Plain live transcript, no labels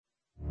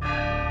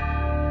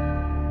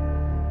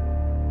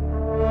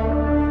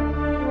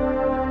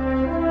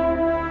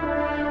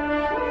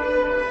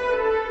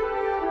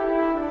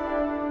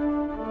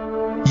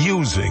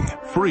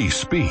free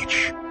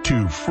speech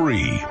to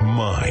free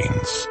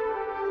minds.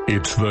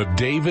 It's the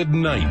David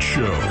Knight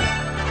Show.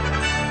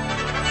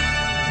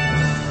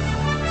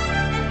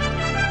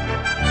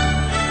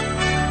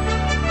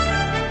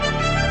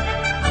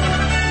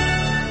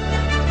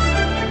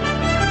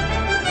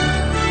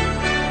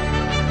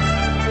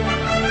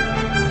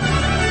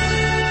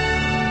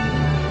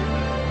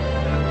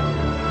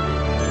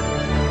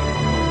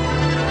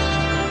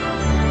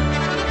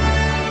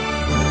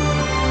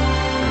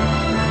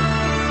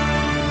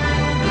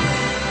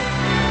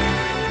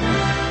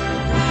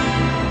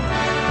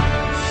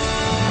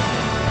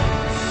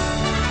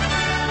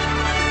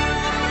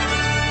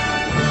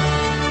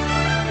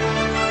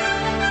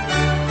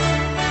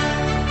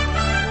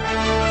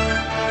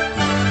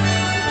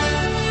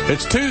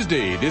 It's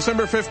Tuesday,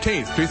 December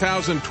 15th,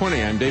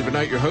 2020. I'm David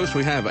Knight, your host.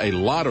 We have a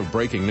lot of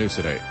breaking news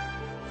today.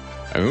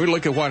 And we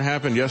look at what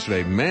happened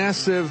yesterday.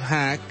 Massive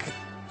hack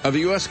of the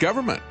U.S.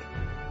 government.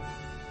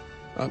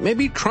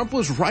 Maybe Trump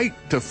was right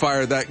to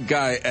fire that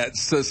guy at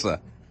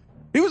CISA.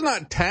 He was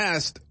not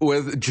tasked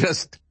with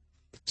just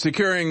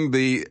securing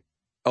the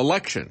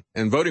election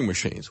and voting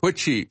machines,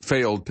 which he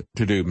failed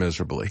to do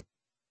miserably.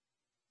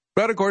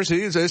 But, of course,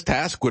 his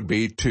task would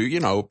be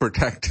to,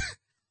 protect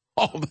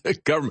all the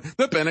government,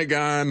 the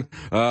Pentagon,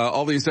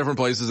 all these different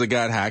places that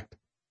got hacked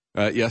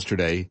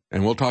yesterday.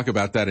 And we'll talk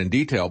about that in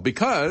detail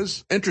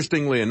because,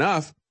 interestingly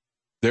enough,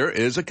 there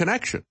is a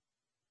connection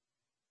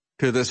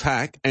to this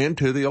hack and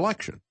to the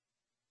election.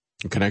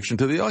 A connection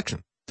to the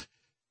election.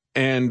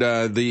 And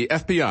the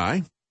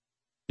FBI,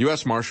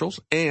 U.S.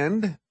 Marshals,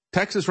 and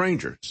Texas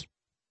Rangers.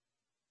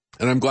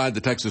 And I'm glad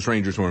the Texas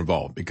Rangers were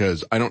involved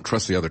because I don't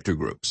trust the other two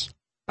groups.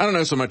 I don't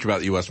know so much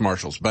about the U.S.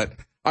 Marshals, but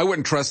I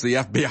wouldn't trust the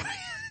FBI.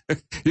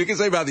 You can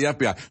say about the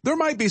FBI, there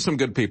might be some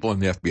good people in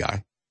the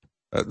FBI.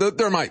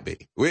 There might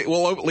be.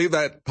 We'll leave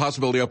that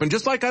possibility open,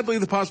 just like I'd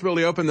leave the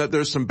possibility open that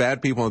there's some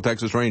bad people in the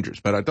Texas Rangers.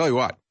 But I tell you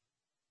what,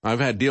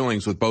 I've had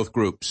dealings with both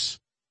groups,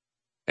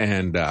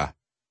 and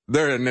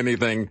there isn't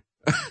anything.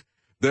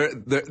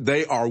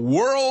 They are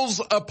worlds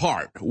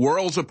apart.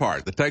 Worlds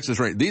apart. The Texas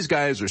Rangers. These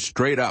guys are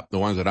straight up. The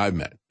ones that I've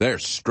met, they're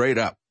straight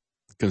up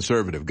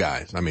conservative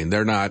guys. I mean,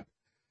 they're not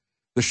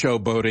the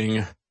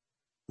showboating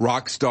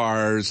rock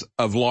stars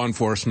of law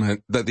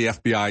enforcement that the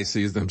FBI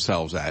sees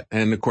themselves at.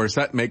 And, of course,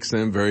 that makes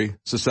them very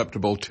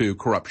susceptible to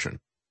corruption.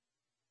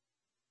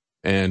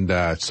 And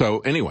so,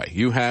 anyway,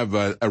 you have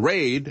a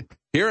raid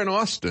here in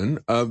Austin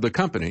of the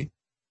company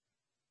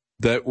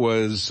that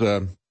was,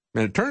 and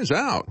it turns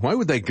out, why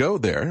would they go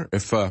there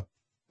if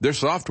their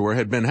software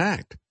had been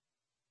hacked?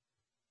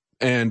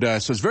 And so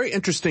it's a very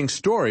interesting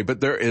story, but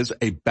there is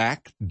a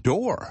back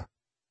door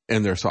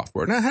in their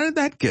software. Now, how did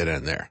that get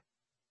in there?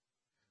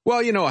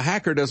 Well, a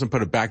hacker doesn't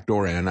put a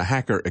backdoor in. A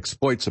hacker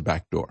exploits a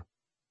backdoor.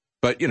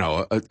 But,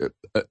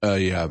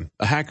 a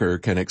hacker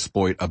can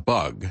exploit a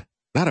bug,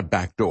 not a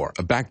backdoor.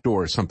 A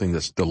backdoor is something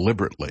that's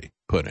deliberately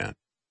put in.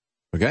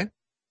 Okay?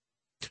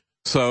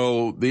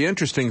 So the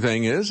interesting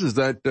thing is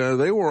that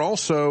they were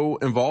also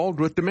involved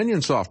with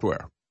Dominion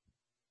software.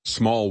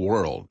 Small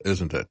world,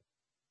 isn't it?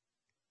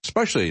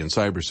 Especially in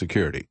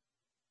cybersecurity.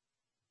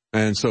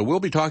 And so we'll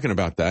be talking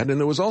about that. And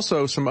there was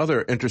also some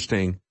other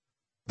interesting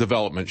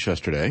developments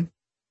yesterday.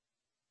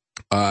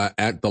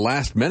 At the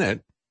last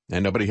minute,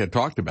 and nobody had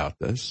talked about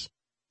this,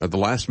 at the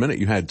last minute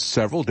you had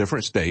several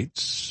different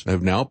states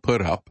have now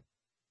put up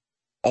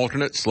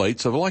alternate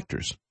slates of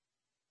electors.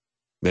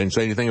 They didn't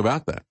say anything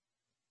about that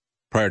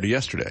prior to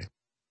yesterday.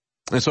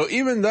 And so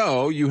even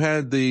though you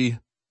had the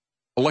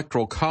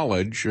Electoral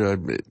College,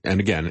 and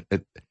again,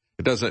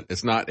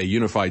 it's not a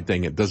unified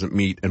thing, it doesn't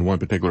meet in one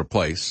particular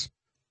place,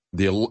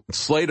 the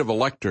slate of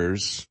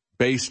electors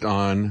based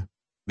on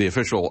the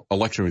official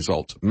election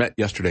results met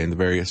yesterday in the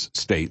various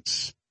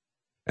states,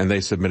 and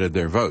they submitted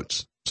their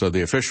votes. So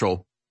the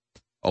official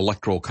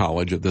Electoral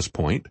College at this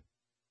point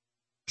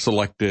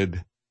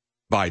selected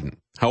Biden.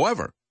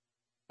 However,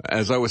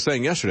 as I was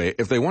saying yesterday,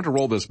 if they want to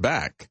roll this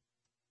back,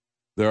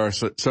 there are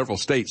several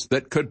states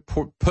that could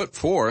put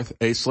forth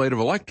a slate of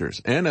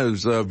electors. And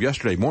as of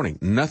yesterday morning,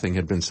 nothing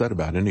had been said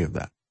about any of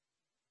that.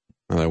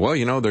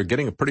 Well, they're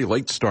getting a pretty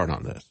late start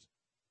on this.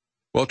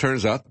 Well, it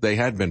turns out they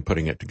had been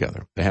putting it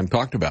together. They hadn't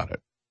talked about it.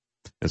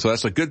 And so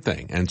that's a good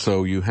thing. And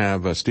so you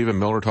have Stephen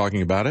Miller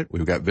talking about it.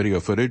 We've got video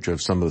footage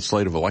of some of the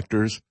slate of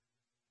electors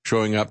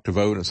showing up to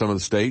vote in some of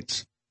the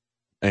states.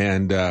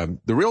 And the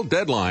real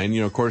deadline,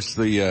 of course,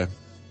 the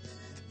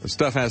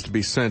stuff has to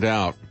be sent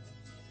out,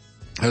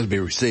 has to be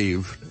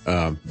received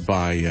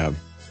by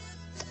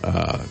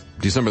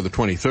December the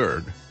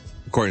 23rd,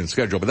 according to the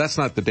schedule. But that's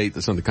not the date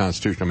that's in the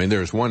Constitution. I mean,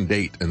 there's one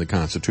date in the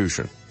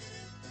Constitution,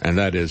 and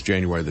that is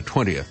January the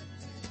 20th.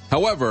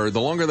 However, the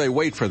longer they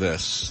wait for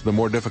this, the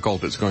more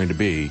difficult it's going to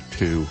be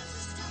to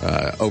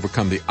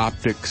overcome the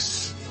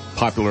optics,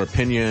 popular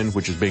opinion,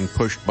 which is being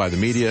pushed by the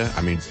media.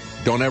 I mean,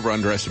 don't ever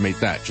underestimate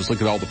that. Just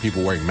look at all the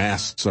people wearing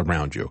masks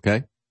around you,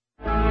 okay?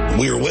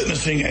 We are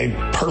witnessing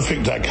a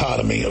perfect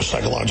dichotomy of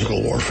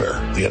psychological warfare.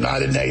 The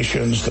United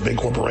Nations, the big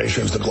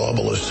corporations, the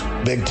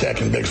globalists, big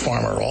tech and big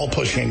pharma are all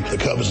pushing the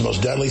COVID's the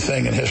most deadly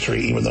thing in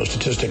history, even though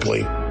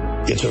statistically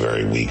it's a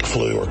very weak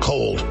flu or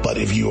cold. But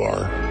if you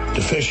are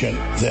deficient,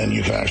 then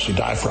you can actually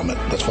die from it.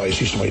 That's why you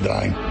see somebody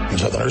dying in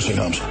some of the nursing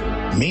homes.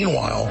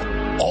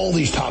 Meanwhile, all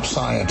these top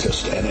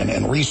scientists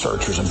and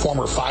researchers and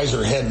former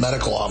Pfizer head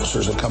medical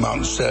officers have come out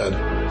and said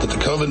that the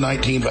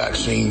COVID-19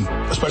 vaccine,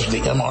 especially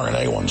the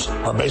mRNA ones,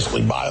 are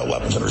basically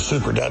bioweapons and are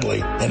super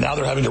deadly. And now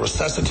they're having to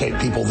resuscitate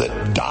people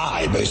that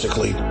die,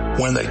 basically,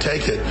 when they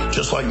take it.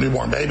 Just like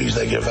newborn babies,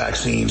 they give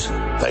vaccines.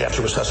 They have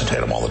to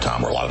resuscitate them all the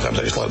time, or a lot of times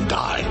they just let them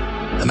die.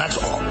 And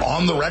that's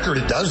on the record.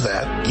 It does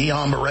that.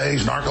 Guillain-Barré,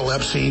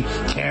 narcolepsy,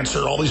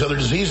 cancer, all these other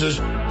diseases.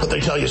 But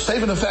they tell you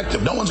safe and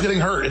effective. No one's getting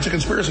hurt. It's a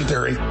conspiracy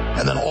theory.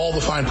 And then all the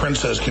fine print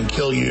says can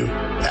kill you.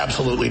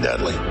 Absolutely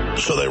deadly.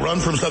 So they run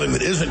from something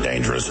that isn't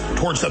dangerous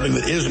towards something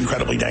that is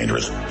incredibly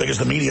dangerous because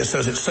the media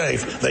says it's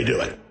safe. They do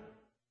it.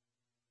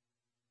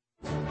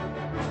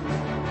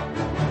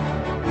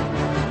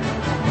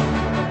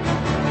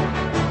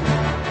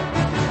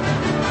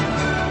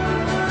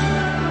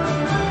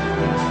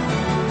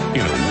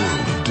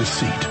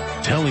 Deceit.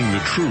 Telling the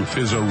truth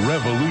is a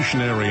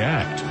revolutionary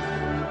act.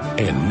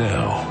 And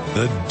now,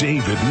 the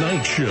David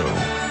Knight Show.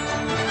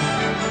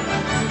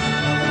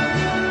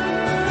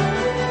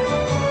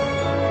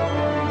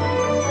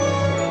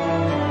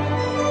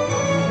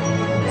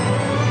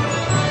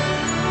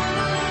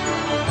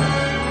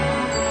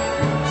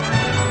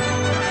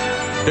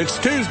 It's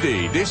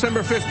Tuesday,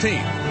 December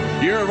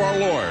 15th, year of our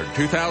Lord,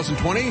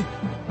 2020.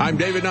 I'm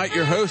David Knight,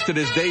 your host. It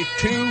is day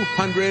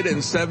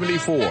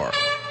 274.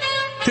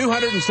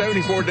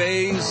 274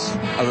 days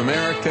of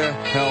America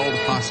held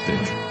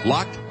hostage,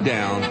 locked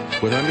down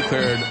with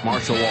undeclared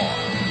martial law.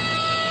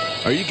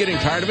 Are you getting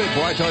tired of it?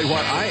 Boy, I tell you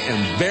what, I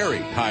am very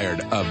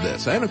tired of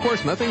this. And, of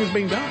course, nothing is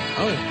being done.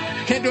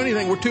 Can't do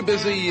anything. We're too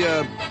busy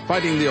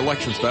fighting the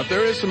election stuff.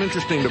 There is some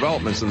interesting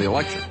developments in the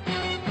election.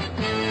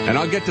 And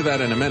I'll get to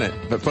that in a minute.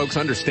 But, folks,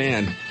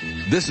 understand,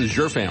 this is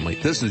your family.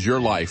 This is your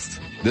life.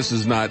 This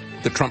is not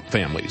the Trump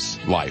family's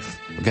life.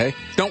 Okay?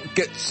 Don't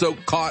get so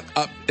caught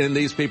up in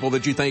these people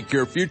that you think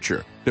your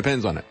future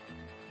depends on it.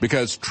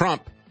 Because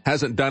Trump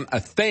hasn't done a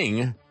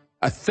thing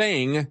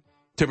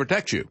to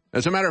protect you.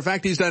 As a matter of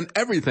fact, he's done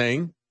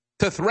everything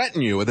to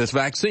threaten you with this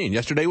vaccine.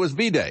 Yesterday was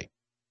V-Day.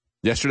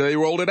 Yesterday they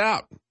rolled it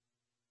out.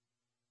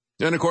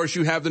 And, of course,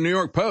 you have the New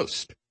York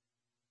Post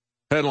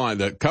headline,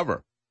 the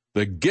cover,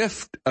 "The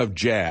Gift of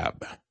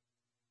Jab."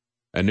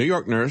 A New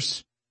York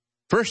nurse,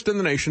 first in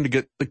the nation to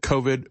get the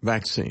COVID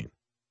vaccine.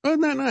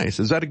 Isn't that nice?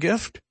 Is that a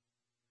gift?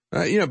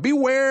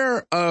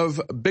 Beware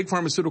of big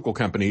pharmaceutical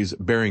companies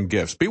bearing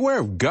gifts. Beware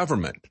of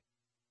government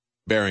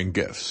bearing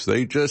gifts.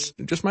 They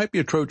just might be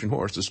a Trojan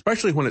horse,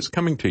 especially when it's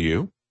coming to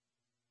you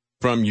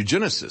from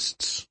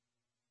eugenicists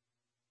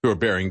who are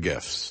bearing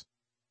gifts.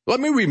 Let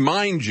me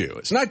remind you,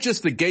 it's not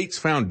just the Gates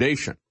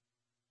Foundation,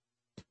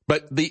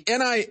 but the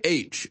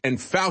NIH and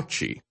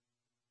Fauci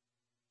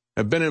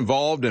have been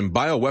involved in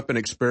bioweapon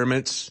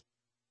experiments,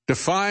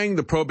 defying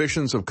the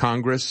prohibitions of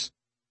Congress,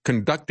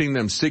 conducting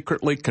them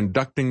secretly,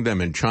 conducting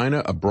them in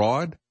China,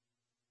 abroad.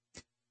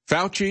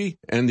 Fauci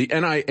and the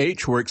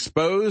NIH were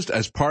exposed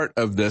as part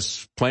of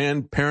this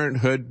Planned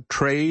Parenthood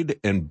trade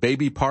in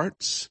baby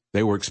parts.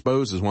 They were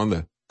exposed as one of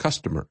the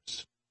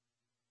customers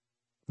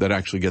that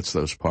actually gets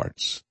those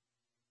parts.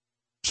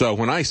 So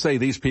when I say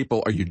these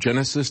people are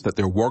eugenicists, that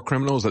they're war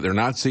criminals, that they're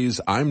Nazis,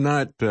 I'm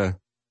not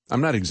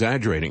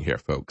exaggerating here,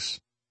 folks.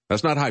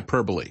 That's not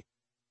hyperbole.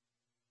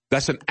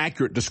 That's an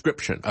accurate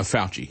description of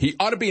Fauci. He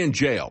ought to be in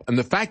jail. And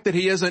the fact that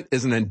he isn't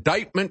is an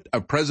indictment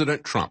of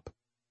President Trump.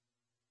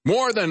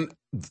 More than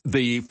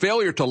the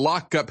failure to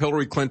lock up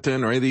Hillary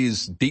Clinton or any of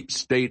these deep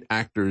state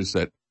actors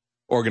that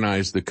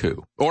organized the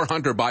coup, or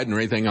Hunter Biden or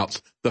anything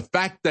else. The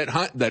fact that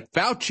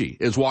Fauci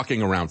is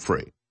walking around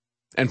free,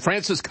 and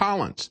Francis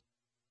Collins,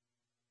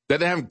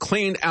 that they haven't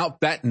cleaned out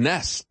that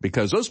nest,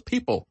 because those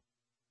people,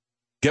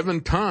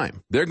 given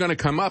time, they're going to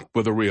come up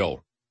with a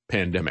real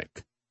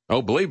pandemic.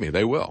 Oh, believe me,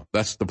 they will.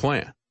 That's the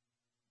plan.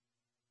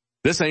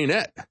 This ain't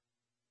it.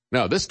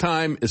 No, this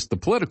time it's the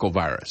political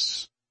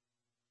virus.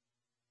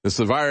 It's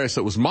the virus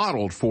that was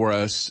modeled for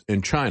us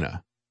in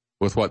China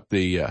with what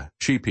the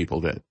Xi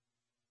people did.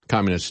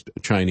 Communist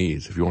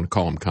Chinese, if you want to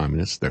call them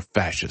communists, they're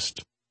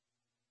fascist.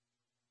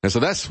 And so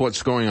that's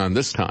what's going on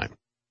this time.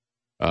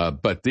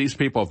 But these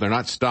people, if they're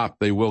not stopped,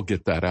 they will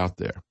get that out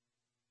there.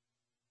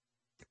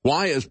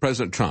 Why is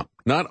President Trump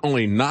not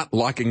only not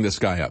locking this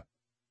guy up,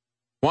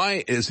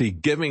 why is he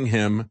giving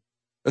him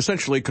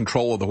essentially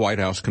control of the White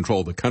House,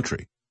 control of the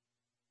country?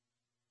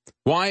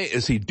 Why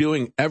is he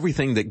doing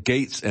everything that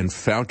Gates and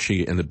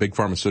Fauci and the big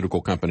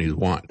pharmaceutical companies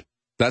want?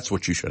 That's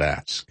what you should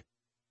ask.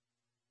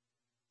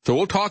 So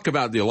we'll talk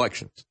about the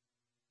elections.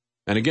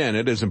 And again,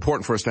 it is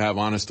important for us to have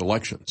honest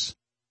elections.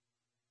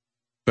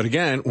 But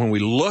again, when we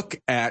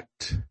look at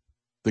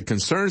the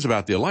concerns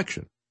about the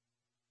election,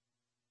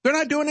 they're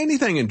not doing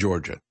anything in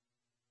Georgia.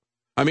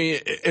 I mean,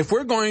 if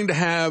we're going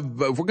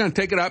to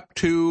take it up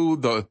to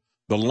the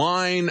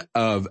line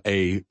of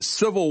a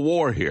civil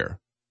war here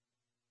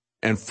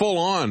and full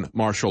on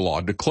martial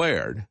law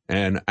declared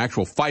and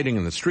actual fighting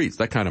in the streets,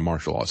 that kind of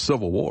martial law,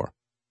 civil war.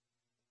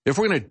 If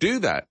we're going to do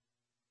that,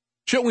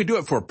 Shouldn't we do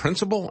it for a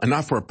principle and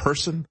not for a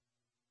person?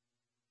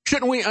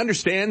 Shouldn't we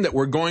understand that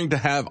we're going to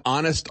have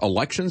honest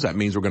elections? That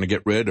means we're going to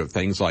get rid of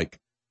things like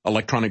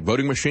electronic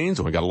voting machines,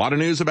 and we got a lot of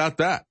news about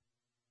that.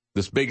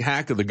 This big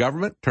hack of the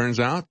government, turns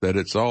out that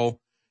it's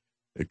all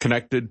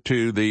connected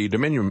to the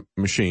Dominion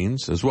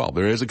machines as well.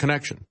 There is a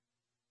connection.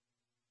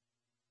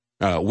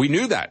 We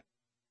knew that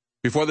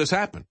before this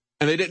happened,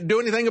 and they didn't do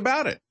anything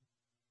about it.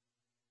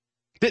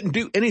 Didn't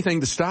do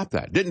anything to stop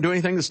that. Didn't do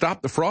anything to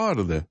stop the fraud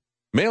of the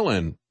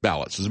mail-in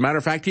ballots. As a matter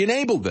of fact, he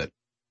enabled it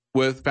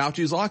with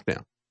Fauci's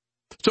lockdown.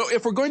 So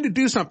if we're going to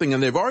do something,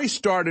 and they've already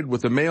started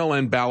with the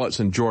mail-in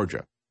ballots in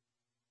Georgia,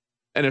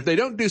 and if they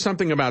don't do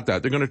something about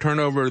that, they're going to turn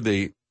over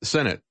the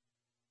Senate,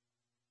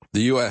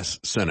 the U.S.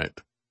 Senate,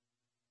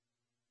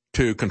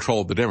 to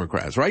control the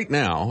Democrats. Right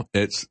now,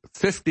 it's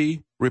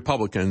 50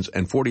 Republicans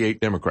and 48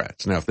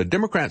 Democrats. Now, if the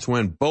Democrats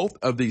win both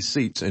of these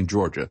seats in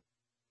Georgia,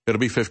 it'll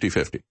be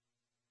 50-50.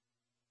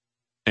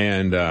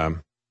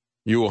 And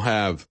you will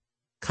have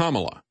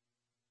Kamala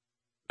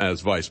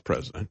as vice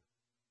president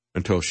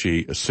until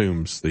she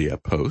assumes the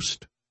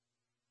post.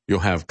 You'll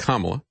have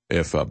Kamala,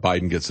 if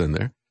Biden gets in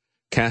there,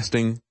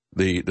 casting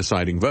the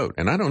deciding vote.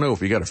 And I don't know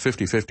if you got a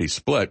 50-50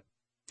 split.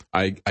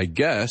 I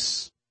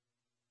guess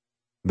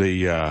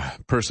the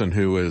person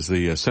who is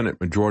the Senate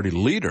Majority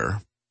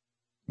Leader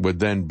would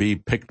then be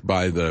picked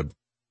by the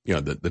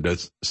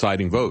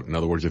deciding vote. In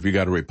other words, if you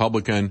got a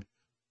Republican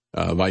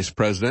vice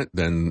president,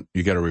 then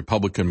you get a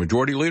Republican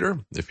Majority Leader.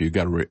 If you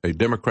got a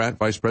Democrat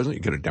vice president,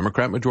 you get a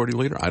Democrat Majority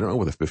Leader. I don't know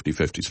with a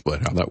 50-50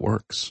 split how that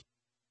works.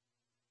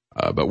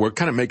 But we're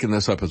kind of making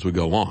this up as we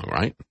go along,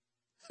 right?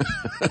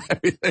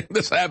 Everything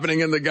that's happening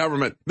in the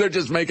government, they're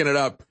just making it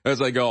up as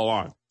they go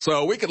along.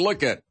 So we could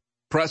look at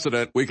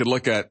precedent, we could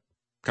look at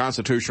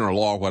Constitution or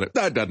law, whatever.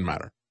 That doesn't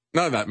matter.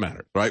 None of that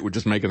matters, right? We're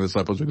just making this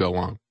up as we go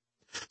along.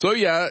 So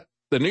yeah,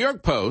 the New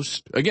York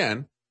Post,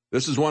 again,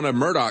 this is one of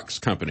Murdoch's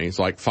companies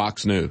like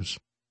Fox News.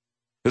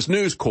 This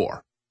News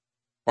Corps.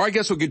 Or I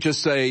guess we could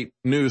just say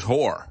news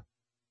whore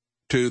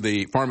to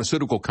the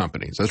pharmaceutical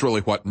companies. That's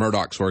really what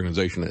Murdoch's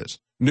organization is.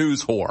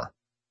 News whore.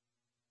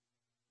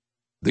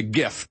 The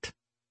gift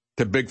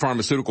to big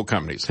pharmaceutical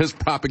companies. His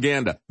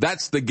propaganda.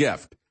 That's the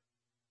gift.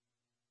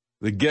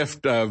 The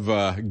gift of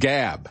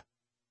gab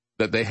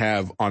that they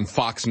have on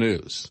Fox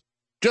News.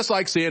 Just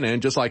like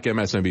CNN, just like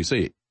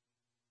MSNBC.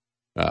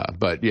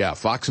 But yeah,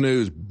 Fox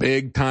News,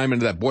 big time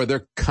into that. Boy,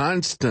 they're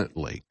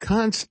constantly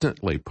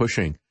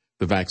pushing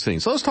the vaccine.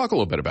 So let's talk a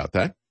little bit about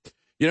that.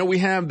 You know, we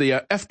have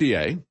the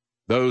FDA,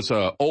 those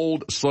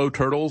old slow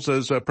turtles,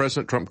 as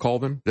President Trump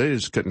called them. They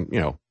just couldn't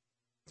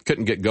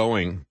get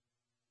going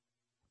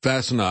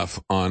fast enough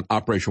on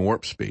Operation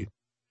Warp Speed.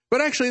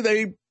 But actually,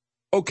 they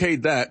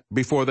okayed that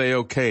before they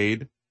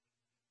okayed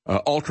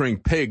altering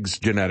pigs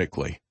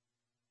genetically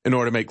in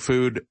order to make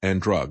food and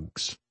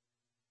drugs.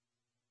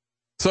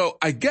 So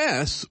I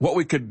guess what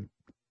we could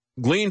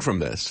glean from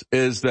this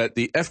is that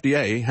the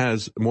FDA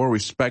has more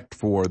respect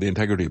for the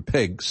integrity of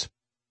pigs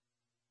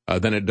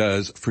than it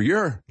does for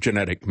your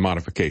genetic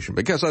modification,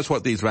 because that's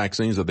what these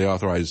vaccines that they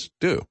authorize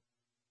do.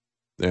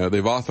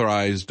 They've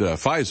authorized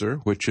Pfizer,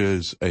 which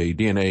is a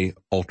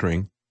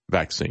DNA-altering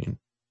vaccine,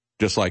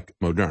 just like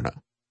Moderna.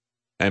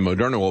 And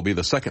Moderna will be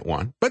the second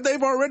one. But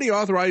they've already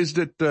authorized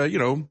it,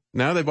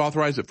 now they've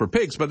authorized it for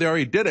pigs, but they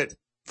already did it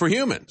for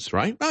humans,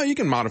 right? Oh, you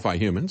can modify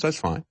humans, that's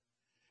fine.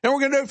 And we're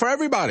going to do it for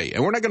everybody.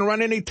 And we're not going to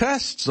run any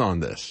tests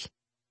on this.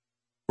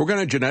 We're going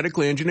to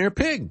genetically engineer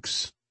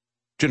pigs,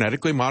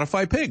 genetically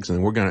modify pigs.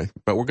 And we're going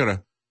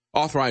to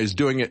authorize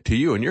doing it to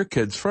you and your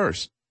kids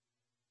first.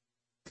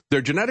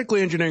 They're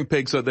genetically engineering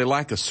pigs so that they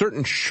lack a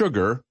certain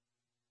sugar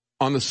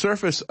on the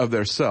surface of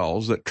their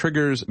cells that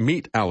triggers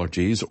meat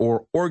allergies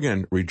or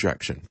organ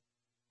rejection.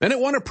 And it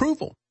won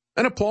approval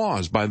and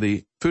applause by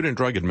the Food and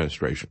Drug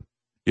Administration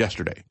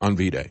yesterday on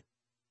V-Day.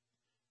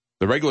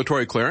 The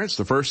regulatory clearance,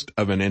 the first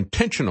of an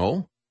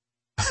intentional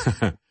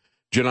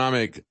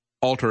genomic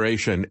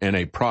alteration in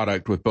a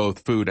product with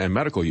both food and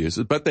medical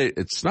uses, but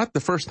it's not the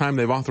first time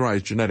they've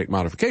authorized genetic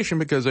modification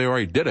because they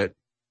already did it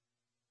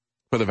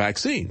for the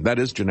vaccine. That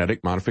is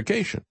genetic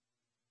modification.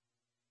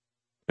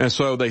 And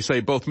so they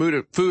say both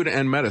food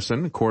and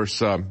medicine, of course,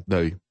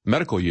 the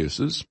medical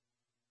uses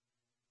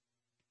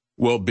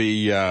will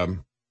be,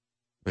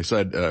 they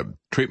said,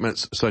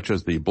 treatments such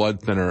as the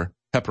blood thinner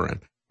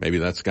heparin. Maybe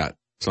that's got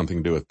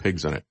something to do with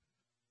pigs in it.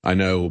 I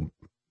know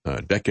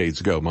decades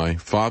ago, my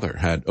father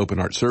had open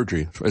heart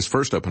surgery. His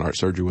first open heart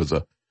surgery was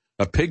a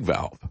pig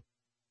valve,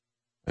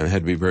 and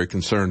had to be very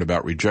concerned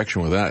about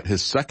rejection with that.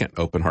 His second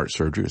open heart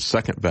surgery, his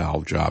second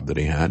valve job that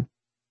he had,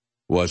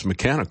 was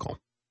mechanical.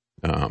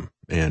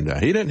 And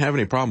he didn't have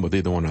any problem with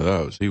either one of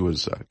those. He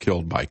was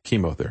killed by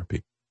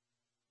chemotherapy.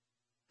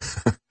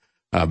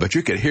 But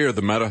you could hear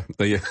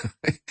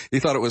he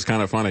thought it was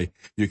kind of funny.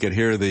 You could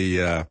hear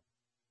the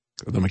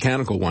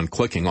mechanical one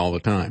clicking all the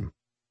time.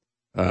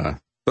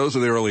 Those are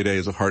the early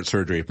days of heart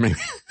surgery.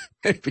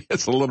 Maybe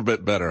it's a little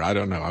bit better. I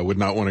don't know. I would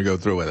not want to go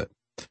through with it.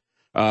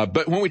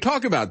 But when we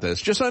talk about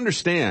this, just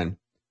understand,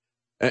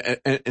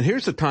 and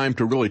here's the time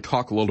to really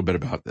talk a little bit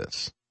about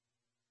this.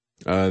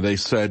 They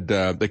said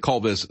they call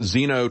this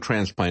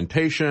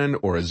xenotransplantation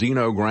or a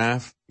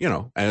xenograph,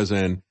 as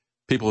in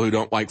people who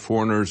don't like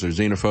foreigners are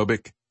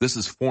xenophobic. This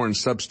is foreign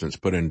substance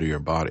put into your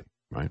body,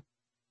 right?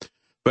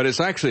 But it's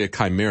actually a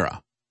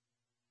chimera.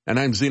 And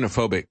I'm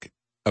xenophobic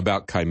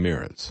about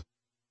chimeras.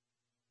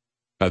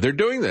 They're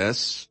doing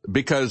this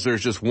because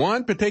there's just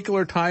one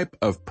particular type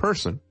of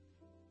person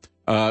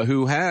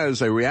who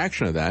has a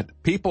reaction to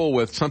that. People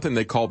with something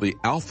they call the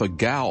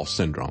alpha-gal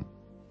syndrome.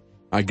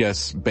 I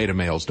guess beta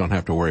males don't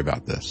have to worry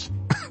about this.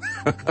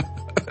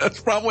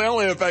 That's probably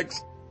only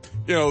affects,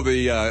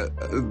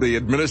 the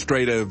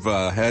administrative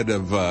head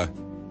of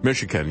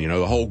Michigan,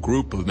 the whole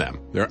group of them.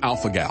 They're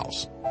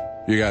alpha-gals.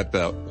 You got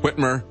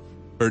Whitmer,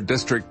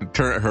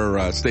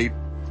 her state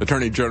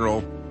attorney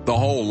general, the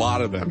whole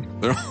lot of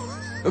them.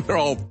 They're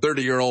all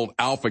 30-year-old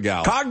alpha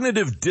gals.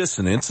 Cognitive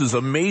dissonance is a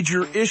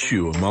major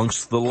issue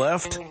amongst the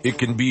left. It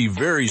can be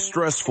very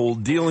stressful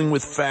dealing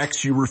with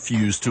facts you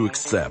refuse to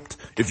accept.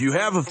 If you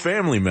have a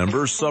family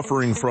member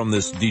suffering from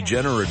this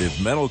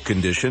degenerative mental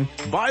condition,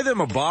 buy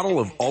them a bottle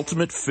of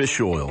Ultimate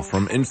Fish Oil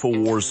from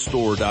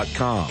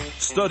InfoWarsStore.com.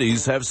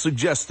 Studies have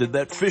suggested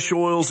that fish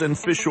oils and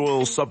fish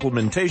oil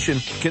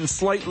supplementation can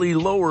slightly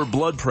lower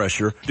blood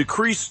pressure,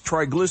 decrease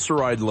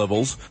triglyceride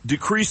levels,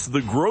 decrease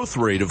the growth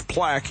rate of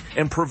plaque,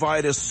 and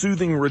provide a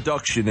soothing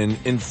reduction in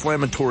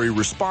inflammatory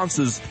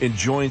responses in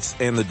joints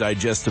and the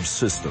digestive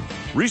system.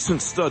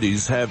 Recent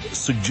studies have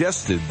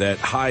suggested that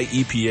high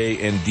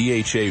EPA and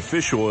DHA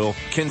fish oil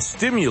can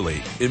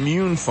stimulate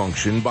immune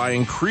function by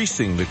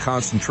increasing the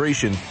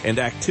concentration and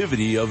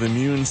activity of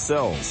immune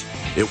cells.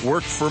 It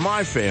worked for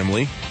my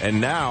family, and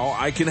now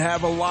I can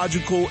have a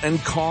logical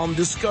and calm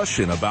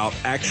discussion about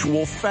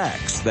actual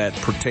facts that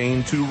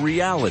pertain to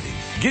reality.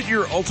 Get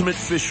your Ultimate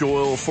Fish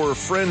Oil for a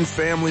friend,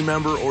 family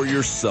member, or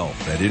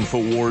yourself at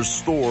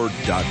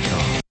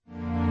InfoWarsStore.com.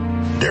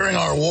 During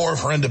our war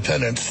for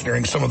independence,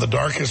 during some of the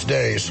darkest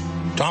days,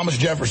 Thomas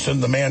Jefferson,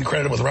 the man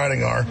credited with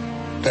writing our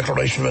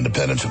Declaration of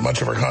Independence and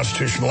much of our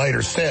Constitution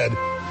later, said,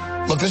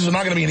 look, this is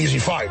not going to be an easy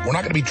fight. We're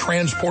not going to be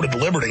transported to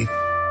liberty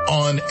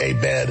on a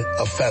bed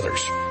of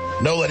feathers.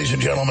 No, ladies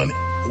and gentlemen,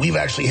 we've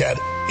actually had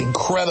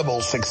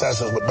incredible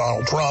successes with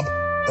Donald Trump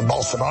and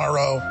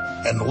Bolsonaro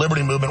and the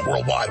liberty movement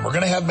worldwide. We're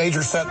going to have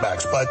major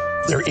setbacks, but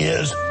there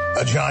is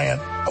a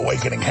giant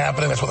awakening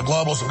happening. That's why the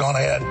globalists have gone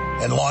ahead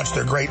and launched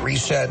their Great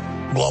Reset,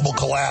 global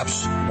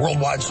collapse,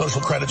 worldwide social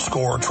credit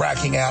score,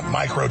 tracking app,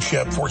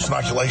 microchip, forced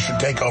inoculation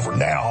takeover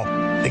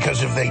now,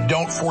 because if they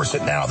don't force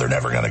it now, they're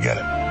never going to get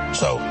it.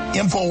 So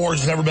InfoWars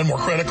has never been more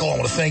critical. I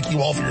want to thank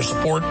you all for your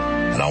support,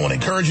 and I want to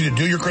encourage you to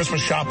do your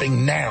Christmas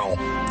shopping now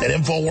at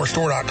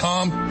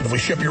InfoWarsStore.com. And if we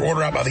ship your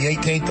order out by the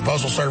 18th, the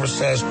Postal Service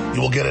says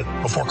you will get it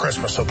before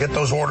Christmas. So get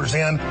those orders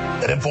in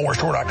at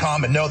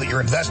InfoWarsStore.com and know that you're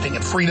investing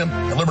in freedom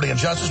and liberty and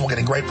justice while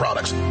getting great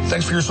products.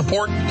 Thanks for your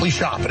support. Please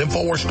shop at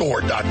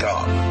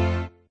InfoWarsStore.com.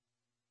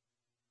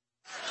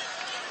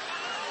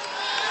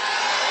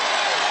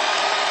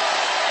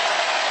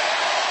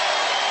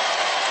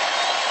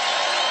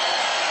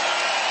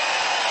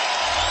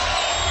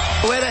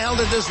 Where the hell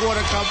did this water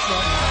come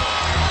from?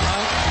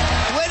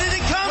 Where did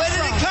it come from?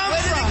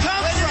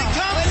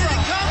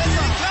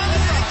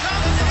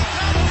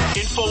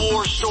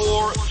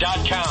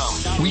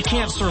 InfoWarsStore.com. We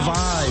can't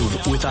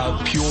survive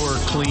without pure,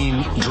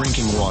 clean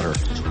drinking water.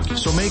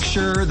 So make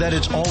sure that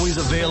it's always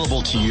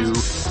available to you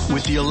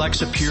with the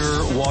Alexa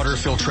Pure water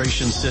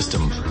filtration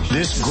system.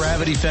 This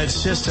gravity-fed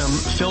system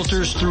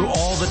filters through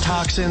all the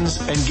toxins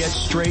and gets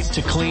straight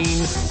to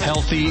clean,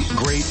 healthy,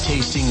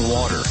 great-tasting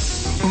water.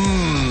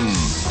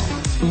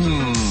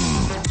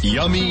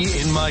 Yummy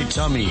in my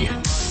tummy.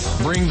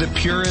 Bring the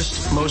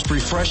purest, most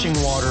refreshing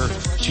water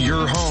to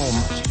your home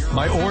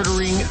by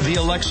ordering the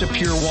Alexa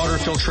Pure water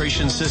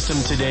filtration system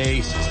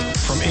today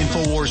from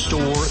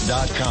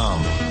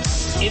InfoWarsStore.com.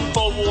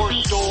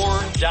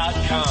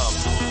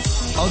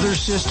 InfoWarsStore.com. Other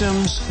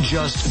systems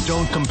just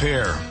don't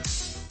compare.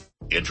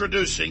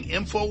 Introducing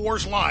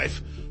InfoWars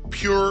Life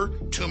Pure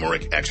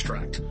Turmeric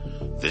Extract.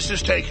 This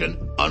is taken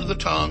under the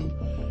tongue.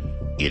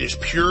 It is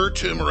pure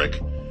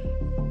turmeric.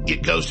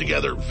 It goes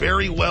together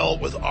very well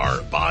with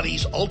our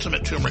body's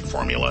ultimate turmeric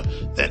formula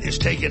that is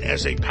taken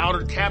as a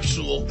powdered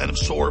capsule and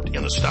absorbed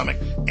in the stomach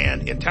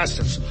and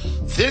intestines.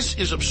 This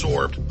is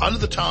absorbed under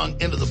the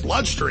tongue into the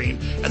bloodstream,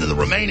 and then the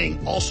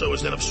remaining also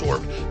is then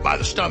absorbed by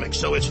the stomach.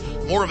 So it's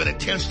more of an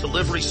intense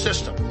delivery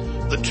system.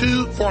 The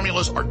two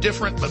formulas are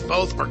different, but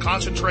both are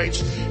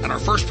concentrates, and our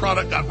first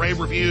product got rave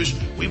reviews.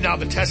 We've now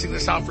been testing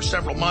this out for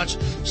several months.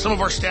 Some of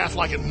our staff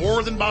like it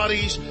more than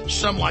bodies.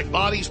 Some like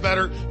bodies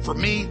better. For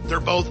me, they're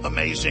both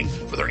amazing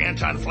for their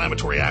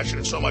anti-inflammatory action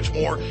and so much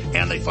more,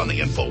 and they fund the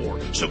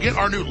InfoWar. So get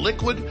our new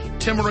liquid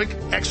turmeric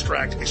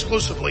extract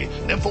exclusively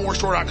at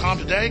InfoWarsStore.com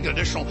today. Get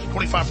additional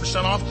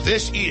 25% off.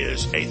 This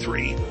is a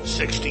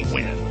 360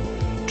 win.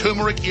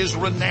 Turmeric is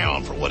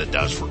renowned for what it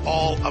does for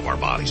all of our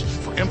bodies,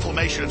 for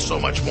inflammation and so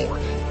much more.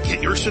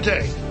 Get yours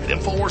today at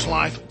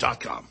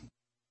InfoWarsLife.com.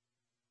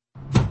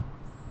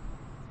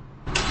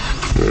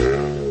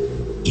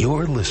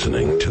 You're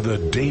listening to The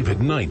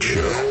David Knight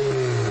Show.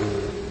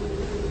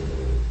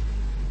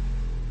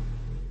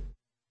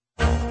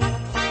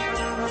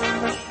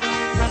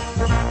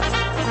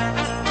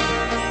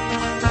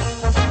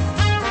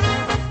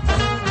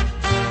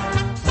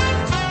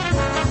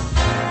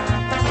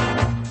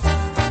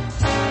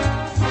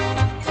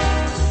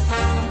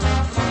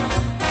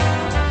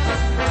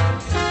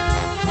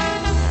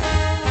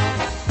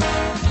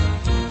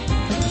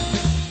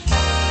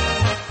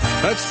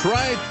 That's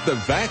right. The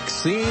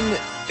vaccine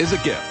is a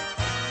gift,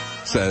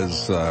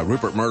 says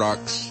Rupert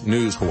Murdoch's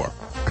news whore.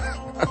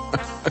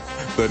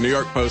 The New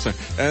York Post,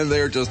 and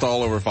they're just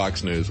all over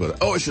Fox News with it.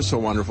 Oh, it's just so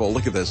wonderful.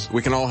 Look at this.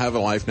 We can all have a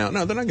life now.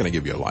 No, they're not going to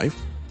give you a life.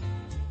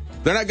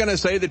 They're not going to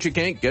say that you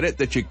can't get it,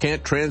 that you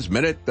can't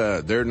transmit it.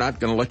 They're not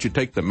going to let you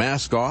take the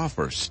mask off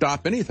or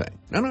stop anything.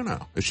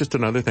 No. It's just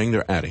another thing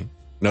they're adding,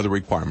 another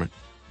requirement.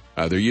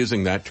 They're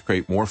using that to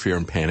create more fear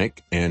and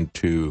panic and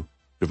to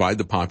divide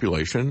the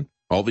population.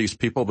 All these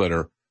people that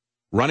are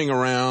running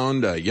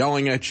around,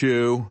 yelling at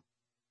you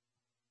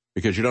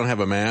because you don't have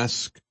a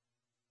mask.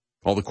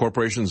 All the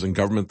corporations and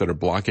government that are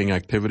blocking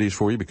activities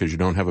for you because you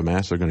don't have a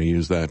mask, they're going to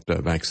use that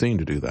vaccine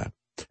to do that.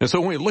 And so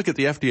when we look at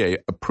the FDA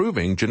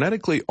approving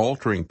genetically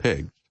altering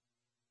pigs,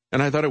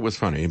 and I thought it was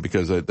funny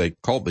because they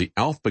called the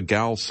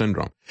alpha-gal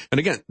syndrome. And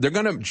again, they're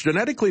going to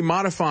genetically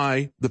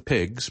modify the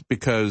pigs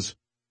because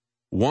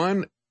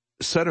one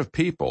set of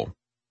people,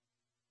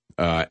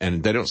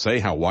 and they don't say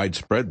how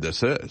widespread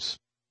this is.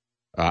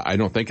 I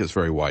don't think it's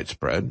very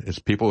widespread. It's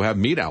people who have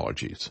meat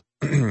allergies.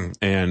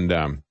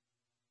 And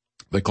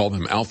they call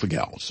them alpha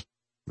gals,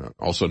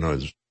 also known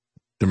as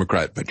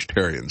Democrat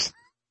vegetarians,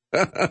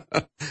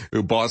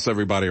 who boss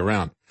everybody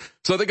around.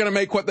 So they're going to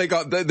make what they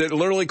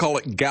literally call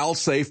it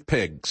gal-safe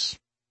pigs.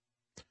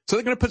 So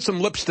they're going to put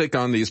some lipstick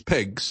on these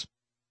pigs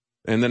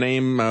in the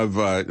name of,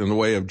 in the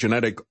way of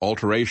genetic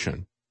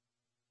alteration.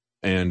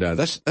 And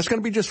that's going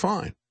to be just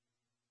fine.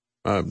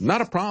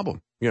 Not a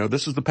problem. You know,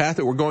 this is the path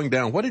that we're going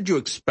down. What did you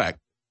expect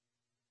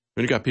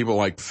when you got people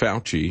like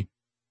Fauci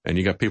and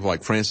you got people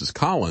like Francis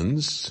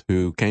Collins,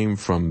 who came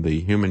from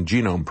the Human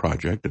Genome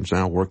Project and is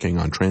now working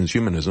on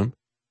transhumanism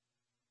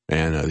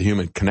and the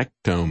Human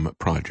Connectome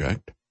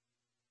Project,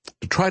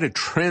 to try to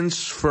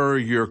transfer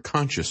your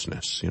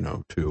consciousness,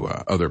 to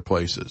other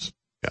places.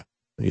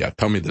 Yeah.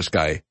 Tell me this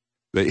guy,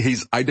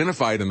 he's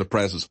identified in the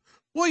press as,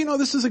 well,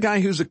 this is a guy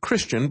who's a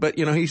Christian, but,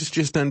 he's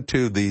just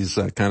into these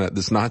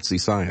this Nazi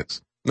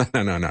science. No.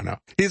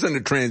 He's into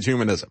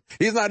transhumanism.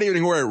 He's not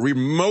even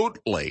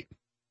remotely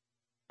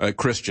a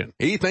Christian.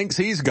 He thinks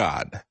he's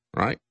God,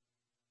 right?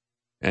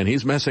 And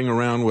he's messing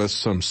around with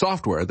some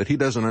software that he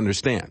doesn't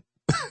understand.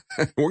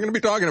 We're going to be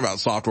talking about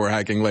software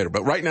hacking later,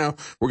 but right now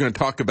we're going to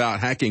talk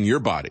about hacking your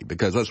body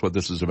because that's what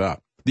this is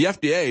about. The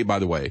FDA, by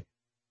the way,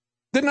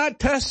 did not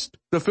test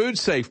the food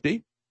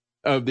safety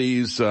of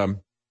these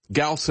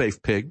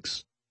gal-safe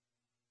pigs,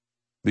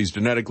 these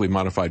genetically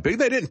modified pigs.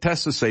 They didn't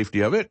test the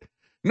safety of it,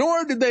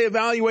 nor did they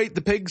evaluate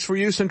the pigs for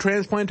use in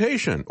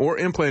transplantation or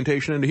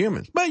implantation into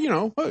humans. But,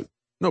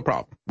 no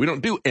problem. We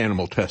don't do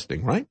animal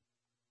testing, right?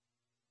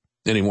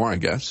 Anymore, I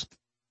guess.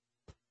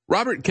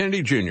 Robert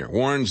Kennedy Jr.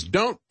 warns,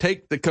 don't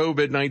take the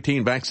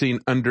COVID-19 vaccine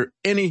under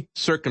any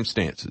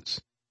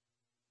circumstances.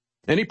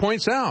 And he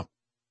points out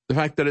the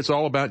fact that it's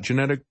all about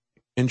genetic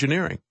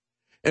engineering.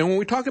 And when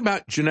we talk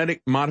about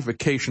genetic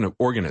modification of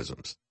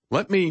organisms,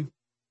 let me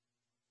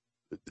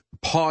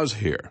pause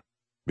here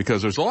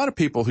because there's a lot of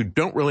people who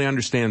don't really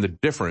understand the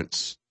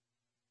difference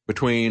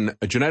between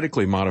a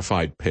genetically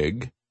modified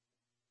pig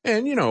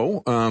and,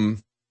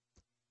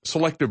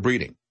 selective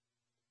breeding.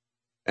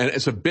 And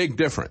it's a big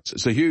difference.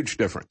 It's a huge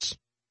difference.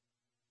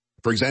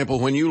 For example,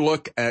 when you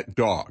look at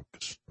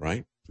dogs,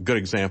 right? A good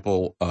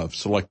example of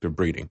selective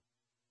breeding.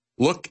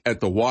 Look at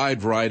the wide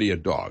variety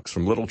of dogs,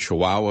 from little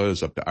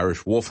Chihuahuas up to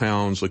Irish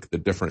Wolfhounds. Look at the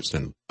difference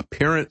in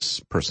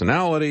appearance,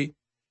 personality,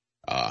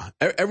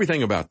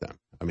 everything about them.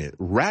 I mean,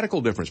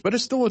 radical difference, but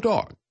it's still a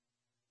dog.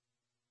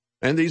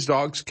 And these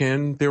dogs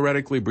can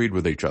theoretically breed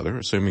with each other,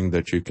 assuming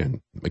that you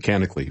can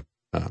mechanically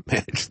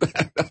manage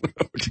that. I don't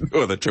know what you do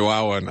with a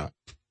Chihuahua and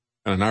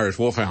an Irish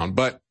Wolfhound,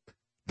 but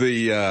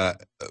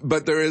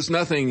there is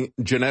nothing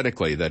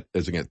genetically that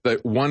is against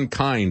that one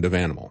kind of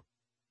animal,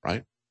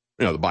 right?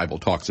 The Bible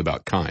talks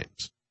about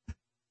kinds.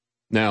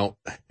 Now,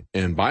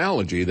 in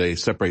biology, they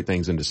separate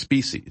things into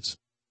species.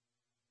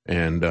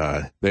 And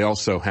they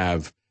also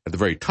have, at the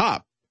very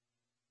top,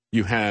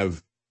 you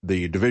have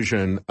the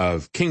division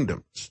of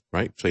kingdoms,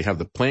 right? So you have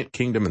the plant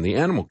kingdom and the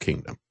animal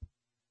kingdom.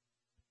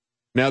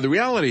 Now, the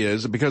reality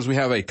is, because we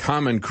have a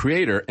common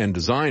creator and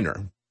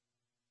designer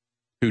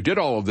who did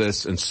all of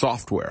this in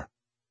software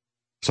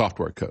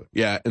code.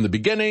 Yeah, in the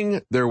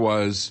beginning, there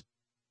was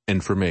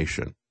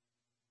information.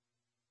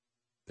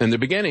 In the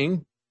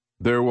beginning,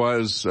 there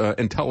was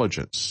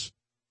intelligence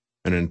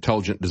and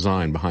intelligent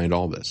design behind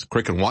all this.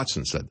 Crick and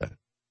Watson said that.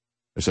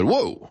 They said,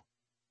 whoa,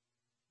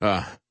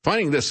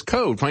 finding this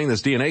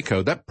DNA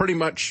code, that pretty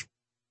much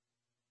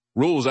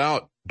rules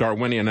out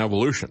Darwinian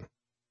evolution.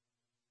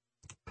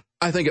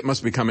 I think it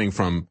must be coming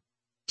from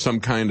some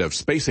kind of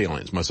space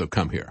aliens must have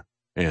come here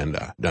and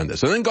done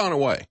this and then gone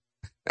away.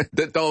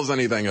 That tells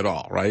anything at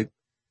all, right?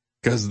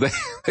 Because they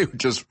would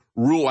just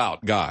rule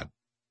out God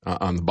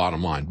on the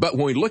bottom line. But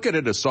when we look at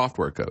it as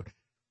software code,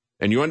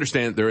 and you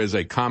understand there is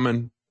a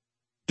common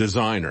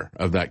designer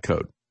of that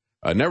code,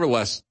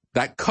 nevertheless,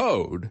 that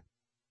code,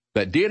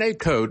 that DNA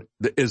code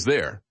is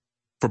there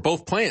for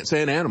both plants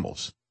and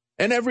animals,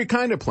 and every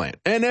kind of plant,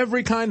 and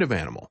every kind of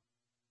animal.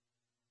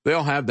 They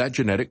all have that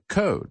genetic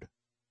code.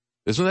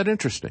 Isn't that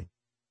interesting?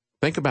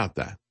 Think about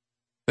that.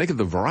 Think of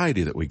the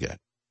variety that we get.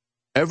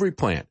 Every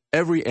plant,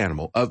 every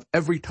animal of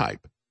every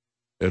type.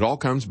 It all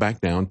comes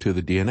back down to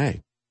the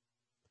DNA.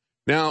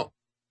 Now,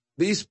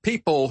 these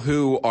people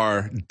who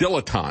are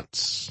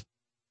dilettantes,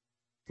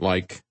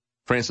 like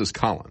Francis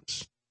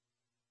Collins,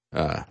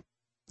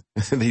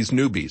 these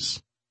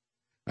newbies,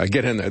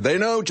 get in there. They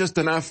know just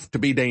enough to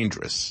be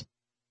dangerous.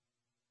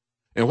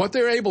 And what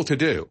they're able to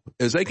do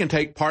is they can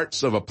take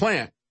parts of a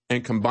plant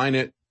and combine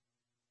it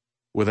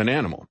with an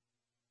animal,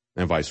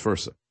 and vice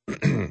versa.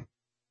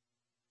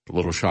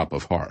 Little shop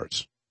of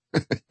horrors.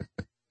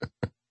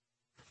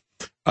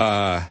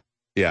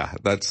 Yeah,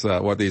 that's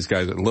what these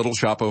guys are. Little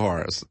shop of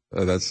horrors.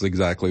 That's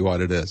exactly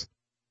what it is.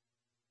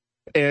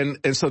 And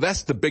so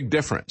that's the big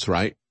difference,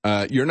 right?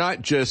 You're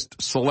not just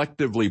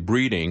selectively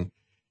breeding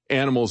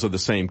animals of the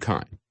same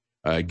kind,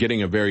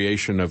 getting a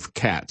variation of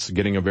cats,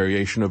 getting a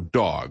variation of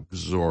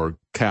dogs or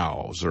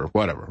cows or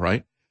whatever,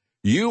 right?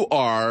 You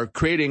are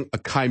creating a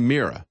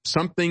chimera,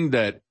 something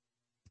that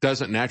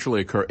doesn't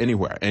naturally occur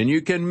anywhere. And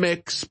you can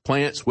mix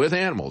plants with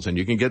animals, and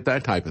you can get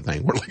that type of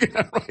thing. We're looking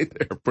at it right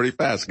there pretty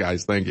fast,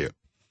 guys. Thank you.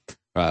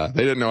 They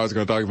didn't know I was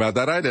going to talk about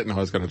that. I didn't know I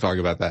was going to talk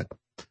about that.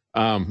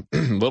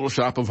 Little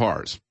shop of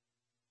horrors.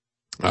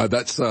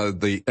 That's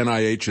the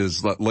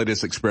NIH's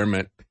latest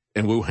experiment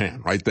in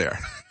Wuhan right there.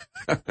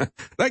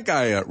 That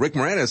guy, Rick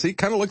Moranis, he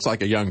kind of looks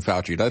like a young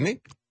Fauci, doesn't he?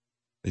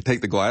 They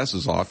take the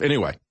glasses off.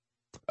 Anyway,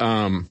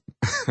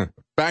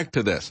 back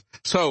to this.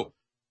 So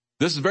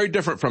this is very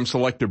different from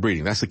selective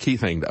breeding. That's the key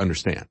thing to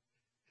understand.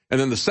 And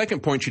then the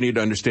second point you need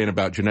to understand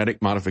about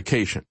genetic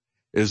modification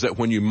is that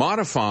when you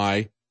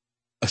modify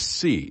a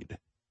seed,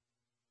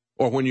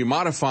 or when you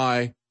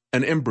modify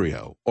an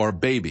embryo or a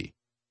baby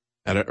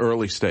at an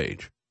early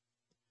stage,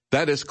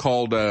 that is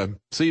called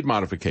seed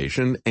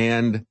modification.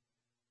 And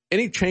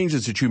any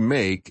changes that you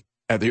make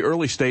at the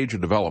early stage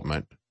of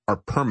development are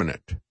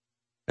permanent.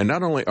 And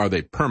not only are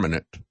they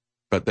permanent,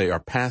 but they are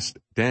passed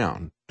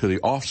down to the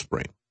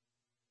offspring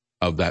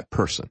of that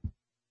person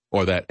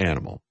or that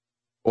animal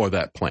or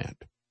that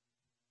plant.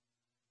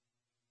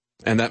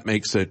 And that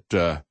makes it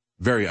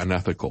very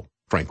unethical,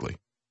 frankly,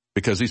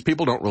 because these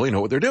people don't really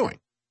know what they're doing.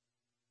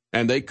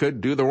 And they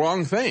could do the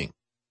wrong thing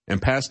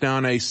and pass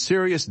down a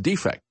serious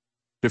defect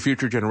to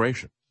future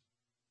generations,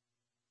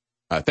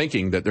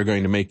 thinking that they're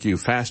going to make you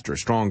faster,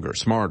 stronger,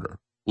 smarter,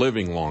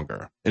 living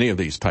longer, any of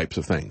these types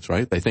of things,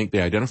 right? They think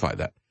they identify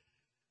that.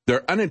 There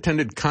are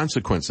unintended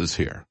consequences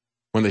here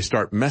when they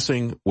start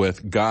messing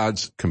with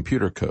God's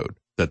computer code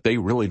that they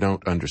really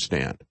don't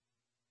understand.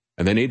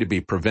 And they need to be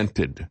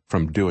prevented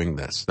from doing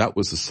this. That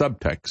was the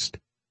subtext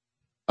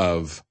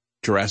of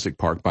Jurassic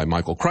Park by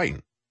Michael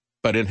Crichton.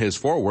 But in his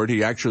foreword,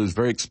 he actually was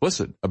very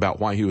explicit about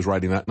why he was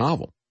writing that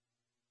novel.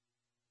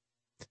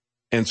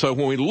 And so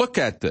when we look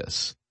at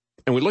this,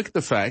 and we look at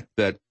the fact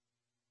that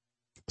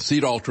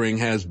seed altering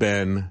has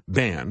been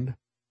banned,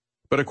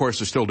 but of course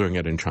they're still doing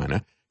it in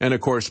China. And of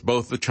course,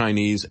 both the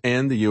Chinese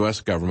and the U.S.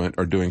 government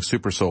are doing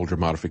super soldier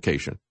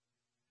modification.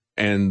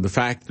 And the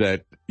fact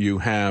that you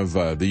have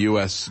the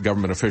U.S.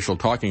 government official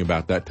talking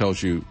about that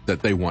tells you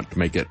that they want to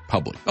make it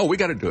public. Oh, we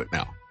got to do it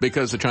now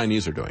because the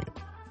Chinese are doing it.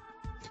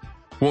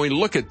 When we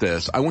look at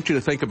this, I want you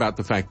to think about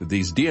the fact that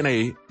these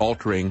DNA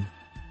altering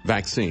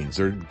vaccines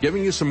are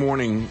giving you some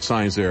warning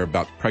signs there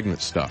about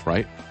pregnant stuff,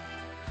 right?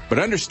 But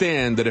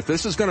understand that if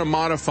this is going to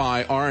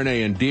modify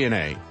RNA and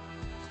DNA,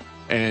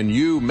 and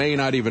you may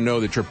not even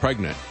know that you're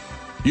pregnant,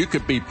 you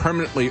could be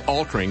permanently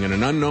altering in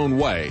an unknown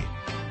way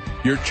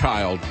your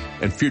child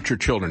and future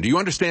children. Do you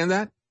understand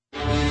that?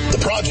 The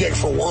Project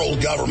for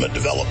World Government,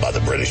 developed by the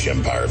British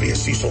Empire via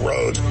Cecil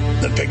Rhodes,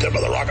 then picked up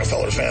by the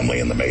Rockefeller family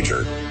and the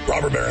major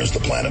robber barons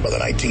of the planet by the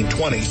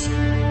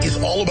 1920s,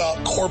 is all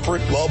about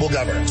corporate global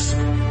governance.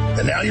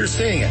 And now you're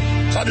seeing it.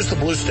 It's not just the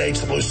blue states,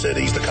 the blue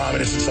cities, the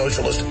communist and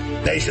socialist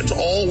nations,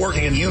 all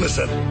working in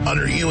unison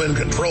under UN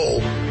control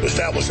to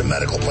establish a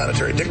medical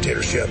planetary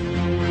dictatorship.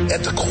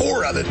 At the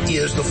core of it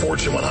is the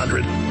Fortune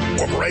 100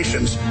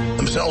 corporations,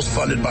 themselves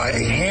funded by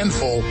a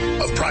handful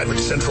of private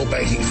central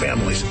banking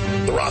families,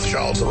 the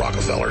Rothschilds, the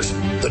Rockefellers,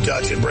 the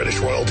Dutch and British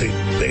royalty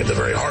being at the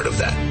very heart of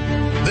that.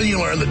 Then you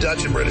learn the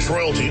Dutch and British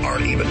royalty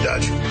aren't even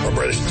Dutch or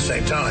British at the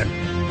same time,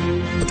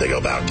 but they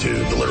go back to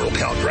the literal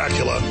Count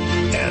Dracula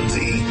and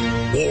the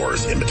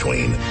wars in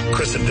between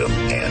Christendom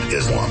and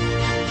Islam.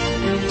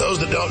 Those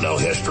that don't know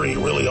history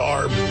really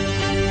are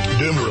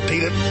doomed to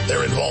repeat it.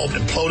 They're involved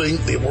in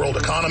imploding the world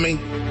economy.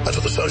 That's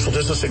what the social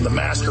distancing, the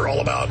mask are all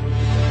about.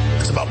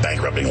 It's about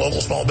bankrupting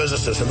local small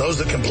businesses. And those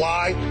that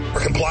comply are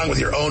complying with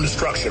your own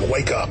destruction.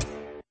 Wake up.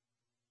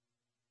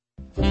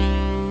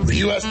 The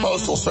U.S.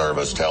 Postal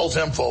Service tells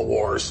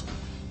InfoWars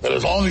that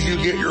as long as you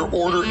get your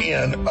order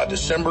in by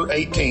December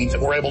 18th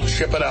and we're able to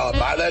ship it out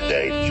by that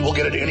date, you will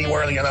get it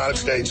anywhere in the United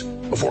States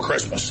before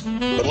Christmas.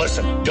 But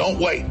listen, don't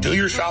wait. Do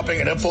your shopping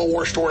at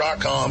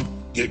InfoWarsStore.com.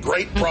 Get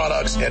great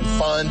products and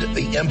fund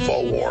the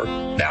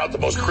InfoWar. Now at the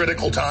most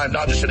critical time,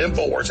 not just in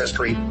InfoWars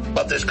history,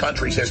 but this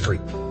country's history.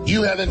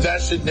 You have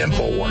invested in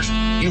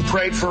InfoWars. You've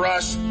prayed for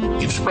us.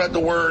 You've spread the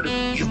word.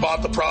 You've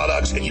bought the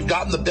products and you've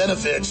gotten the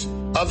benefits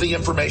of the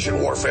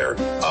information warfare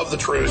of the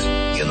truth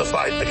in the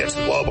fight against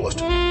the globalist.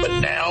 But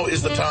now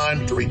is the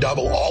time to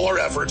redouble all our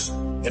efforts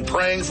in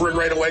praying for a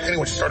great awakening,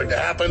 which is starting to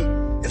happen,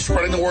 and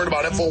spreading the word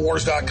about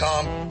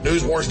Infowars.com,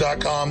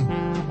 Newswars.com,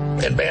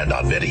 and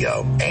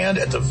Band.video, and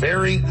at the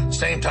very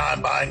same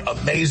time buying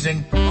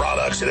amazing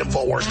products at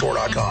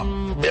InfoWarsStore.com.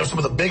 We have some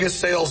of the biggest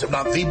sales, if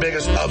not the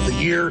biggest of the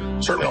year,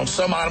 certainly on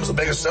some items, the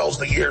biggest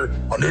sales of the year,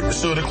 on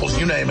nutraceuticals,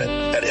 you name it,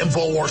 at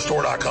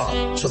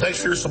InfoWarsStore.com. So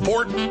thanks for your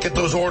support. Get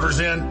those orders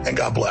in, and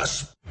God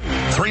bless.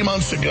 3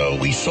 months ago,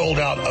 we sold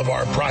out of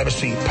our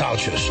privacy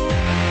pouches.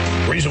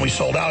 The reason we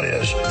sold out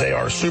is they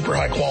are super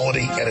high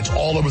quality, and it's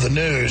all over the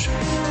news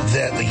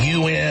that the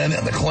UN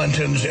and the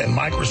Clintons and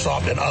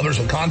Microsoft and others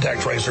with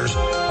contact tracers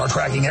are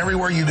tracking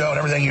everywhere you go and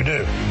everything you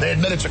do. They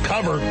admit it's a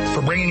cover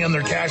for bringing in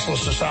their cashless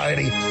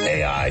society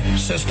AI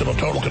system of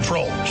total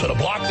control. So to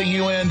block the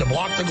UN, to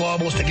block the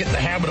globalists, to get in the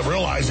habit of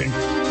realizing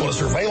what a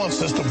surveillance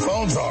system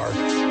phones are,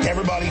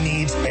 everybody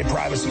needs a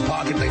privacy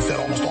pocket. They fit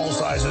almost all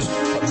sizes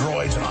of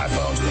Droids and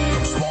iPhones,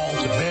 from small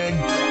to big.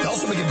 They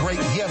also make a great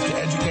gift to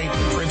educate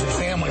friends and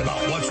family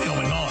about what's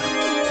going on.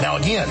 Now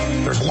again,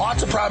 there's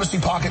lots of privacy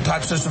pocket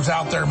type systems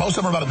out there. Most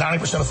of them are about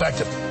 90%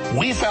 effective.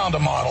 We found a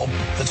model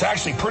that's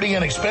actually pretty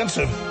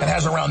inexpensive and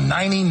has around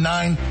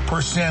 99%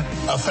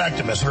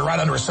 effectiveness. If you're right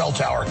under a cell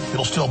tower,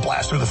 it'll still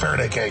blast through the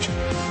Faraday cage.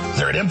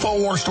 They're at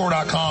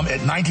InfoWarsStore.com at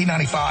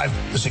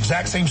 $19.95. This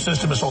exact same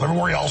system is sold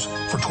everywhere else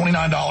for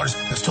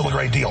 $29. It's still a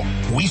great deal.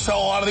 We sell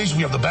a lot of these.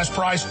 We have the best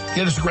price.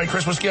 Get us a great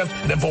Christmas gift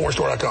at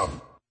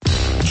InfoWarsStore.com.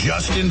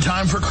 Just in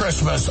time for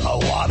Christmas, a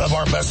lot of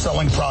our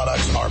best-selling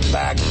products are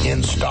back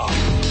in stock.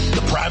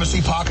 The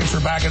privacy pockets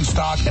are back in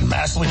stock and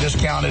massively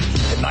discounted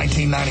at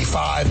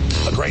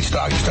 $19.95. A great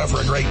stocking stuff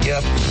for a great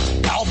gift.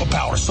 Alpha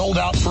Power sold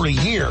out for a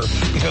year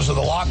because of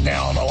the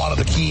lockdown. A lot of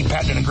the key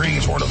patented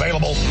ingredients weren't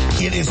available.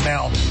 It is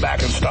now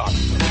back in stock.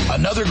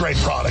 Another great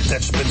product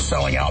that's been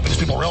selling out because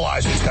people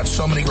realize it's got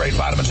so many great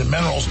vitamins and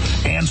minerals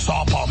and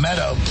saw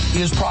palmetto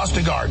is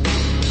Prostagard.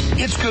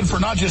 It's good for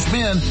not just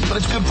men, but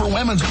it's good for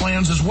women's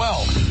glands as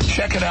well.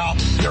 Check it out.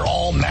 They're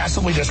all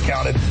massively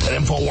discounted at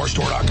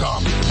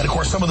InfoWarsStore.com. And, of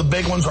course, some of the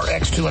big ones are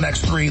X2 and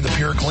X3, the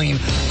pure, clean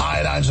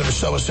iodines that are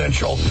so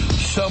essential.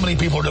 So many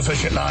people are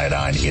deficient in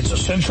iodine. It's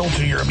essential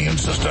to your immune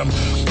system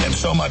and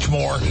so much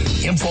more.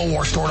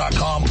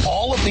 InfoWarsStore.com.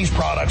 All of these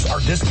products are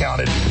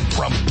discounted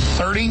from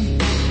 30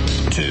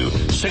 to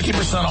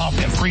 60% off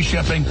and free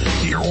shipping.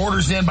 Get your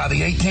orders in by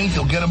the 18th.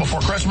 You'll get them before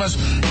Christmas.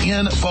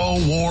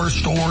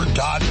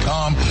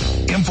 InfoWarsStore.com.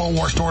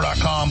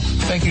 InfoWarsStore.com.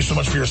 Thank you so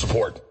much for your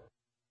support.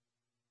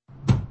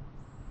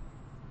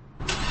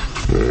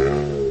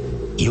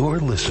 You're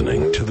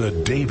listening to The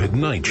David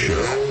Knight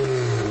Show.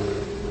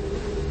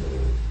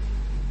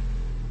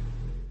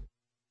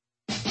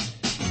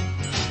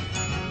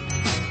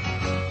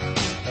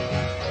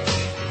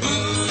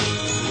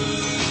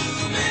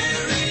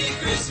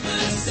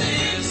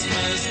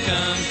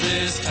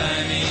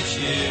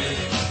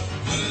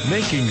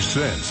 Making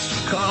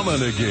sense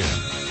common again.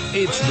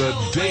 It's the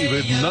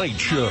David Knight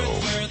Show.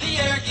 Where the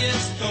air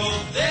gets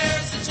cold,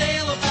 there's a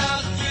tale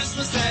about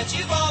Christmas that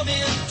you've all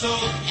been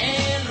told,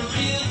 and a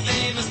real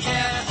famous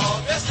cat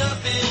all dressed up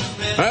in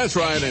red. That's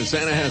right, and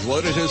Santa has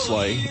loaded his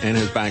sleigh and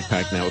his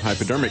backpack now with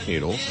hypodermic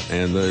needles,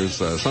 and there's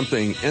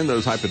something in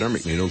those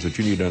hypodermic needles that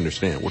you need to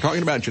understand. We're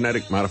talking about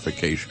genetic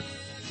modification.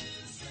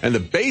 And the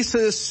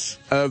basis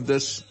of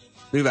this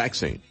new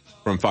vaccine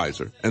from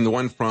Pfizer and the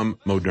one from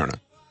Moderna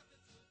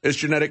is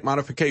genetic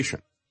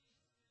modification.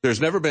 There's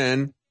never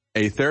been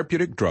a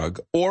therapeutic drug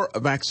or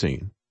a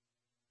vaccine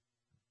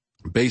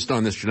based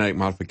on this genetic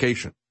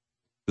modification.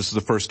 This is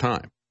the first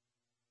time.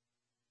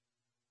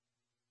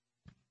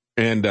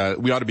 And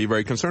we ought to be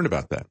very concerned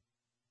about that.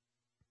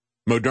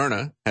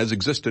 Moderna has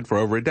existed for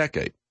over a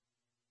decade.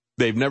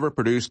 They've never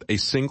produced a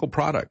single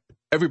product.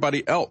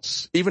 Everybody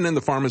else, even in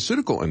the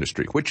pharmaceutical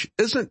industry, which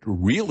isn't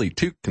really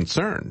too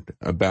concerned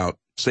about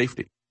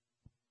safety.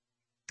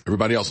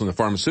 Everybody else in the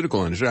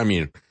pharmaceutical industry, I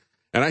mean,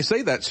 and I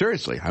say that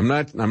seriously. I'm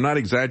not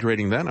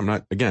exaggerating that. I'm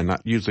not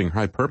using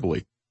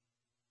hyperbole.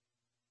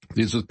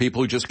 These are the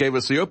people who just gave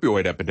us the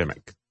opioid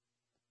epidemic,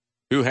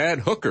 who had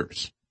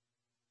hookers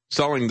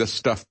selling this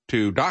stuff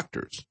to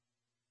doctors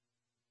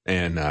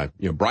and,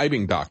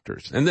 bribing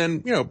doctors and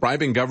then,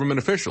 bribing government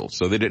officials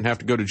so they didn't have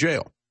to go to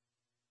jail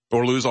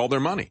or lose all their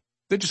money.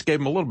 They just gave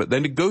them a little bit. They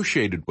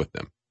negotiated with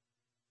them.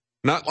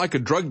 Not like a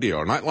drug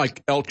dealer, not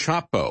like El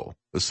Chapo,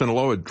 the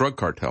Sinaloa drug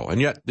cartel.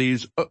 And yet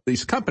these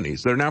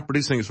companies that are now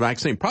producing this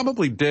vaccine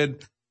probably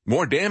did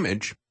more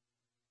damage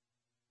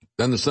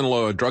than the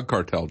Sinaloa drug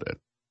cartel did.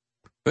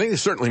 I think they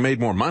certainly made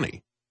more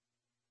money,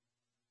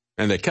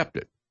 and they kept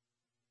it.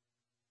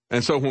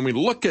 And so when we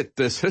look at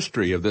this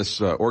history of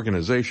this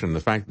organization, the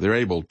fact that they're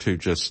able to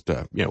just,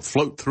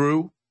 float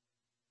through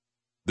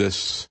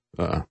this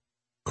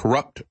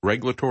corrupt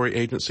regulatory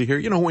agency here,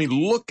 when we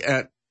look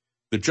at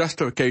the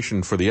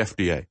justification for the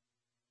FDA,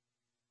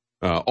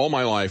 all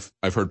my life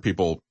I've heard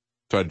people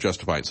try to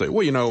justify it and say,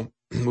 well,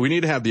 we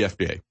need to have the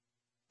FDA.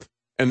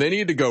 And they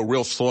need to go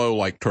real slow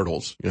like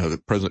turtles. You know,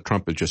 that President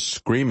Trump is just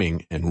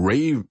screaming and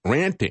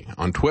ranting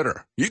on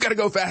Twitter. You got to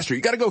go faster.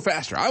 You got to go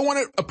faster. I want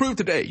it approved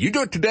today. You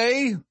do it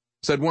today,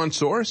 said one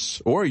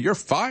source, or you're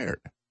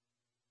fired.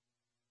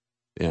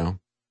 You know,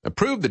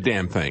 approve the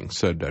damn thing,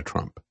 said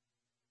Trump.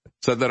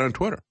 Said that on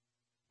Twitter.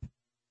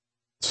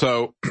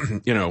 So,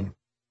 you know,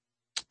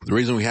 the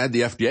reason we had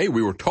the FDA,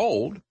 we were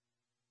told,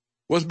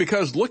 was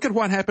because look at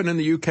what happened in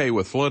the UK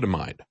with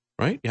thalidomide,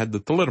 right? You had the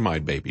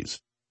thalidomide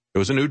babies. It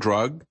was a new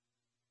drug.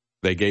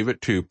 They gave it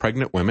to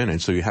pregnant women,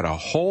 and so you had a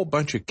whole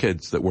bunch of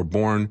kids that were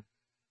born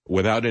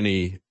without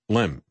any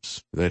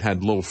limbs. They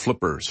had little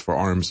flippers for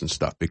arms and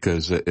stuff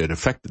because it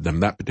affected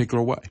them that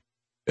particular way.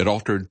 It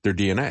altered their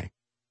DNA.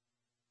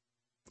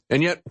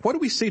 And yet, what do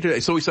we see today?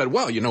 So we said,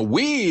 well, you know,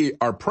 we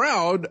are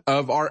proud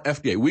of our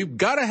FDA. We've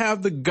got to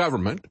have the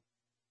government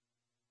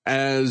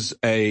as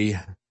a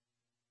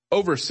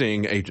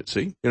overseeing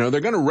agency. You know,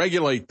 they're going to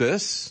regulate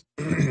this,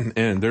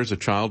 and there's a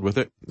child with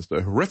it. It's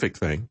a horrific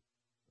thing.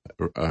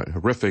 A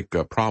horrific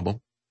problem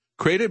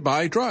created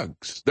by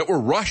drugs that were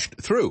rushed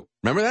through.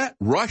 Remember that?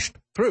 Rushed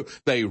through.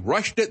 They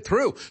rushed it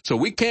through. So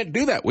we can't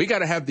do that. We got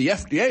to have the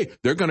FDA.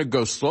 They're going to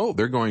go slow.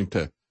 They're going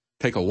to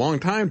take a long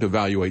time to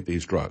evaluate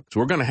these drugs.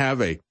 We're going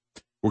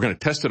to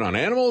test it on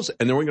animals,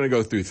 and then we're going to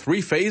go through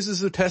 3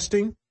 phases of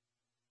testing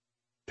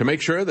to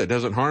make sure that it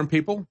doesn't harm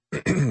people.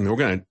 We're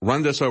going to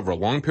run this over a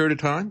long period of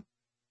time.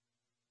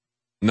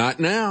 Not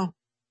now.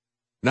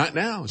 Not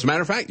now. As a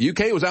matter of fact,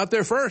 UK was out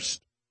there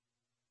first.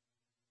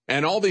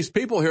 And all these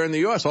people here in the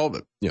U.S., all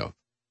the, you know,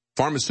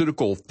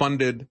 pharmaceutical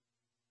funded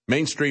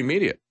mainstream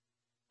media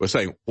was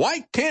saying,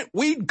 why can't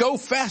we go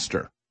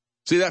faster?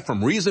 See that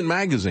from Reason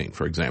Magazine,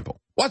 for example.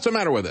 What's the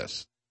matter with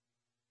this?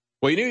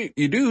 Well,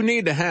 you do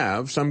need to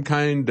have some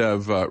kind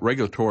of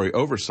regulatory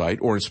oversight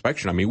or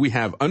inspection. I mean, we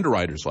have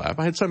Underwriters Lab.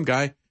 I had some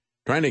guy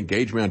trying to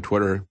engage me on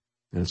Twitter,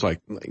 and it's like,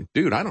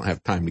 dude, I don't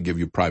have time to give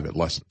you private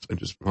lessons. I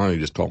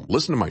just told him,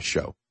 listen to my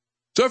show.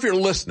 So if you're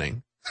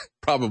listening,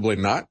 probably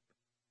not.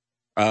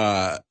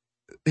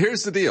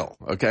 Here's the deal,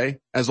 okay?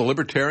 As a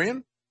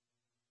libertarian,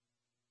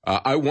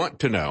 I want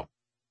to know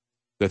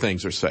that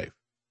things are safe.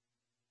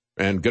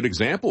 And a good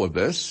example of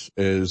this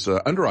is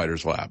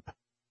Underwriters Lab,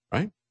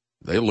 right?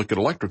 They look at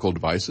electrical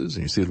devices,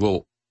 and you see the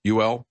little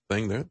UL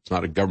thing there. It's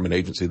not a government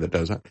agency that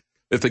does that.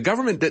 If the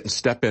government didn't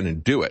step in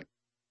and do it,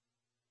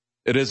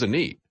 it is a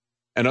need,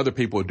 and other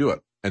people would do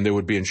it, and they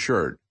would be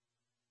insured.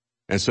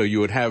 And so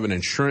you would have an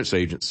insurance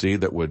agency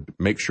that would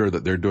make sure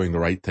that they're doing the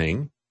right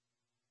thing,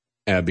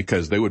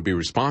 because they would be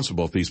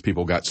responsible if these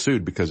people got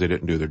sued because they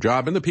didn't do their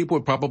job, and the people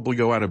would probably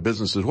go out of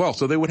business as well.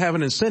 So they would have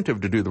an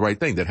incentive to do the right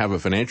thing. They'd have a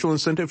financial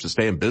incentive to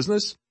stay in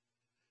business.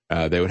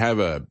 They would have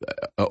a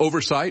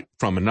oversight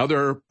from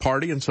another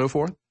party and so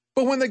forth.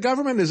 But when the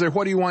government is there,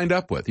 what do you wind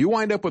up with? You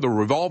wind up with a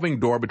revolving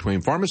door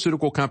between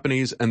pharmaceutical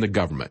companies and the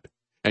government.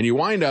 And you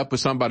wind up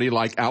with somebody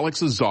like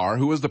Alex Azar,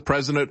 who was the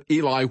president,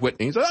 Eli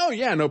Whitney. He said, oh,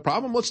 yeah, no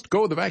problem. Let's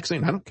go with the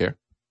vaccine. I don't care,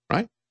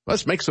 right?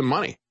 Let's make some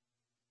money.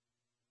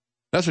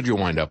 That's what you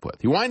wind up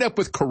with. You wind up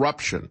with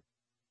corruption.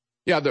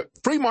 Yeah, the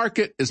free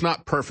market is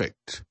not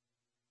perfect,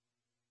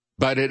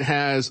 but it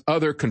has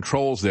other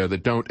controls there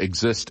that don't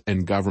exist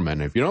in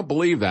government. If you don't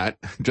believe that,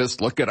 just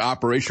look at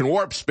Operation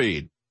Warp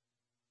Speed.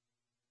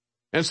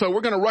 And so we're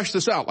going to rush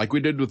this out like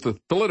we did with the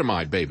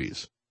thalidomide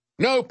babies.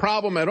 No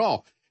problem at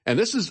all. And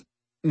this is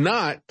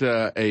not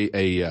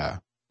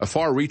a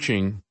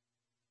far-reaching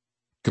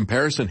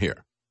comparison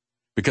here.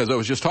 Because I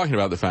was just talking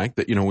about the fact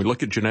that, you know, we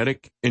look at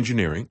genetic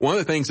engineering. One of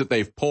the things that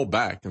they've pulled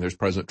back, and there's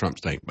President Trump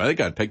saying, well, they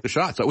got to take the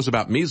shots. That was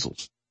about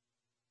measles.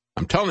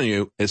 I'm telling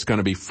you, it's going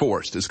to be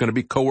forced. It's going to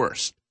be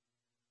coerced.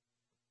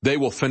 They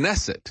will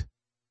finesse it.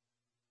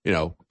 You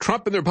know,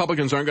 Trump and the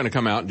Republicans aren't going to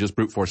come out and just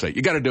brute force it.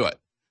 You got to do it.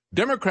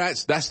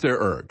 Democrats, that's their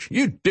urge.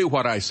 You do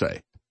what I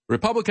say.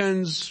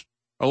 Republicans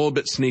are a little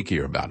bit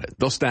sneakier about it.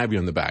 They'll stab you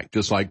in the back,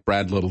 just like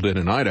Brad Little did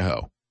in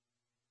Idaho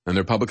and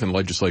the Republican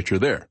legislature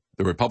there.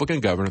 The Republican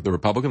governor, the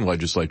Republican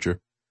legislature.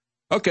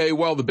 Okay,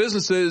 well, the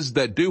businesses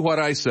that do what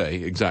I say,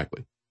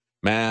 exactly,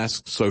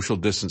 masks, social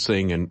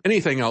distancing, and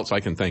anything else I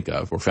can think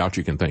of, or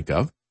Fauci can think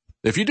of,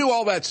 if you do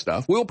all that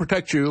stuff, we'll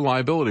protect you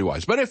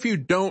liability-wise. But if you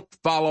don't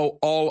follow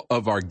all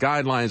of our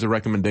guidelines and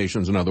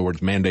recommendations, in other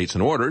words, mandates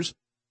and orders,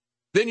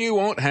 then you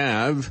won't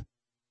have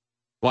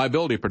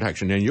liability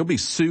protection, and you'll be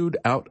sued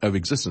out of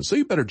existence. So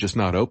you better just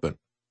not open.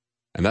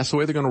 And that's the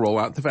way they're going to roll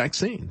out the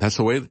vaccine. That's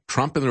the way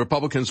Trump and the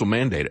Republicans will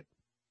mandate it.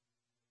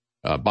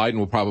 Biden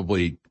will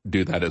probably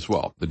do that as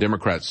well. The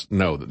Democrats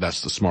know that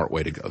that's the smart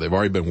way to go. They've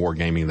already been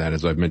wargaming that,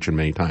 as I've mentioned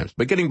many times.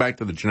 But getting back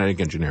to the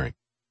genetic engineering,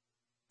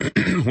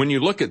 when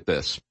you look at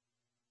this,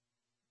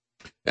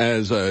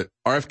 as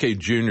RFK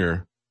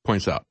Jr.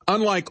 points out,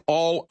 unlike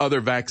all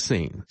other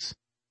vaccines,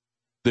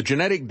 the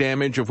genetic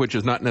damage of which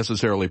is not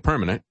necessarily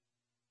permanent,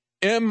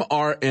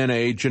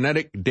 mRNA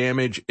genetic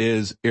damage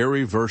is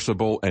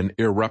irreversible and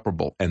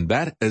irreparable. And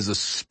that is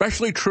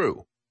especially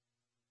true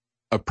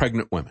of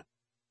pregnant women.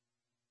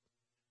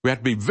 We have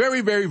to be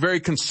very, very, very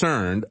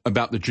concerned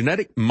about the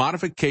genetic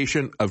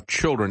modification of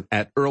children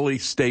at early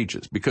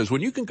stages, because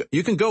when you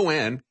can go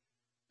in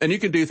And you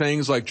can do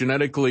things like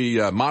genetically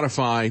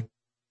modify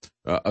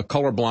a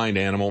colorblind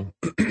animal,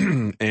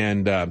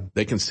 and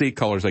they can see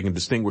colors, they can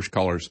distinguish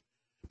colors,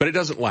 but it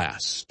doesn't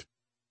last.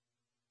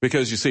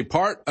 Because you see,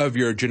 part of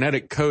your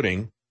genetic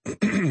coding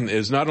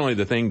is not only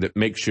the thing that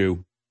makes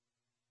you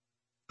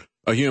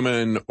a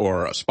human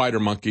or a spider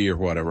monkey or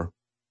whatever,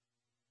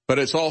 but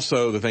it's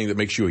also the thing that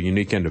makes you a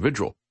unique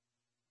individual.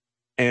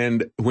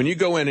 And when you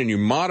go in and you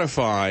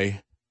modify,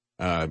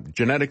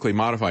 genetically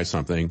modify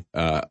something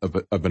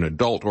of an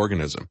adult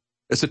organism,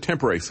 it's a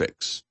temporary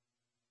fix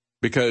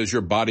because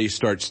your body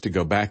starts to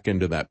go back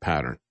into that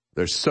pattern.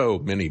 There's so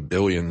many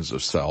billions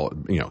of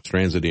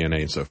strands of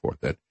DNA and so forth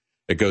that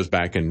it goes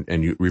back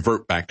and you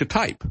revert back to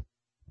type,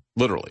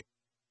 literally.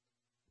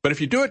 But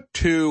if you do it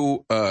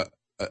to a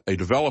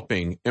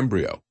developing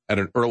embryo at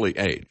an early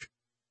age,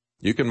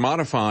 you can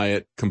modify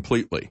it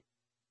completely.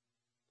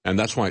 And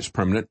that's why it's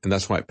permanent, and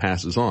that's why it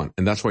passes on.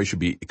 And that's why you should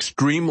be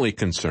extremely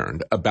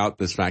concerned about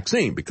this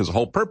vaccine, because the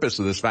whole purpose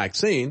of this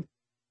vaccine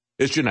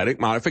is genetic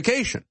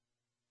modification,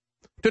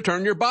 to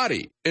turn your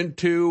body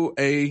into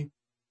a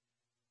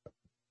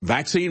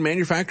vaccine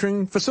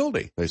manufacturing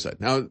facility, they said.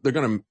 Now, they're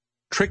going to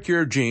trick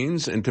your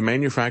genes into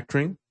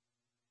manufacturing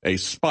a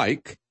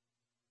spike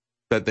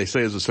that they say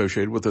is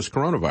associated with this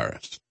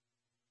coronavirus.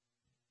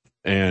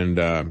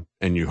 And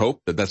you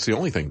hope that that's the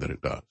only thing that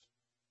it does.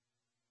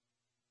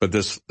 But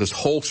this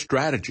whole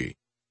strategy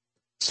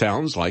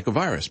sounds like a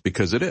virus,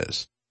 because it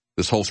is.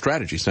 This whole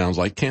strategy sounds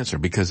like cancer,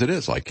 because it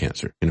is like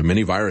cancer.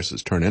 Many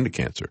viruses turn into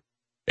cancer.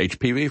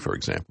 HPV, for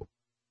example.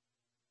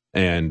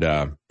 And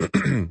and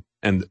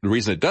the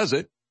reason it does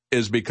it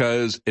is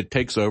because it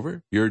takes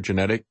over your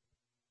genetic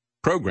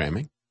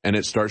programming and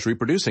it starts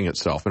reproducing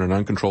itself in an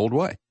uncontrolled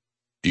way.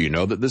 Do you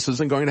know that this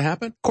isn't going to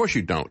happen? Of course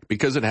you don't,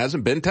 because it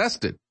hasn't been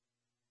tested.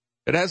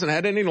 It hasn't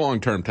had any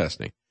long-term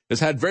testing.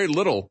 It's had very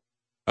little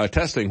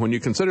testing when you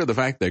consider the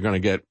fact they're going to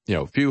get,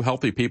 a few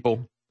healthy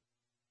people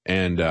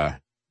and,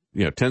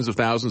 tens of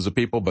thousands of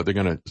people, but they're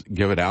going to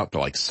give it out to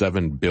like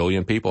 7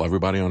 billion people,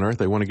 everybody on earth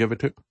they want to give it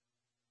to.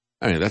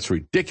 I mean, that's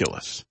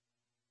ridiculous.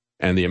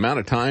 And the amount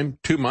of time,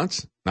 2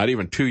 months, not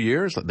even 2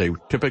 years, they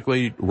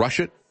typically rush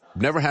it.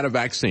 Never had a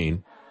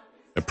vaccine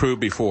approved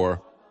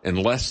before in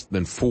less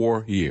than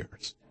 4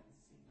 years.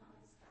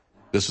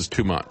 This is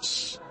 2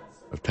 months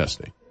of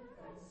testing.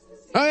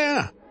 Oh,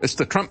 yeah, it's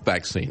the Trump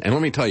vaccine. And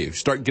let me tell you,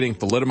 start getting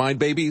thalidomide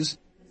babies,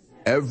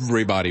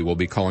 everybody will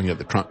be calling it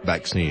the Trump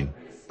vaccine.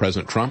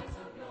 President Trump,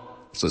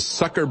 it's a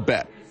sucker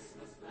bet.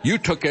 You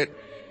took it,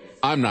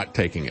 I'm not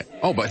taking it.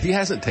 Oh, but he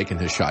hasn't taken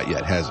his shot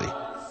yet, has he?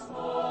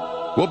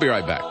 We'll be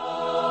right back.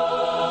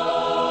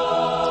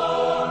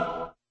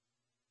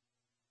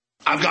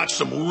 I've got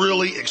some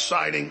really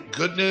exciting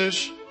good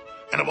news,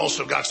 and I've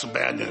also got some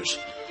bad news.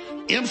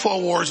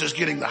 InfoWars is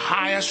getting the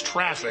highest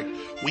traffic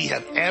we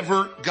have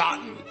ever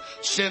gotten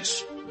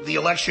since the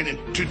election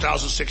in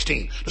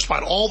 2016.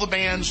 Despite all the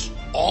bans,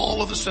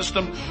 all of the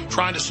system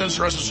trying to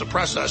censor us and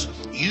suppress us,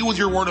 you with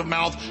your word of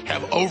mouth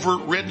have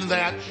overridden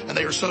that, and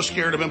they are so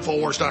scared of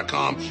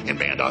Infowars.com and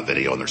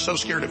Band.video, and they're so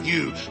scared of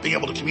you being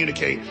able to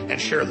communicate and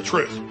share the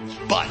truth.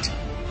 But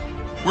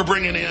we're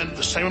bringing in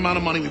the same amount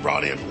of money we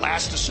brought in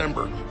last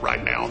December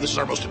right now. This is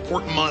our most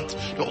important month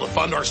to be able to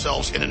fund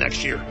ourselves in the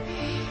next year.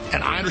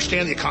 And I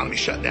understand the economy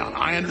shut down.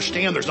 I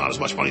understand there's not as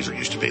much money as there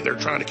used to be. They're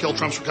trying to kill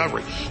Trump's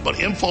recovery. But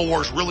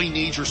InfoWars really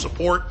needs your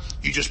support.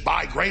 You just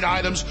buy great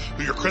items,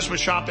 do your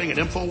Christmas shopping at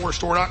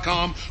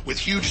InfoWarsStore.com with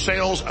huge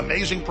sales,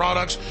 amazing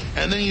products,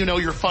 and then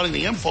you're funding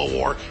the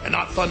InfoWar and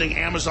not funding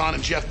Amazon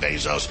and Jeff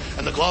Bezos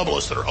and the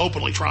globalists that are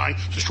openly trying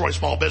to destroy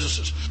small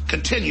businesses.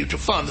 Continue to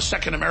fund the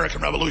Second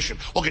American Revolution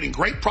while getting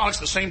great products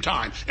at the same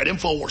time at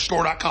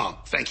InfoWarsStore.com.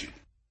 Thank you.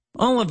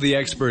 All of the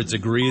experts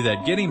agree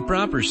that getting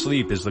proper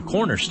sleep is the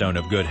cornerstone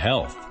of good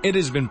health. It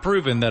has been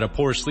proven that a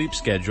poor sleep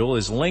schedule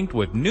is linked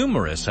with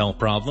numerous health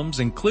problems,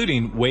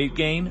 including weight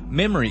gain,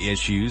 memory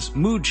issues,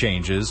 mood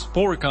changes,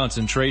 poor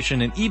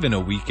concentration, and even a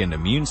weakened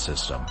immune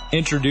system.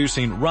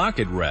 Introducing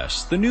Rocket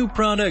Rest, the new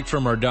product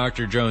from our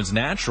Dr. Jones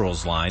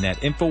Naturals line at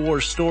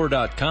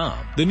InfoWarsStore.com.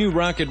 The new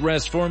Rocket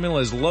Rest formula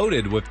is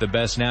loaded with the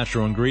best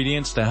natural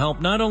ingredients to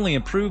help not only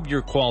improve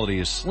your quality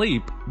of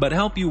sleep, but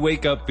help you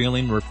wake up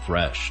feeling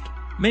refreshed.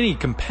 Many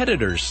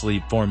competitors'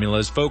 sleep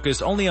formulas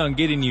focus only on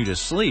getting you to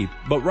sleep,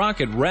 but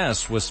Rocket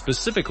Rest was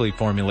specifically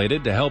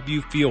formulated to help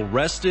you feel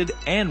rested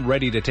and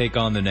ready to take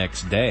on the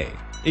next day.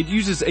 It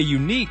uses a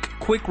unique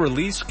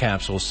quick-release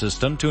capsule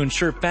system to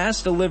ensure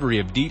fast delivery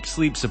of deep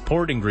sleep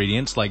support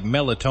ingredients like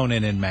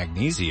melatonin and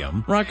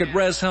magnesium. Rocket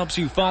Rest helps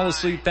you fall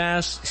asleep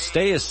fast,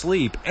 stay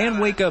asleep, and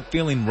wake up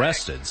feeling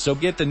rested. So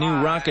get the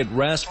new Rocket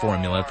Rest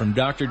formula from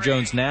Dr.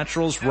 Jones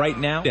Naturals right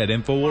now at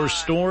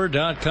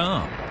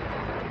InfoWarsStore.com.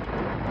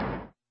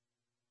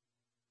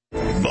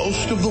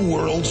 Most of the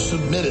world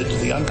submitted to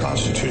the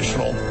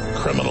unconstitutional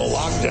criminal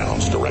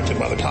lockdowns directed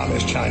by the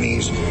Communist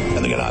Chinese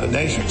and the United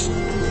Nations.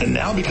 And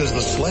now, because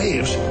the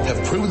slaves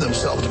have proven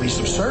themselves to be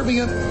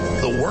subservient,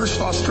 the worst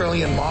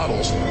Australian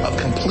models of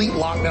complete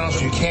lockdowns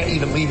where you can't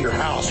even leave your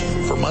house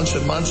for months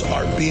and months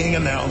are being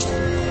announced.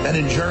 And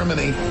in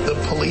Germany, the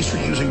police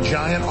are using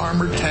giant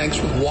armored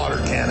tanks with water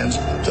cannons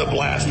to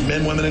blast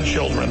men, women, and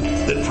children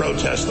that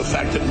protest the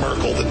fact that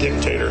Merkel, the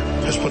dictator,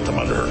 has put them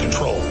under her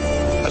control.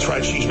 That's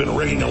right, she's been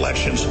rigging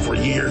elections for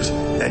years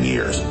and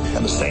years.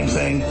 And the same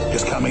thing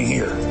is coming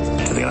here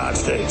to the United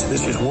States.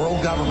 This is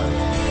world government.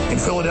 In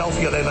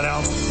Philadelphia, they've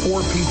announced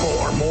 4 people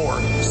or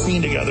more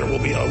seen together will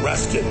be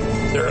arrested.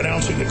 They're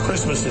announcing that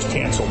Christmas is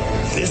canceled.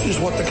 This is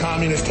what the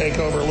communist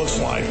takeover looks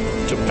like,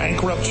 to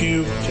bankrupt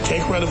you, to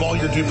take rid of all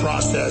your due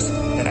process,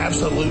 and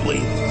absolutely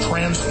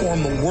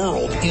transform the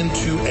world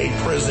into a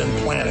prison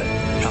planet.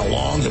 How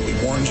long have we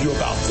warned you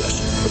about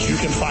this? But you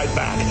can fight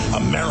back.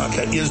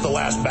 America is the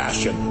last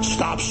bastion.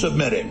 Stop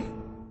submitting.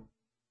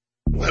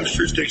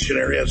 Webster's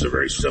dictionary has a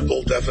very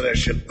simple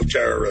definition of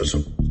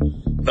terrorism.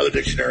 Other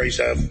dictionaries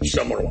have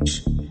similar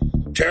ones.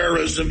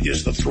 Terrorism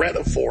is the threat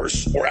of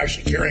force, or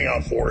actually carrying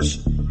out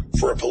force,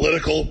 for a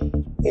political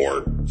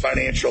or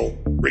financial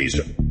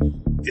reason.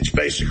 It's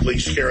basically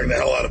scaring the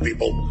hell out of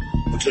people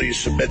until you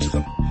submit to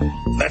them.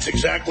 And that's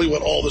exactly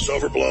what all this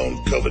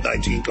overblown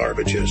COVID-19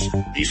 garbage is.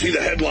 You see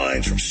the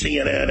headlines from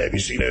CNN,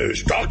 ABC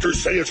News.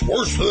 Doctors say it's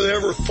worse than they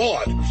ever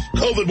thought.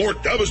 COVID more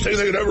devastating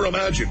than they could ever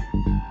imagine.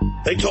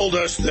 They told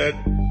us that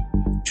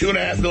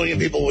 2.5 million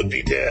people would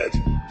be dead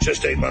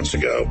just 8 months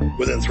ago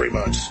within 3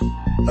 months.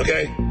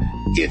 Okay?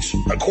 It's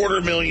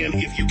 250,000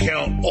 if you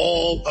count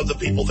all of the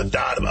people that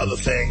died of other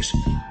things.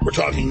 We're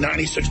talking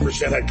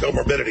 96% had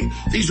comorbidity.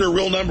 These are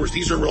real numbers.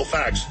 These are real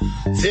facts.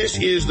 This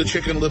is the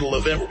Chicken Little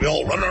event where we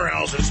all run in our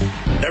houses,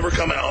 never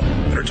come out,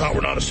 and are taught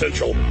we're not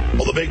essential,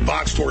 while the big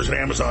box stores and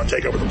Amazon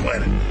take over the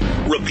planet.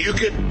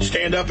 Rebuke it.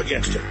 Stand up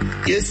against it.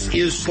 This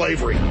is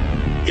slavery.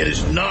 It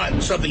is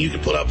not something you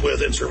can put up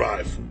with and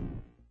survive.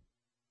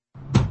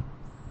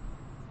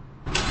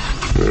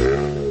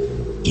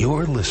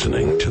 You're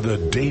listening to The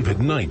David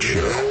Knight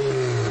Show.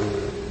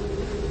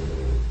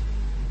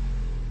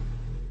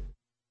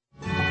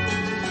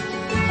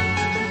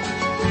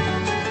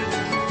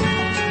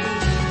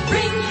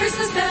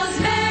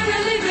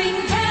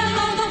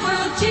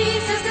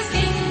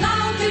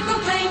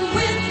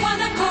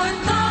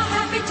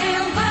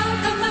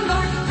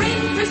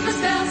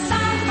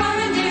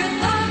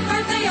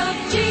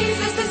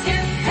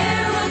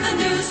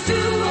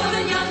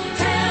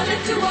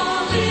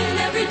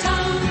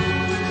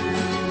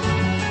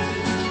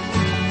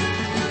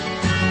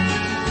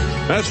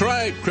 That's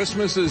right.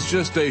 Christmas is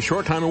just a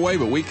short time away,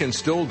 but we can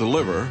still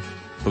deliver.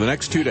 For the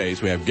next 2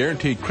 days, we have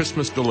guaranteed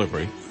Christmas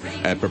delivery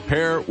at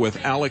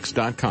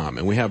preparewithalex.com.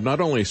 And we have not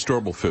only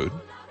storable food,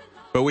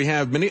 but we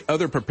have many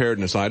other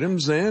preparedness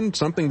items and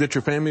something that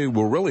your family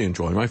will really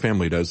enjoy. My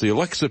family does. The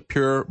Alexa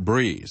Pure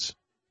Breeze.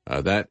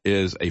 That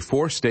is a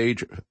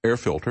 4-stage air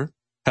filter,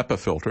 HEPA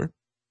filter,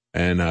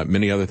 and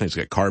many other things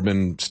like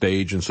carbon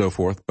stage and so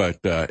forth. But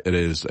it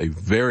is a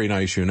very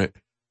nice unit.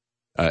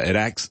 It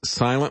acts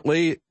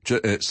silently.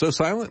 It's so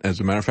silent, as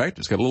a matter of fact,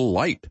 it's got a little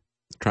light,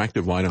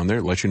 attractive light on there.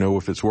 It lets you know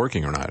if it's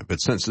working or not. If it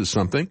senses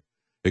something,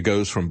 it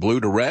goes from blue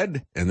to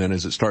red, and then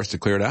as it starts to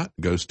clear it out,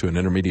 it goes to an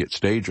intermediate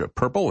stage of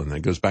purple, and then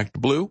it goes back to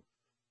blue,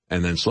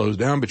 and then slows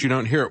down, but you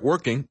don't hear it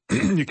working.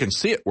 You can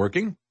see it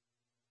working,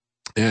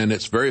 and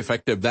it's very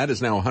effective. That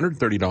is now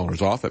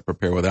 $130 off at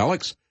Prepare with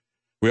Alex.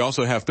 We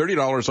also have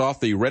 $30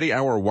 off the Ready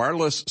Hour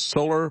wireless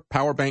solar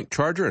power bank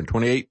charger and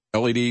 28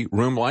 LED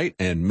room light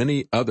and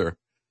many other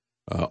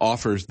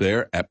offers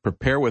there at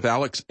Prepare with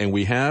Alex, and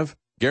we have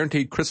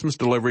guaranteed Christmas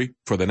delivery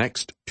for the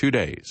next 2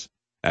 days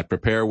at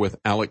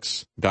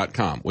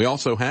preparewithalex.com. We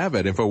also have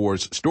at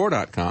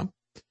InfoWarsStore.com,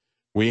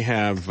 we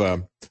have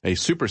a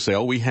super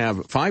sale. We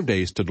have 5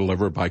 days to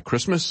deliver by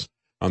Christmas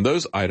on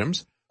those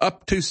items,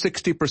 up to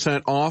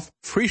 60% off,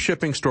 free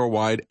shipping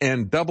store-wide,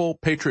 and double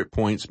Patriot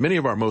points. Many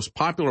of our most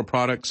popular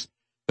products,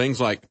 things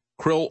like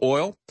krill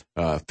oil,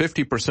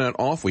 50%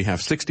 off. We have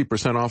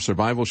 60% off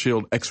Survival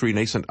Shield X-Ray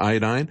Nascent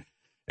Iodine.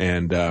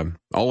 And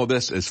all of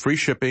this is free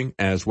shipping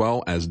as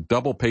well as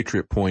double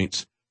Patriot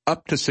points,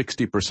 up to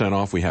 60%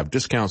 off. We have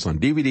discounts on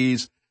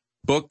DVDs,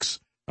 books,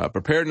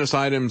 preparedness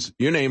items,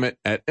 you name it,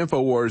 at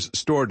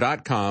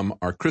InfoWarsStore.com.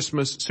 Our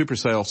Christmas super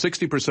sale,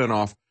 60%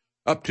 off,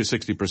 up to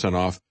 60%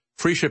 off,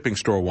 free shipping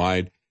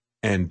store-wide,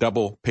 and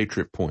double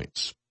Patriot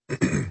points.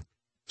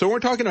 So we're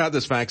talking about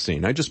this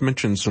vaccine. I just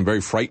mentioned some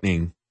very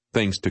frightening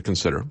things to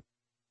consider.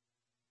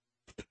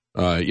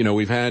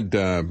 We've had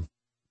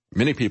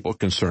many people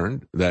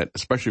concerned that,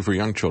 especially for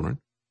young children,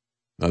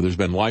 there's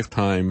been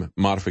lifetime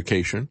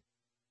modification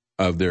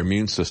of their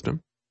immune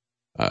system.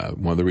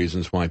 One of the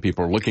reasons why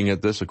people are looking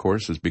at this, of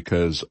course, is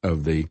because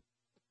of the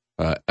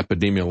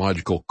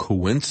epidemiological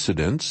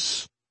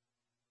coincidence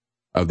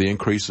of the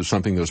increase of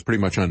something that was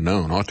pretty much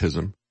unknown,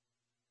 autism,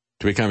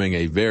 to becoming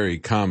a very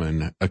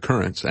common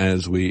occurrence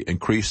as we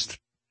increased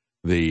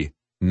the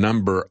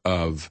number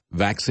of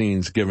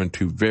vaccines given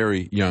to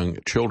very young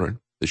children.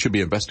 that should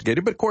be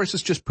investigated. But of course,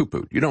 it's just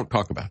poo-pooed. You don't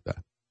talk about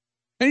that.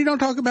 And you don't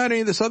talk about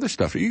any of this other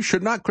stuff. You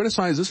should not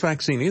criticize this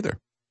vaccine either.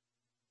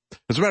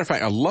 As a matter of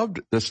fact, I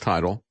loved this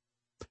title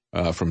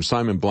from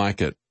Simon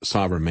Black at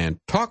Sovereign Man.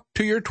 Talk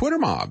to your Twitter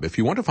mob if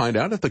you want to find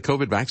out if the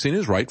COVID vaccine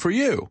is right for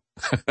you.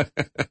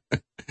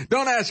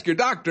 Don't ask your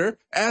doctor,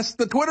 ask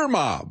the Twitter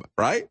mob,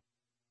 right?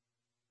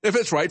 If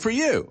it's right for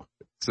you.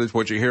 So it's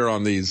what you hear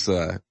on these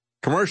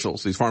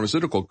commercials, these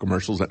pharmaceutical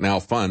commercials that now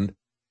fund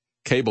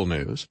cable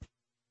news.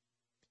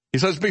 He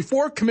says,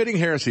 before committing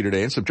heresy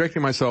today and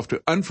subjecting myself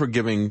to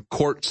unforgiving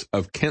courts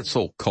of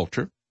cancel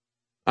culture,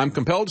 I'm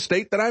compelled to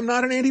state that I'm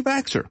not an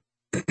anti-vaxxer.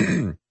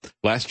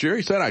 Last year,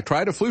 he said, I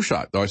tried a flu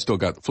shot, though I still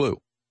got the flu.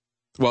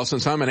 Well,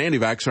 since I'm an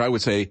anti-vaxxer, I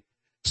would say,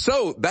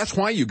 so that's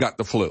why you got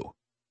the flu,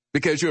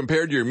 because you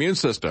impaired your immune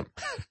system.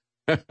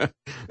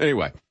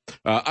 Anyway,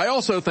 I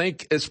also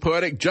think it's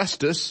poetic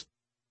justice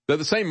that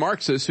the same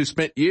Marxists who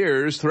spent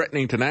years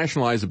threatening to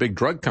nationalize the big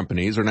drug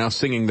companies are now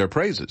singing their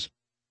praises.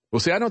 Well,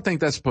 see, I don't think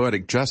that's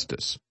poetic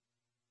justice.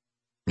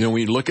 You know,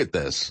 when you look at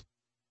this,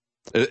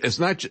 it's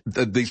not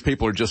that these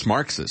people are just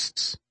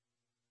Marxists.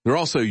 They're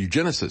also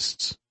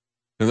eugenicists.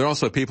 And they're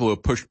also people who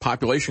have pushed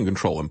population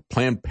control and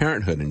Planned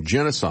Parenthood and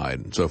genocide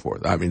and so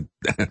forth. I mean,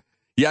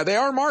 yeah, they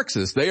are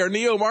Marxists. They are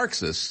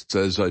neo-Marxists,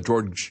 as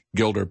George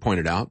Gilder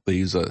pointed out,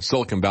 these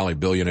Silicon Valley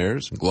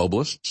billionaires and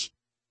globalists.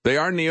 They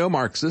are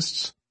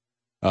neo-Marxists.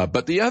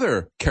 But the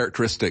other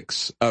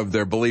characteristics of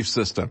their belief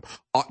system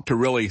ought to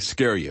really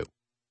scare you.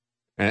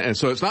 And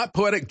so it's not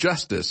poetic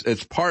justice.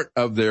 It's part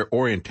of their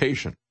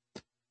orientation.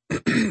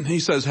 He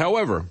says,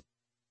 however,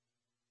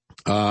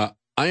 I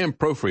am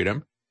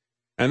pro-freedom,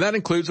 and that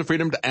includes the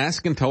freedom to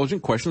ask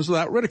intelligent questions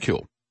without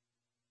ridicule.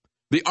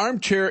 The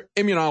armchair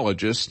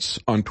immunologists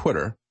on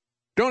Twitter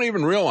don't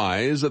even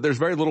realize that there's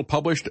very little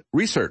published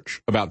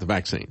research about the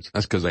vaccines.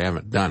 That's because they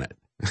haven't done it.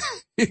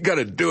 You got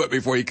to do it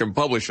before you can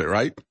publish it,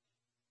 right?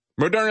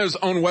 Moderna's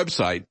own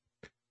website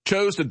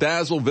chose to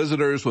dazzle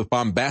visitors with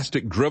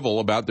bombastic drivel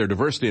about their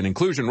diversity and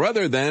inclusion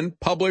rather than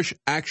publish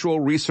actual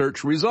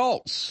research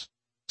results.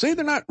 See,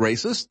 they're not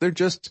racist. They're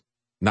just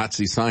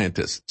Nazi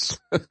scientists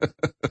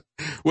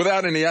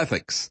without any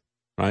ethics,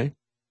 right?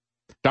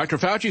 Dr.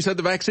 Fauci said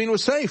the vaccine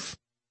was safe,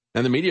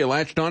 and the media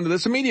latched onto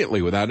this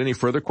immediately without any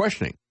further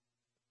questioning.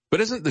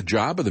 But isn't the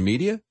job of the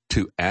media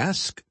to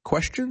ask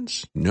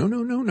questions? No,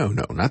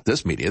 not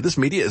this media. This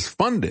media is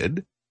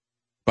funded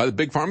by the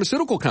big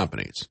pharmaceutical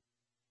companies.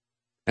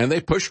 And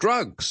they push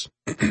drugs,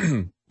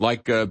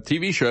 like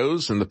TV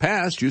shows in the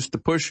past used to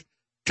push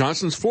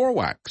Johnson's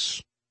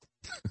Flourwax.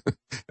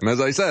 And as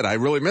I said, I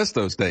really miss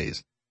those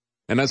days.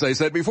 And as I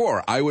said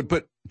before, I would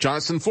put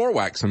Johnson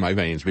Flourwax in my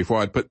veins before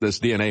I'd put this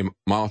DNA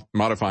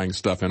modifying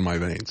stuff in my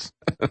veins.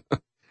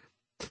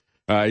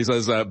 He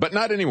says, but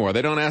not anymore.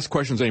 They don't ask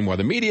questions anymore.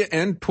 The media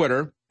and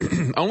Twitter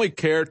only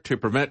care to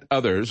prevent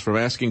others from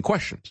asking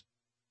questions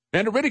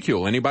and to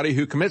ridicule anybody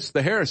who commits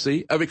the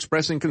heresy of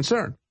expressing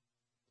concern.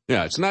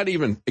 Yeah, it's not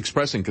even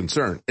expressing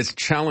concern. It's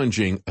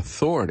challenging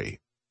authority.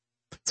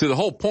 See, the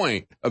whole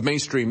point of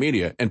mainstream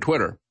media and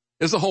Twitter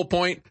is the whole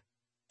point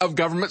of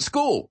government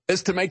school,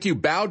 is to make you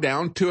bow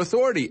down to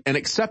authority and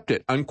accept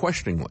it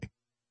unquestioningly,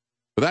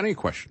 without any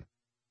question.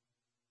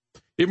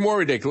 Even more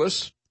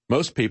ridiculous,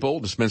 most people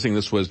dispensing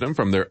this wisdom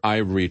from their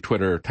ivory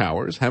Twitter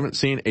towers haven't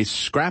seen a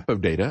scrap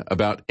of data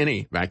about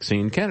any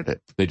vaccine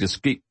candidate. They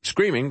just keep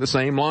screaming the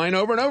same line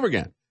over and over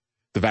again.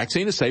 The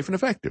vaccine is safe and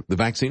effective. The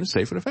vaccine is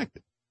safe and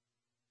effective.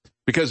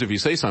 Because if you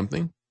say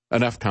something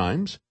enough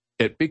times,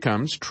 it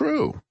becomes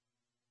true.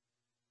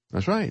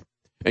 That's right.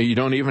 And you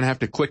don't even have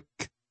to click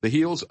the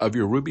heels of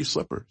your ruby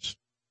slippers.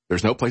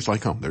 There's no place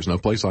like home. There's no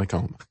place like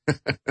home.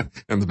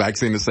 And the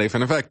vaccine is safe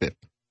and effective.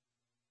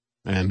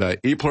 And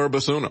e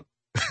pluribus unum.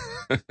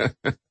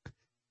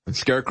 And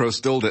Scarecrow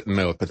still didn't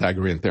know a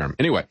Pythagorean theorem.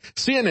 Anyway,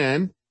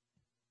 CNN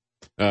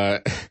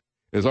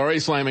is already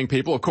slamming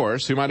people, of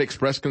course, who might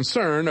express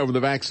concern over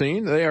the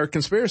vaccine. They are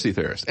conspiracy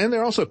theorists. And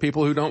they're also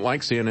people who don't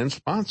like CNN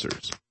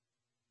sponsors.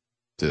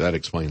 So that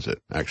explains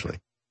it, actually.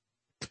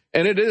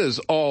 And it is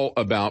all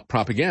about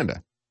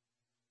propaganda.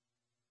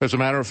 As a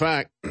matter of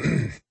fact,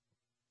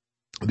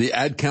 the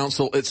Ad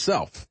Council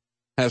itself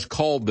has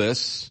called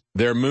this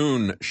their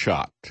moon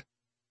shot.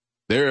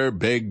 Their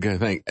big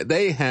thing.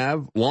 They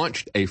have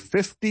launched a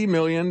 $50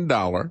 million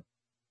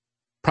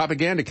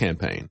propaganda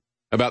campaign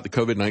about the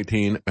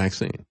COVID-19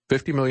 vaccine.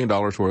 $50 million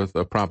worth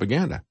of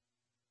propaganda.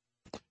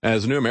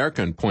 As New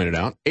American pointed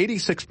out,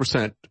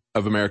 86%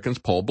 of Americans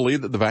polled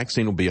believe that the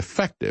vaccine will be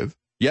effective,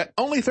 yet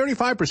only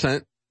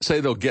 35% say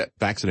they'll get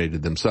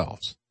vaccinated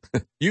themselves.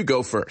 You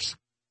go first.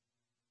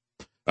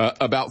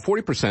 About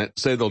 40%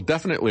 say they'll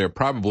definitely or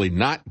probably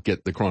not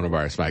get the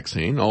coronavirus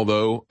vaccine,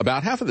 although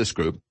about half of this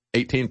group,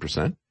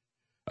 18%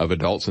 of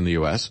adults in the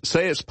U.S.,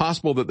 say it's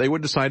possible that they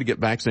would decide to get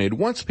vaccinated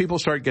once people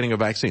start getting a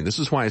vaccine. This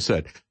is why I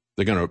said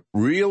they're going to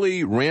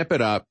really ramp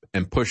it up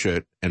and push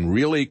it and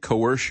really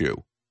coerce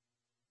you.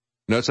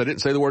 Notice I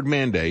didn't say the word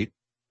mandate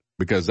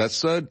because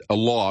that's a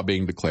law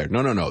being declared.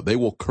 No. They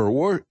will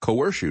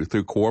coerce you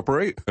through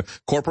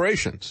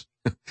corporations.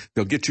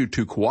 They'll get you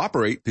to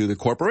cooperate through the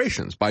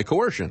corporations by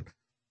coercion.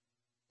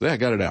 Yeah, I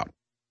got it out.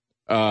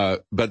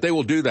 But they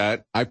will do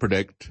that, I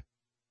predict,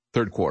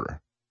 third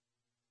quarter,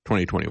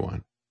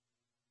 2021.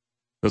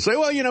 They'll say,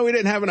 well, we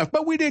didn't have enough,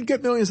 but we did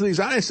get millions of these.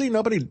 I see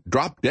nobody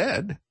dropped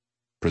dead,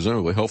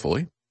 presumably,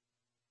 hopefully.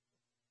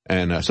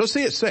 And so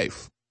see, it's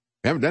safe.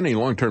 We haven't done any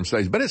long-term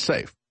studies, but it's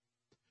safe.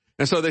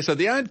 And so they said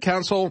the Ad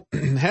Council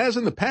has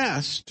in the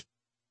past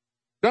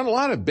done a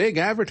lot of big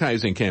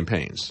advertising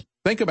campaigns.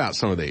 Think about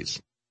some of these.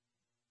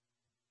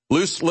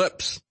 Loose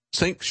lips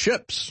sink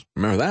ships.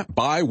 Remember that?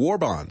 Buy war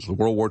bonds, the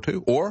World War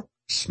II. Or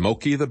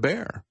Smokey the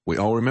Bear. We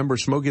all remember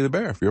Smokey the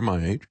Bear, if you're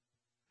my age.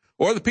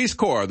 Or the Peace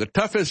Corps, the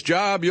toughest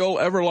job you'll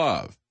ever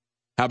love.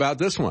 How about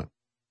this one?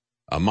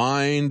 A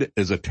mind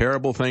is a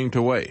terrible thing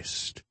to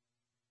waste.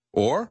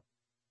 Or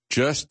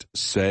just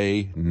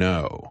say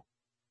no.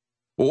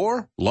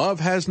 Or love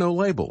has no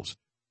labels.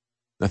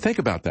 Now think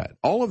about that.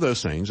 All of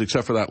those things,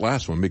 except for that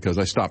last one, because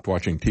I stopped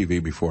watching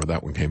TV before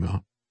that one came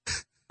out.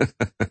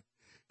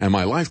 And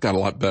my life got a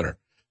lot better.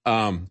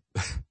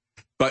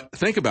 But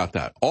think about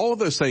that. All of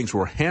those things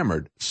were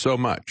hammered so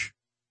much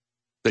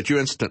that you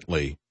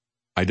instantly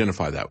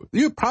identify that.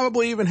 You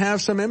probably even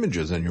have some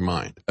images in your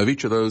mind of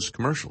each of those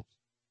commercials.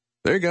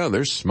 There you go.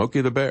 There's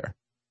Smokey the Bear.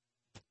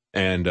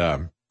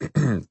 And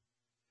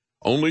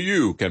only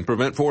you can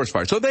prevent forest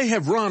fire. So they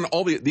have run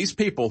these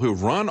people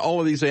who've run all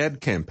of these ad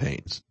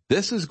campaigns.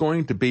 This is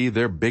going to be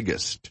their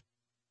biggest.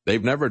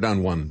 They've never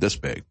done one this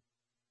big.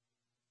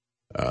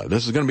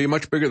 This is going to be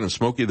much bigger than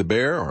Smokey the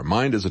Bear, or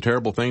Mind is a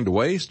Terrible Thing to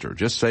Waste, or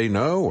Just Say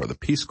No, or the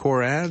Peace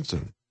Corps ads,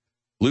 and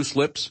Loose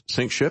Lips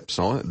Sink Ships,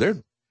 all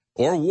that.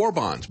 Or war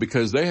bonds,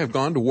 because they have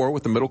gone to war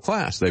with the middle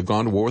class. They've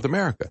gone to war with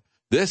America.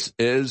 This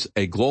is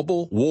a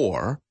global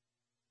war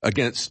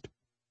against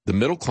the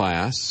middle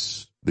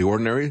class, the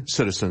ordinary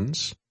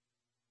citizens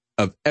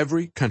of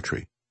every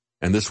country.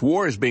 And this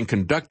war is being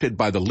conducted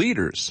by the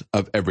leaders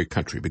of every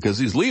country, because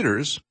these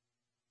leaders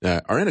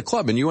are in a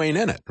club and you ain't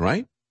in it,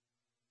 right?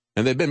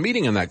 And they've been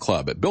meeting in that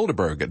club at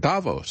Bilderberg, at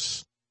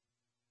Davos.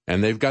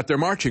 And they've got their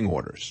marching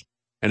orders.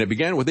 And it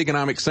began with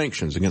economic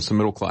sanctions against the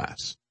middle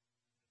class.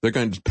 They're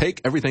going to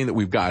take everything that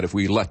we've got if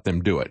we let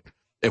them do it.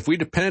 If we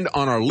depend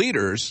on our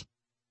leaders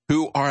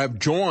who have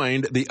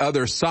joined the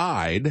other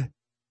side,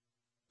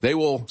 they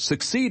will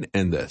succeed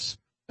in this.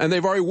 And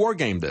they've already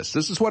war-gamed this.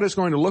 This is what it's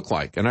going to look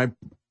like. And I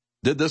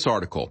did this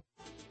article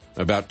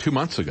about 2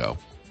 months ago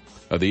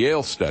of the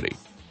Yale study.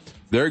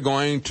 They're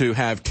going to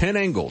have 10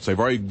 angles. They've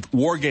already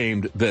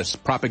war-gamed this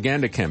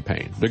propaganda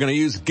campaign. They're going to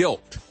use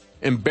guilt,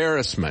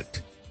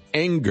 embarrassment,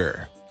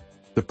 anger,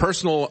 the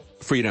personal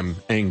freedom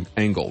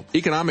angle,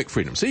 economic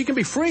freedom. So you can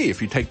be free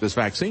if you take this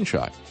vaccine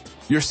shot.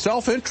 Your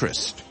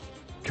self-interest,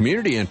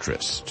 community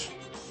interest,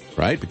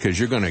 right? Because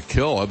you're going to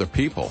kill other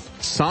people.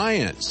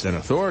 Science and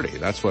authority.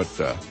 That's what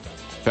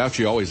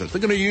Fauci always says.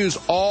 They're going to use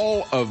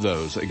all of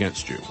those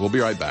against you. We'll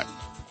be right back.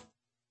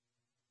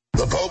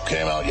 The Pope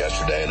came out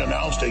yesterday and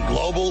announced a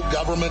global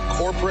government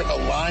corporate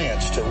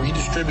alliance to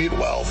redistribute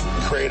wealth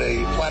and create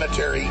a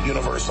planetary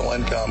universal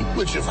income,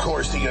 which, of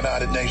course, the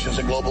United Nations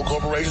and global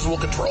corporations will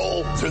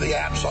control through the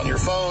apps on your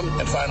phone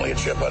and finally a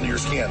chip under your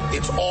skin.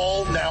 It's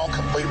all now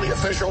completely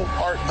official,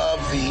 part of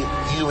the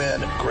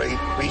UN Great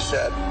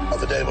Reset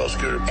of the Davos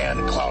Group and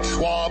Klaus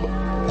Schwab,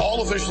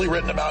 all officially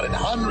written about in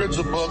hundreds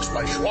of books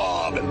by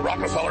Schwab and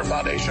Rockefeller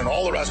Foundation,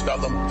 all the rest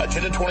of them.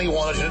 Agenda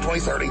 21, Agenda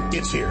 2030,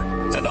 it's here.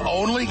 And it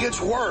only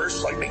gets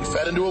worse, like being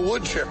fed into a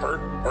wood chipper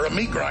or a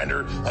meat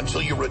grinder,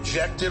 until you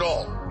reject it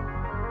all.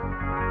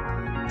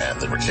 And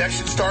the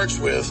rejection starts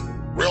with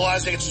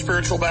realizing it's a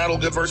spiritual battle,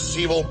 good versus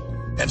evil,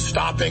 and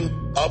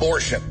stopping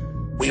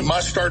abortion. We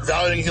must start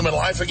valuing human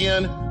life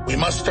again. We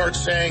must start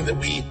saying that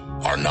we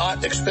are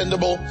not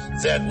expendable,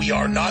 that we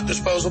are not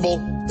disposable,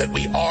 that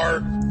we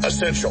are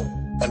essential.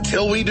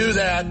 Until we do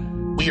that,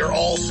 we are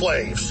all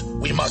slaves.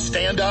 We must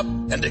stand up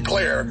and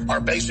declare our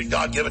basic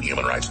God-given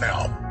human rights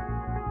now.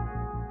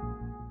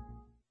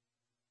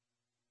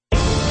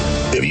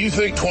 If you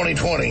think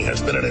 2020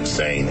 has been an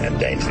insane and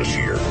dangerous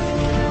year,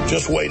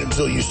 just wait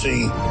until you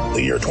see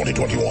the year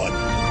 2021.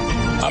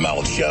 I'm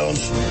Alex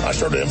Jones. I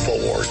started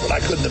InfoWars, but I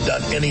couldn't have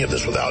done any of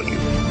this without you.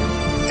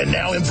 And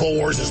now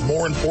InfoWars is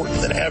more important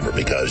than ever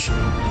because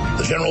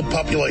the general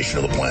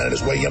population of the planet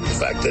is waking up to the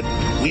fact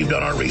that we've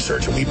done our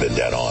research and we've been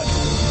dead on.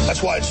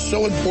 That's why it's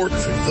so important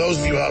for those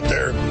of you out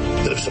there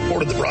that have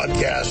supported the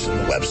broadcasts and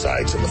the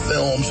websites and the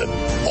films and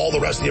all the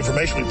rest of the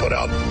information we put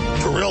out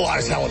to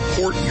realize how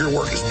important your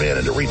work has been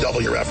and to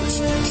redouble your efforts.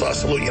 So I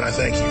salute you and I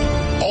thank you.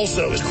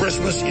 Also, as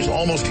Christmas is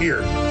almost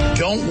here,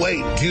 don't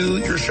wait. Do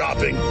your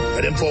shopping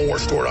at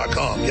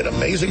InfoWarsStore.com. Get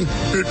amazing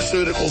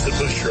nutraceuticals that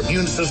boost your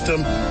immune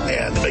system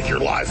and make your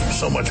life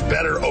so much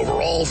better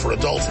overall for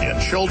adults and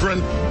children.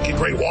 Get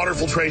great water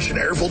filtration,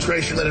 air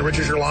filtration that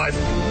enriches your life,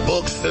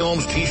 books,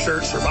 films,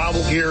 t-shirts,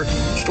 survival gear,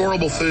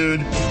 storable food,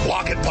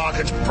 locket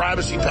pockets,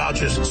 privacy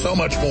pouches, and so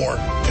much more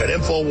at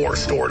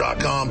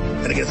InfoWarsStore.com.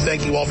 And again,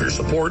 thank you all for your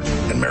support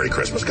and Merry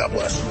Christmas. God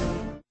bless.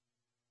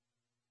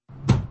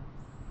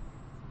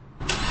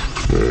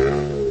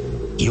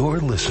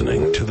 You're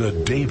listening to The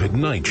David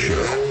Knight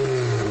Show.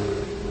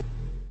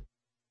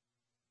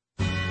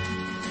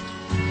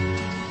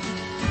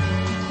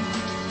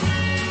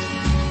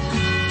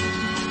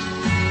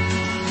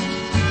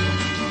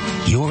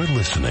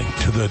 listening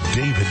to The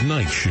David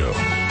Knight Show. Ring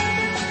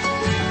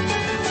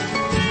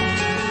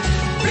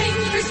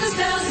Christmas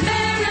bells,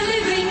 merrily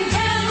ring,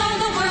 tell all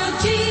the world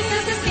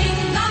Jesus is King.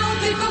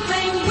 Loudly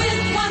proclaim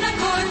with one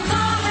accord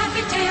the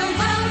happy tale,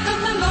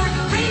 welcome the Lord.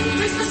 Ring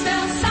Christmas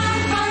bells,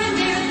 sound far and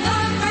near,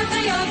 the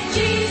birthday of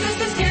Jesus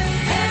is here.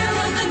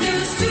 Herald the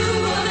news to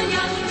old and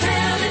young,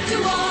 tell it to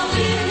all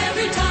in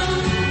every tongue.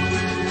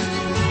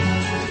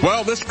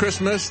 Well, this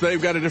Christmas,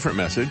 they've got a different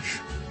message.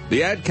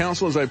 The Ad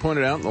Council, as I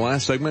pointed out in the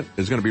last segment,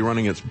 is going to be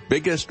running its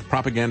biggest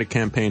propaganda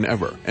campaign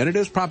ever. And it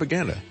is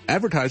propaganda.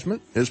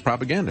 Advertisement is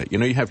propaganda. You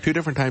know, you have two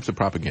different types of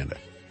propaganda.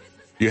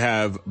 You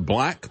have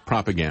black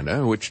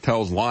propaganda, which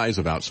tells lies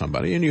about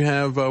somebody, and you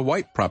have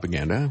white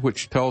propaganda,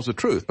 which tells the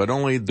truth, but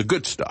only the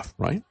good stuff,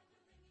 right?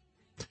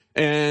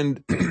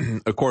 And,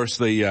 of course,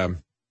 the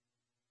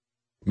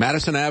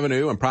Madison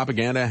Avenue and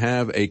propaganda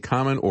have a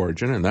common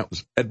origin, and that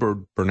was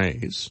Edward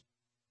Bernays.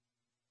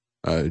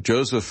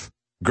 Joseph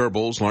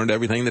Goebbels learned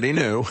everything that he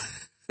knew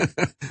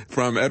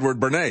from Edward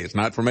Bernays,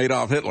 not from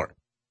Adolf Hitler.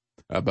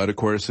 But of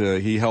course,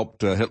 he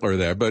helped Hitler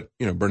there. But,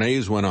 you know,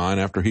 Bernays went on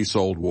after he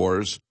sold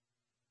wars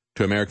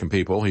to American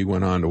people. He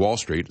went on to Wall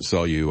Street to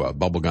sell you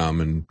bubble gum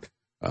and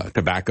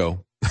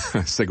tobacco,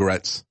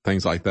 cigarettes,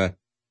 things like that.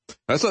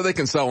 That's how they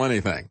can sell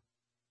anything.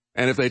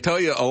 And if they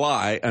tell you a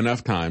lie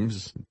enough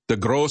times, the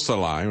grosse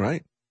lie,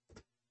 right?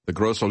 The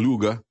grosse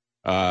Lüge.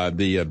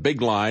 The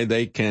big lie,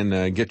 they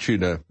can get you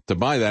to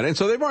buy that. And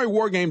so they've already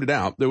war-gamed it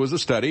out. There was a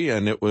study,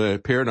 and it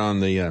appeared on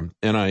the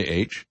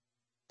NIH,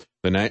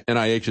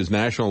 NIH's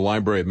National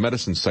Library of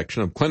Medicine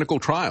section of clinical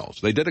trials.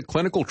 They did a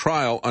clinical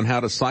trial on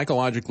how to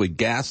psychologically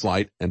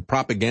gaslight and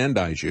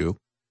propagandize you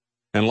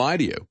and lie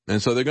to you.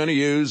 And so they're going to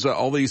use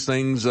all these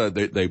things.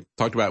 They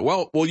talked about,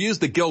 well, we'll use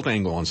the guilt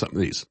angle on some of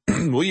these.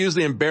 We'll use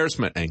the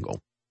embarrassment angle,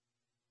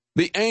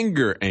 the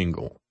anger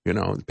angle, you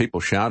know,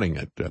 people shouting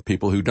at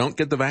people who don't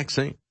get the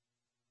vaccine.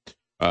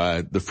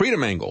 The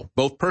freedom angle,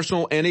 both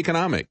personal and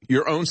economic,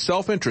 your own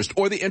self-interest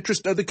or the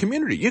interest of the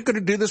community. You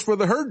could do this for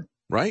the herd,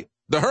 right?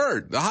 The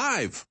herd, the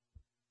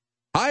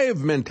hive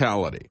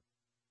mentality.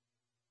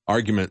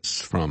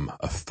 Arguments from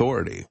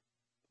authority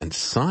and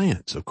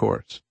science, of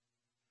course.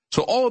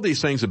 So all of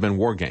these things have been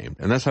war-gamed,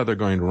 and that's how they're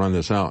going to run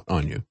this out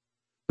on you.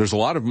 There's a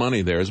lot of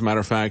money there. As a matter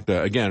of fact,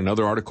 again,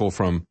 another article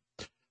from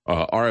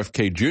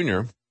RFK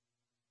Jr.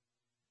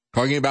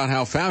 talking about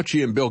how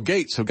Fauci and Bill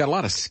Gates have got a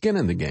lot of skin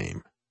in the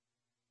game.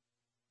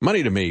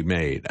 Money to be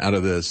made out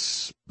of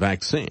this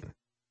vaccine.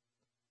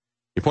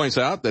 He points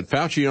out that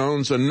Fauci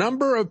owns a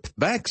number of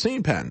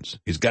vaccine patents.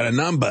 He's got a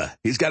number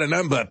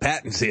of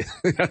patents.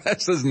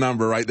 That's his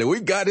number right there.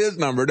 We've got his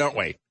number, don't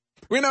we?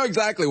 We know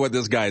exactly what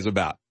this guy is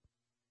about.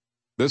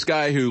 This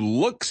guy who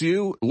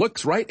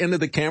looks right into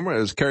the camera,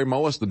 as Kerry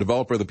Mullis, the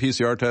developer of the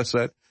PCR test,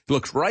 said,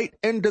 looks right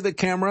into the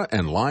camera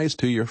and lies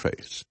to your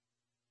face.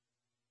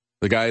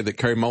 The guy that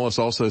Kerry Mullis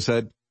also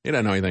said, he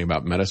doesn't know anything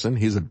about medicine.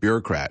 He's a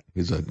bureaucrat.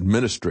 He's an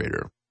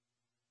administrator.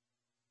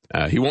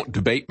 He won't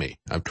debate me.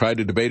 I've tried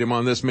to debate him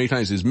on this many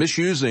times. He's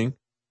misusing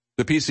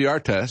the PCR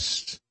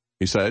test,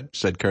 he said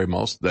Kerry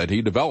Mullis, that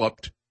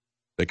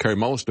Kerry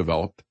Mullis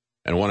developed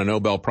and won a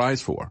Nobel Prize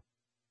for.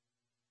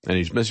 And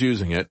he's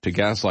misusing it to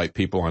gaslight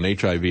people on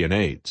HIV and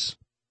AIDS.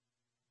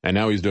 And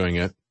now he's doing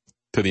it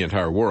to the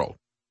entire world.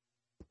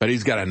 But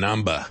he's got a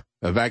number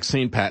of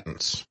vaccine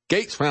patents.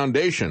 Gates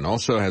Foundation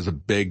also has a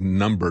big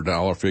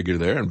dollar figure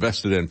there,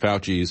 invested in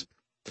Fauci's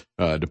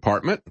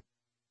department.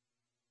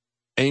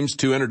 Aims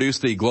to introduce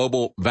the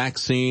Global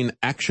Vaccine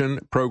Action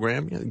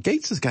Program.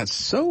 Gates has got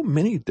so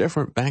many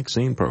different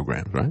vaccine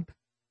programs, right?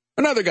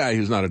 Another guy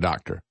who's not a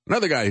doctor.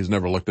 Another guy who's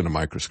never looked in a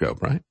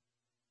microscope, right?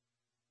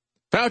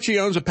 Fauci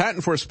owns a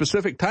patent for a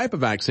specific type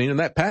of vaccine, and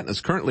that patent is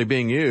currently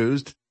being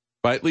used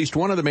by at least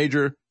one of the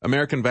major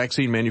American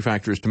vaccine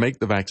manufacturers to make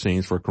the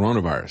vaccines for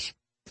coronavirus.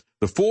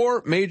 The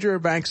four major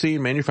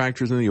vaccine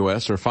manufacturers in the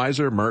U.S. are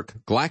Pfizer, Merck,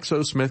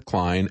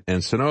 GlaxoSmithKline,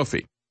 and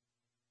Sanofi.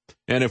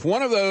 And if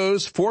one of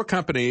those four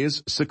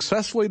companies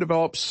successfully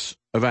develops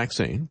a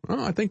vaccine,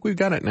 well, I think we've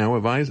got it now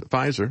with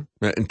Pfizer,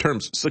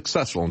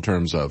 successful in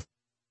terms of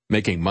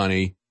making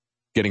money,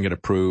 getting it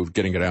approved,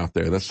 getting it out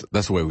there. That's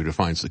the way we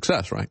define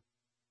success, right?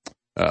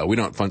 We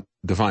don't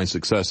define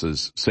success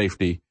as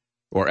safety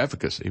or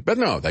efficacy. But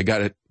no, they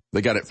got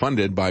it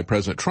funded by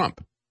President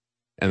Trump.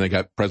 And they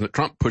got President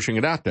Trump pushing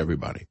it out to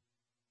everybody.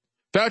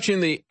 Fauci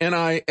and the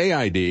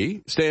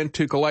NIAID stand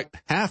to collect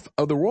half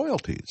of the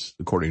royalties,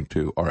 according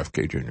to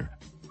RFK Jr.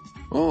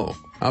 Oh,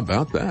 how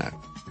about that?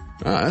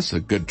 That's a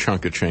good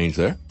chunk of change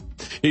there.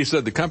 He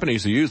said the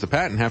companies who use the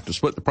patent have to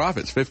split the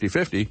profits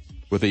 50-50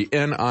 with the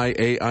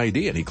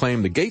NIAID, and he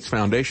claimed the Gates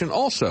Foundation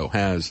also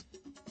has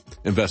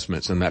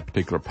investments in that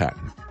particular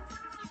patent.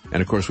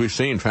 And of course, we've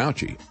seen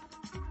Fauci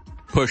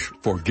push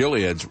for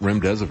Gilead's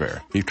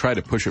remdesivir. He tried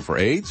to push it for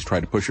AIDS, tried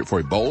to push it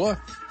for Ebola.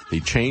 He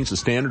changed the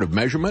standard of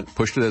measurement,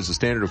 pushed it as a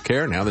standard of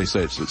care. Now they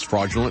say it's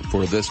fraudulent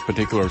for this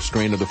particular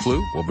strain of the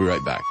flu. We'll be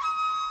right back.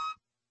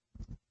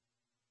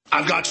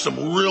 I've got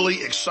some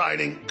really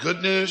exciting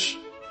good news,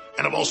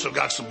 and I've also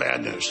got some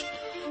bad news.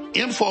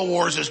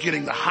 InfoWars is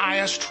getting the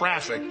highest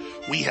traffic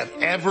we have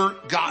ever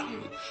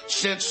gotten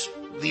since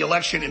the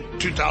election in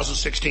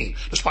 2016.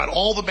 Despite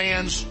all the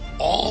bans,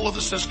 all of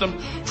the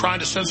system trying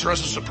to censor us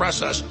and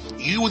suppress us,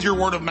 you with your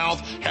word of mouth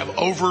have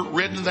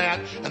overridden that,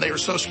 and they are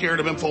so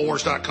scared of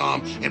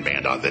Infowars.com and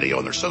Band.video,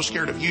 and they're so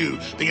scared of you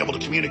being able to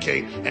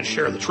communicate and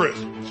share the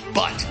truth.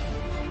 But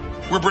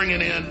we're bringing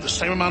in the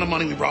same amount of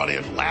money we brought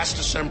in last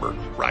December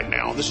right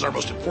now. This is our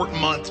most important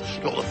month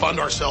to be able to fund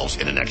ourselves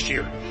into next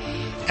year.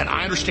 And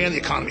I understand the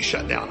economy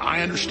shut down.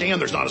 I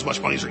understand there's not as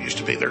much money as there used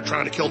to be. They're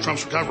trying to kill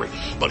Trump's recovery.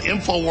 But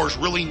InfoWars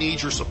really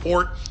needs your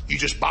support. You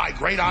just buy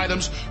great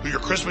items, do your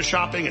Christmas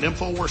shopping at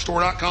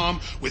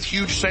InfoWarsStore.com with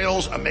huge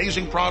sales,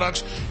 amazing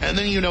products, and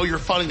then you know you're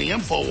funding the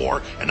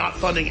InfoWar and not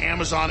funding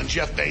Amazon and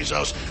Jeff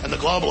Bezos and the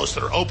globalists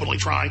that are openly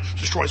trying to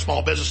destroy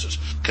small businesses.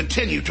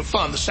 Continue to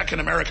fund the Second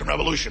American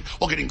Revolution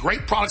while getting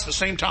great products at the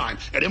same time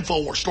at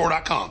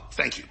InfoWarsStore.com.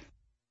 Thank you.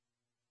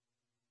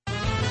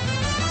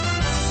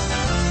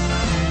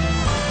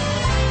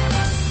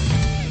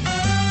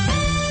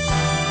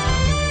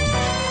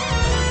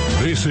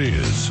 This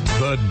is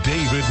the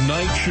David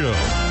Knight Show.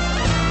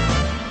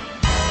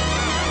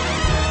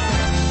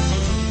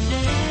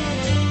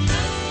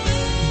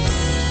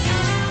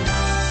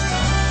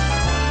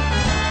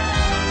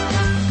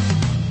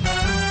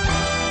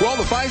 Well,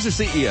 the Pfizer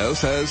CEO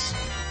says,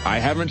 I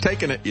haven't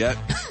taken it yet.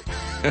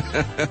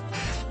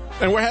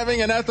 And we're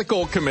having an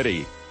ethical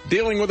committee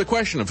dealing with the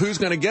question of who's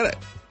going to get it.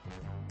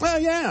 Well,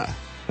 yeah.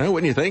 Well,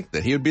 wouldn't you think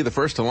that he would be the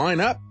first to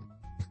line up?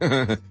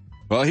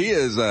 Well, he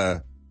is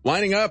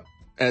lining up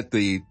at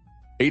the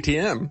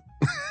ATM.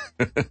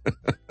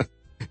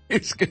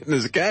 He's getting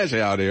his cash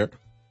out here.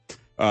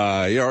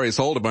 He already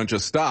sold a bunch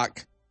of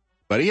stock,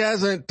 but he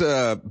hasn't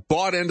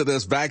bought into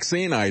this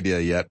vaccine idea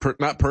yet,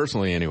 not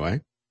personally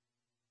anyway.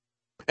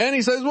 And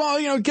he says,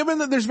 well, given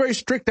that there's very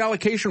strict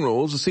allocation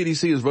rules the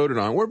CDC has voted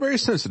on, we're very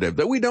sensitive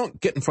that we don't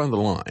get in front of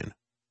the line,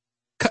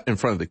 cut in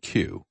front of the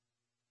queue,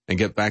 and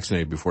get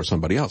vaccinated before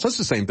somebody else. That's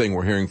the same thing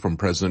we're hearing from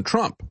President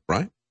Trump,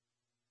 right?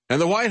 And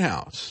the White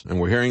House.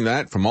 And we're hearing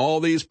that from all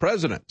these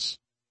presidents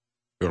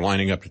who are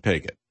lining up to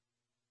take it.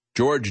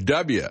 George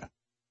W.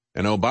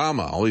 and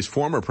Obama, all these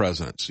former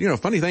presidents.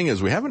 Funny thing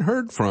is we haven't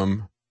heard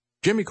from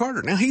Jimmy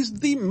Carter. Now, he's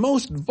the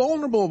most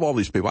vulnerable of all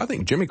these people. I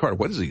think Jimmy Carter,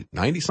 what is he,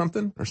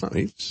 90-something or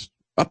something? He's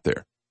up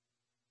there.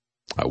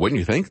 Wouldn't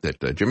you think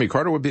that Jimmy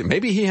Carter would be?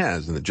 Maybe he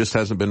has, and it just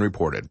hasn't been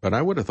reported. But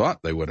I would have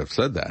thought they would have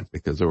said that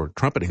because they were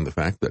trumpeting the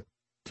fact that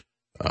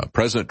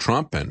President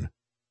Trump and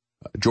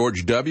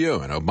George W.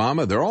 and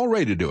Obama, they're all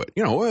ready to do it.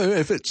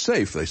 If it's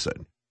safe, they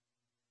said.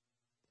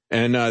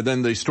 And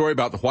then the story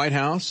about the White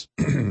House,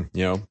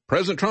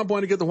 President Trump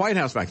wanted to get the White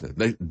House vaccinated.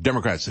 The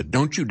Democrats said,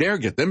 don't you dare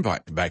get them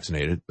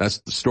vaccinated. That's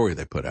the story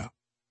they put out.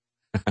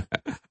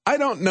 I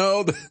don't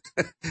know.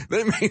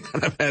 They may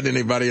not have had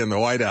anybody in the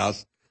White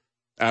House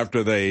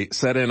after they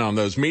sat in on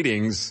those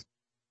meetings,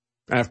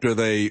 after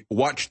they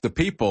watched the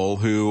people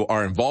who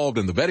are involved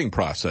in the vetting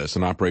process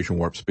in Operation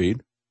Warp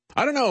Speed.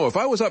 I don't know if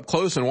I was up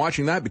close and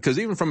watching that, because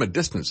even from a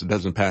distance, it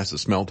doesn't pass the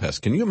smell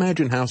test. Can you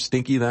imagine how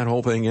stinky that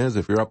whole thing is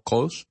if you're up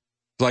close?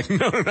 It's like,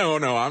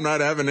 no, I'm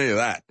not having any of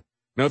that.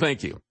 No,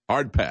 thank you.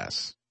 Hard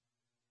pass.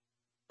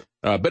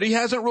 But he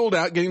hasn't ruled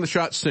out getting the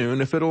shot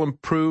soon if it'll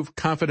improve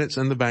confidence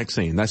in the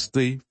vaccine. That's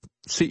the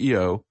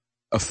CEO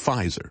of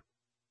Pfizer.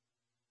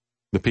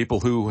 The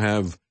people who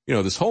have,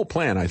 this whole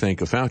plan, I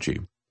think, of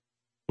Fauci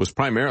was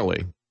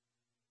primarily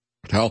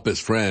to help his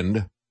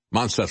friend,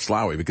 Moncef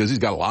Slaoui, because he's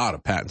got a lot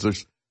of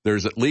patents.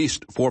 There's at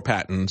least 4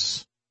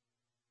 patents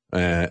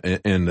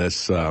in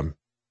this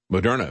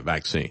Moderna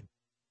vaccine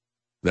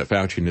that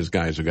Fauci and his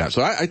guys have got.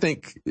 So I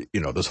think,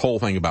 this whole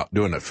thing about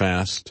doing it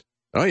fast,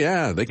 oh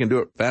yeah, they can do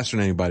it faster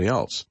than anybody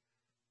else.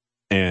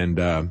 And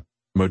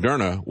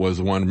Moderna was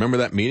the one, remember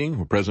that meeting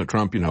where President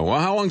Trump, well,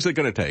 how long is it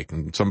going to take?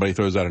 And somebody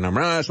throws out a number.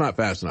 That's not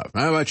fast enough.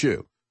 How about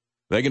you?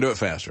 They can do it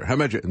faster. How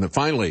about you? And then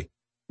finally,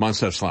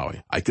 Moncef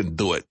Slaoui, I can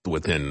do it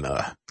within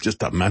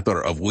just a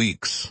matter of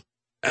weeks.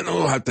 And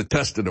we'll have to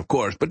test it, of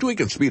course, but we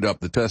can speed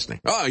up the testing.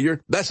 Oh,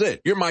 that's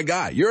it. You're my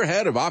guy. You're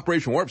head of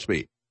Operation Warp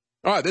Speed.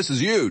 All right, this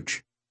is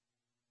huge.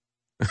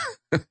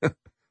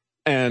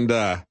 And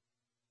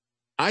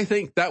I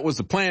think that was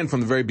the plan from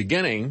the very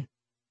beginning,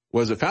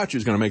 was that Fauci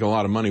was going to make a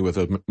lot of money with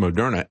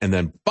Moderna, and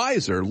then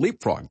Pfizer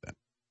leapfrogged them.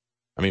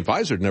 I mean,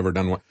 Pfizer had never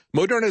done one.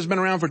 Moderna has been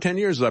around for 10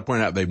 years, as I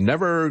pointed out. They've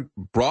never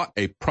brought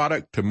a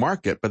product to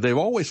market, but they've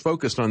always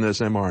focused on this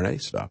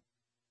mRNA stuff.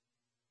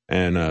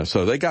 And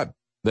so they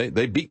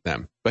beat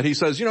them. But he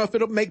says, if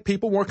it'll make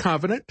people more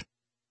confident,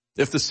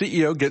 if the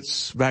CEO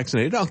gets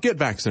vaccinated, I'll get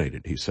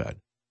vaccinated, he said.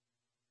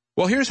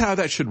 Well, here's how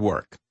that should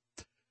work.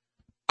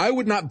 I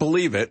would not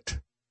believe it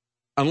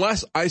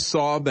unless I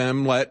saw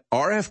them let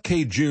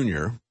RFK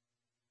Jr.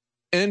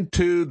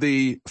 into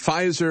the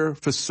Pfizer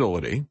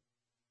facility,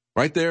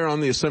 right there on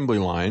the assembly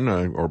line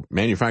or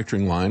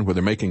manufacturing line where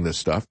they're making this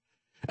stuff,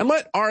 and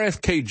let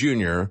RFK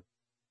Jr.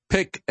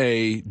 pick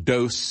a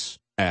dose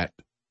at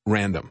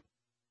random.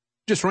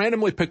 Just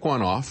randomly pick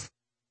one off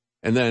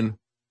and then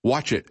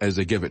watch it as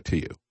they give it to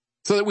you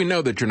so that we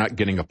know that you're not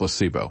getting a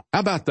placebo. How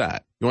about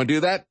that? You want to do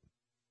that?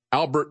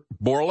 Albert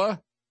Bourla,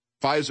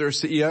 Pfizer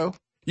CEO?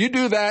 You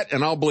do that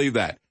and I'll believe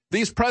that.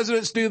 These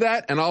presidents do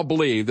that and I'll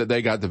believe that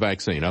they got the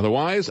vaccine.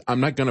 Otherwise, I'm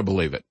not going to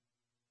believe it.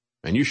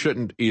 And you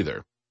shouldn't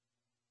either.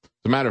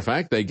 As a matter of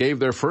fact, they gave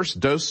their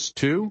first dose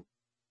to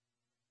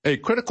a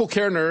critical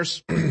care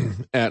nurse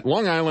at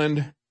Long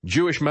Island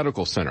Jewish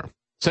Medical Center,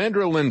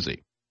 Sandra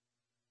Lindsay.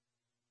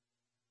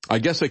 I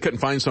guess they couldn't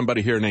find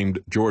somebody here named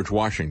George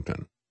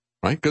Washington,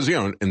 right? Because, you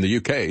know, in the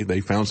UK,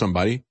 they found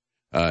somebody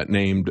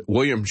named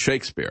William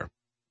Shakespeare.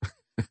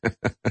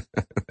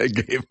 They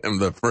gave him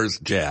the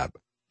first jab.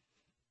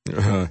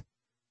 The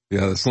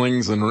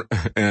slings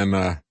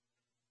and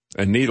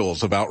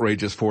needles of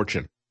outrageous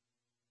fortune.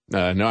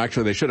 No,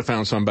 actually, they should have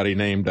found somebody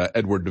named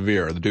Edward de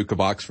Vere, the Duke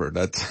of Oxford.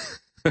 That's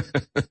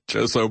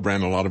Joe Sobran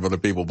and a lot of other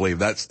people believe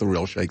that's the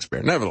real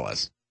Shakespeare.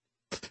 Nevertheless,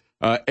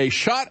 a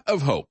shot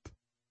of hope,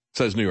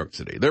 says New York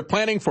City. They're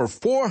planning for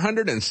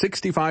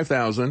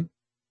 465,000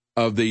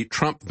 of the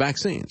Trump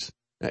vaccines.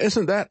 Now,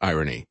 isn't that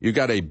irony? You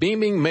got a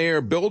beaming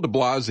Mayor Bill de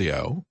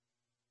Blasio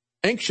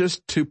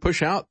anxious to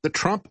push out the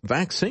Trump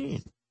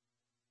vaccine.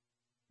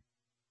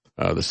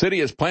 The city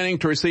is planning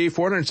to receive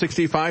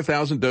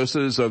 465,000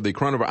 doses of the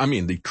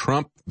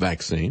Trump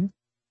vaccine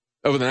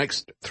over the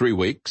next 3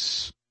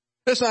 weeks.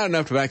 That's not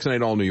enough to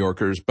vaccinate all New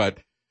Yorkers, but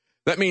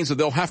that means that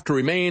they'll have to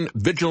remain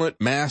vigilant,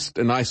 masked,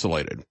 and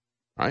isolated,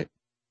 right?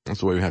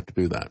 That's the way we have to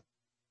do that.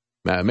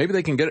 Maybe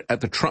they can get it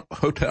at the Trump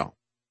Hotel.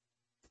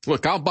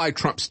 Look, I'll buy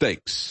Trump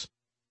steaks,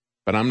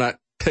 but I'm not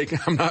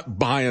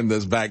buying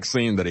this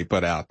vaccine that he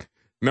put out.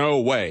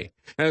 No way.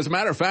 And as a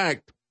matter of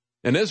fact,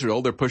 in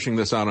Israel, they're pushing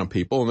this out on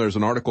people, and there's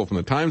an article from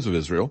the Times of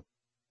Israel.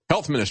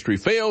 Health Ministry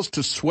fails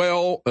to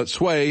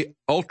sway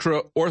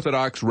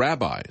ultra-Orthodox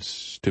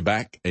rabbis to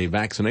back a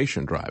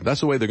vaccination drive. That's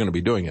the way they're going to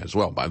be doing it as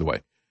well, by the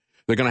way.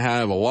 They're going to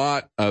have a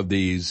lot of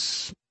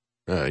these,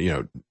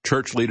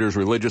 church leaders,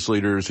 religious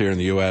leaders here in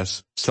the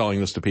U.S. selling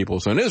this to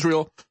people. So in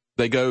Israel,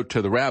 they go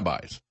to the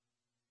rabbis,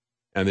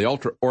 and the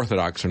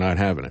ultra-Orthodox are not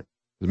having it.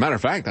 As a matter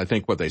of fact, I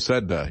think what they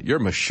said, you're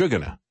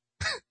mashugana.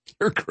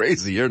 You're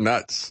crazy. You're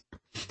nuts.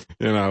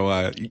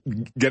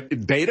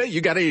 Get data?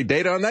 You got any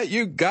data on that?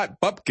 You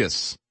got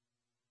bupkis.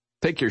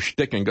 Take your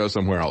shtick and go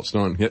somewhere else.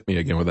 Don't hit me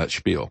again with that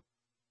spiel.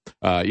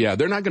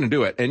 They're not going to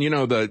do it. And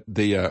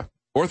the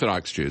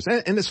Orthodox Jews,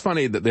 and it's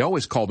funny that they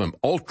always call them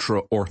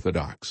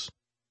ultra-Orthodox.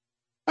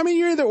 I mean,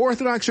 you're either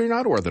Orthodox or you're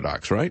not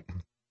Orthodox, right?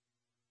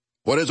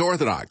 What is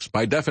Orthodox?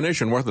 By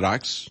definition,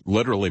 Orthodox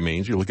literally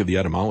means, you look at the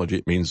etymology,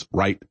 it means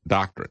right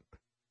doctrine.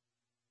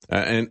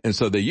 And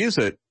so they use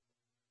it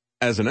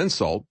as an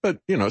insult, but,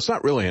 it's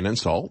not really an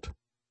insult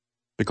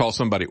to call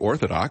somebody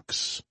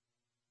Orthodox,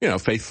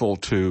 faithful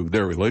to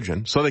their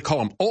religion. So they call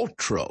them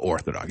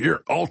ultra-Orthodox.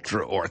 You're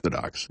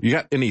ultra-Orthodox. You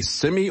got any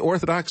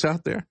semi-Orthodox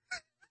out there?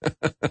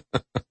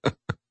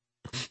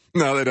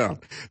 No, they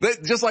don't.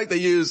 Just like they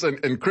use,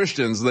 in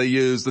Christians, they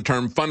use the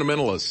term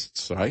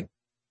fundamentalists, right?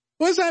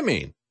 What does that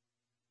mean?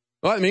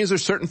 Well, it means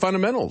there's certain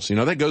fundamentals.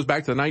 That goes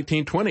back to the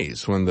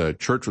 1920s when the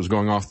church was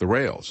going off the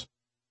rails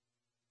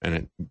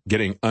and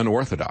getting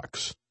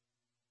unorthodox.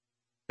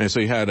 And so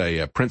you had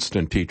a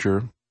Princeton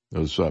teacher that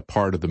was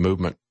part of the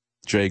movement,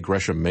 J.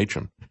 Gresham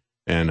Machen,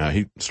 and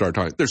he started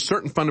talking. There's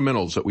certain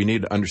fundamentals that we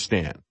need to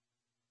understand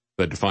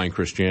that define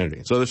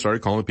Christianity. So they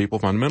started calling people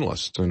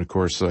fundamentalists, and of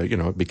course,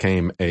 it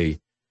became a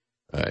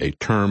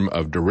term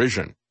of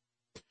derision.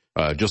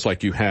 Just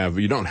like you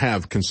don't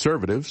have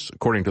conservatives,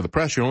 according to the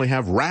press, you only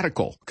have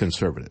radical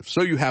conservatives.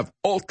 So you have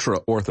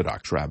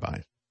ultra-Orthodox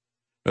rabbis.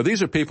 Now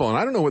these are people, and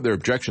I don't know what their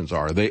objections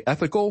are. Are they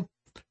ethical?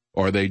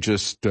 Or are they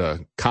just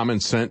common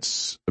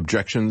sense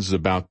objections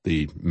about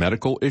the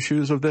medical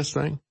issues of this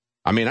thing?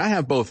 I mean, I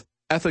have both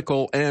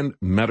ethical and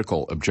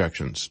medical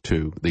objections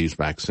to these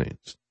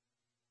vaccines.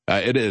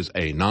 It is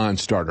a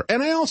non-starter.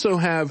 And I also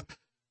have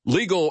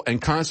legal and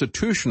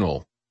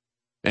constitutional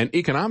and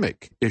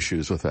economic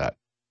issues with that.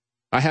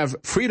 I have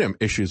freedom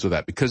issues with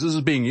that because this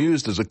is being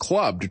used as a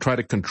club to try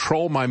to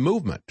control my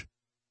movement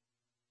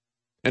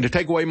and to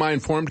take away my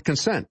informed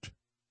consent.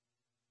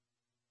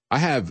 I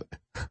have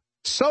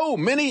so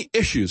many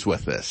issues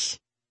with this.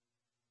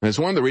 And it's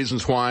one of the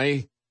reasons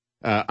why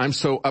I'm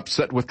so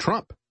upset with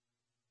Trump.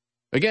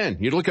 Again,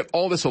 you look at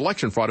all this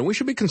election fraud, and we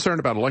should be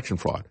concerned about election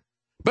fraud.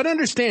 But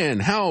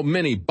understand how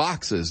many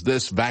boxes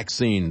this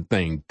vaccine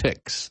thing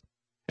ticks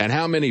and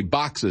how many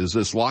boxes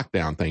this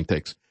lockdown thing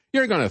ticks.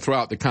 You're going to throw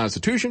out the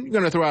Constitution. You're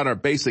going to throw out our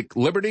basic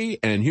liberty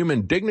and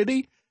human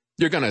dignity.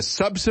 You're going to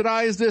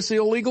subsidize this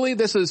illegally.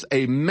 This is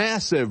a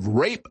massive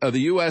rape of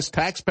the U.S.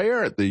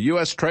 taxpayer at the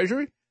U.S.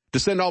 Treasury to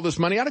send all this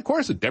money out. Of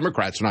course, the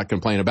Democrats are not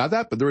complaining about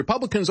that, but the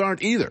Republicans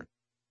aren't either.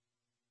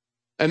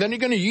 And then you're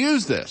going to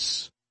use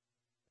this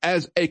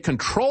as a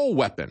control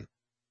weapon.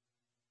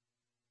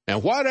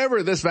 And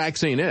whatever this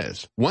vaccine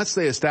is, once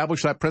they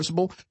establish that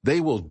principle, they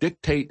will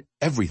dictate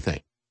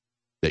everything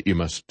that you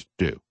must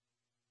do.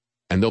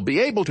 And they'll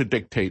be able to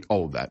dictate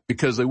all of that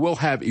because they will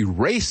have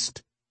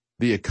erased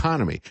the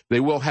economy. They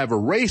will have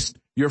erased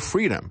your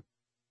freedom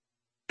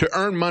to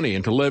earn money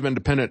and to live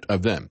independent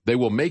of them. They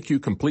will make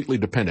you completely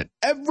dependent.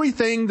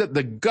 Everything that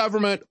the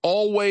government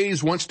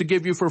always wants to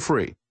give you for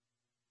free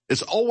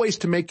is always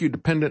to make you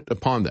dependent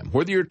upon them.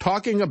 Whether you're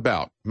talking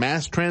about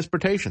mass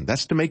transportation,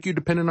 that's to make you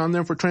dependent on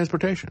them for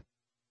transportation.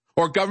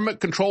 Or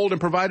government-controlled and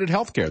provided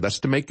health care, that's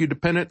to make you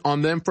dependent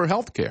on them for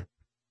health care.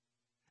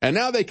 And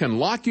now they can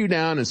lock you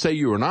down and say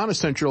you are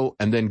non-essential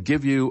and then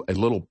give you a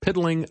little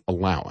piddling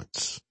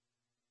allowance.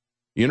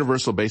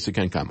 Universal basic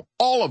income.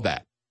 All of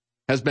that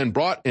has been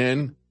brought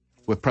in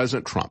with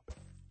President Trump.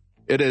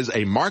 It is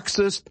a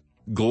Marxist,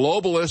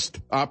 globalist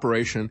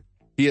operation.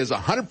 He is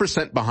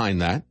 100%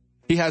 behind that.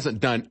 He hasn't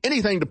done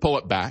anything to pull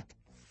it back.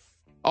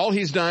 All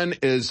he's done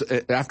is,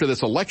 after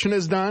this election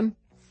is done,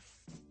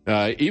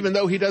 even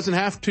though he doesn't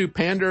have to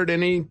pander to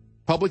any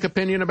public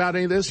opinion about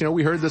any of this,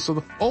 we heard this,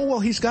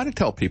 he's got to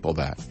tell people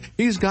that.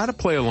 He's got to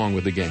play along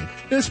with the game.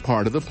 It's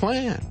part of the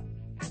plan.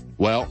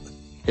 Well,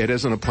 it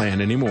isn't a plan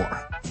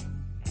anymore.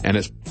 And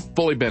it's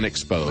fully been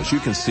exposed. You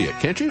can see it,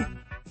 can't you?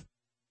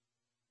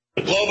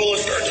 The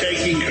globalists are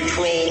taking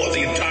control of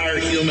the entire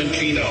human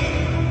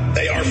genome.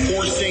 They are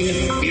forcing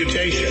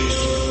mutations.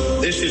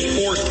 This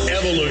is forced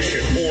evolution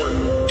or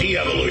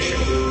de-evolution.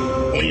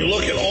 When you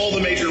look at all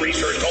the major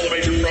research, all the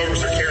major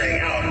programs they're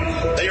carrying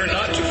out, they are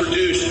not to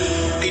produce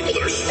people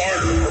that are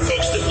smarter or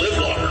folks that live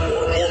longer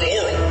or more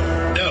moral.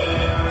 No,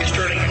 it's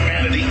turning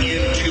humanity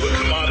into a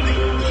commodity.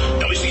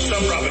 Now we see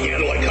some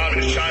propaganda like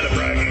communist China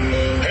bragging,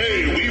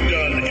 hey, we've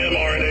done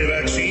mRNA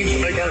vaccines to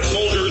make our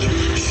soldiers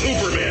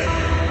Superman.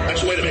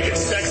 That's a way to make it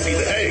sexy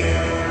that, hey,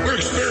 we're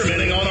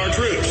experimenting on our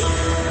troops.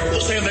 Well,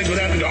 the same thing's been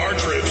happening to our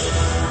troops,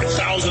 and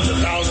thousands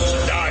have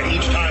died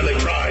each time they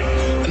tried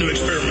a new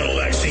experimental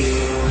vaccine.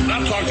 And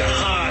I've talked to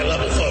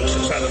high-level folks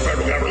inside the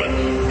federal government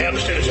and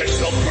the state of Texas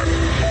Health Department.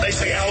 They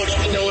say, Alex,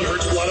 we know it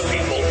hurts a lot of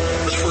people,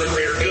 but it's for a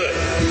greater good.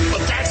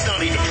 But that's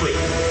not even true.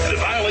 And it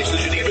violates the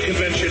Geneva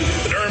Convention,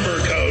 the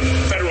Nuremberg Code,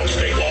 federal and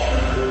state law.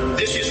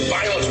 This is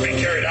violence being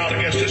carried out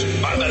against us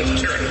by medical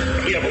tyranny,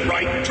 and we have a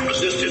right to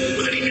resist it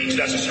with any means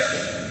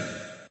necessary.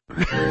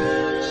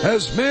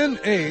 As men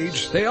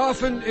age, they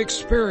often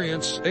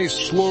experience a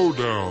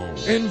slowdown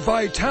in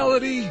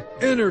vitality,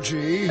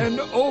 energy,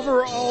 and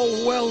overall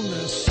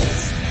wellness.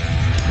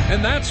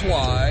 And that's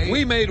why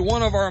we made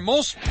one of our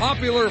most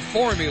popular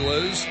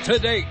formulas to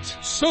date,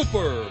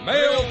 Super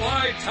Male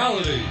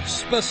Vitality,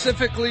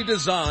 specifically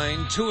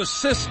designed to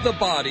assist the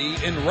body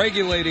in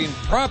regulating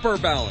proper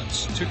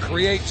balance to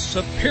create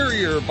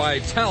superior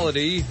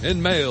vitality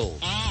in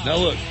males. Now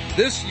look,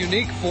 this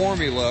unique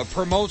formula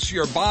promotes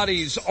your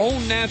body's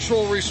own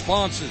natural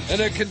responses,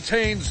 and it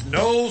contains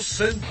no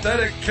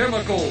synthetic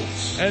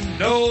chemicals and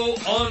no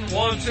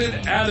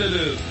unwanted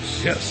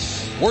additives. Yes.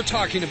 We're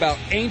talking about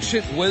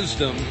ancient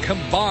wisdom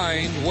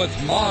combined with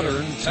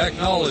modern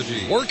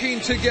technology, working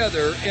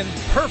together in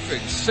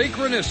perfect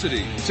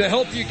synchronicity to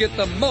help you get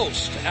the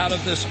most out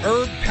of this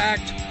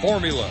herb-packed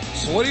formula.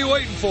 So what are you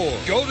waiting for?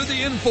 Go to the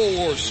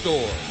InfoWars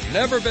store.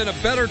 Never been a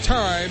better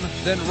time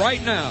than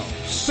right now.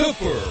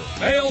 Super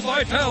Male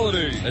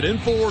Vitality at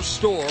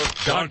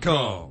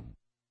InfoWarsStore.com.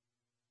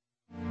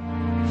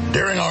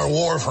 During our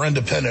war for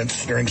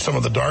independence, during some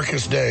of the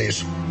darkest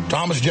days,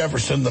 Thomas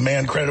Jefferson, the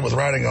man credited with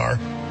writing our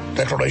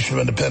Declaration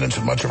of Independence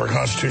and much of our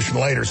Constitution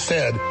later,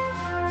 said,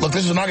 look,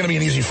 this is not going to be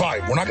an easy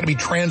fight. We're not going to be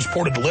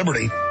transported to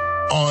liberty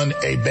on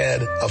a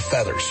bed of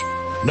feathers.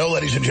 No,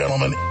 ladies and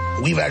gentlemen,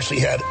 we've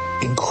actually had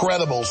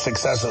incredible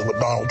successes with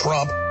Donald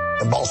Trump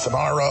and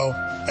Bolsonaro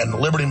and the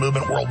liberty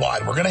movement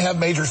worldwide. We're going to have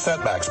major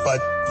setbacks,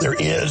 but there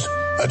is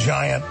a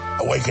giant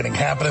awakening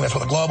happening. That's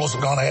why the globalists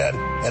have gone ahead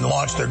and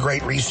launched their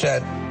Great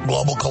Reset,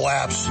 global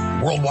collapse,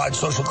 worldwide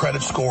social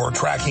credit score,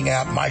 tracking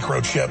app,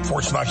 microchip,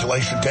 forced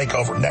inoculation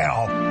takeover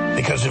now,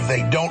 because if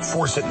they don't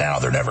force it now,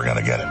 they're never going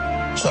to get it.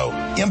 So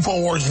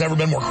InfoWars has never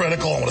been more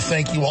critical. I want to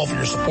thank you all for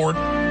your support,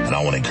 and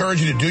I want to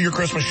encourage you to do your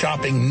Christmas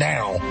shopping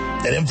now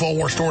at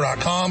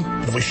InfoWarsStore.com.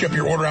 And if we ship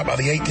your order out by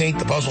the 18th,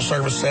 the Postal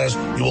Service says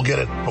you will get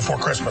it before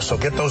Christmas. So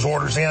get those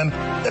orders in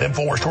at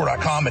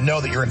InfoWarsStore.com and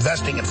know that you're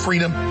investing in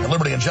freedom and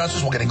liberty and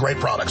justice while getting great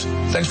products.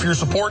 Thanks for your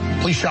support.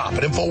 Please shop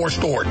at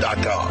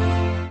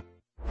InfoWarsStore.com.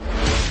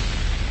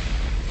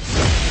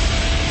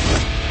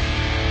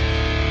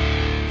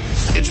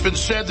 It's been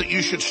said that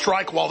you should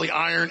strike while the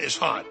iron is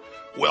hot.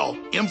 Well,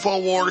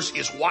 InfoWars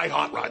is white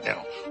hot right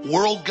now.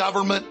 World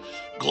government,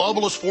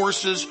 globalist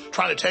forces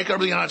trying to take over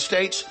the United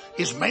States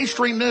is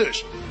mainstream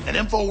news, and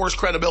InfoWars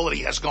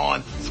credibility has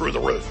gone through the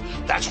roof.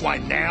 That's why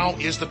now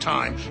is the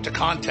time to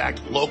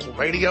contact local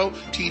radio,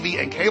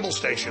 TV, and cable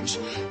stations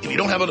if you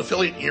don't have an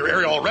affiliate in your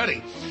area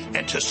already,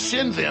 and to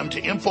send them to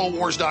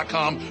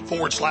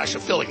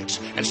Infowars.com/affiliates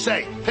and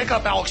say, pick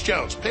up Alex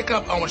Jones, pick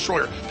up Owen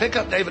Schroyer, pick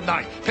up David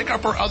Knight, pick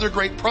up our other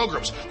great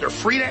programs. They're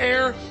free to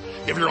air.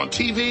 If you're on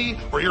TV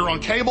or you're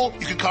on cable,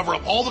 you can cover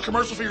up all the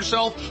commercials for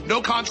yourself.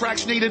 No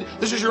contracts needed.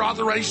 This is your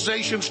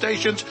authorization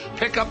stations.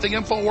 Pick up the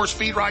InfoWars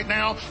feed right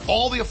now.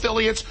 All the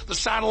affiliates, the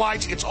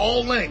satellites, it's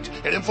all linked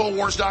at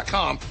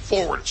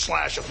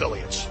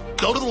Infowars.com/affiliates.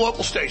 Go to the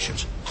local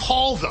stations.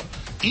 Call them.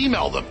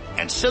 email them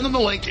and send them the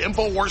link to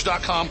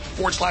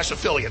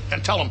Infowars.com/affiliate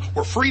and tell them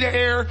we're free to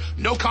air,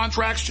 no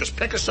contracts, just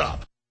pick us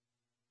up.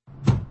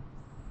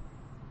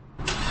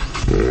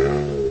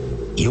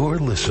 You're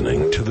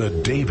listening to The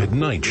David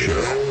Knight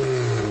Show.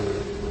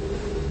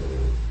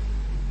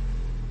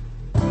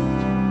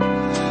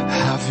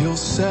 Have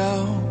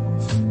yourself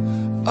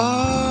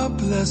a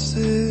blessed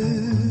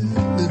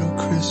little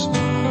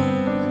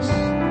Christmas.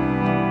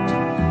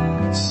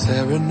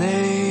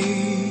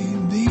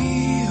 Serenade the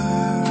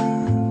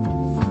earth.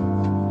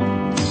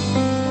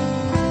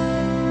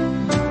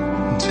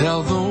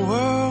 Tell the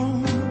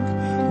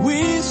world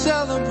we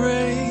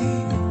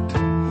celebrate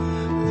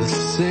the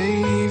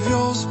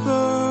Savior's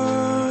birth.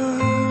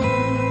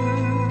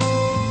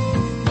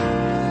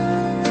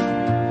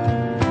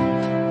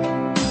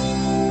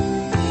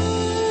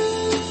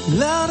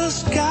 Let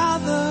us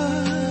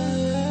gather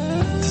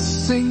to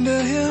sing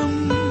to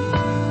Him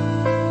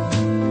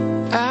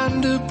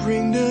and to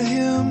bring to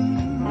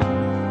Him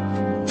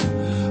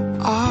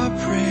our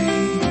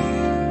praise.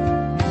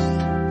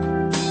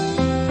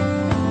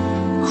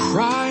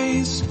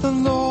 Christ the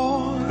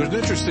Lord. There's an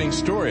interesting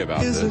story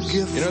about this.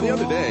 The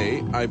other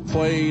day I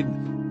played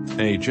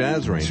a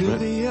jazz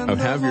arrangement of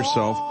Have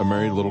Yourself a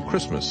Merry Little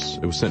Christmas.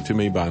 It was sent to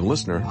me by a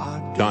listener,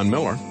 Don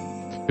Miller,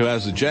 who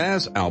has a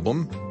jazz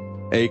album,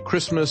 A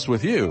Christmas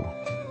with You.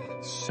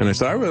 And I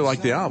said, I really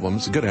like the album.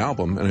 It's a good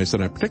album. And I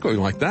said, I particularly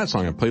like that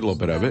song. I played a little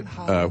bit of it,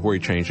 where he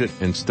changed it.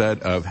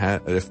 Instead of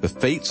If the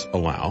Fates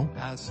Allow,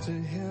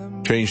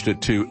 changed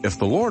it to If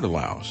the Lord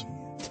Allows.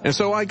 And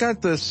so I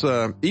got this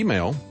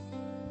email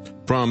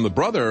from the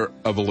brother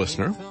of a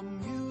listener.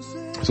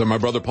 So my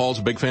brother Paul's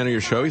a big fan of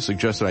your show. He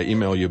suggested I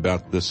email you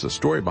about this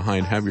story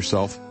behind Have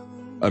Yourself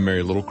a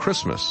Merry Little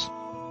Christmas.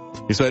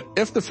 He said,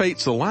 If the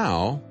Fates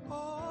Allow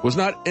was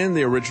not in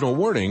the original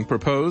wording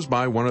proposed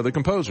by one of the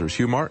composers,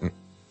 Hugh Martin.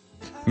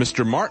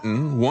 Mr.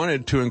 Martin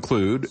wanted to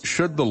include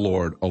Should the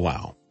Lord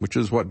Allow, which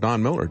is what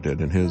Don Miller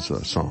did in his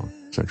song,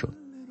 essentially.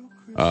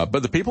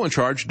 But the people in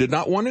charge did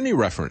not want any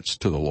reference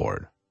to the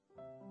Lord.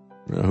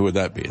 Who would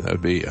that be? That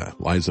would be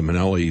Liza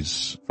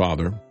Minnelli's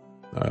father.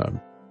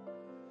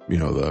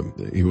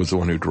 He was the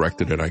one who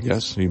directed it, I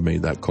guess. He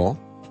made that call.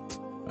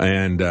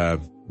 And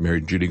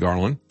married Judy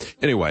Garland.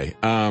 Anyway,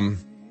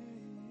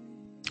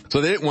 so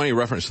they didn't want any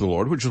reference to the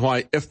Lord, which is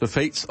why If the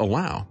Fates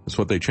Allow is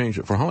what they changed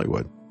it for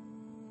Hollywood.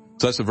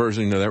 So that's the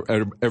version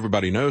that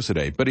everybody knows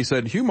today. But he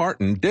said Hugh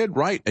Martin did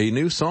write a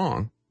new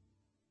song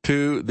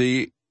to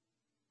the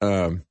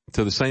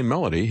same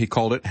melody. He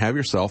called it Have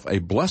Yourself a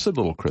Blessed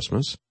Little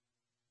Christmas,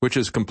 which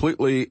is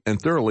completely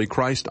and thoroughly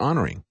Christ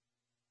honoring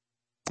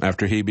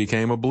after he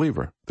became a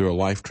believer through a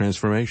life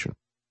transformation.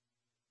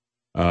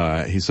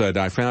 He said,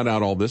 I found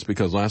out all this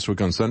because last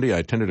week on Sunday I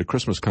attended a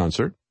Christmas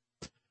concert.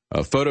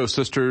 Photo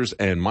Sisters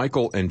and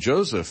Michael and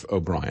Joseph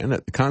O'Brien.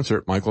 At the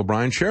concert, Michael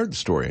O'Brien shared the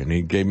story, and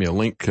he gave me a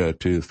link to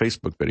the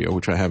Facebook video,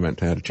 which I haven't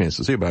had a chance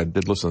to see, but I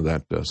did listen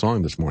to that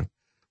song this morning.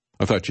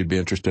 I thought you'd be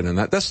interested in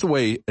that. That's the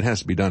way it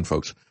has to be done,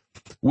 folks.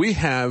 We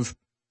have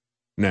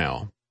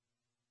now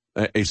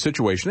a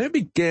situation. It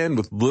began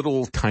with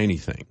little tiny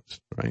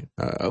things, right?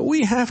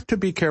 We have to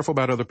be careful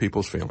about other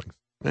people's feelings,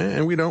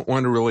 and we don't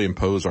want to really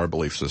impose our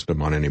belief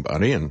system on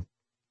anybody. And,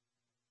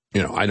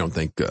 I don't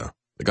think the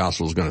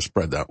gospel is going to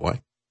spread that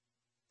way.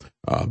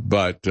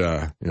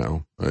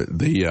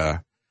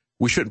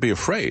 We shouldn't be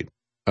afraid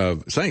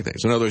of saying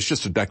things. In other words, it's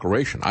just a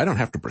declaration. I don't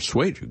have to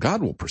persuade you.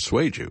 God will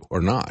persuade you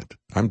or not.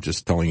 I'm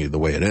just telling you the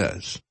way it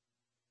is.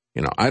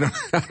 I don't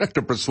have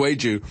to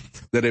persuade you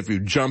that if you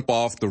jump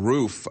off the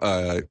roof,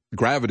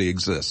 gravity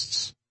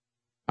exists.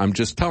 I'm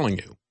just telling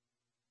you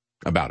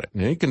about it.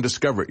 Now, you can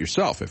discover it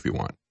yourself if you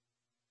want.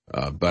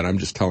 But I'm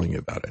just telling you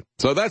about it.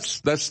 So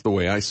that's the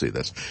way I see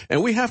this.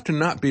 And we have to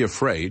not be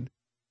afraid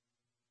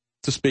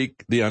to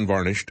speak the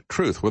unvarnished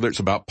truth, whether it's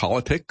about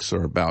politics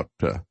or about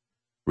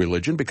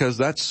religion, because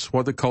that's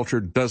what the culture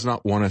does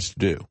not want us to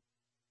do.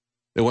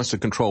 It wants to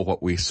control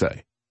what we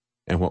say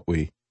and what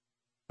we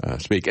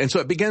speak. And so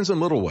it begins in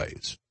little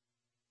ways,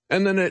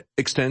 and then it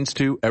extends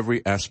to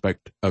every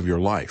aspect of your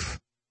life.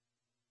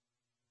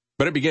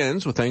 But it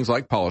begins with things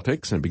like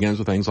politics, and it begins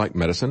with things like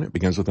medicine, it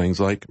begins with things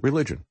like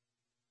religion.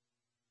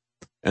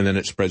 And then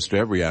it spreads to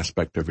every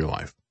aspect of your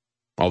life.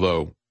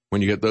 Although,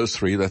 when you get those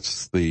three,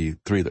 that's the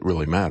three that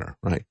really matter,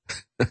 right?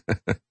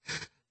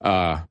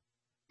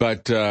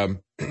 But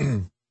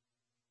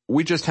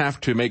we just have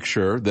to make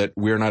sure that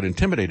we're not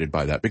intimidated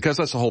by that, because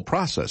that's the whole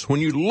process. When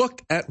you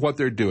look at what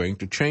they're doing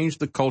to change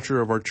the culture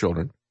of our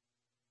children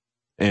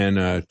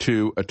and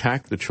to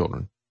attack the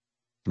children.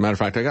 As a matter of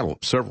fact, I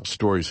got several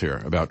stories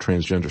here about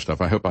transgender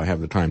stuff. I hope I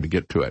have the time to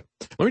get to it.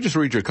 Let me just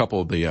read you a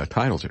couple of the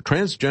titles here.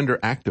 Transgender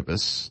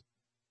activists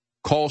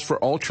calls for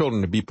all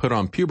children to be put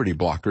on puberty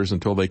blockers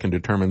until they can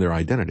determine their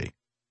identity.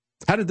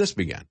 How did this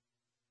begin?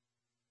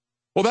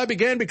 Well, that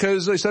began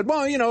because they said,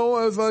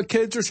 if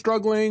kids are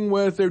struggling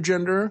with their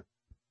gender,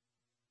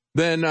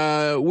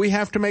 then we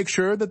have to make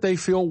sure that they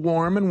feel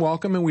warm and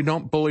welcome, and we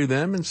don't bully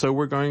them. And so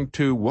we're going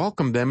to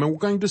welcome them, and we're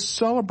going to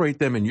celebrate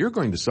them, and you're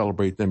going to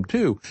celebrate them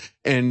too.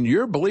 And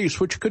your beliefs,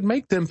 which could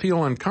make them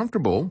feel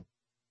uncomfortable,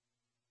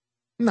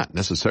 not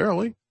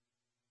necessarily,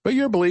 but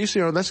your beliefs,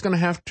 that's going to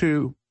have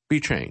to be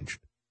changed.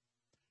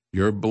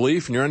 Your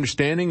belief and your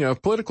understanding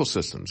of political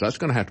systems, that's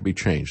going to have to be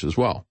changed as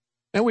well.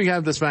 And we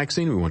have this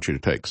vaccine we want you to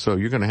take, so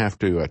you're going to have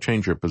to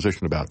change your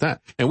position about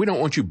that. And we don't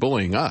want you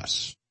bullying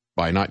us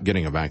by not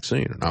getting a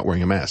vaccine or not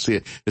wearing a mask. See,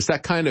 it's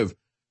that kind of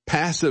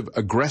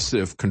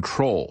passive-aggressive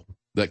control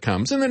that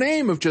comes in the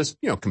name of just,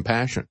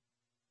 compassion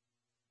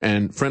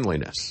and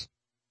friendliness.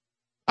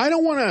 I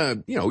don't want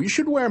to, you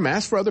should wear a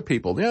mask for other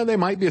people. They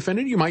might be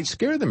offended. You might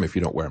scare them if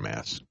you don't wear a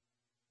mask.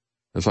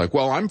 It's like,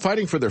 well, I'm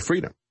fighting for their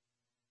freedom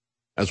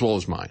as well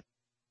as mine.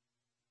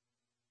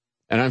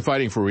 And I'm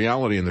fighting for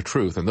reality and the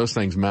truth, and those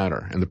things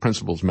matter, and the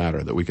principles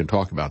matter, that we can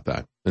talk about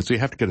that. And so you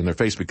have to get in their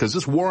face, because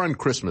this war on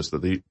Christmas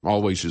that they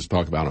always just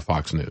talk about on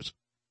Fox News,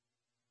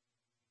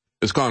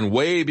 it's gone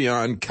way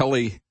beyond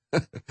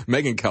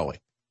Megyn Kelly.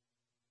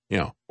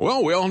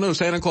 Well, we all know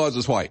Santa Claus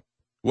is white.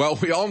 Well,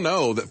 we all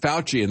know that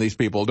Fauci and these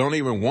people don't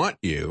even want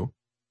you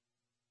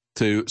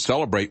to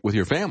celebrate with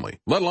your family,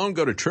 let alone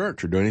go to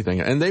church or do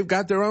anything. And they've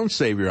got their own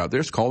savior out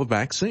there. It's called the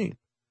vaccine.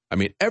 I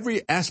mean,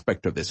 every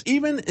aspect of this,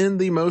 even in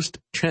the most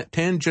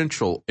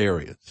tangential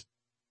areas,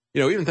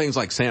 even things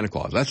like Santa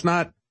Claus, that's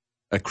not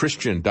a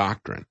Christian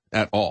doctrine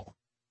at all.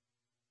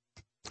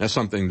 That's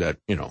something that,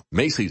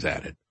 Macy's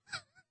added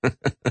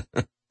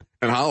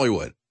and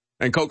Hollywood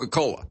and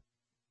Coca-Cola.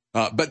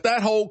 But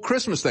that whole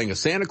Christmas thing of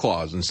Santa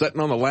Claus and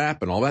sitting on the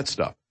lap and all that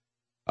stuff,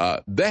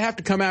 they have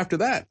to come after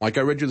that. Like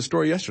I read you the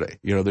story yesterday.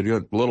 They're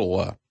doing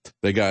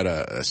they got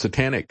a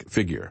satanic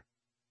figure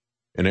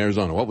in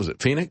Arizona. What was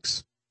it?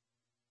 Phoenix?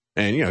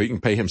 And, you can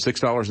pay him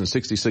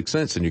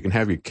 $6.66 and you can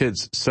have your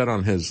kids sit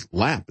on his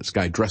lap. This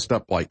guy dressed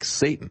up like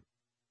Satan.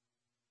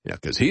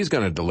 Because he's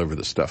going to deliver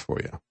the stuff for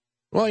you.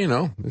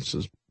 Well, this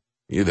is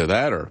either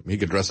that or he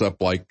could dress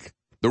up like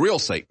the real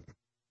Satan.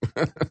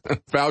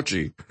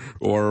 Fauci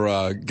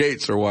or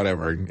Gates or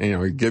whatever.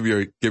 Give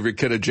your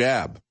kid a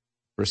jab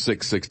for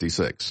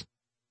 $6.66.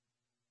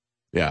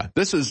 Yeah,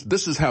 this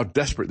is how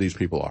desperate these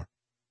people are.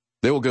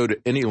 They will go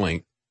to any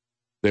length.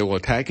 They will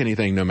attack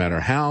anything, no matter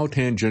how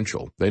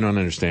tangential. They don't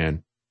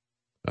understand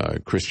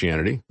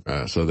Christianity,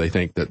 so they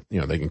think that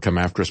they can come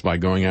after us by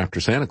going after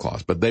Santa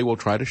Claus. But they will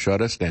try to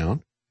shut us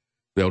down.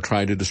 They'll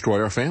try to destroy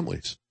our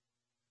families.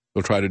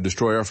 They'll try to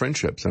destroy our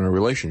friendships and our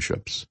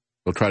relationships.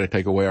 They'll try to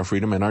take away our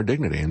freedom and our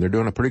dignity, and they're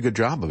doing a pretty good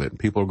job of it. And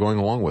people are going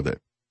along with it.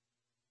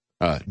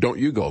 Don't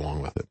you go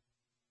along with it?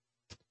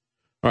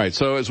 All right.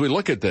 So as we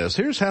look at this,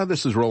 here's how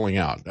this is rolling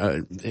out.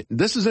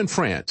 This is in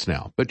France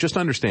now, but just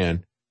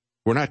understand,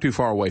 we're not too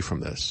far away from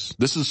this.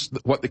 This is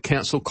what the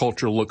cancel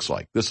culture looks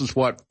like. This is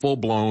what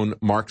full-blown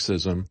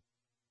Marxism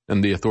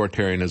and the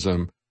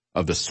authoritarianism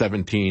of the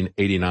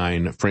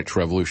 1789 French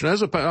Revolution.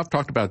 I've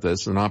talked about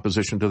this in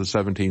opposition to the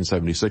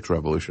 1776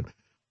 Revolution.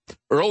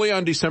 Early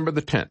on December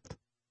the 10th,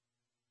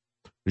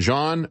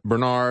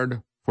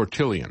 Jean-Bernard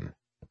Fortillon,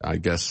 I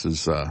guess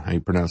is how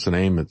you pronounce the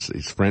name.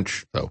 He's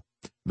French, so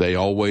they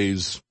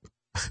always...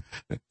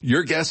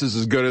 Your guess is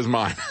as good as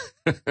mine.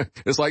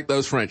 It's like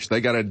those French.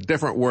 They got a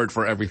different word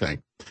for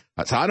everything.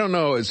 So I don't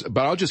know,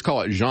 but I'll just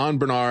call it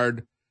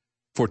Jean-Bernard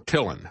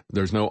Fortillon.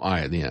 There's no I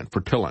at the end.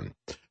 Fortillon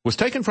was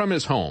taken from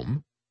his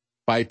home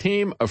by a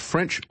team of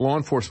French law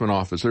enforcement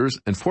officers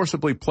and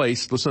forcibly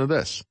placed, listen to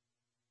this,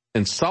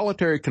 in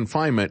solitary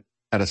confinement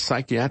at a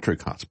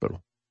psychiatric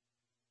hospital.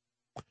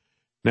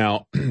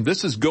 Now,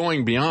 this is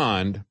going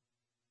beyond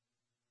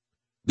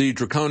the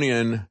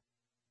draconian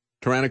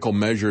tyrannical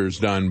measures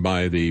done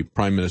by the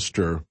Prime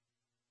Minister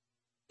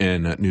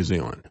in New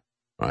Zealand,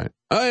 right?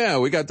 Oh yeah,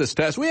 we got this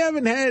test. We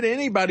haven't had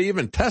anybody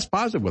even test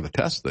positive with a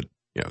test that,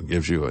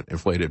 gives you an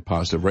inflated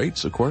positive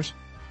rates, of course.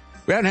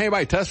 We haven't had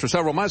anybody test for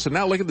several months, and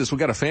now look at this. We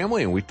got a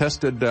family, and we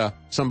tested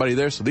somebody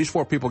there, so these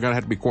 4 people are going to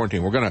have to be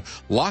quarantined. We're going to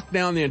lock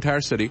down the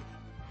entire city,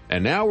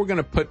 and now we're going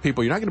to put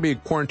people, you're not going to be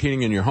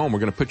quarantining in your home. We're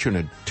going to put you in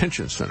a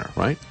detention center,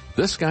 right?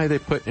 This guy they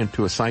put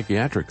into a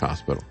psychiatric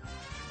hospital.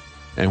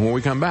 And when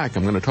we come back,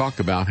 I'm going to talk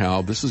about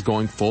how this is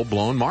going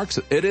full-blown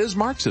Marxism. It is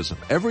Marxism.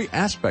 Every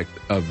aspect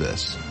of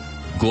this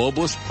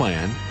globalist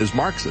plan is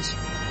Marxist.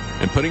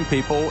 And putting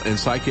people in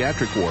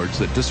psychiatric wards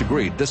that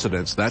disagree,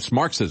 dissidents, that's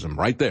Marxism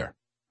right there.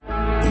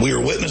 We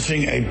are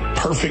witnessing a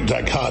perfect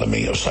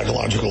dichotomy of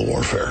psychological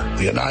warfare.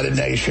 The United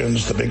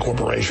Nations, the big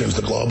corporations,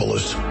 the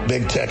globalists,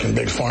 big tech and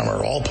big pharma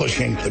are all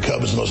pushing the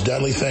COVID is the most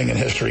deadly thing in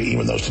history,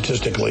 even though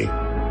statistically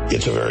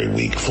it's a very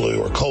weak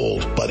flu or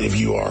cold. But if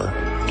you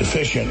are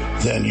deficient,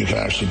 then you can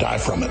actually die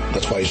from it.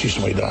 That's why you see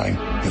somebody dying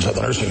inside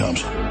the nursing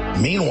homes.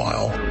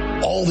 Meanwhile,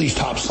 all these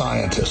top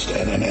scientists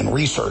and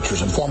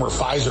researchers and former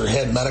Pfizer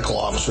head medical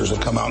officers have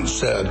come out and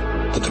said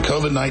that the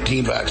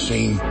COVID-19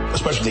 vaccine,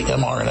 especially the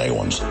mRNA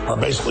ones, are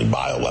basically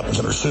bioweapons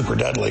and are super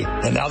deadly.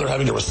 And now they're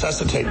having to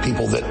resuscitate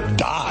people that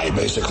die,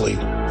 basically,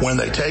 when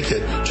they take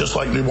it. Just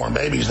like newborn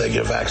babies, they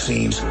give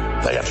vaccines.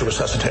 They have to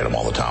resuscitate them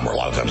all the time, or a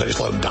lot of times they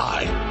just let them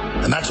die.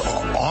 And that's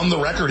on the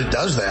record. It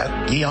does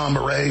that.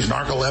 Guillain-Barré's,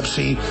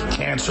 narcolepsy,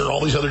 cancer,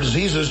 all these other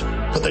diseases.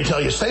 But they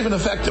tell you safe and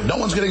effective. No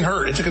one's getting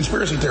hurt. It's a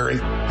conspiracy theory.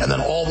 And then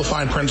all the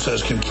fine print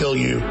says can kill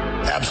you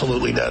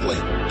absolutely deadly.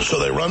 So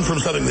they run from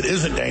something that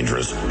isn't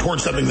dangerous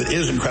towards something that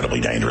is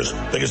incredibly dangerous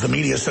because the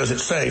media says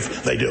it's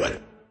safe. They do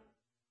it.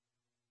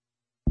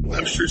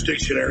 Webster's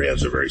dictionary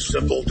has a very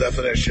simple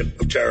definition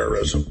of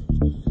terrorism.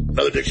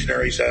 Other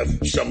dictionaries have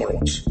similar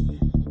ones.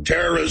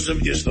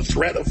 Terrorism is the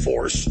threat of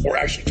force or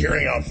actually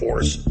carrying out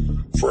force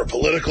for a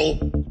political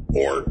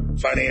or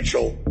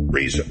financial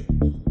reason.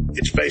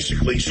 It's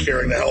basically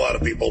scaring the hell out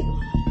of people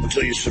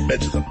until you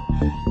submit to them.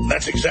 And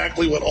that's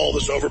exactly what all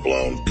this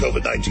overblown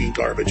COVID-19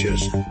 garbage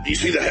is. You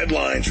see the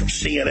headlines from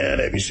CNN,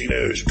 ABC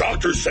News.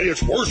 Doctors say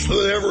it's worse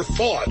than they ever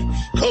thought.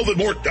 COVID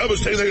more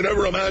devastating than they could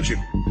ever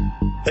imagine.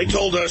 They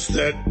told us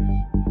that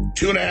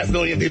 2.5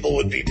 million people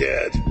would be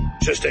dead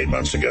just 8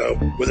 months ago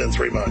within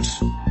 3 months.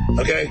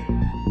 Okay?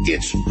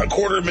 It's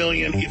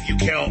 250,000 if you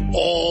count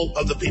all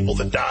of the people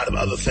that died of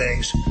other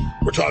things.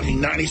 We're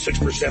talking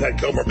 96% had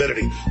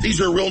comorbidity.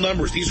 These are real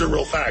numbers. These are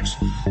real facts.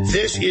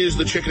 This is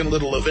the Chicken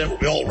Little event where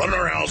we all run in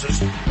our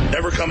houses,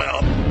 never come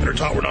out, and are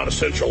taught we're not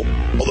essential,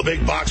 while the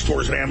big box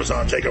stores and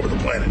Amazon take over the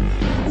planet.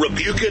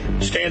 Rebuke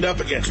it. Stand up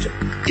against it.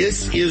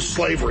 This is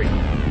slavery.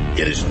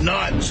 It is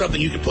not something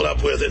you can put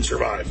up with and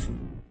survive.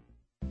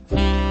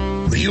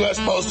 The U.S.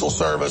 Postal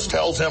Service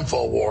tells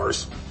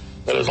InfoWars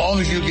that as long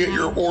as you get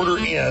your order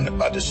in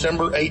by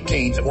December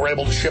 18th and we're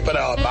able to ship it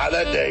out by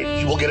that date,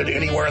 you will get it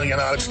anywhere in the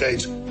United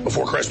States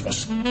before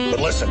Christmas. But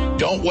listen,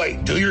 don't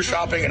wait. Do your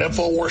shopping at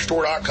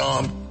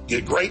InfoWarsStore.com.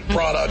 Get great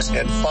products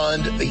and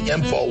fund the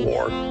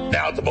InfoWar.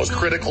 Now at the most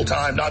critical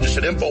time, not just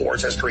in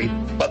InfoWars history,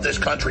 but this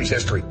country's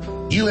history.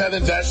 You have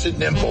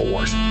invested in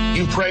InfoWars.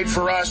 You've prayed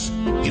for us.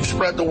 You've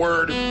spread the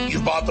word.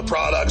 You've bought the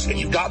products, and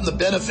you've gotten the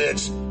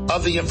benefits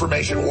of the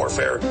information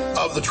warfare,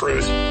 of the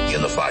truth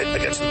in the fight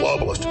against the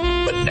globalists.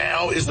 But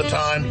now is the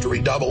time to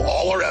redouble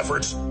all our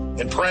efforts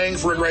in praying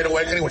for a great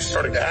awakening, which is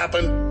starting to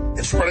happen,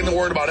 and spreading the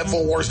word about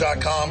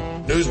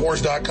InfoWars.com,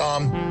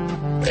 NewsWars.com,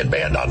 and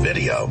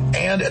Band.video,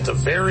 and at the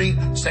very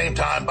same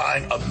time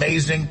buying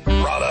amazing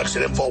products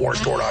at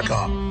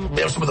InfoWarsStore.com.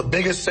 They have some of the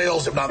biggest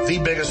sales, if not the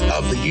biggest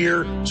of the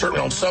year,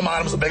 certainly on some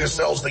items, the biggest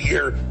sales of the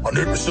year, on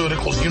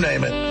nutraceuticals, you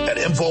name it, at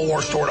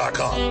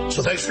InfoWarsStore.com.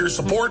 So thanks for your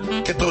support.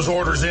 Get those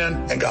orders in,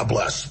 and God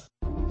bless.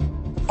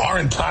 Our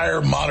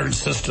entire modern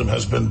system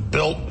has been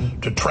built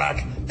to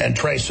track and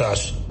trace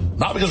us,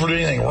 not because we're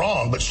doing anything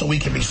wrong, but so we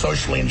can be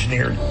socially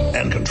engineered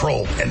and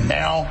controlled. And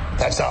now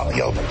that's out in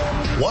the open.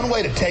 One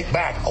way to take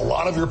back a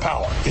lot of your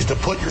power is to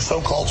put your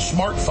so-called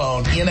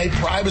smartphone in a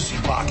privacy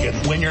pocket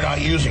when you're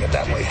not using it.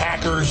 That way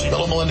hackers,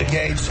 Bill and Melinda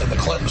Gates and the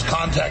Clintons'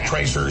 contact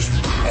tracers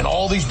and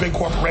all these big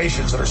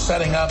corporations that are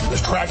setting up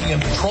this tracking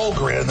and control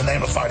grid in the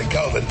name of fighting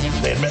COVID,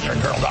 they admit in their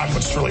internal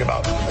documents it's really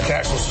about the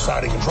cashless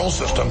society control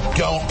system,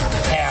 don't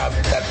have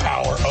that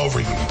power over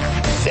you.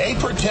 They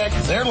protect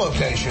their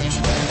locations.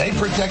 They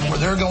protect where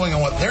they're going and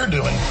what they're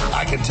doing.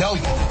 I can tell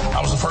you, I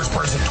was the first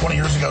person 20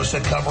 years ago who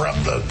said cover up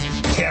the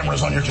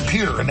cameras on your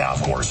computer. And now,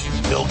 of course,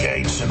 Bill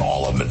Gates and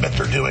all of them admit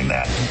they're doing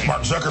that.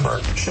 Mark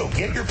Zuckerberg. So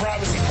get your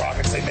privacy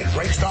pockets. They make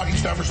great stocking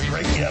stuffers and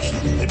great gifts.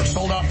 They've been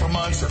sold out for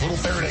months. They're little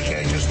Faraday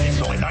cages.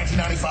 They're only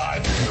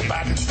 $19.95. They're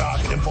back in stock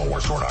at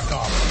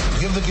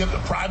InfoWarsStore.com. Give the gift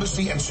of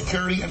privacy and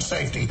security and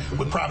safety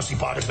with privacy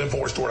pockets at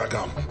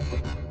InfoWarsStore.com.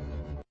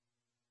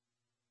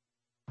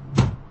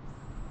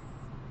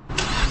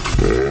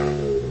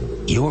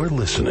 You're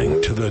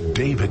listening to The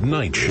David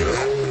Knight Show.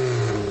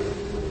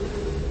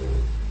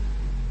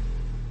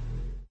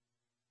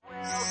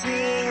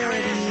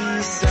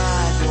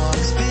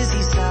 Sidewalks,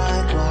 busy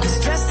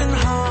sidewalks, dressed in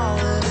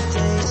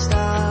holiday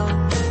style.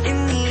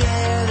 In the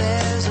air,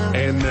 there's a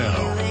And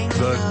now,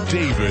 The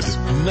David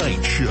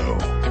Knight Show.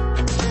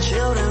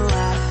 children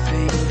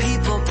laughing,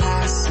 people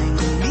passing,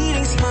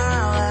 meeting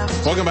smile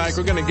after. Welcome back.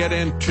 We're going to get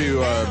into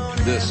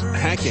this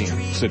hacking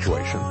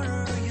situation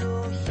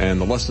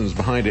and the lessons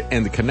behind it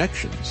and the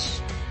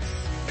connections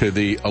to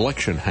the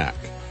election hack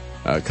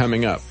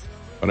coming up.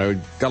 But I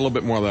got a little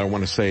bit more that I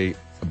want to say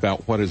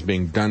about what is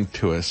being done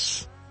to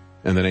us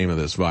in the name of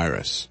this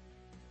virus.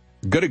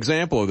 A good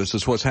example of this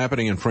is what's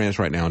happening in France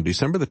right now on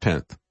December the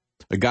 10th.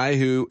 A guy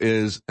who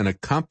is an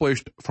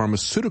accomplished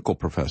pharmaceutical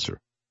professor.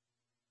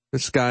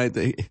 This guy,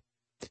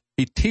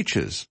 he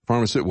teaches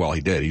pharmaceutical, well,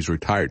 he did. He's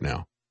retired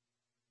now.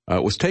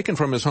 Was taken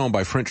from his home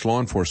by French law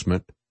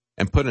enforcement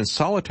and put in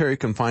solitary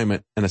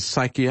confinement in a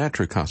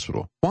psychiatric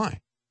hospital.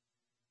 Why?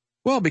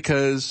 Well,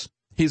 because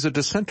he's a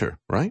dissenter,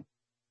 right?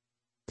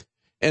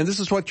 And this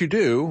is what you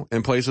do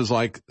in places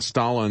like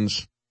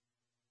Stalin's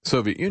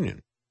Soviet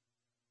Union.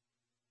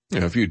 You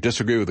know, if you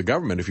disagree with the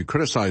government, if you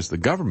criticize the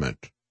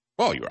government,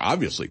 well, you're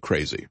obviously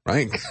crazy,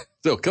 right?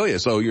 They'll kill you.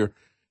 So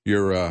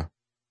you're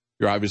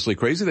obviously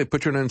crazy. They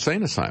put you in an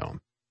insane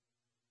asylum.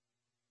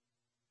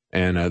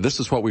 And this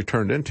is what we've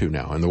turned into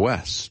now in the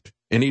West.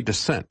 Any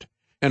dissent.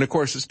 And, of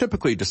course, it's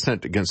typically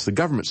dissent against the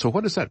government. So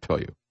what does that tell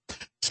you?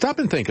 Stop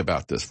and think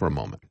about this for a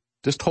moment.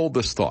 Just hold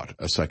this thought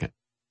a second.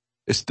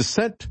 It's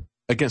dissent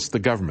against the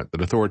government,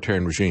 that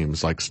authoritarian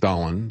regimes like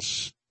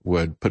Stalin's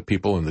would put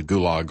people in the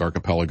Gulag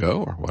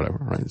Archipelago or whatever,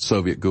 right?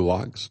 Soviet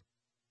gulags.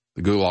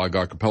 The Gulag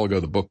Archipelago,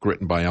 the book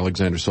written by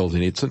Alexander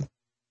Solzhenitsyn.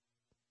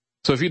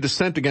 So if you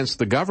dissent against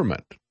the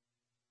government,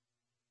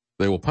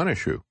 they will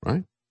punish you,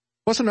 right?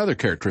 What's another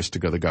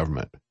characteristic of the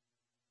government?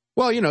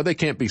 Well, they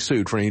can't be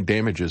sued for any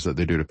damages that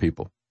they do to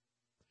people.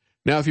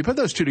 Now, if you put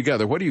those two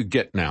together, what do you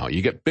get now?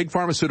 You get big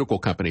pharmaceutical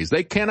companies.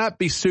 They cannot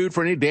be sued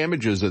for any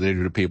damages that they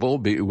do to people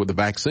with the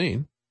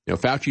vaccine.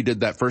 Fauci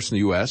did that first in the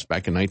U.S.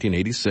 back in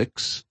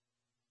 1986.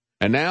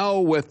 And now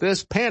with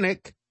this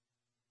panic,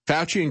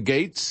 Fauci and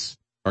Gates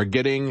are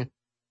getting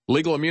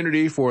legal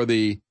immunity for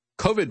the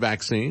COVID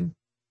vaccine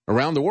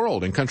around the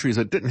world in countries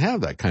that didn't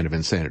have that kind of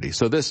insanity.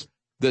 So this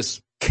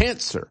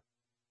cancer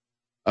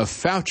of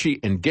Fauci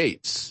and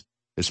Gates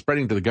is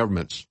spreading to the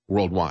governments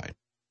worldwide.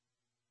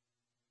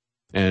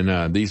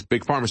 And these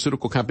big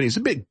pharmaceutical companies,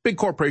 big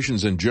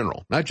corporations in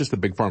general, not just the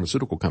big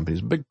pharmaceutical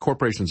companies, big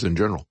corporations in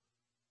general,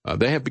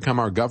 they have become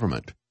our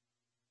government.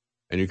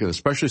 And you can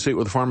especially see it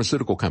with the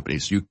pharmaceutical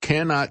companies. You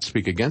cannot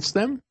speak against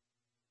them,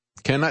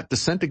 cannot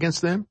dissent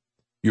against them.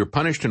 You're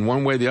punished in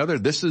one way or the other.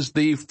 This is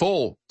the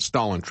full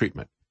Stalin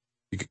treatment.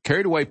 You get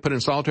carried away, put in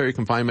solitary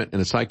confinement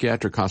in a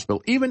psychiatric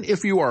hospital, even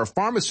if you are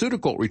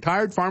a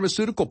retired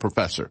pharmaceutical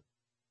professor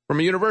from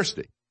a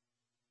university.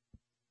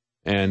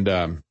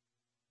 And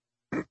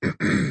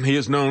he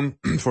is known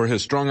for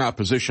his strong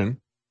opposition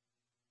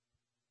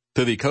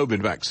to the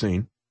COVID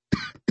vaccine.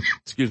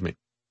 Excuse me.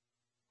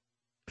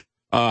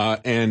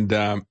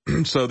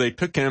 So they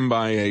took him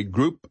by a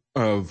group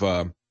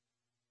of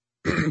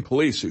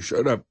police who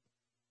showed up,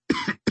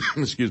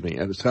 excuse me,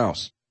 at his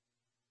house.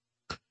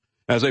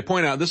 As I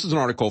point out, this is an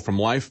article from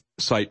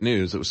LifeSite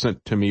News that was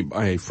sent to me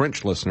by a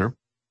French listener.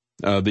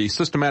 The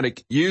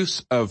systematic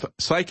use of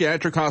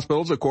psychiatric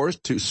hospitals, of course,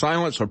 to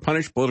silence or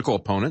punish political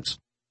opponents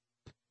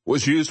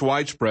was used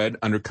widespread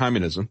under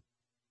communism.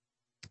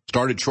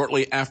 Started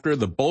shortly after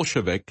the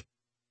Bolshevik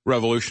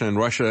Revolution in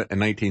Russia in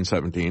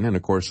 1917, and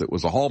of course it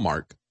was a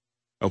hallmark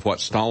of what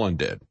Stalin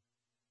did.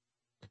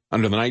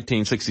 Under the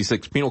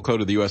 1966 Penal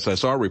Code of the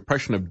USSR,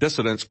 repression of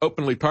dissidents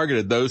openly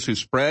targeted those who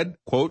spread,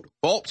 quote,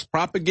 false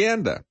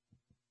propaganda,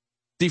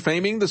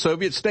 defaming the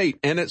Soviet state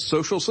and its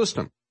social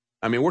system.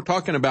 I mean, we're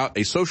talking about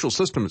a social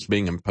system that's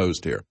being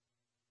imposed here.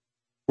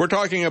 We're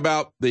talking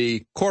about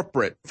the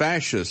corporate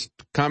fascist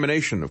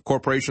combination of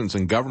corporations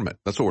and government.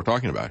 That's what we're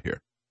talking about here.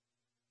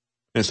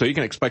 And so you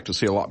can expect to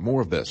see a lot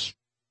more of this.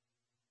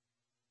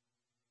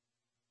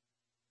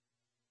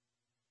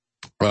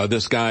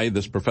 This guy,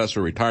 this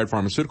professor, retired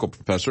pharmaceutical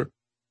professor,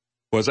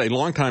 was a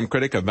longtime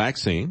critic of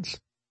vaccines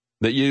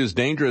that use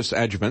dangerous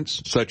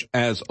adjuvants such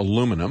as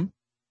aluminum.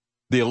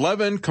 The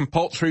 11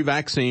 compulsory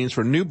vaccines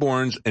for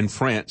newborns in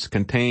France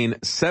contain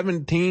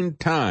 17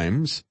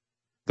 times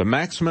the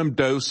maximum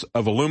dose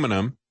of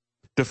aluminum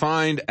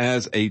defined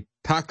as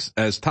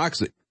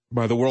toxic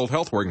by the World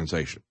Health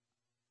Organization.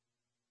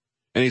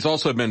 And he's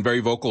also been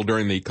very vocal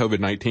during the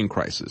COVID-19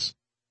 crisis.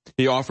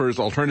 He offers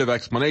alternative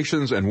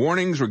explanations and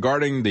warnings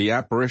regarding the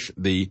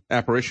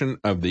apparition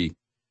of the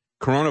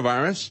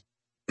coronavirus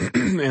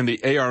and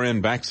the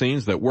ARN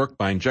vaccines that work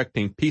by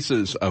injecting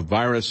pieces of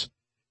virus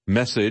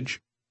message,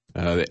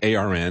 the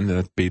ARN,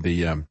 that'd be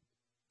the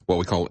what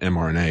we call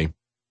mRNA,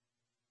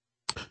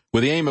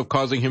 with the aim of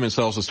causing human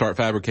cells to start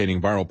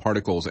fabricating viral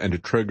particles and to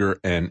trigger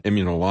an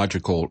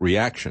immunological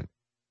reaction.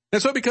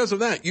 And so because of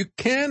that, you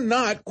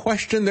cannot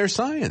question their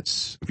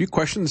science. If you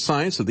question the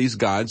science of these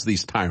gods,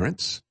 these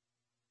tyrants,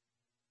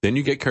 then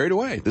you get carried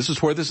away. This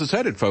is where this is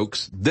headed,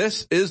 folks.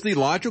 This is the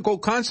logical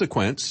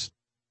consequence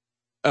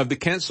of the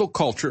cancel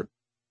culture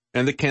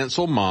and the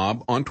cancel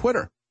mob on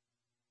Twitter.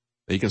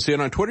 You can see it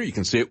on Twitter. You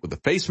can see it with the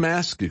face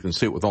mask. You can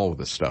see it with all of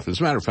this stuff. As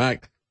a matter of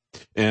fact,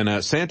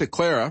 in Santa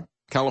Clara,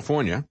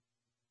 California,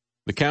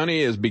 the county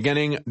is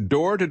beginning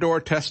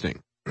door-to-door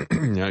testing,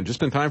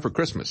 just in time for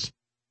Christmas.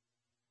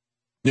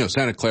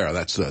 Santa Clara,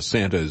 that's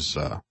Santa's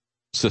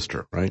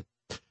sister, right?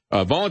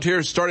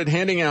 Volunteers started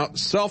handing out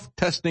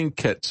self-testing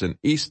kits in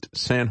East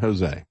San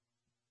Jose.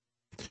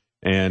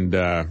 And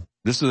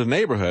this is a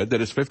neighborhood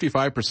that is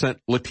 55%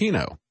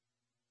 Latino.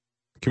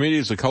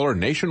 Communities of color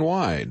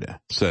nationwide,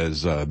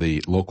 says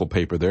the local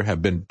paper there,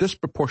 have been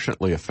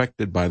disproportionately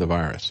affected by the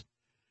virus.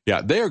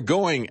 Yeah, they are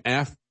going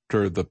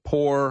after the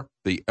poor,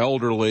 the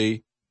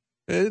elderly.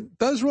 It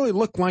does really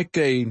look like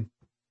a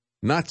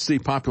Nazi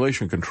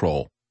population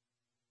control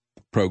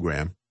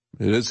program.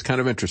 It is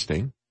kind of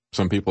interesting.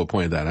 Some people have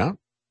pointed that out.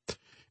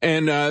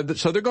 And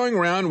so they're going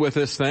around with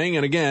this thing.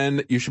 And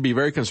again, you should be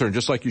very concerned,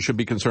 just like you should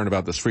be concerned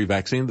about this free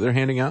vaccine that they're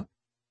handing out.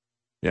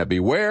 Yeah,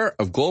 beware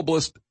of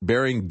globalists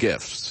bearing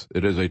gifts.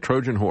 It is a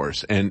Trojan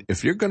horse. And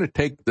if you're going to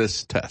take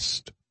this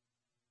test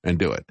and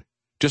do it,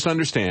 just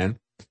understand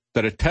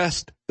that a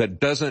test that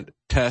doesn't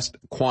test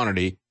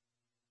quantity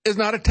is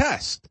not a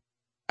test.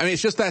 I mean,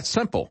 it's just that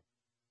simple.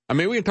 I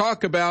mean, we can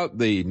talk about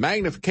the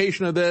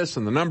magnification of this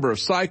and the number of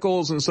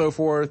cycles and so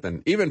forth.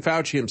 And even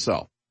Fauci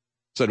himself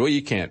said, well,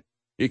 you can't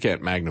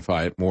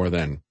magnify it more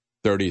than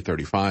 30,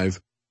 35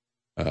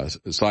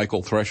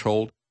 cycle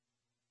threshold.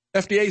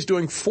 FDA is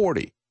doing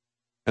 40.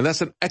 And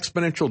that's an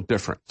exponential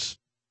difference.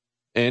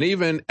 And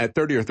even at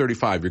 30 or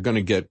 35, you're going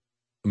to get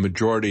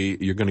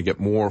you're going to get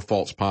more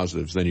false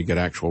positives than you get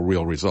actual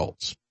real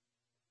results.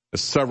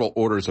 There's several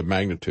orders of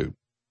magnitude,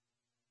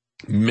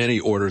 many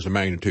orders of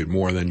magnitude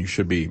more than you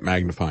should be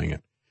magnifying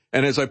it.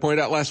 And as I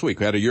pointed out last week,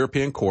 we had a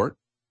European court.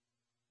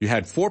 You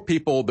had 4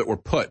 people that were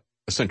put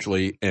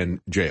essentially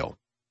in jail,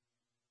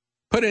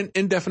 put in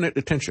indefinite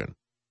detention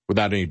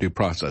without any due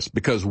process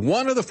because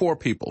one of the 4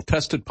 people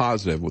tested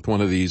positive with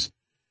one of these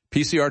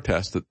PCR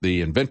tests that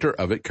the inventor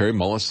of it, Kerry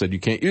Mullis, said you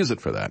can't use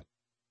it for that.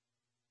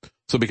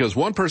 So because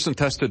one person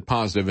tested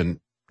positive and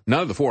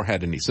none of the 4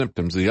 had any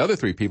symptoms, the other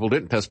 3 people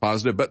didn't test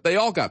positive, but they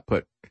all got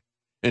put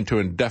into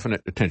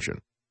indefinite detention.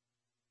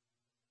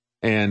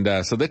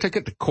 And so they took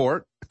it to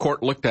court. The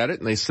court looked at it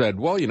and they said,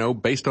 well, you know,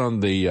 based on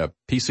the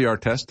PCR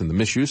test and the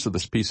misuse of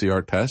this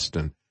PCR test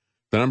and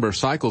the number of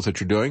cycles that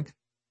you're doing,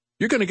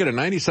 you're going to get a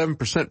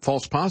 97%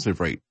 false positive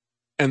rate.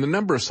 And the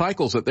number of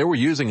cycles that they were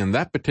using in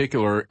that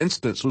particular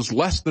instance was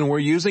less than we're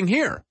using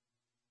here.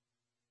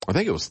 I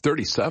think it was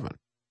 37,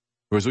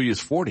 whereas we use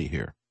 40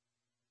 here.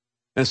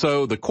 And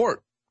so the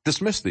court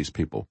dismissed these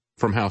people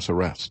from house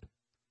arrest.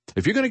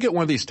 If you're going to get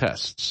one of these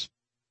tests,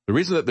 the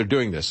reason that they're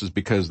doing this is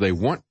because they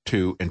want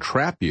to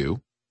entrap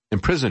you,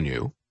 imprison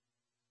you,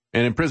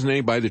 and imprison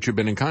anybody that you've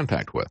been in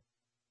contact with.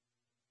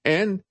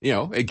 And, you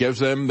know, it gives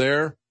them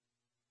their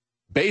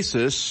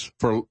basis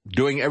for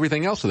doing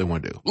everything else that they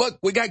want to do. Look,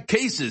 we got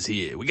cases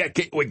here. We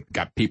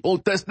got people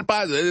tested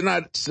positive. They're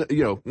not,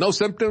 you know, no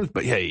symptoms,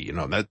 but hey, you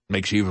know, that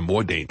makes you even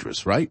more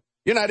dangerous, right?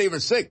 You're not even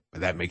sick,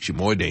 but that makes you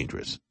more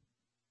dangerous.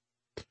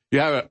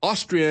 You have an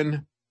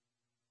Austrian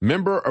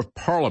member of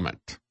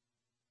parliament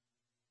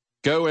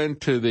go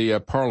into the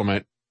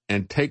parliament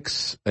and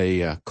takes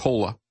a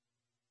cola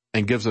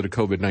and gives it a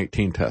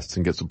COVID-19 test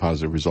and gets a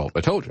positive result.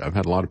 I told you, I've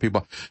had a lot of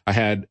people. I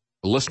had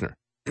a listener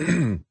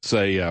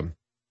say,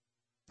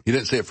 he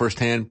didn't say it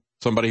firsthand,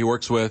 somebody he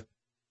works with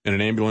in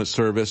an ambulance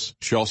service.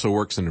 She also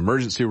works in an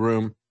emergency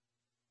room.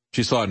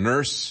 She saw a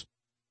nurse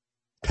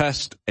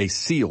test a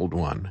sealed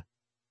one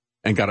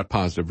and got a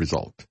positive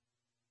result.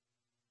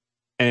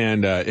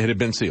 And it had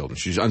been sealed. And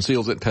she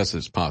unseals it and tests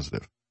it's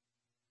positive.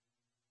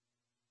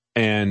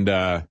 And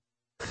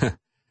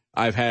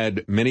I've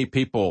had many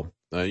people,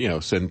 you know,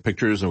 send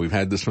pictures, and we've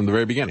had this from the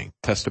very beginning,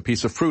 test a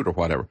piece of fruit or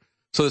whatever.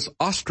 So this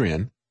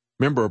Austrian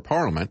member of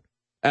parliament,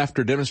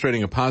 after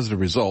demonstrating a positive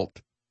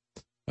result,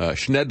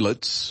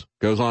 Schnedlitz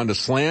goes on to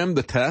slam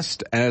the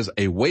test as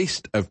a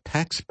waste of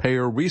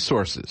taxpayer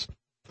resources.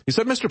 He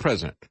said, Mr.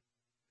 President,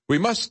 we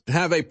must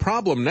have a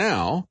problem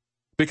now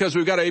because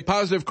we've got a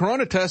positive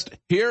corona test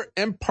here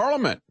in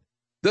Parliament.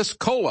 This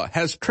cola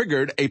has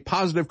triggered a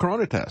positive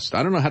corona test.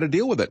 I don't know how to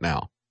deal with it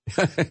now.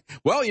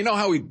 Well, you know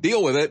how we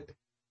deal with it.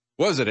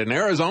 Was it in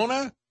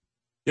Arizona?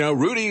 You know,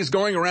 Rudy's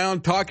going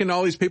around talking to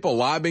all these people,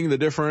 lobbying the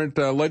different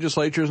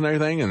legislatures and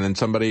everything, and then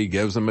somebody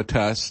gives him a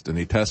test, and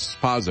he tests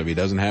positive. He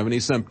doesn't have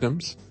any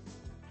symptoms.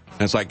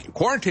 And it's like,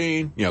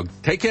 quarantine, you know,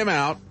 take him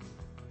out.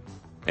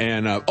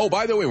 And, oh,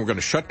 by the way, we're going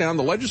to shut down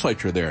the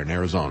legislature there in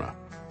Arizona.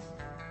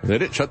 They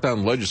didn't shut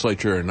down the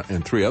legislature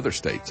in 3 other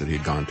states that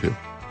he'd gone to.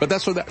 But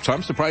that's what so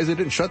I'm surprised they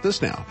didn't shut this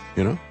down,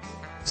 you know.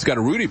 It's got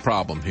a Rudy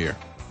problem here.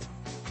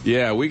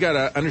 Yeah, we got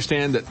to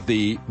understand that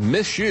the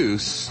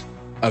misuse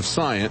of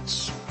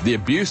science, the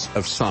abuse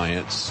of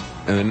science,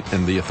 and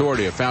the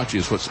authority of Fauci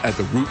is what's at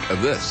the root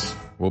of this.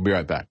 We'll be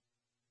right back.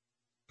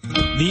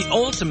 The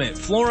ultimate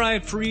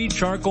fluoride-free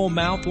charcoal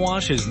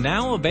mouthwash is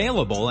now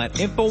available at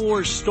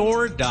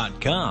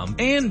InfoWarsStore.com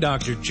and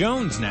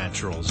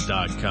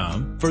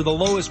DrJonesNaturals.com for the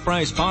lowest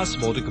price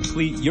possible to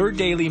complete your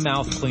daily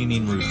mouth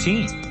cleaning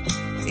routine.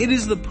 It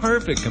is the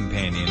perfect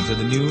companion to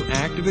the new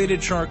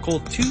activated charcoal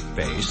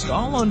toothpaste,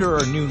 all under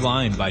our new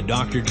line by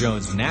Dr.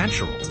 Jones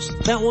Naturals,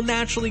 that will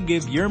naturally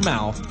give your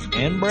mouth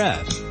and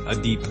breath a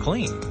deep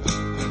clean.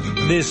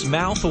 This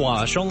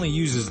mouthwash only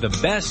uses the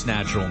best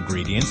natural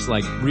ingredients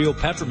like real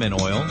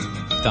peppermint oil,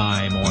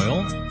 thyme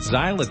oil,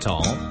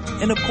 xylitol,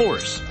 and of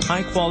course,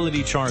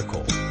 high-quality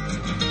charcoal.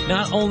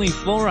 Not only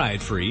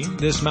fluoride-free,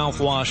 this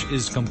mouthwash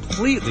is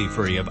completely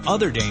free of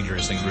other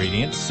dangerous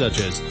ingredients such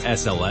as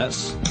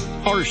SLS,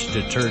 harsh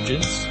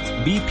detergents,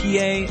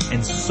 BPA,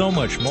 and so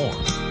much more.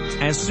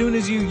 As soon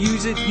as you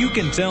use it, you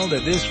can tell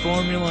that this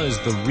formula is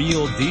the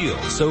real deal.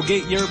 So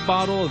get your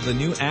bottle of the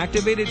new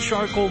activated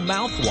charcoal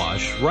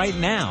mouthwash right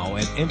now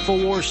at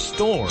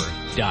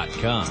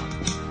InfoWarsStore.com.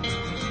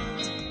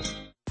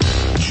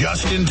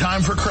 Just in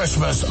time for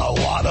Christmas, a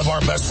lot of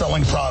our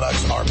best-selling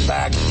products are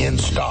back in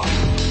stock.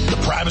 The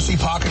Privacy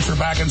Pockets are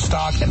back in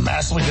stock and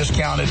massively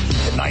discounted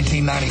at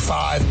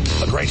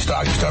 $19.95. A great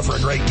stocking stuffer,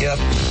 a great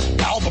gift.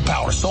 Alpha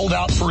Power sold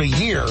out for a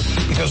year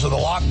because of the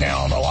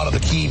lockdown. A lot of the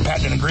key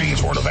patented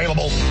ingredients weren't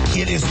available.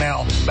 It is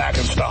now back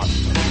in stock.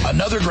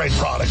 Another great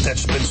product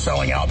that's been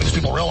selling out because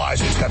people realize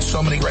it's got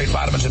so many great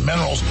vitamins and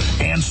minerals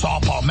and saw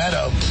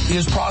palmetto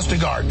is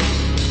Prostagard.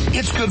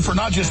 It's good for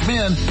not just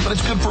men, but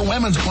it's good for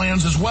women's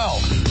glands as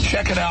well.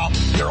 Check it out.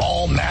 They're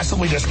all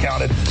massively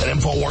discounted at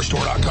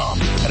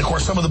InfoWarsStore.com. And of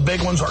course, some of the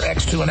big ones are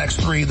X2 and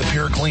X3, the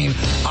pure clean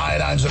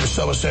iodines that are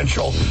so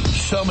essential.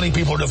 So many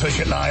people are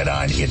deficient in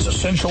iodine. It's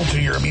essential to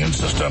your immune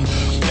system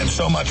and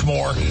so much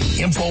more.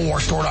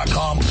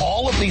 InfoWarsStore.com.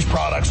 All of these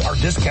products are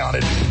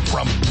discounted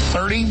from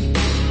 30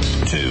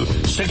 to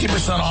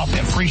 60% off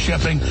and free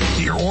shipping.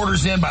 Get your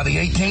orders in by the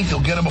 18th. You'll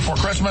get them before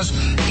Christmas.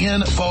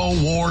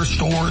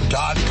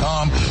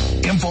 InfoWarsStore.com.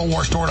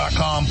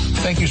 InfoWarsStore.com.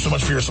 Thank you so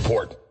much for your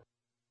support.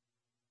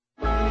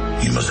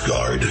 You must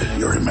guard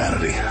your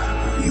humanity.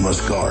 You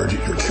must guard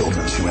your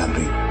children's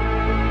humanity.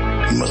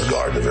 You must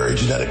guard the very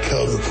genetic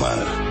code of the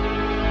planet.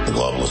 The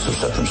globalists have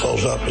set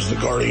themselves up as the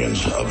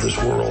guardians of this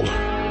world,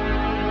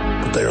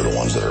 but they are the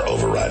ones that are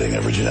overriding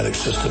every genetic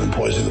system and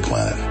poisoning the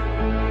planet.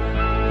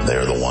 They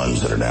are the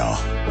ones that are now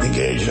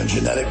engaged in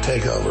genetic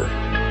takeover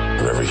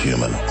of every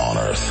human on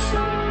Earth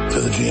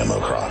through the GMO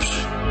crops.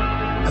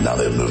 And now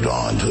they've moved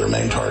on to their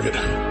main target,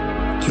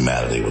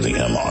 humanity, with the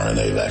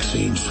mRNA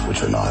vaccines,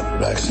 which are not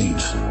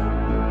vaccines.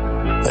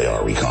 They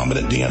are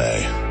recombinant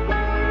DNA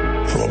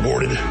from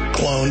aborted,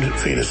 cloned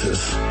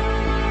fetuses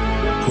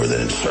who are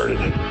then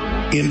inserted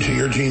into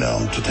your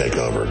genome to take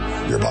over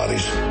your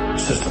body's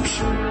systems.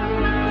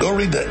 Go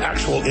read the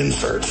actual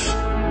inserts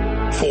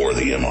for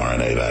the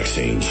mRNA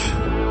vaccines,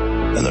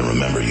 and then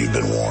remember you've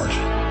been warned.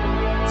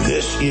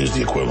 This is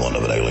the equivalent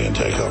of an alien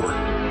takeover.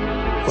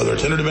 Whether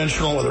it's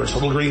interdimensional, whether it's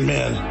little green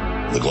men,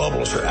 the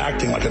globalists are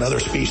acting like another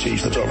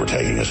species that's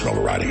overtaking us and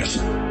overriding us.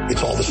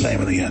 It's all the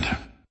same in the end.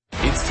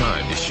 It's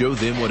time to show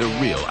them what a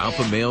real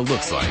alpha male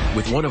looks like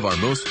with one of our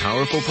most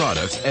powerful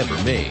products ever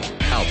made,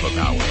 Alpha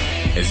Power.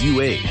 As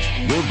you age,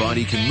 your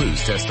body can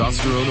lose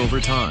testosterone over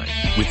time.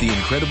 With the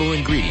incredible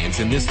ingredients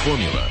in this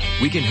formula,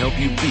 we can help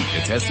you beat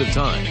the test of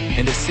time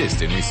and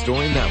assist in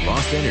restoring that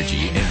lost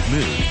energy and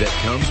mood that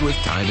comes with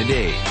time and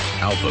age.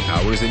 Alpha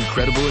Power's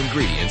incredible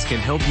ingredients can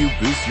help you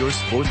boost your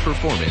sports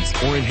performance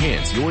or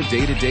enhance your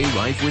day-to-day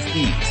life with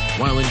ease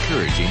while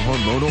encouraging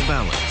hormonal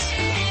balance.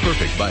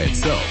 Perfect by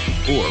itself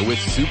or with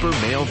super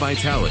male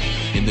vitality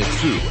in the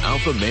true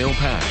Alpha Male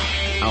Pack.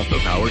 Alpha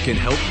Power can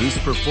help boost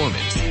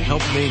performance,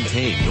 help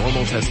maintain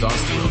normal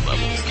testosterone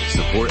levels,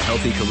 support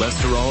healthy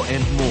cholesterol,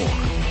 and more.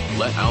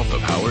 Let Alpha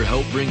Power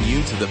help bring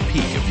you to the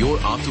peak of your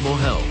optimal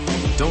health.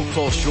 Don't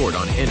fall short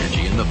on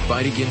energy in the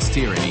fight against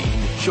tyranny.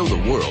 Show the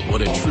world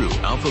what a true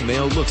alpha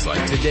male looks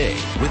like today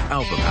with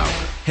Alpha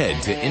Power.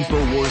 Head to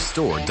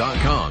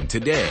InfoWarsStore.com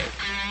today.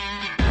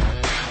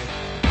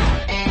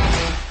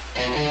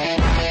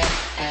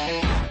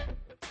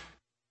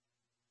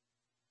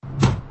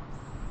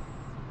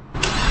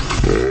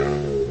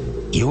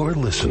 You're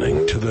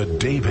listening to The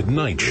David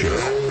Knight Show.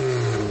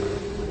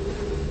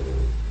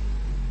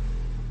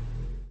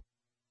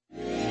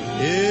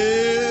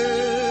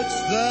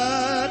 It's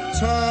that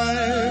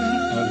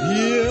time of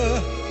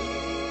year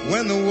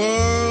when the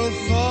world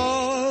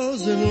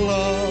falls in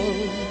love.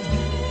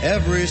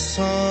 Every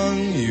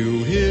song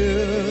you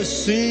hear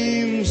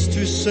seems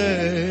to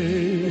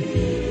say,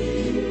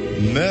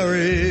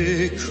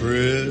 Merry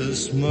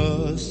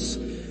Christmas.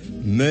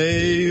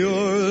 May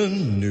your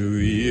New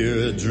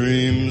Year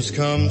dreams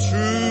come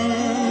true.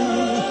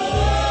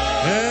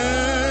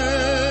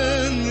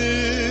 And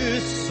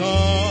this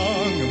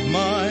song of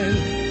mine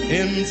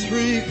in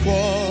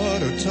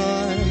 3/4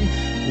 time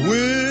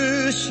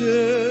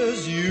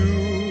wishes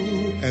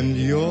you and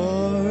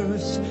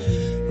yours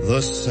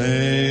the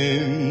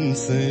same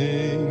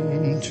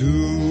thing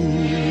too.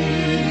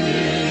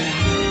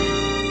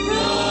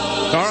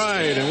 All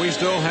right, and we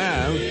still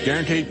have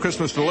guaranteed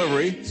Christmas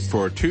delivery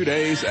for 2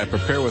 days at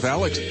Prepare with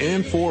Alex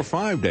and for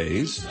 5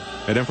 days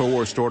at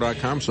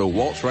InfoWarsStore.com. So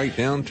waltz right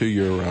down to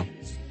your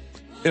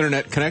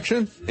internet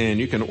connection, and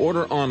you can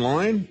order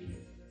online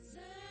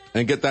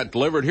and get that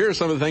delivered. Here are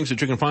some of the things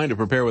that you can find at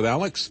Prepare with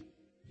Alex.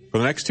 For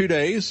the next 2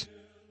 days,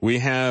 we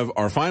have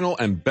our final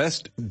and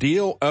best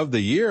deal of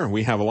the year.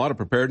 We have a lot of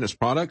preparedness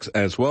products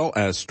as well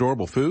as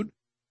storable food.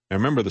 And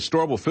remember, the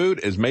storable food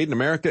is made in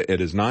America. It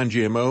is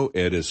non-GMO.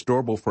 It is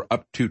storable for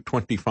up to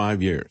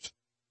 25 years.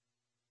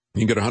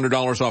 You can get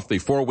 $100 off the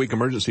 4-week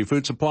emergency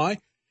food supply.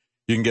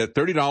 You can get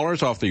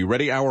 $30 off the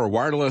Ready Hour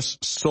wireless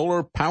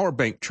solar power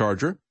bank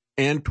charger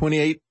and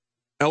 28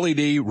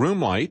 LED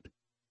room light.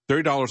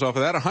 $30 off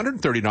of that.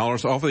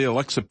 $130 off of the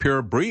Alexa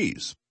Pure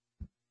Breeze.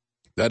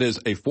 That is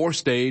a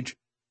 4-stage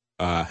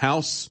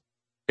house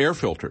air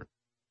filter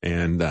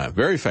and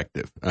very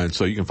effective. And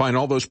so you can find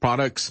all those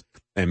products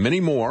and many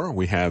more.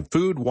 We have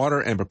food,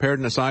 water, and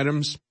preparedness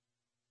items.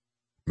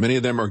 Many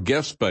of them are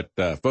gifts, but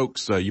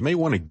folks, you may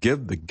want to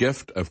give the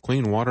gift of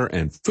clean water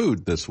and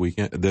food this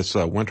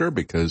winter,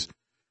 because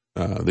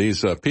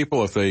these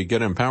people, if they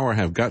get in power,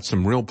 have got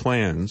some real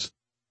plans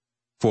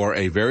for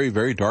a very,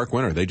 very dark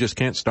winter. They just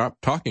can't stop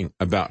talking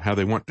about how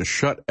they want to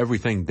shut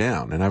everything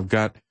down. And I've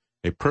got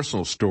a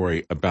personal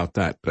story about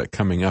that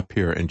coming up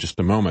here in just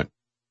a moment.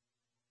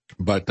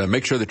 But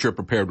make sure that you're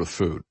prepared with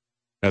food,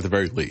 at the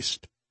very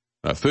least.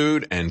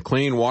 Food and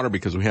clean water,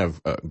 because we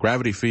have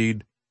gravity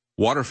feed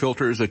water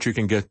filters that you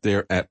can get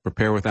there at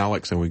Prepare with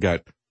Alex. And we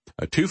got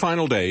 2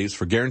 final days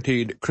for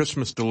guaranteed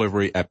Christmas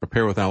delivery at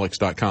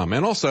preparewithalex.com.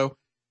 And also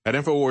at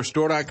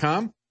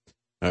InfoWarsStore.com.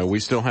 We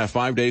still have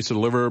 5 days to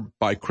deliver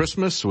by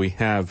Christmas. We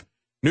have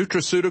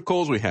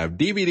nutraceuticals, we have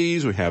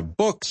DVDs, we have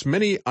books,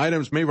 many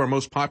items, many of our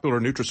most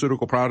popular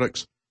nutraceutical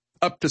products,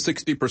 up to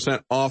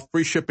 60% off,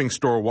 free shipping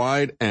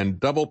store-wide, and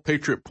double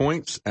Patriot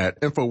points at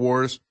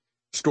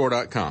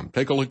InfoWarsStore.com.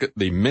 Take a look at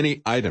the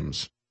many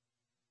items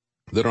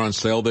that are on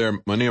sale there.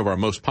 Many of our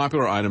most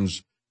popular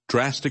items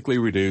drastically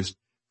reduced,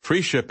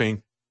 free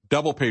shipping,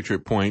 double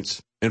Patriot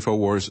points,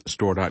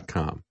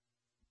 InfoWarsStore.com.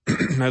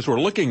 As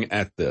we're looking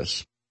at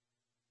this,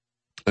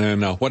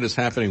 and what is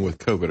happening with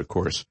COVID, of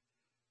course,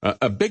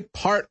 a big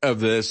part of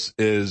this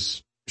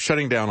is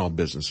shutting down all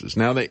businesses.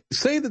 Now, they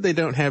say that they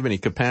don't have any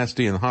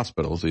capacity in the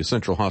hospitals, the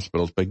essential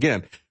hospitals, but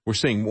again, we're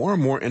seeing more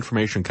and more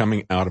information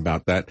coming out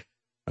about that.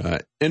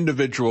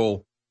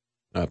 Individual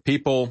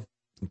people,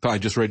 I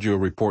just read you a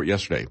report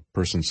yesterday. A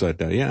person said,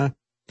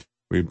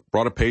 we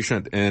brought a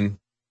patient in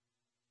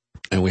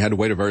and we had to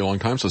wait a very long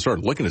time, so I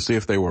started looking to see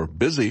if they were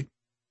busy.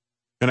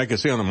 And I could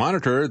see on the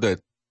monitor that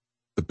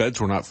the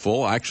beds were not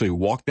full. I actually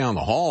walked down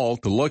the hall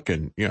to look,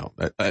 and,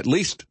 at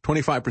least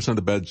 25% of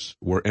the beds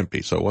were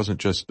empty. So it wasn't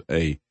just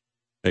a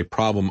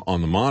problem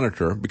on the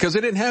monitor because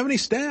they didn't have any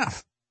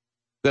staff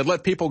that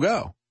let people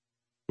go.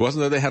 It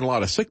wasn't that they had a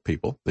lot of sick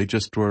people. They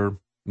just were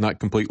not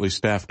completely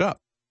staffed up.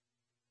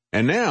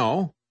 And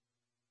now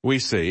we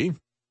see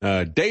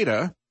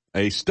data,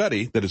 a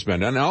study that has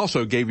been done. I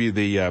also gave you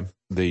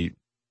the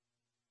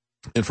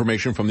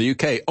information from the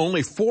UK.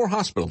 Only 4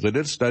 hospitals. They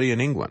did a study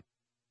in England.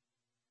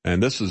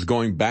 And this is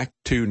going back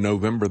to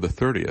November the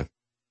 30th.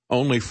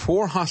 Only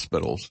 4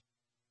 hospitals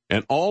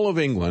in all of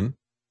England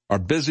are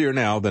busier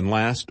now than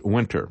last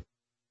winter.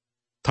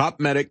 Top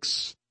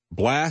medics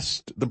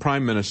blast the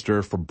Prime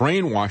Minister for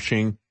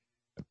brainwashing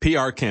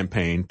PR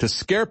campaign to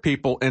scare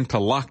people into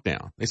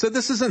lockdown. They said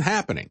this isn't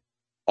happening.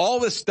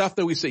 All this stuff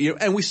that we see,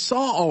 and we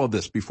saw all of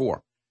this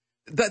before.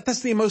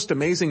 That's the most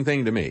amazing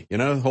thing to me.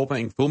 The whole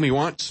thing, fool me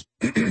once,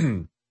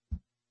 that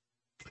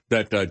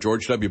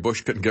George W.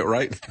 Bush couldn't get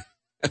right.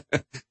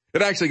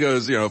 It actually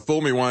goes,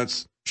 fool me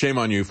once, shame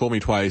on you, fool me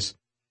twice,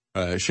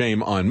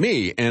 shame on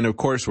me. And of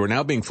course, we're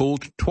now being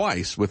fooled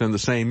twice within the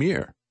same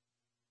year.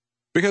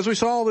 Because we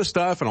saw all this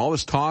stuff and all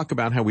this talk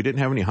about how we didn't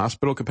have any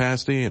hospital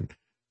capacity, and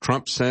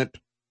Trump sent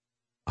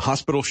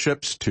hospital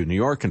ships to New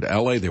York and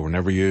to LA. They were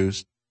never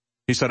used.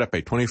 He set up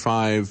a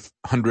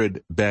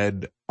 2,500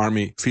 bed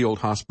Army field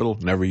hospital,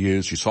 never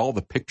used. You saw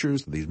the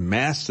pictures of these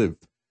massive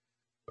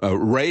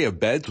array of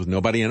beds with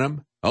nobody in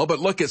them. Oh, but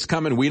look, it's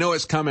coming. We know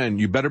it's coming.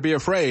 You better be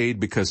afraid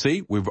because,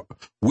 see,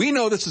 we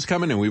know this is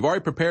coming and we've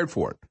already prepared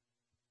for it.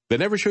 They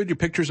never showed you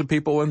pictures of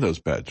people in those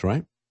beds,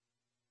 right?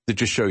 They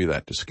just show you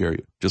that to scare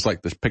you. Just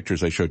like the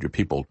pictures they showed you,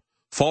 people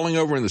falling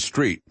over in the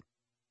street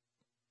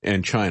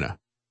in China.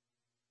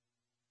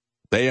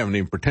 They haven't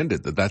even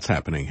pretended that that's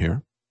happening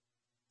here.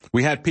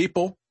 We had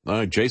people,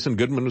 Jason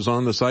Goodman was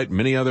on the site,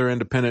 many other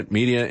independent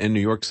media in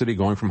New York City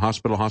going from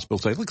hospital to hospital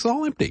say, look, it's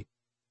all empty.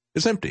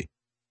 It's empty.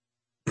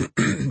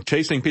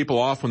 Chasing people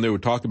off when they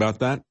would talk about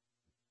that?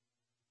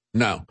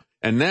 No.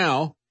 And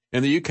now,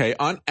 in the UK,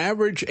 on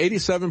average,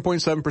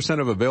 87.7%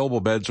 of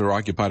available beds are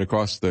occupied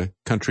across the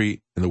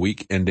country in the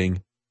week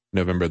ending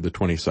November the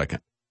 22nd.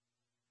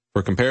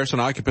 For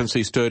comparison,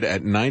 occupancy stood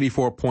at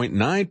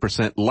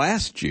 94.9%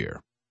 last year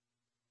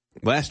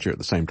at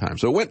the same time.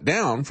 So it went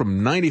down from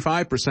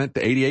 95%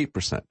 to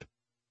 88%.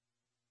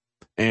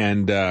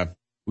 And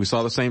we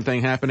saw the same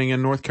thing happening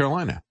in North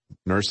Carolina.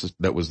 Nurses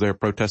that was there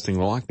protesting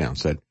the lockdown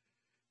said,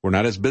 we're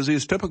not as busy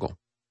as typical.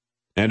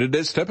 And it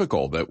is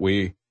typical that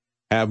we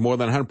have more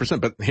than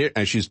 100%. But here,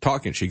 as she's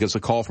talking, she gets a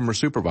call from her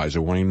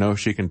supervisor wanting to know if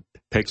she can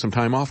take some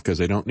time off because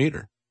they don't need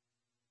her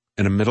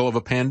in the middle of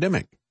a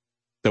pandemic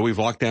that we've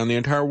locked down the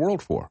entire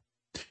world for.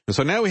 And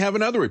so now we have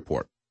another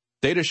report.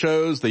 Data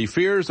shows the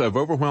fears of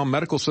overwhelmed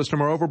medical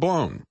system are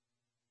overblown.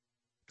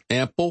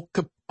 Ample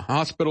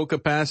hospital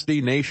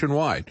capacity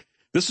nationwide.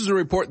 This is a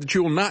report that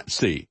you will not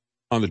see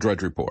on the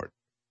Drudge Report.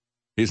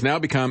 He's now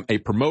become a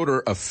promoter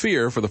of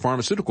fear for the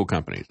pharmaceutical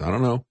companies. I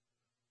don't know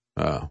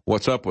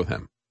what's up with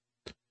him.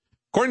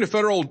 According to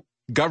federal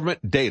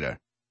government data,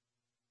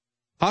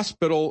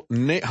 hospitals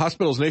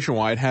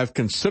nationwide have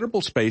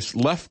considerable space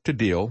left to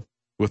deal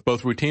with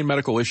both routine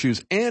medical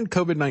issues and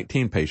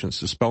COVID-19 patients,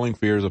 dispelling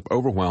fears of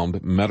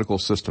overwhelmed medical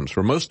systems.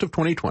 For most of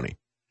 2020,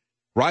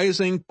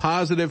 rising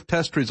positive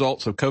test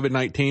results of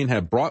COVID-19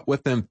 have brought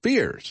with them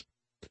fears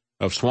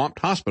of swamped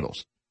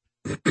hospitals.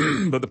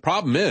 But the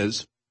problem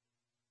is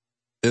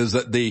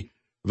that the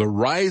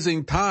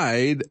rising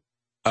tide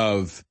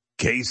of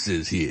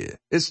cases here,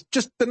 it's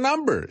just the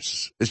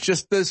numbers. It's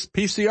just this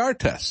PCR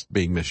test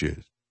being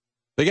misused.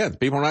 Again,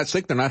 people are not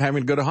sick. They're not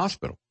having to go to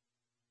hospital.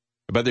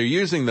 But they're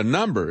using the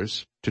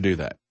numbers to do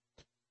that.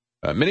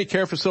 Many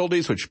care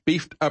facilities which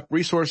beefed up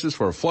resources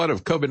for a flood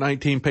of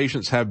COVID-19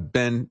 patients have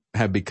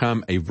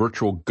become a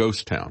virtual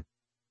ghost town.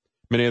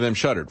 Many of them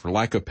shuttered for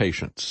lack of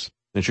patients.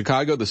 In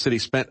Chicago, the city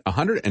spent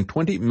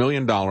 $120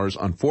 million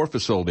on 4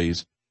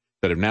 facilities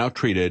that have now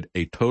treated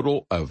a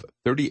total of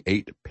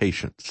 38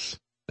 patients.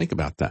 Think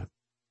about that.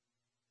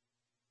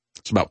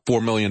 It's about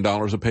 $4 million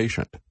a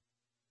patient.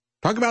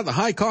 Talk about the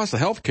high cost of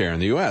health care in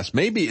the U.S.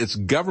 Maybe it's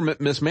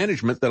government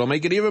mismanagement that'll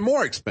make it even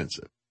more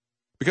expensive.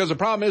 Because the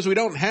problem is we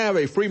don't have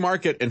a free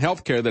market in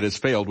health care that has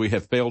failed. We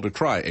have failed to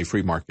try a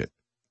free market.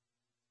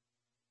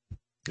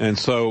 And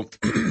so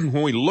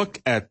when we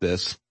look at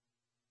this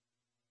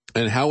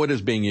and how it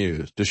is being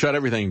used to shut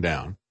everything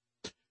down,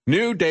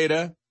 new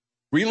data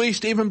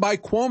released even by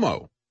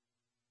Cuomo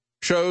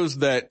shows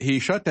that he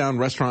shut down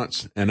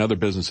restaurants and other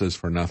businesses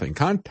for nothing.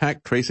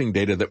 Contact tracing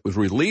data that was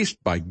released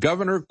by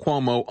Governor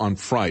Cuomo on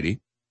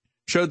Friday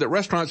showed that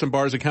restaurants and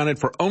bars accounted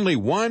for only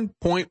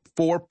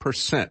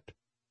 1.4%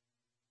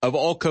 of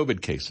all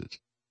COVID cases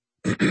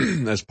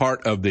as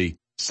part of the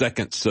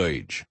second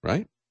surge,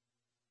 right?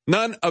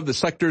 None of the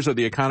sectors of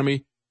the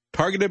economy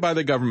targeted by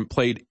the government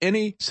played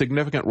any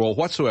significant role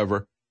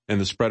whatsoever in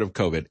the spread of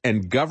COVID,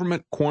 and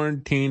government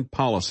quarantine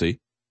policy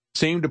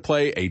seemed to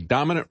play a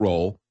dominant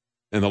role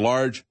in the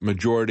large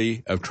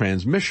majority of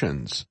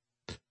transmissions,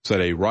 said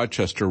a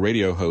Rochester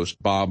radio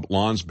host, Bob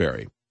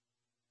Lonsberry.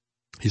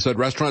 He said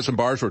restaurants and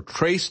bars were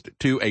traced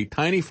to a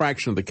tiny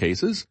fraction of the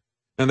cases,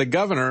 and the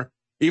governor,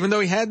 even though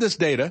he had this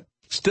data,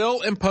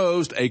 still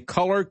imposed a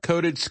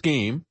color-coded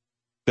scheme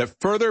that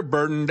further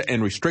burdened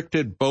and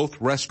restricted both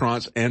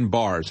restaurants and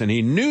bars. And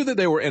he knew that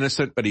they were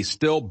innocent, but he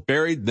still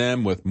buried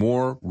them with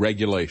more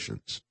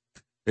regulations.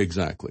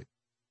 Exactly.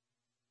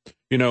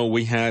 You know,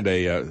 we had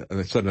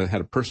I said I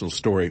had a personal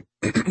story.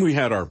 We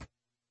had our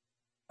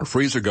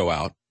freezer go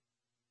out,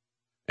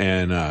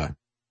 and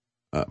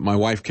my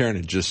wife Karen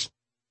had just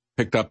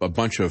picked up a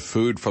bunch of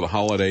food for the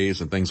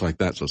holidays and things like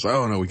that. So I said,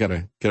 oh no, we got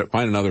to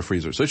find another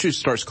freezer. So she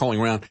starts calling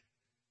around.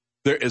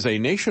 There is a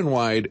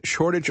nationwide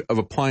shortage of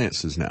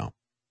appliances now.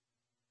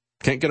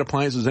 Can't get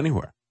appliances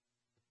anywhere.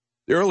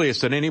 The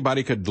earliest that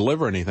anybody could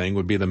deliver anything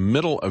would be the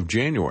middle of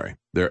January,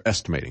 they're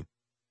estimating.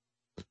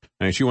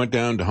 And she went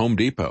down to Home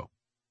Depot.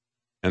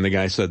 And the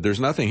guy said, there's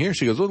nothing here.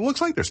 She goes, well, it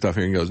looks like there's stuff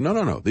here. And he goes,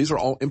 no. These are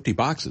all empty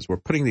boxes. We're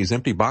putting these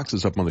empty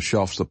boxes up on the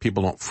shelf so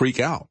people don't freak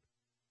out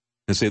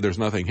and say there's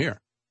nothing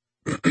here.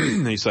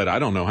 And he said, I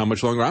don't know how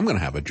much longer I'm going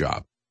to have a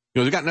job. He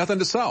goes, we got nothing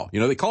to sell. You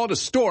know, they call it a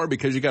store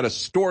because you got to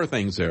store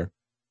things there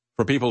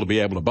for people to be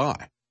able to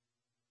buy.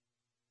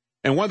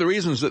 And one of the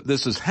reasons that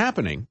this is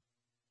happening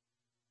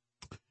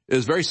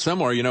is very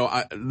similar. You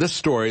know, this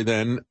story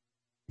then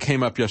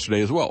came up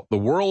yesterday as well. The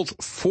world's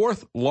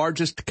fourth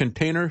largest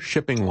container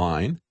shipping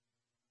line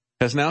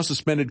has now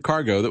suspended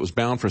cargo that was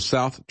bound for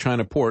South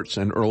China ports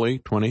in early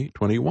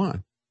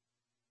 2021.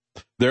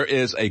 There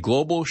is a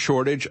global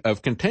shortage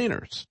of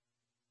containers,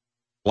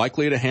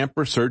 likely to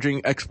hamper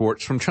surging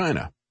exports from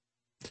China.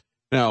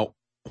 Now,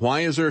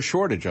 why is there a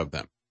shortage of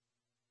them?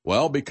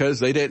 Well, because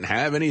they didn't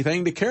have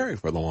anything to carry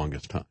for the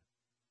longest time.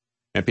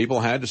 And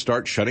people had to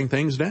start shutting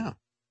things down.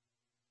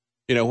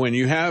 You know, when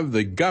you have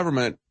the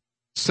government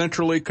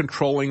centrally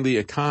controlling the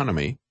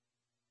economy,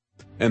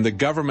 and the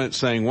government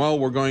saying, well,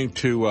 we're going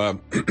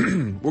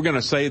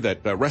to say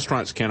that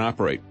restaurants can't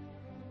operate.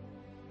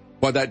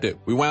 What'd that do?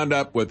 We wound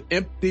up with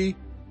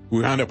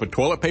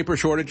toilet paper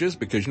shortages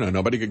because, you know,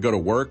 nobody could go to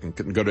work and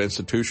couldn't go to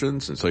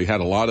institutions. And so you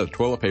had a lot of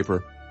toilet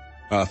paper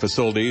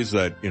facilities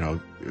that, you know,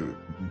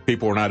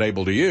 people were not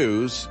able to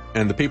use.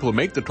 And the people who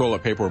make the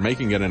toilet paper were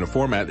making it in a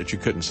format that you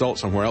couldn't sell it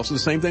somewhere else. And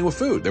the same thing with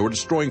food. They were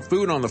destroying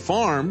food on the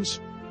farms,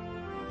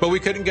 but we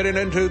couldn't get it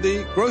into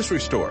the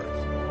grocery stores.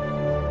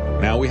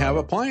 Now we have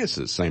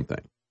appliances, same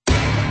thing.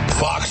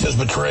 Fox has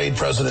betrayed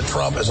President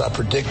Trump, as I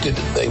predicted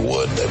they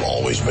would. They've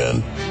always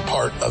been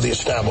part of the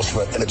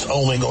establishment, and it's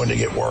only going to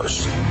get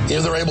worse.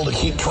 If they're able to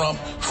keep Trump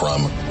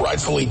from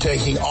rightfully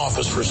taking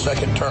office for a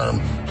second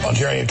term on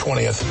January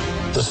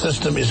 20th, the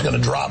system is going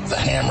to drop the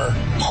hammer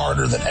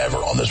harder than ever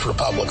on this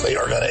republic. They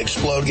are going to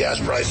explode gas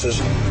prices.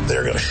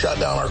 They're going to shut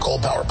down our coal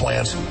power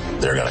plants.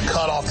 They're going to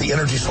cut off the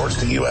energy source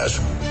to the U.S.,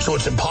 so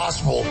it's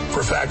impossible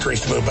for factories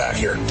to move back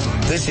here.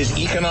 This is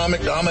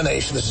economic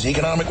domination. This is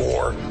economic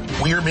war.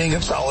 We are being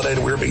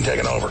consolidated. We are being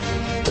taken over.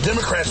 The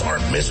Democrats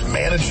aren't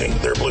mismanaging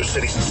their blue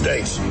cities and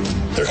states.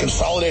 They're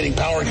consolidating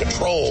power and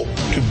control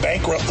to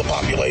bankrupt the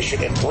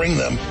population and bring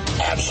them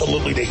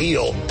absolutely to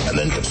heel, and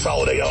then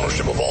consolidate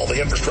ownership of all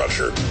the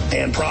infrastructure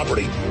and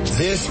property.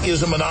 This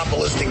is a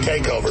monopolistic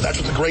takeover. That's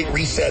what the Great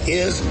Reset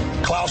is.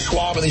 Klaus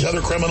Schwab and these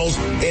other criminals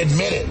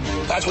admit it.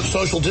 That's what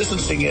social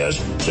distancing is.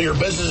 So your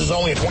business is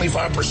only at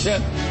 25%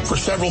 for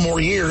several more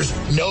years.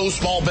 No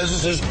small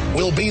businesses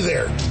will be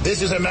there.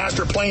 This is a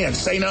master plan.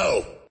 Say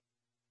no.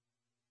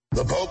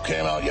 The Pope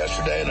came out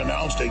yesterday and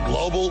announced a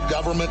global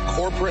government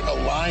corporate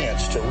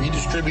alliance to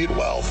redistribute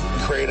wealth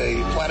and create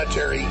a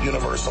planetary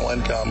universal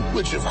income,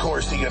 which, of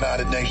course, the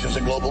United Nations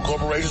and global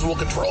corporations will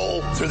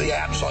control through the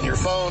apps on your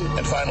phone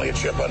and finally a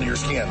chip under your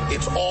skin.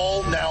 It's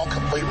all now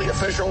completely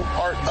official,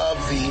 part of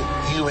the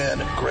UN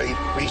Great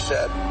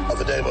Reset of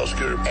the Davos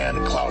Group and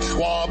Klaus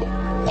Schwab,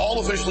 all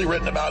officially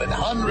written about in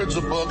hundreds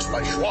of books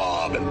by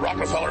Schwab and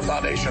Rockefeller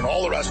Foundation,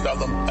 all the rest of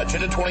them.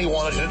 Agenda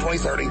 21, Agenda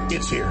 2030,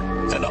 it's here.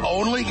 And it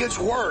only gets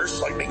worse worse,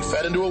 like being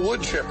fed into a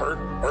wood chipper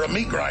or a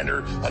meat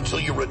grinder, until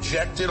you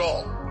reject it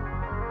all.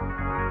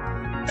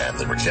 And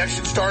the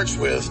rejection starts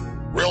with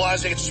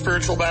realizing it's a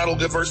spiritual battle,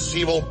 good versus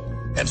evil,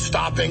 and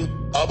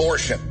stopping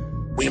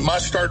abortion. We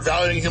must start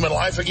valuing human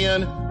life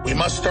again. We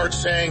must start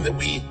saying that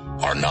we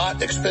are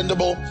not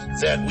expendable,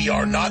 that we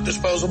are not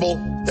disposable,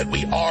 that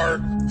we are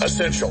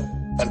essential.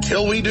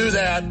 Until we do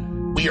that,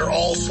 we are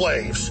all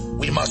slaves.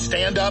 We must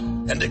stand up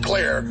and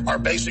declare our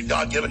basic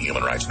God-given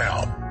human rights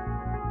now.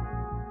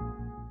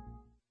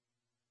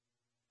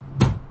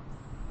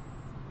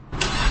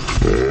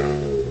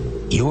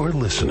 You're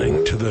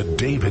listening to The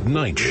David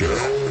Knight Show.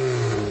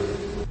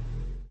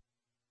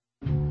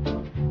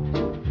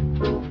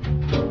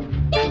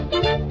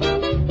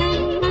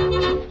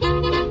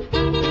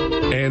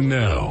 And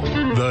now,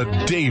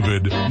 The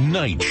David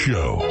Knight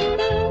Show.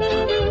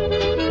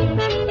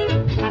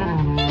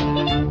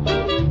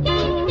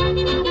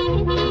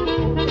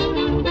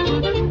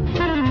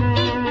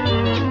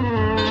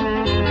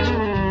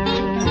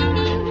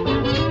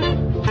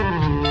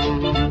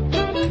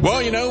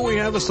 Well, you know, we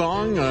have a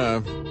song,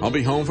 I'll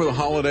be home for the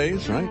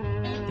holidays, right?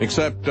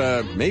 Except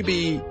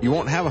maybe you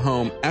won't have a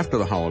home after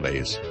the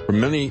holidays for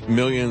many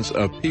millions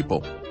of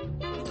people.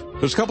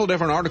 There's a couple of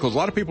different articles. A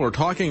lot of people are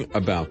talking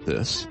about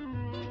this.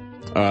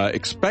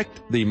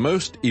 Expect the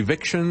most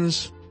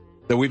evictions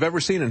that we've ever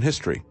seen in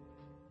history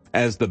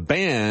as the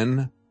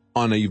ban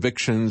on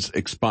evictions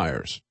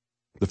expires.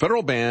 The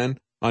federal ban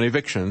on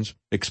evictions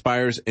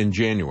expires in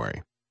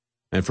January.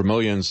 And for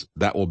millions,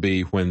 that will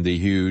be when the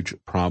huge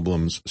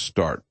problems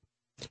start,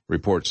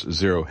 reports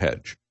Zero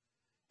Hedge.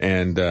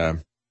 And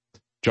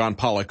John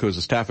Pollock, who is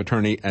a staff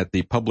attorney at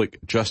the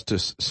Public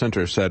Justice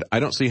Center, said, I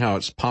don't see how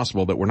it's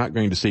possible that we're not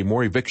going to see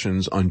more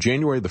evictions on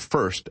January the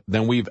 1st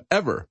than we've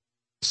ever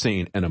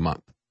seen in a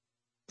month.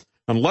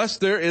 Unless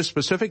there is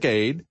specific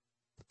aid,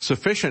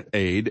 sufficient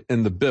aid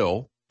in the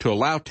bill to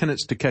allow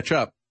tenants to catch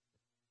up,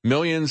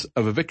 millions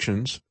of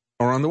evictions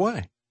are on the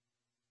way.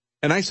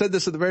 And I said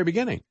this at the very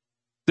beginning.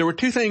 There were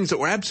two things that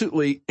were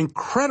absolutely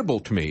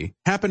incredible to me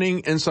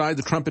happening inside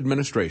the Trump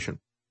administration,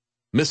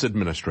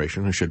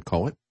 misadministration, I should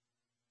call it.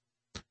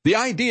 The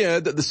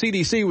idea that the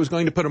CDC was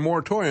going to put a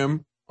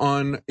moratorium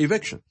on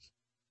evictions.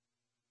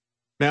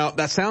 Now,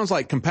 that sounds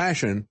like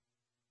compassion,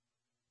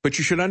 but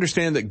you should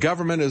understand that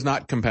government is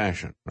not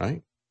compassion,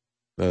 right?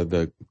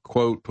 The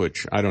quote,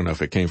 which I don't know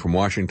if it came from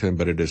Washington,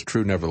 but it is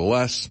true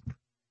nevertheless.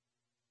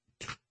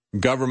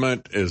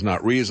 Government is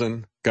not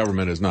reason.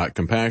 Government is not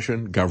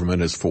compassion.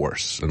 Government is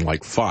force. And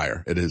like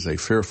fire, it is a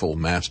fearful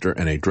master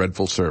and a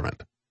dreadful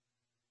servant.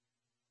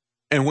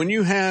 And when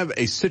you have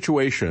a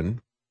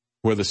situation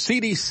where the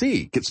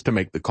CDC gets to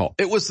make the call,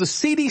 it was the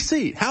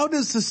CDC. How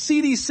does the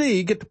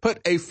CDC get to put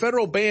a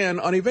federal ban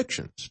on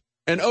evictions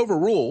and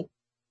overrule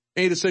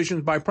any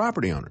decisions by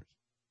property owners?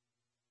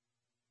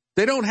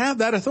 They don't have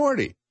that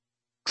authority.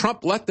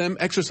 Trump let them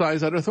exercise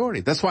that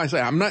authority. That's why I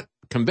say I'm not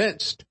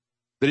convinced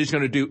that he's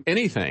going to do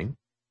anything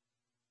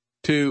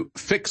to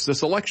fix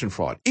this election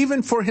fraud,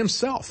 even for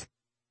himself.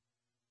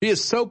 He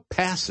is so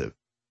passive,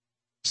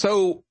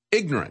 so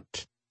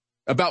ignorant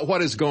about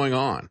what is going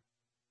on,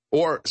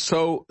 or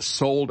so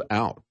sold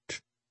out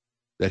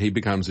that he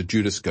becomes a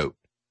Judas goat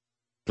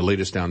to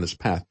lead us down this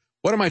path.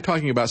 What am I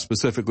talking about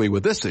specifically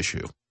with this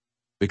issue?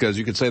 Because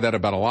you could say that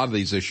about a lot of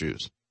these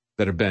issues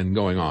that have been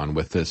going on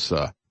with this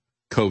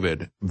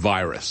COVID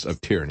virus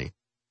of tyranny.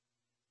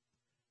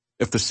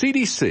 If the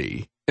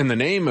CDC, in the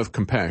name of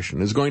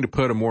compassion, is going to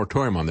put a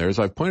moratorium on there, as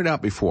I've pointed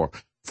out before,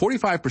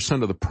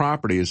 45% of the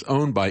property is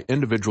owned by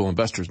individual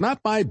investors,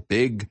 not by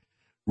big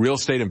real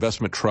estate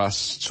investment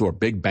trusts or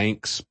big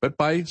banks, but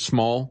by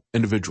small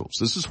individuals.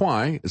 This is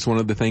why it's one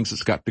of the things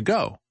that's got to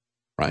go,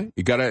 right?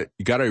 You gotta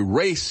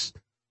erase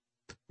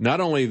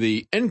not only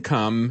the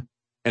income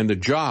and the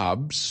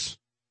jobs,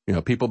 you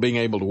know, people being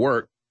able to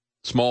work,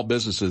 small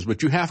businesses,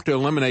 but you have to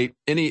eliminate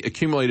any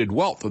accumulated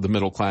wealth of the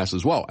middle class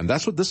as well. And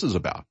that's what this is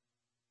about.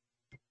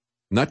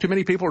 Not too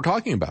many people are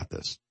talking about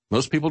this.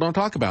 Most people don't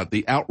talk about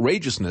the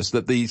outrageousness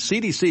that the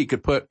CDC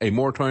could put a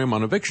moratorium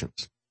on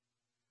evictions.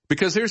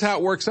 Because here's how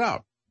it works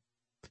out.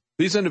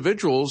 These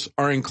individuals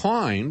are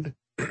inclined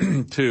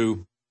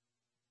to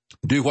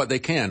do what they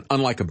can,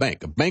 unlike a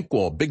bank.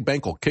 A big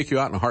bank will kick you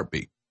out in a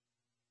heartbeat.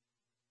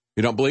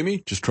 You don't believe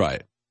me? Just try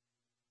it.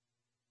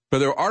 But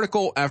there are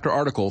article after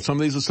article, some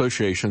of these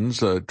associations,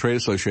 trade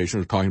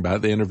associations are talking about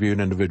it. They interviewed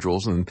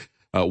individuals, and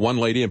one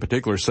lady in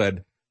particular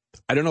said,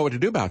 I don't know what to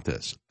do about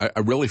this. I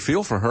really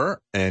feel for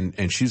her,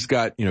 and she's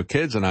got,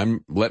 kids, and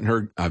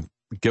I've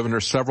given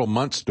her several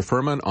months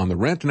deferment on the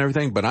rent and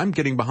everything, but I'm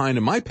getting behind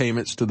in my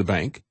payments to the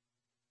bank,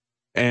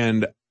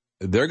 and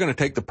they're going to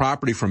take the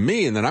property from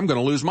me, and then I'm going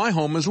to lose my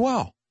home as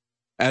well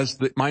as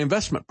my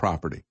investment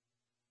property.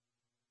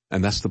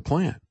 And that's the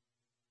plan.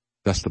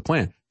 That's the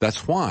plan.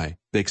 That's why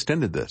they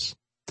extended this.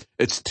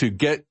 It's to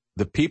get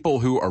the people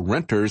who are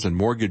renters and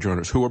mortgage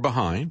owners who are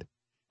behind,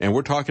 and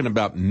we're talking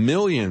about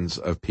millions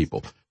of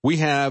people. We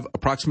have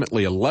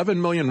approximately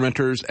 11 million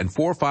renters and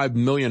 4 or 5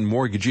 million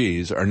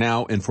mortgagees are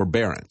now in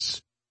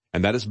forbearance.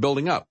 And that is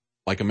building up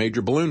like a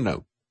major balloon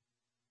note.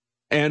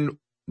 And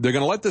they're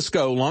going to let this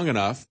go long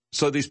enough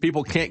so these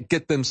people can't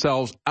get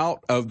themselves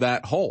out of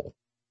that hole.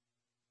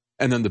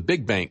 And then the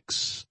big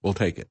banks will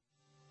take it.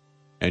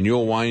 And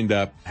you'll wind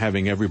up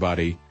having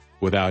everybody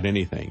without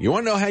anything. You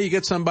want to know how you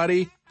get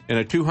somebody in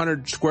a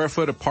 200 square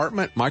foot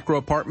apartment, micro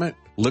apartment,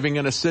 living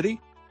in a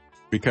city?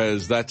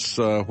 Because that's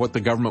what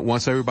the government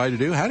wants everybody to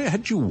do. How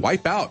did you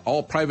wipe out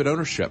all private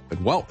ownership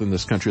and wealth in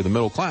this country, the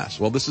middle class?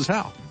 Well, this is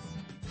how.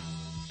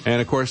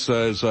 And, of course,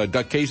 as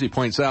Doug Casey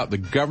points out, the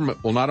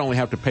government will not only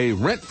have to pay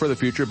rent for the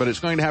future, but it's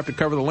going to have to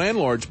cover the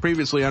landlords'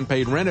 previously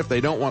unpaid rent if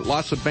they don't want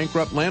lots of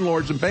bankrupt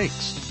landlords and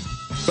banks.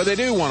 But they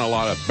do want a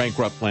lot of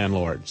bankrupt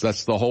landlords.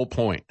 That's the whole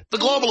point. The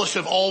globalists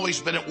have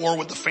always been at war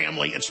with the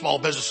family and small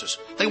businesses.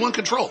 They want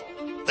control.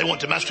 They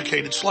want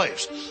domesticated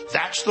slaves.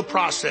 That's the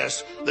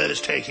process that is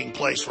taking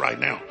place right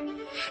now.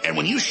 And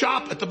when you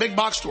shop at the big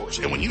box stores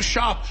and when you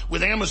shop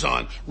with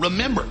Amazon,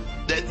 remember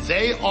that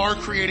they are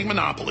creating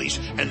monopolies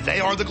and they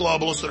are the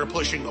globalists that are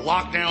pushing the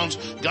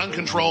lockdowns, gun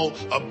control,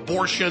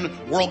 abortion,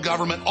 world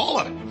government, all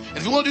of it. And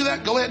if you want to do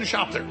that, go ahead and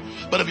shop there.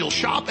 But if you'll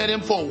shop at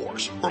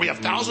InfoWars, where we have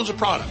thousands of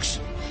products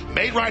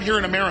made right here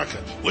in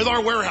America with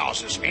our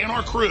warehouses and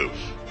our crew,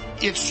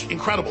 it's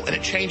incredible, and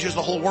it changes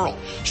the whole world.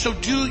 So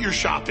do your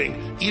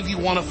shopping if you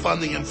want to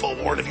fund the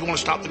InfoWar, and if you want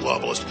to stop the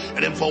globalist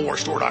at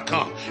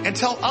InfoWarsStore.com. And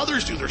tell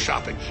others to do their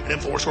shopping at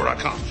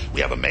InfoWarsStore.com. We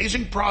have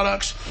amazing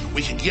products.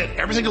 We can get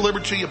everything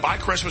delivered to you by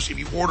Christmas if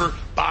you order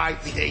by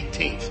the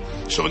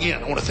 18th. So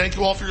again, I want to thank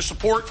you all for your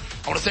support.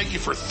 I want to thank you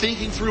for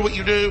thinking through what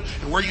you do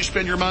and where you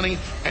spend your money,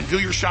 and do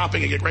your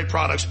shopping and get great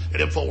products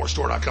at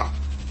InfoWarsStore.com.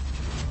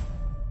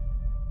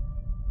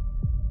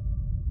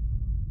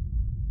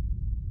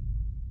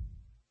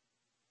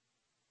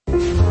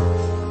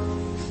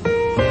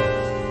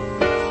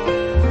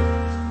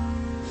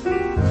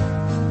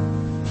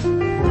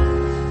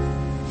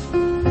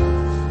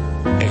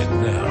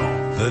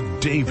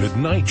 David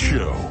Knight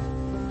Show.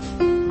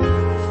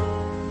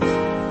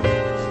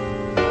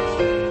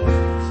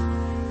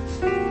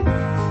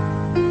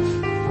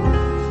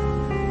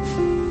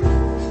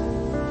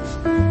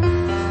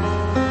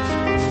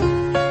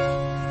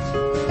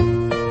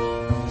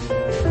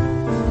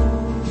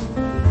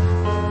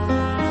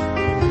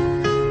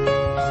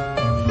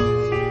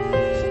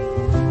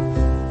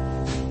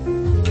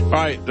 All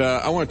right,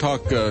 I want to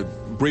talk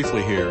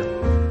briefly here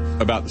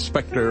about the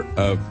specter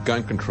of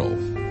gun control.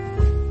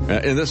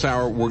 In this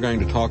hour, we're going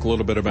to talk a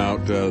little bit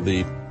about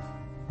the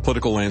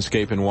political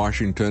landscape in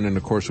Washington. And,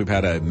 of course, we've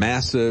had a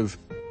massive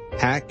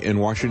hack in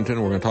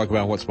Washington. We're going to talk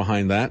about what's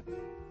behind that,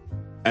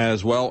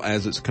 as well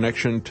as its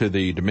connection to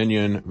the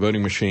Dominion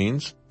voting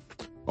machines.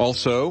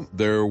 Also,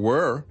 there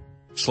were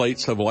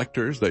slates of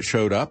electors that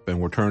showed up and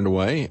were turned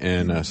away,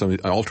 and some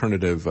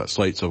alternative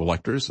slates of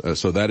electors.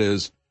 So that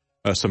is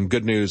some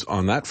good news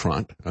on that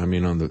front. I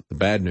mean, on the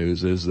bad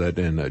news is that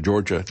in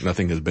Georgia,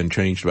 nothing has been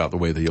changed about the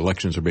way the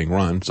elections are being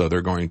run. So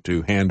they're going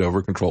to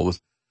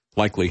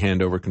likely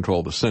hand over control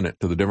of the Senate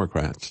to the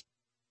Democrats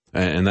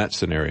in that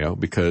scenario,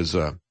 because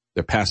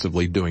they're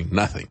passively doing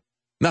nothing.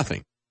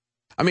 Nothing.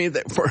 I mean,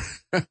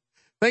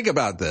 think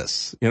about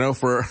this. You know,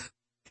 for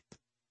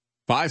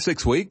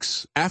 5-6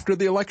 weeks after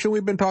the election,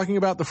 we've been talking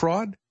about the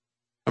fraud.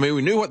 I mean,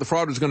 we knew what the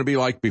fraud was going to be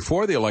like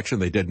before the election.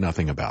 They did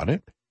nothing about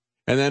it.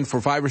 And then for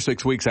 5 or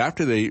 6 weeks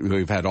after,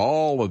 we've had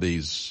all of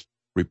these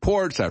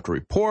reports after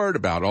report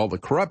about all the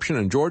corruption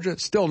in Georgia.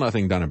 Still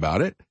nothing done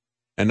about it.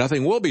 And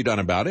nothing will be done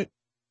about it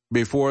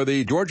before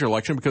the Georgia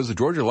election, because the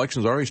Georgia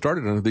election's already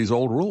started under these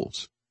old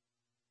rules.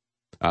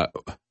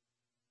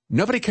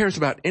 Nobody cares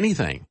about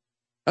anything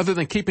other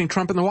than keeping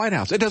Trump in the White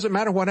House. It doesn't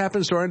matter what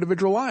happens to our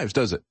individual lives,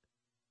 does it?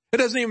 It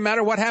doesn't even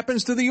matter what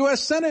happens to the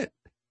U.S. Senate.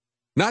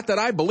 Not that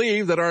I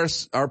believe that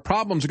our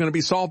problems are going to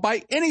be solved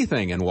by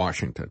anything in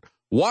Washington.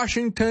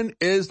 Washington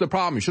is the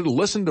problem. You should have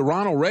listened to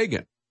Ronald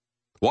Reagan.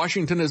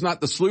 Washington is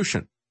not the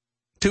solution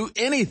to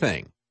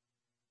anything.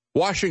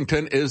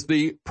 Washington is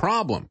the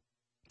problem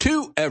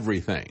to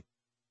everything.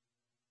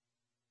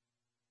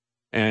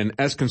 And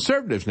as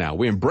conservatives now,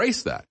 we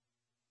embrace that.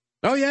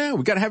 Oh yeah,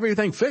 we got to have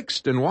everything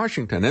fixed in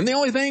Washington. And the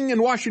only thing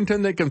in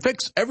Washington that can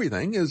fix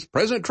everything is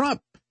President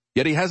Trump.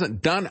 Yet he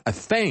hasn't done a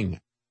thing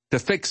to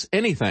fix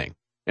anything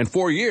in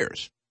 4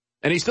 years.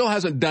 And he still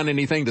hasn't done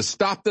anything to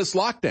stop this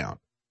lockdown.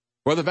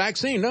 Or the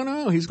vaccine.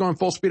 No, he's going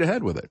full speed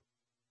ahead with it.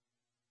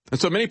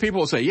 And so many people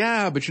will say,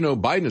 yeah, but you know,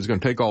 Biden is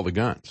going to take all the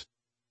guns.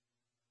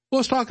 Well,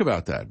 let's talk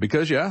about that,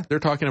 because yeah, they're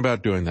talking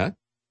about doing that.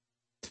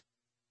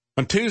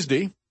 On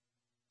Tuesday,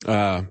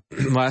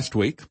 last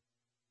week,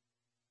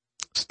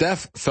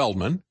 Steph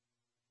Feldman,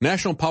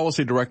 National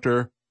Policy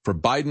Director for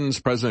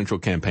Biden's presidential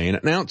campaign,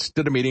 announced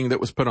at a meeting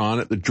that was put on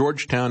at the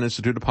Georgetown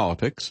Institute of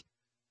Politics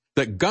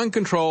that gun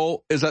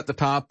control is at the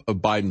top of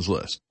Biden's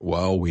list.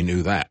 Well, we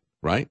knew that,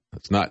 right?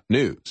 That's not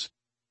news.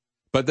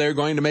 But they're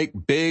going to make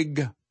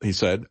big, he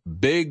said,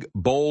 big,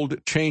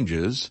 bold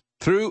changes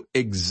through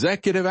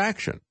executive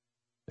action.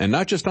 And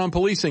not just on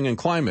policing and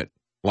climate,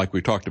 like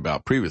we talked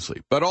about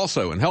previously, but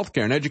also in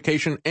healthcare and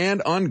education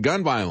and on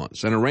gun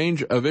violence and a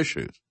range of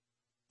issues.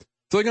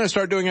 So they're going to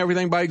start doing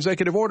everything by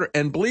executive order.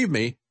 And believe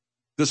me,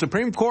 the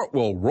Supreme Court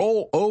will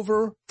roll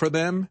over for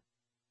them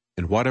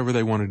in whatever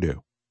they want to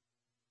do.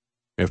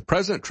 If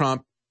President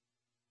Trump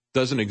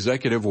does an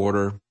executive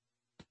order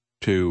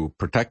to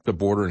protect the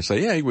border and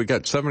say, yeah, we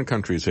got 7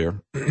 countries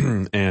here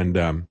and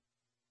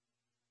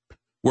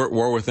we're at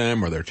war with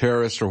them or they're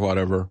terrorists or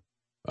whatever.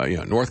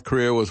 North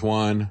Korea was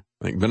one.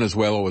 I think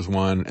Venezuela was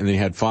one. And then you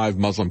had 5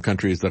 Muslim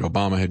countries that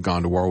Obama had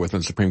gone to war with,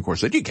 and the Supreme Court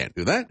said, you can't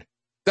do that.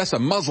 That's a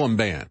Muslim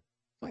ban.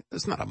 Like,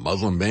 that's not a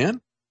Muslim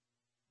ban.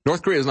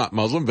 North Korea is not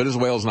Muslim.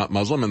 Venezuela is not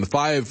Muslim. And the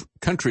 5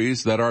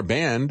 countries that are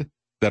banned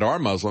that are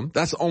Muslim,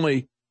 that's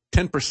only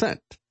 10%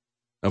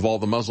 of all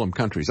the Muslim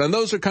countries. And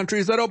those are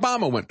countries that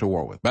Obama went to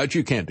war with. But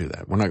you can't do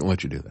that. We're not going to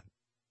let you do that.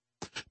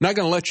 Not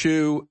going to let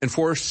you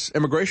enforce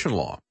immigration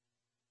law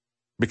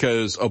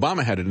because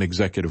Obama had an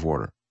executive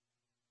order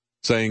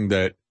saying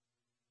that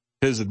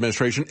his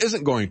administration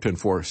isn't going to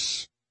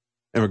enforce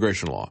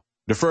immigration law.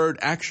 Deferred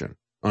action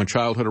on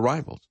childhood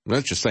arrivals.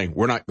 That's just saying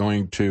we're not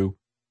going to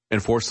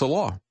enforce the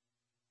law.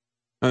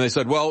 And they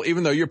said, well,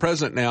 even though you're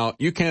president now,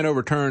 you can't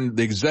overturn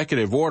the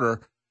executive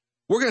order.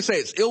 We're going to say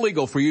it's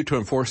illegal for you to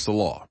enforce the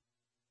law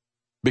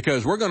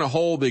because we're going to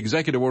hold the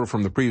executive order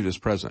from the previous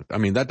president. I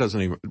mean, that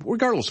doesn't even,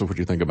 regardless of what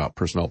you think about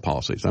personnel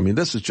policies. I mean,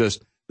 this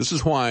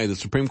is why the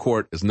Supreme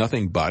Court is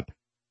nothing but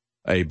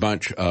a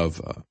bunch of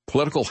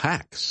political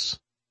hacks.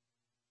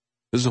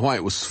 This is why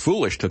it was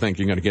foolish to think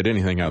you're going to get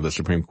anything out of the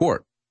Supreme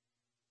Court.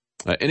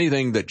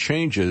 Anything that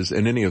changes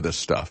in any of this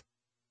stuff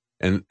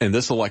and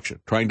this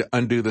election, trying to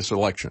undo this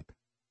election,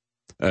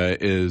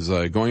 is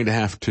going to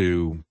have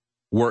to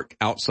work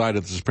outside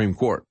of the Supreme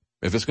Court.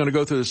 If it's going to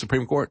go through the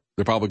Supreme Court,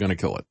 they're probably going to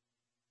kill it.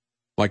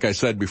 Like I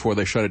said before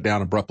they shut it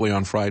down abruptly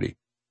on Friday.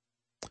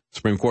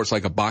 Supreme Court's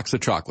like a box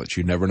of chocolates.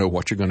 You never know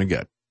what you're going to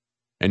get.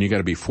 And you got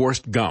to be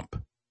Forrest Gump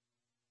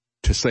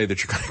to say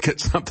that you're going to get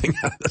something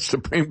out of the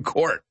Supreme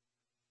Court.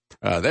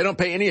 They don't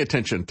pay any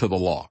attention to the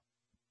law.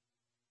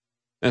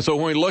 And so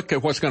when we look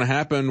at what's going to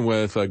happen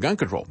with gun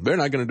control, they're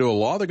not going to do a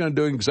law. They're going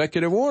to do an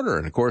executive order.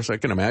 And, of course, I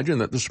can imagine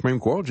that the Supreme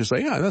Court will just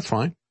say, yeah, that's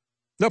fine.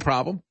 No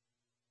problem.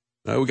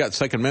 We got the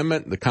Second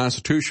Amendment, the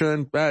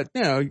Constitution, but,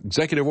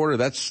 executive order,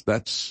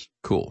 that's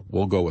cool.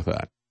 We'll go with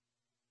that.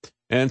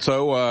 And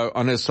so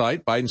on his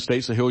site, Biden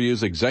states that he'll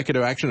use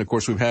executive action. Of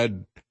course, we've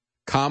had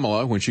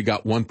Kamala, when she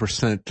got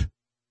 1%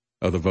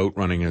 of the vote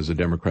running as a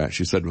Democrat,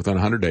 she said within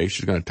 100 days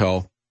she's going to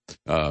tell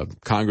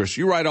Congress,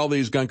 you write all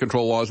these gun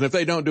control laws, and if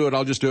they don't do it,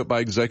 I'll just do it by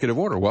executive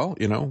order. Well,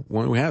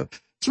 when we have,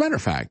 as a matter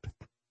of fact,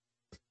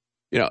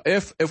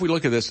 if we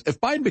look at this,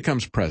 if Biden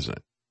becomes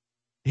president,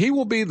 he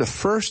will be the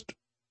first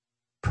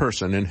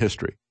person in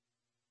history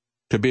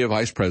to be a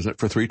vice president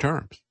for 3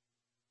 terms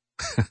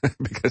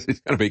because he's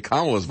going to be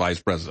Kamala's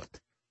vice president.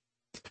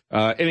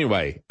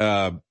 Anyway,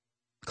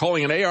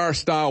 calling an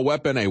AR-style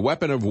weapon a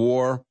weapon of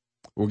war.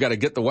 We've got to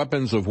get the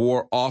weapons of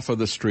war off of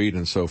the street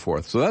and so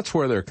forth. So that's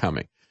where they're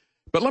coming.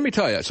 But let me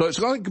tell you, so it's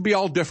going to be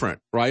all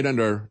different, right,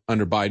 under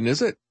Biden,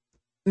 is it?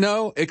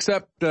 No,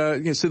 except,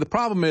 see, the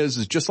problem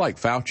is just like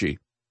Fauci,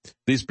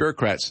 these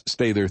bureaucrats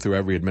stay there through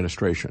every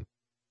administration.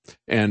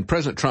 And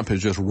President Trump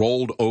has just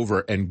rolled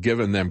over and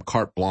given them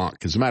carte blanche.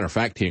 As a matter of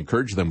fact, he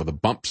encouraged them with a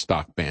bump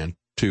stock ban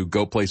to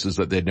go places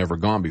that they'd never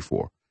gone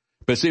before.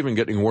 But it's even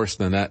getting worse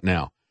than that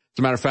now. As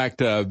a matter of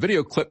fact,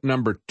 video clip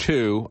number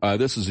 2,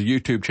 this is a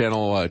YouTube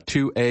channel,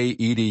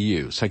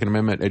 2AEDU, Second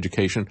Amendment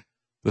Education.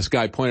 This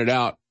guy pointed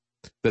out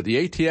that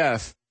the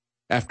ATF,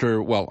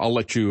 I'll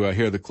let you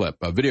hear the clip.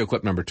 Video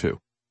clip number 2.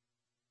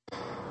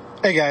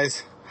 Hey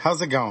guys,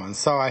 how's it going?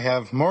 So I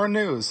have more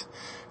news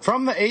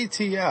from the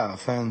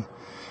ATF, and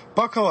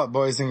buckle up,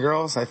 boys and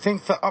girls. I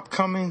think the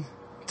upcoming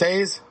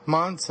days,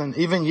 months, and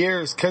even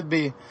years could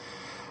be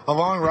a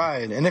long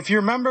ride. And if you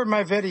remember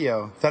my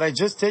video that I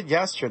just did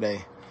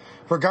yesterday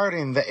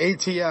regarding the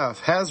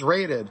ATF has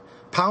raided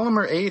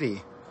Polymer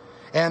 80,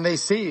 and they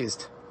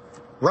seized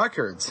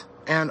records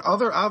and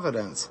other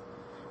evidence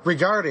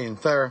regarding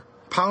their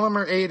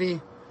Polymer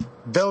 80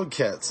 build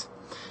kits.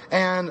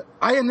 And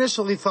I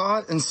initially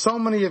thought, and so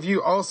many of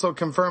you also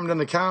confirmed in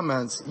the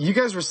comments, you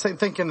guys were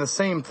thinking the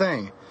same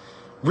thing.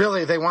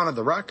 Really, they wanted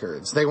the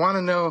records. They want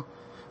to know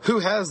who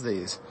has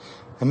these.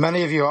 And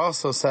many of you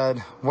also said,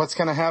 what's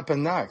going to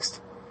happen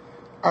next?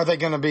 Are they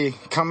going to be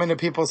coming to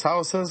people's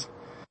houses?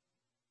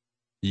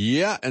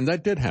 Yeah, and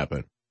that did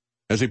happen.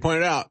 As he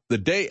pointed out, the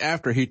day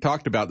after he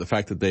talked about the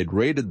fact that they'd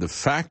raided the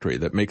factory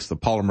that makes the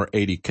Polymer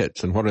 80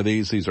 kits. And what are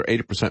these? These are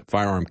 80%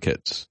 firearm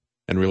kits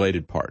and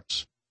related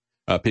parts.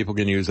 People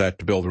can use that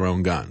to build their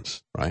own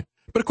guns, right?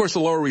 But of course, the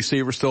lower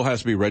receiver still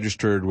has to be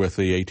registered with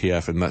the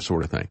ATF and that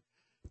sort of thing.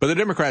 But the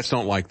Democrats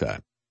don't like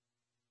that.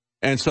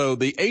 And so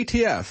the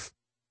ATF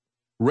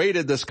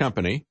raided this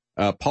company,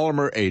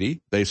 Polymer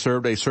 80. They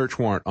served a search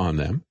warrant on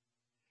them.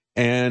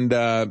 And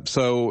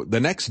so the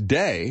next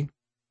day,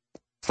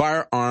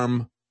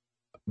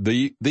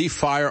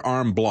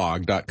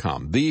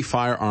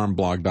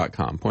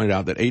 thefirearmblog.com pointed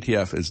out that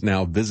ATF is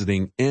now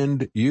visiting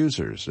end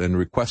users and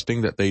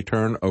requesting that they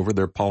turn over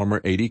their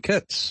Polymer 80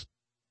 kits.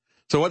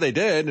 So what they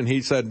did, and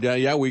he said,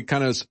 we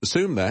kind of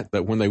assumed that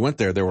when they went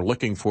there, they were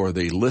looking for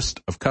the list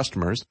of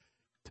customers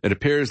It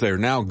appears they're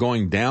now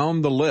going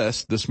down the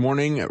list. This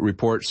morning,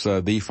 reports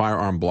the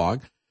Firearm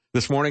Blog.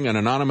 This morning, an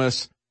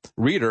anonymous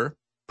reader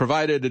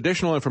provided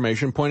additional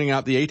information pointing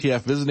out the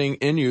ATF visiting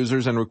end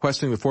users and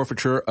requesting the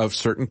forfeiture of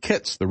certain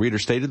kits. The reader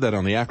stated that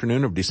on the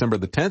afternoon of December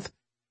the 10th,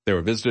 they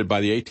were visited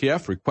by the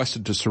ATF,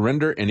 requested to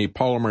surrender any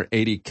Polymer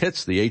 80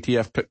 kits. The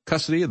ATF took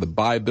custody of the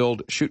buy,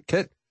 build, shoot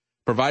kit,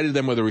 provided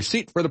them with a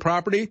receipt for the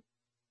property,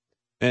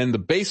 and the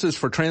basis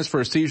for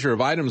transfer or seizure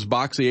of items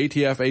box, the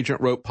ATF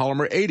agent wrote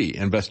Polymer 80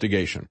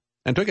 investigation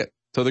and took it.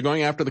 So they're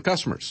going after the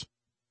customers.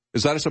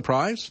 Is that a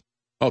surprise?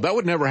 Oh, that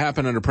would never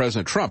happen under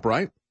President Trump,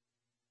 right?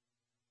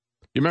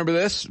 You remember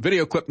this?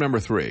 Video clip number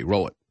 3.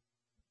 Roll it.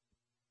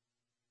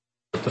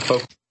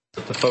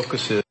 The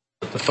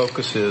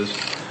focus is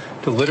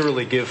to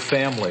literally give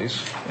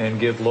families and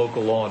give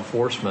local law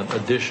enforcement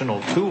additional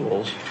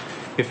tools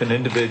if an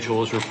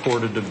individual is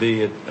reported to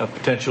be a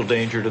potential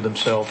danger to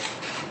themselves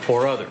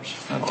or others.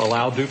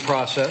 Allow due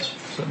process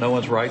so that no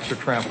one's rights are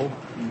trampled,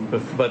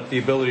 but the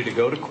ability to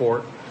go to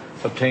court,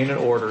 obtain an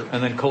order,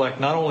 and then collect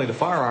not only the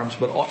firearms,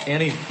 but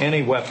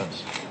any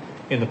weapons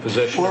in the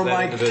possession of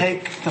that individual. Or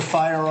might take the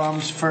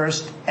firearms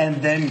first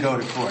and then go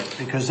to court,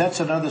 because that's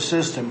another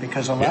system,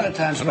 because a lot of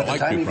times by the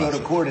time you go to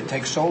court, it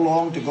takes so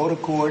long to go to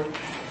court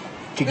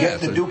to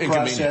get the due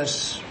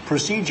process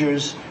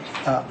procedures.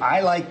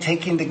 I like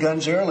taking the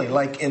guns early,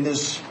 like in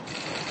this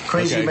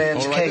crazy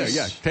man's case.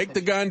 Yeah, take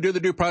the gun, do the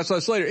due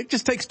process later. It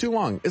just takes too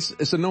long.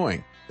 It's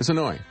annoying. It's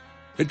annoying.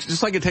 It's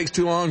just like it takes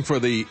too long for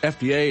the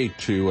FDA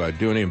to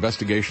do any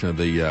investigation of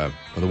the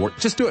work.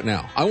 Just do it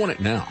now. I want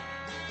it now.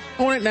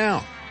 I want it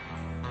now.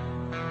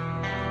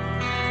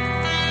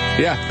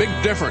 Yeah, big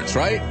difference,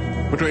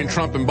 right? Between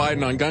Trump and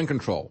Biden on gun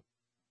control.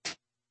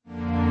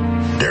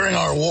 During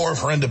our war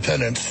for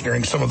independence,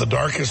 during some of the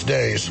darkest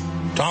days,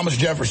 Thomas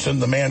Jefferson,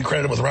 the man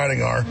credited with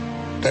writing our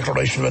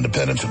Declaration of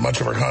Independence and much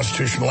of our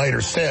Constitution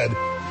later, said,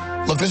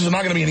 look, this is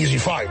not going to be an easy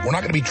fight. We're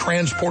not going to be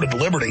transported to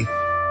liberty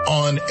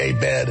on a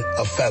bed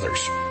of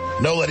feathers.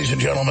 No, ladies and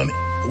gentlemen,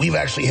 we've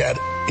actually had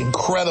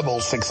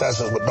incredible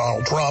successes with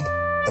Donald Trump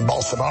and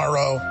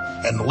Bolsonaro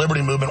and the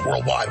liberty movement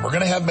worldwide. We're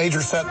going to have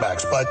major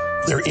setbacks, but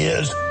there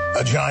is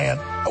a giant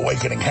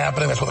awakening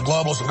happening. That's why the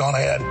globalists have gone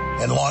ahead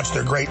and launched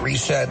their Great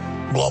Reset,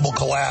 global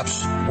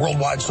collapse,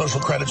 worldwide social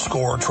credit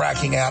score,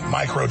 tracking app,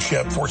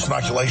 microchip, forced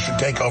inoculation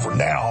takeover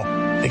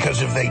now,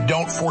 because if they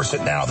don't force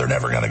it now, they're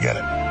never going to get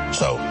it.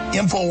 So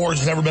InfoWars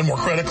has never been more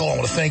critical. I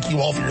want to thank you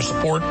all for your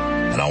support,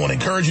 and I want to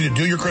encourage you to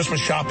do your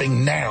Christmas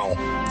shopping now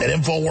at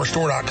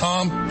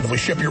InfoWarsStore.com. And if we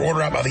ship your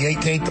order out by the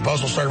 18th, the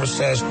Postal Service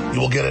says you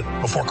will get it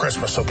before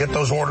Christmas. So get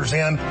those orders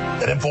in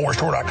at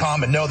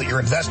InfoWarsStore.com and know that you're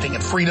investing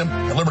in freedom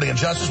and liberty and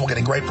justice while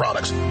getting great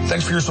products.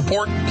 Thanks for your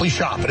support. Please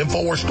shop at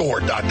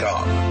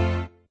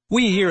InfoWarsStore.com.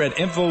 We here at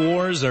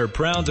InfoWars are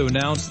proud to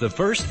announce the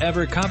first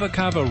ever Kava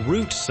Kava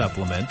root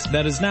supplement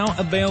that is now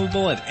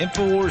available at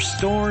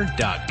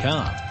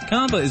InfoWarsStore.com.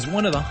 Kava is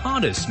one of the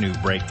hottest new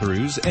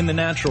breakthroughs in the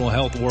natural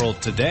health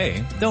world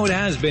today, though it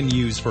has been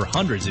used for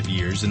hundreds of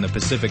years in the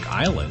Pacific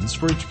Islands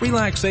for its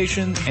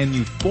relaxation and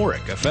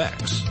euphoric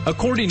effects.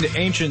 According to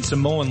ancient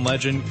Samoan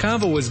legend,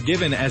 Kava was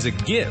given as a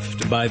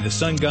gift by the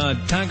sun god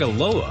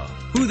Tagaloa,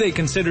 who they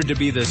considered to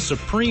be the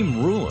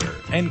supreme ruler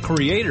and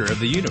creator of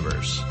the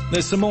universe.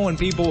 The Samoan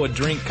people would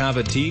drink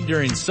kava tea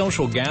during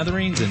social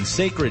gatherings and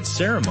sacred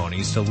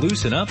ceremonies to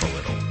loosen up a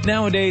little.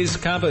 Nowadays,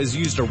 kava is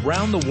used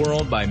around the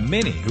world by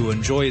many who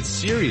enjoy its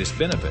serious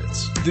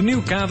benefits. The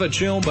new Kava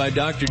Chill by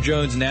Dr.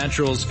 Jones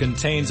Naturals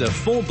contains a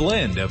full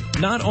blend of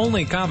not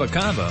only kava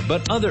kava,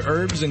 but other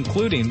herbs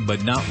including,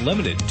 but not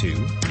limited to,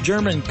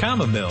 German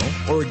chamomile,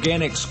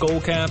 organic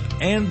skullcap,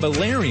 and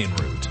valerian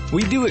root.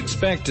 We do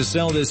expect to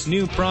sell this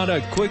new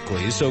product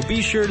quickly, so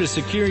be sure to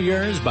secure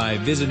yours by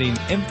visiting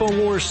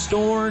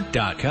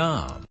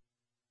InfoWarsStore.com.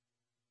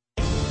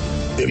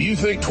 If you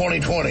think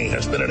 2020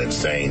 has been an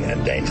insane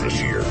and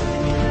dangerous year,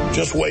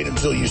 just wait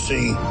until you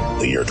see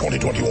the year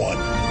 2021.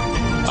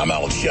 I'm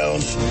Alex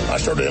Jones. I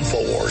started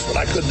InfoWars, but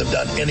I couldn't have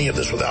done any of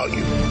this without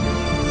you.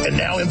 And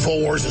now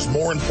InfoWars is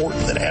more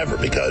important than ever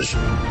because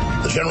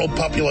the general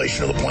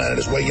population of the planet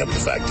is waking up to the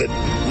fact that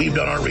we've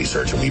done our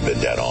research and we've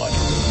been dead on.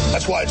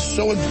 That's why it's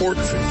so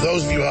important for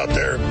those of you out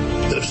there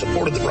that have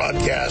supported the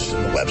broadcast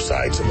and the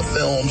websites and the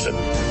films and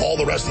all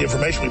the rest of the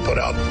information we put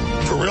out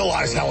to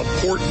realize how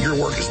important your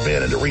work has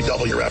been and to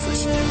redouble your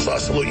efforts. So I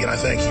salute you and I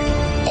thank you.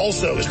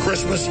 Also, as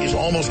Christmas is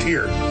almost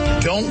here,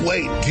 don't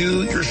wait.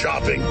 Do your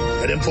shopping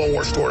at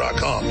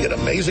InfoWarsStore.com. Get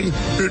amazing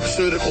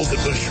nutraceuticals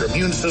that boost your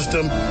immune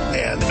system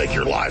and make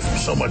your life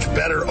so much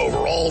better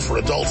overall for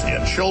adults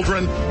and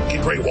children.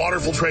 Get great water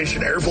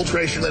filtration, air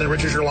filtration that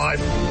enriches your life,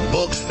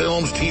 books,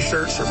 films,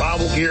 t-shirts,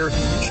 survival gear,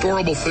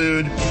 storable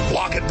food,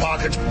 locket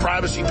pockets,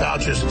 privacy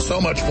pouches, and so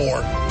much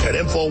more at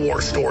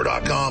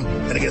InfoWarsStore.com.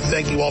 And again,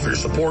 thank you all for your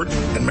support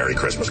and Merry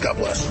Christmas. God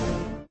bless.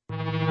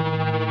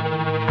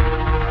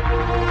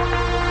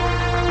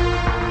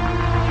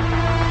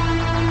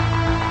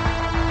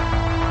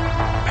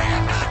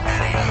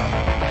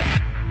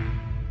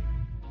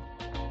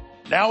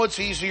 Now it's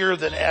easier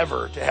than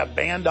ever to have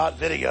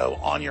Band.video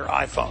on your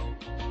iPhone.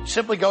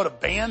 Simply go to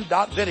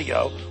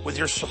band.video with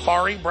your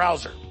Safari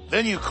browser.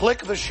 Then you click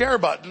the share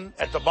button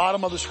at the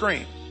bottom of the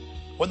screen.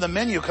 When the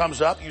menu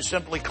comes up, you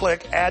simply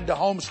click Add to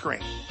Home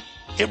Screen.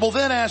 It will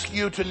then ask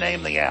you to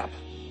name the app.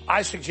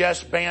 I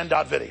suggest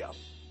band.video.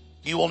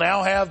 You will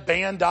now have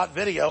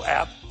band.video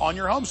app on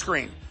your home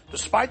screen,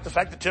 despite the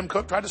fact that Tim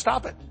Cook tried to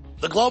stop it.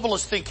 The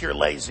globalists think you're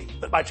lazy,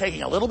 but by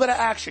taking a little bit of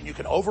action, you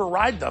can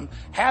override them,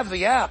 have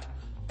the app,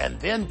 and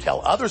then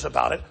tell others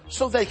about it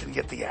so they can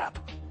get the app.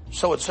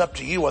 So it's up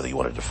to you whether you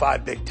want to defy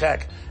big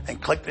tech and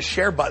click the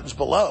share buttons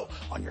below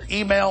on your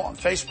email, on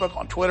Facebook,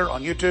 on Twitter,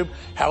 on YouTube,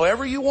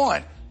 however you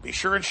want. Be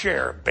sure and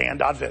share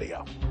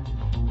band.video.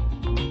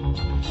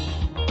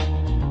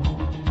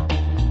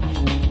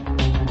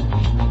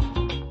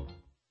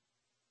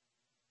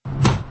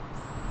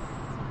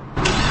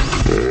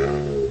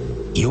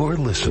 You're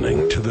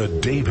listening to The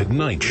David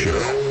Knight Show.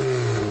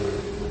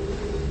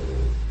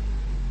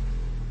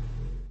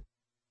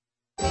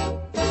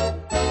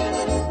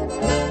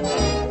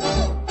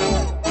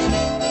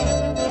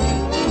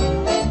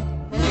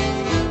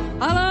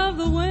 I love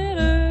the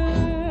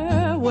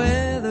winter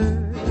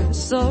weather,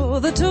 so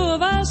the two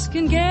of us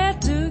can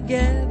get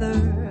together.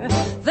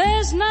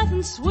 There's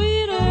nothing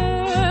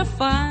sweeter,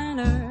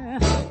 finer,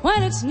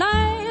 when it's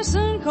nice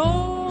and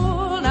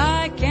cold.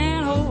 I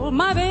can hold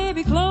my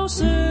baby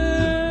closer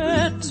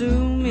to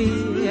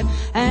me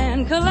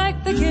and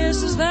collect the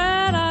kisses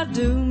that are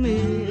due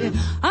me.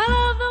 I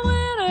love the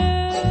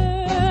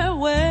winter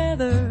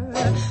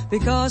weather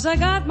because I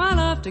got my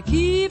love to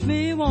keep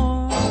me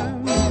warm.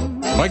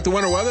 Like the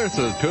winter weather,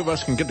 so the two of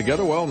us can get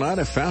together? Well, not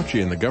if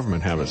Fauci and the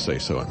government have a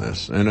say-so in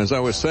this. And as I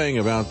was saying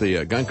about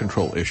the gun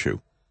control issue,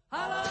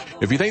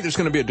 if you think there's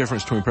going to be a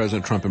difference between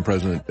President Trump and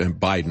President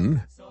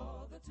Biden,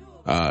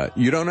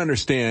 you don't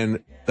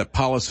understand that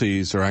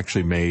policies are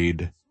actually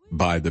made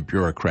by the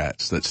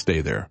bureaucrats that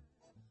stay there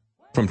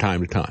from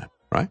time to time,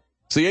 right?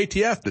 It's the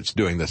ATF that's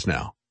doing this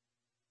now,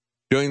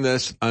 doing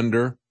this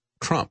under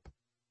Trump.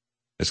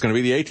 It's going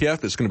to be the ATF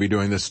that's going to be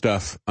doing this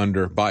stuff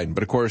under Biden.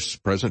 But, of course,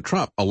 President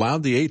Trump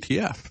allowed the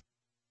ATF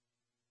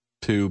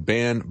to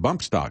ban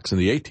bump stocks. And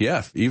the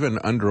ATF, even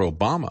under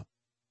Obama,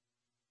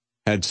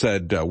 had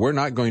said, we're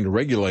not going to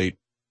regulate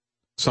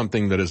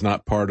something that is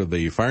not part of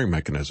the firing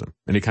mechanism,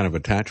 any kind of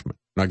attachment.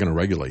 Not going to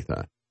regulate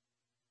that.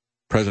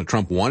 President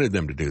Trump wanted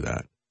them to do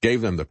that,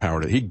 gave them the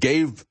power to. He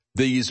gave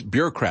these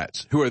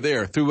bureaucrats who are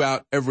there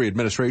throughout every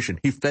administration,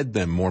 he fed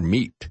them more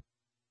meat.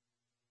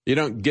 You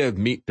don't give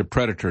meat to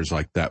predators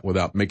like that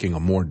without making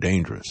them more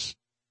dangerous.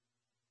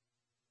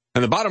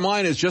 And the bottom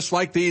line is, just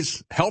like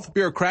these health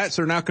bureaucrats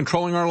that are now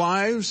controlling our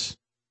lives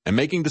and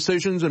making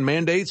decisions and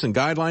mandates and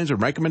guidelines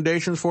and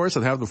recommendations for us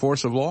that have the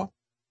force of law,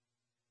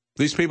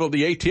 these people at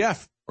the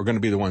ATF are going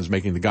to be the ones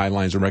making the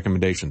guidelines and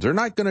recommendations. They're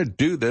not going to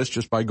do this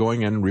just by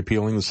going in and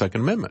repealing the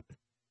Second Amendment.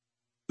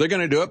 They're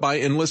going to do it by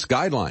endless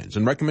guidelines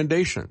and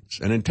recommendations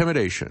and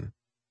intimidation.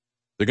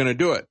 They're going to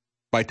do it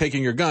by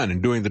taking your gun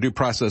and doing the due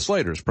process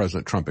later, as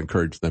President Trump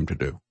encouraged them to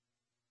do.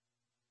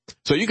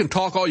 So you can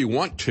talk all you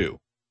want to,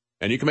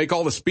 and you can make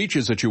all the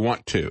speeches that you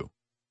want to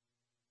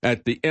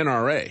at the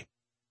NRA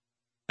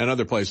and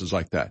other places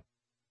like that.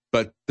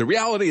 But the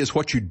reality is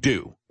what you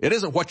do. It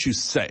isn't what you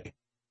say.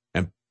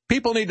 And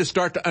people need to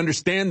start to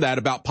understand that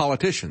about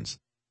politicians.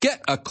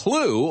 Get a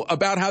clue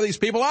about how these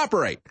people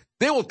operate.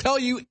 They will tell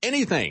you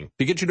anything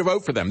to get you to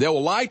vote for them. They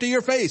will lie to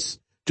your face,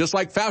 just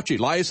like Fauci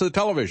lies to the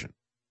television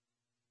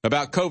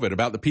about COVID,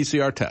 about the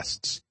PCR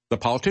tests. The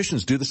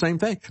politicians do the same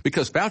thing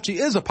because Fauci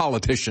is a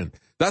politician.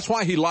 That's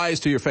why he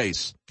lies to your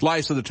face,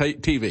 lies to the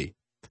TV.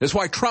 That's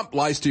why Trump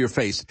lies to your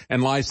face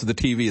and lies to the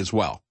TV as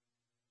well.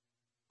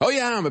 Oh,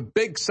 yeah, I'm a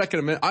big Second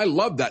Amendment. I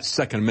love that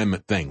Second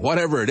Amendment thing,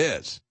 whatever it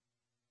is.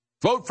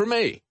 Vote for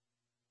me.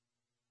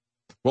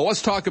 Well,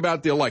 let's talk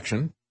about the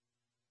election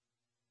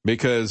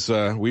because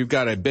we've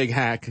got a big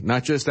hack,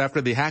 not just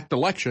after the hacked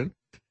election.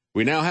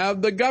 We now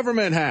have the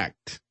government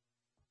hacked.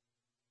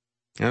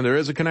 And there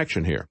is a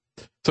connection here.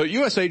 So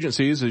U.S.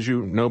 agencies, as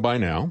you know by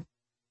now,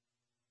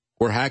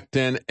 were hacked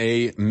in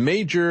a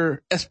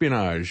major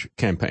espionage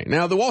campaign.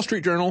 Now, the Wall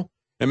Street Journal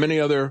and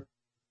many other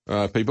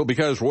people,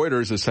 because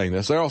Reuters is saying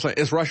this, they're all saying,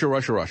 it's Russia,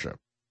 Russia, Russia.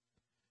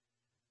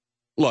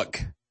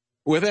 Look,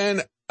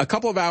 within a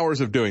couple of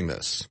hours of doing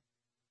this,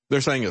 they're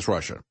saying it's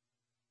Russia.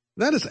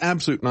 That is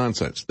absolute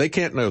nonsense. They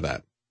can't know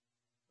that.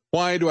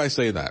 Why do I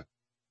say that?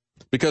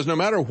 Because no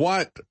matter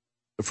what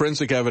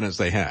forensic evidence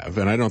they have,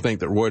 and I don't think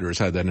that Reuters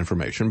had that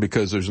information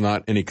because there's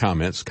not any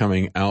comments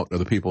coming out of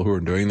the people who are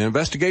doing the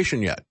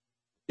investigation yet.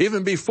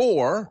 Even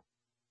before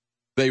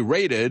they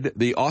raided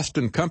the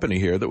Austin company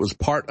here that was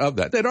part of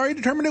that, they'd already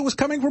determined it was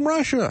coming from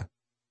Russia.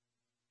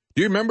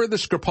 Do you remember the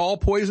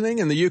Skripal poisoning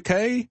in the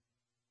UK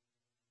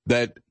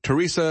that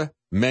Theresa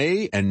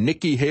May and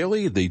Nikki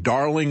Haley, the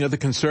darling of the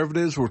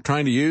conservatives, were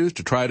trying to use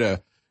to try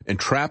to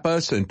entrap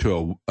us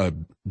into a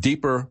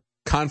deeper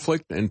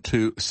conflict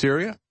into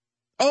Syria?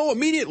 Oh,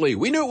 immediately.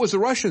 We knew it was the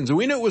Russians and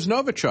we knew it was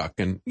Novichok,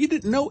 and you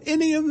didn't know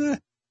any of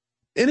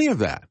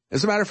that.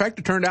 As a matter of fact,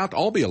 it turned out to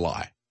all be a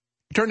lie.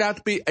 It turned out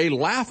to be a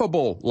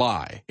laughable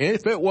lie.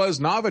 If it was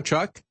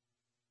Novichok,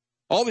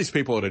 All these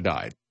people would have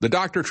died. The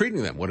doctor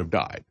treating them would have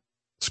died.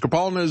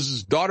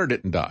 Skripalna's daughter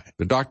didn't die.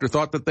 The doctor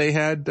thought that they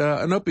had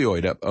an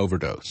opioid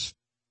overdose.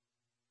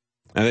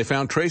 And they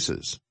found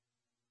traces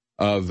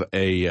of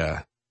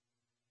a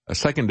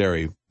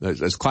secondary,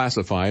 as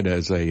classified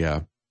as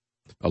a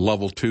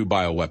level 2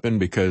 bioweapon,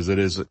 because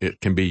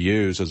it can be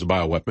used as a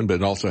bioweapon, but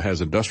it also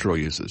has industrial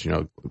uses. You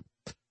know,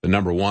 the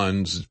number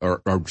ones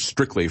are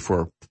strictly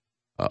for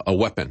a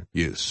weapon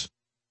use.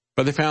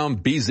 But they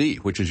found BZ,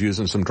 which is used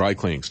in some dry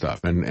cleaning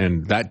stuff,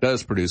 and that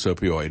does produce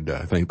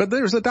opioid thing. But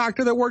there's a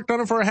doctor that worked on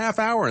it for a half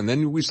hour, and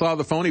then we saw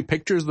the phony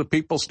pictures of the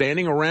people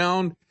standing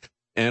around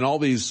and all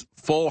these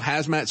full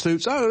hazmat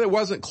suits. Oh, it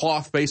wasn't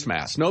cloth face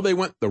masks. No, they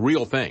went the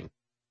real thing.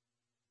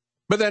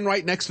 But then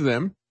right next to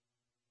them,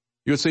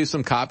 you would see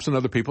some cops and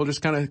other people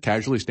just kind of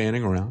casually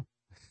standing around.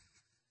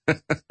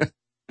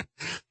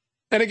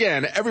 And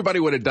again, everybody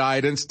would have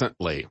died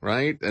instantly,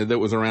 right? That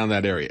was around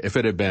that area if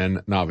it had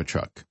been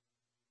Novichok.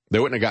 They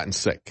wouldn't have gotten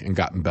sick and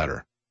gotten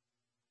better.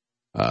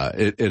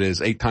 It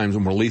is 8 times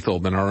more lethal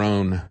than our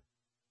own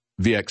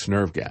VX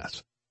nerve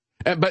gas.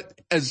 But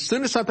as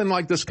soon as something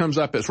like this comes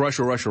up, it's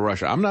Russia, Russia,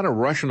 Russia. I'm not a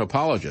Russian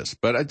apologist,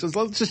 but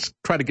let's just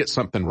try to get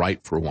something right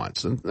for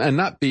once and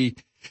not be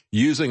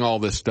using all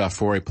this stuff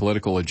for a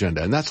political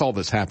agenda. And that's all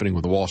that's happening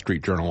with the Wall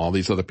Street Journal, all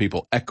these other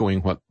people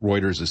echoing what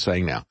Reuters is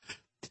saying now.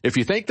 If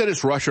you think that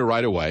it's Russia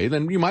right away,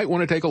 then you might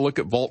want to take a look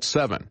at Vault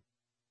 7.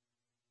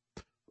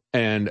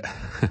 And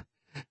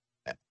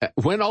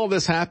when all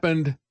this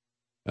happened,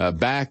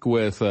 back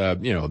with, the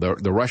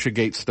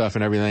Russiagate stuff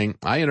and everything,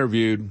 I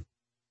interviewed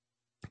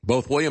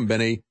both William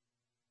Binney,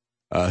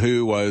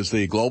 who was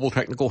the global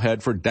technical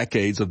head for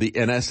decades of the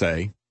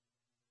NSA,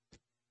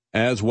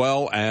 as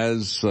well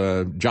as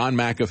John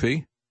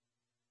McAfee,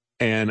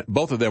 and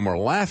both of them were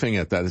laughing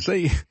at that. They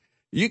say,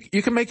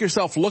 you can make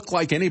yourself look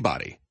like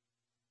anybody.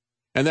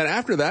 And then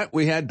after that,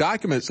 we had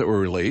documents that were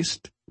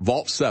released,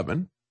 Vault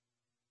 7,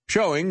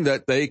 showing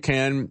that they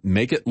can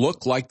make it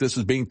look like this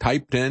is being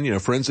typed in,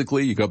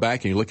 forensically. You go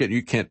back and you look at it,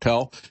 you can't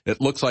tell.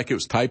 It looks like it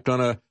was typed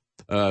on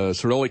a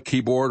Cyrillic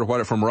keyboard or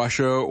whatever from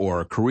Russia,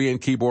 or a Korean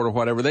keyboard or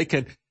whatever. They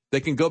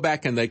can go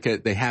back and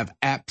they have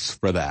apps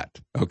for that,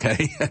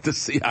 okay, at the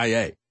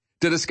CIA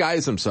to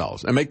disguise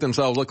themselves and make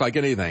themselves look like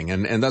anything.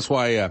 And that's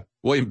why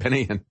William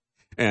Binney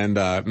and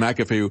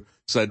McAfee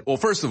said, well,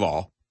 first of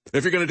all,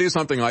 if you're going to do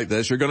something like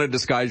this, you're going to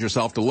disguise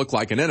yourself to look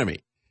like an enemy.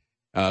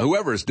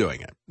 Whoever is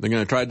doing it, they're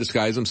going to try to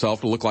disguise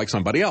themselves to look like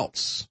somebody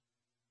else.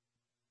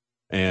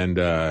 And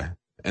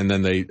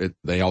then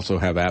they also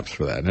have apps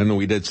for that. And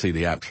we did see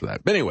the apps for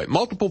that. But anyway,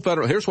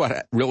 here's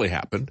what really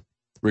happened,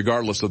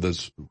 regardless of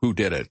this, who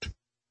did it.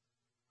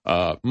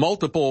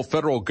 Multiple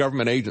federal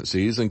government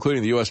agencies,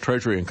 including the U.S.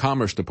 Treasury and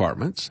Commerce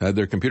Departments, had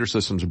their computer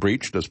systems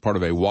breached as part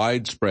of a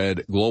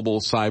widespread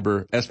global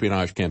cyber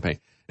espionage campaign.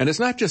 And it's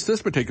not just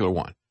this particular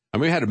one. I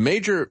mean, we had a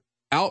major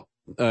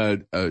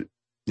a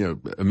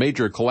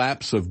major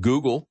collapse of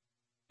Google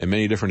in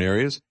many different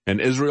areas. And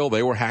Israel,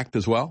 they were hacked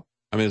as well.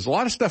 I mean, there's a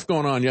lot of stuff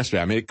going on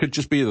yesterday. I mean, it could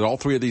just be that all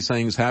three of these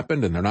things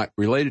happened and they're not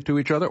related to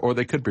each other, or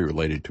they could be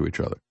related to each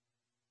other.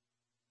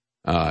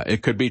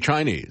 It could be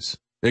Chinese.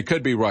 It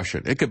could be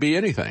Russian. It could be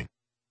anything.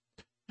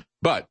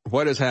 But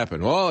what has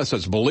happened? Well, it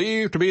says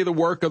believed to be the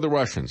work of the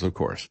Russians, of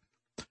course.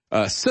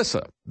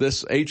 CISA,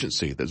 this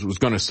agency that was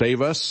going to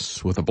save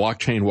us with the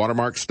blockchain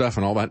watermark stuff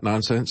and all that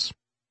nonsense,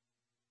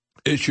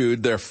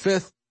 issued their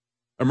 5th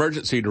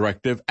emergency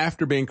directive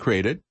after being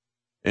created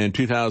in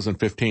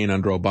 2015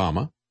 under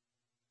Obama.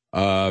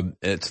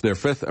 It's their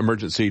 5th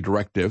emergency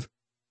directive.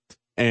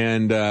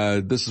 And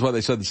this is what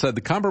they said. They said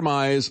the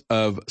compromise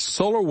of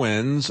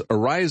SolarWinds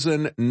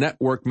Horizon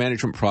network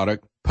management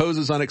product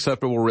poses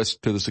unacceptable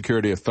risk to the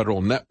security of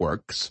federal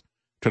networks.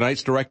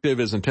 Tonight's directive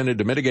is intended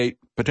to mitigate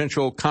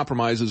potential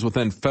compromises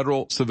within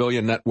federal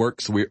civilian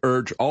networks. We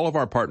urge all of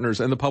our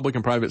partners in the public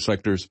and private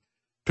sectors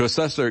to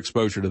assess their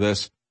exposure to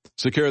this,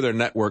 secure their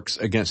networks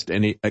against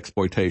any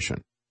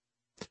exploitation.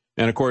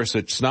 And of course,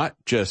 it's not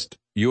just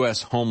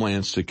U.S.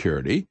 Homeland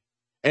Security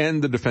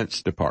and the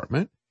Defense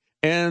Department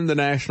and the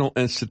National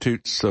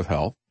Institutes of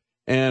Health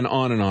and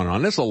on and on and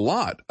on. There's a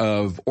lot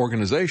of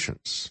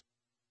organizations.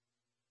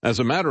 As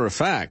a matter of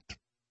fact,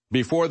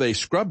 before they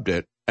scrubbed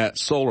it at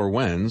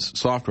SolarWinds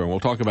Software, and we'll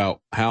talk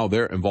about how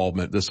their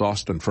involvement, this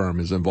Austin firm,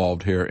 is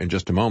involved here in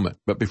just a moment.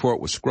 But before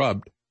it was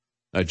scrubbed,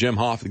 Jim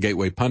Hoff, the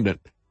Gateway Pundit,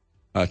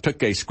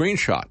 took a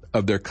screenshot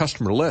of their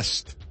customer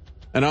list.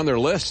 And on their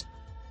list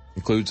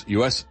includes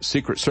U.S.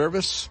 Secret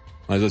Service,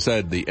 as I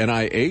said, the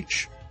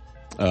NIH,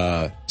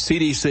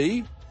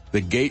 CDC,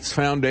 the Gates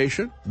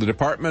Foundation, the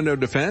Department of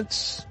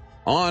Defense,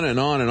 on and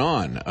on and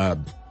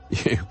on.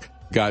 You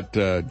got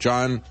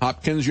Johns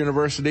Hopkins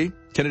University,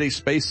 Kennedy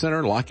Space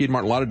Center, Lockheed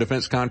Martin, a lot of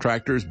defense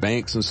contractors,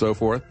 banks, and so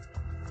forth.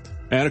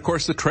 And, of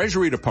course, the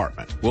Treasury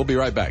Department. We'll be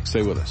right back.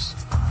 Stay with us.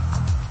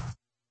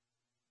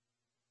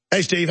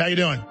 Hey, Steve. How you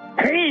doing?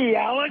 Hey,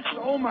 Alex.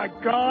 Oh, my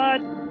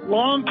God.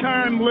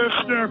 Long-time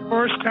listener,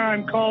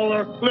 first-time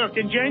caller. Look,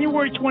 in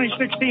January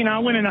 2016, I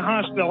went in the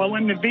hospital. I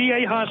went in the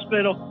VA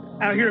hospital.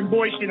 out here in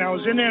Boise, and I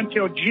was in there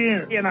until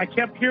June. And I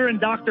kept hearing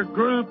Dr.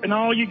 Group and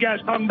all you guys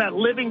talking about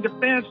living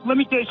defense. Let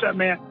me tell you something,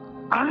 man.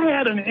 I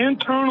had an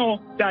internal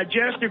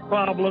digestive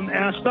problem,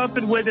 and I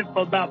suffered with it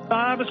for about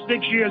 5 or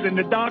 6 years. And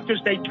the doctors,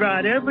 they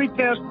tried every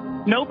test.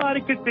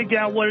 Nobody could figure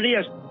out what it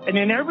is. And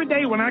then every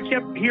day when I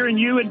kept hearing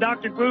you and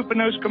Dr. Group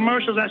and those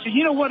commercials, I said,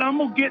 you know what, I'm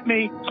going to get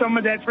me some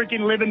of that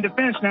freaking Living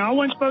Defense. Now, I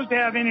wasn't supposed to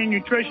have any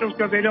nutritionals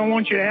because they don't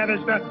want you to have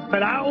it stuff,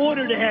 but I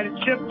ordered it, had it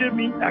shipped to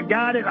me. I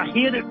got it. I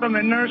hid it from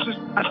the nurses.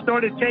 I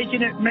started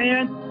taking it.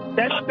 Man,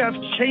 that stuff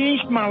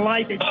changed my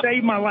life. It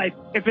saved my life.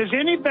 If there's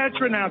any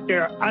veteran out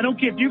there, I don't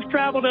care if you've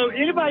traveled,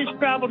 anybody's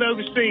traveled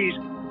overseas,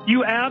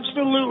 you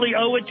absolutely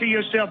owe it to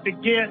yourself to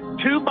get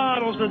 2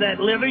 bottles of that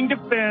Living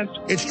Defense.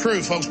 It's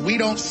true, folks. We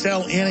don't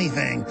sell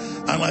anything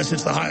unless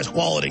it's the highest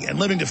quality, and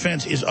Living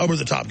Defense is over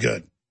the top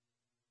good.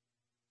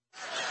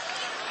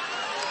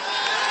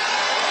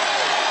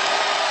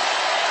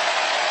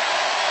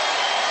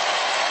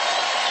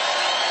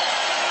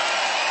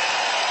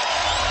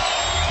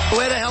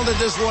 Where the hell did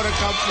this water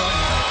come from?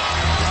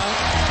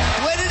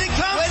 Where did it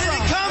come from?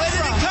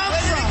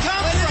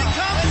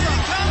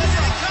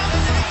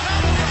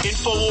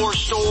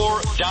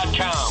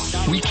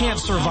 InfoWarsStore.com. We can't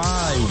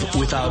survive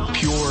without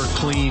pure,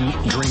 clean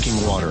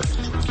drinking water.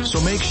 So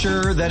make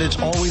sure that it's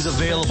always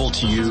available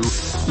to you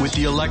with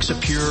the Alexa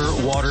Pure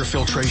water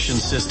filtration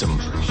system.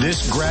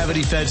 This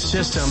gravity-fed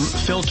system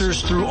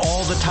filters through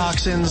all the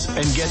toxins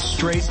and gets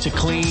straight to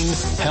clean,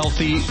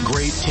 healthy,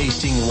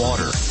 great-tasting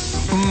water.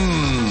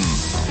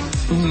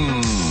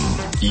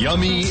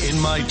 Yummy in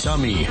my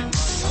tummy.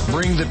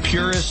 Bring the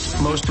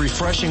purest, most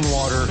refreshing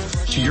water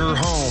to your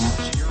home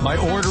by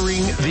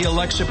ordering the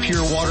Alexa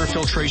Pure water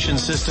filtration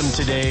system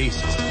today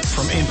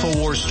from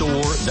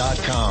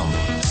InfoWarsStore.com.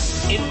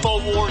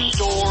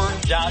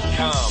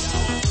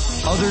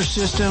 InfoWarsStore.com. Other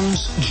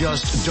systems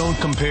just don't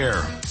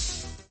compare.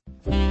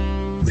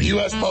 The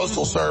U.S.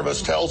 Postal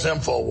Service tells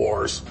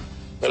InfoWars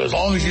that as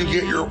long as you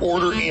get your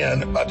order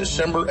in by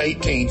December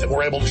 18th and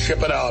we're able to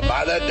ship it out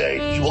by that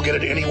date, you will get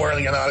it anywhere in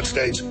the United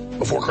States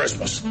before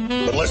Christmas.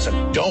 But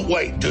listen, don't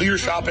wait. Do your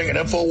shopping at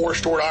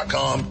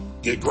InfoWarsStore.com.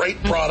 Get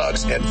great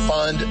products and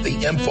fund the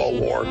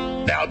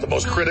InfoWar. Now at the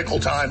most critical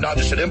time, not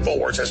just in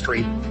InfoWars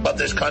history, but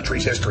this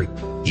country's history.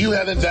 You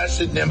have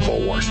invested in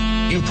InfoWars.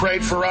 You've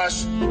prayed for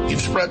us. You've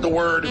spread the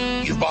word.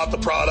 You've bought the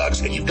products,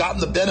 and you've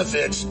gotten the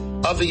benefits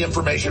of the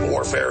information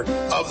warfare,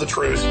 of the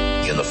truth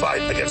in the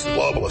fight against the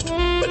globalist.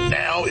 But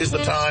now is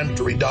the time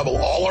to redouble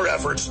all our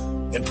efforts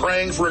in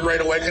praying for a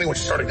great awakening, which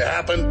is starting to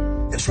happen,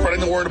 and spreading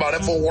the word about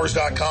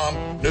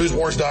InfoWars.com,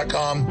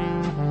 NewsWars.com,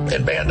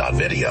 and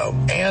Band.video,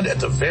 and at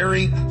the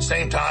very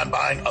same time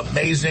buying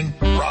amazing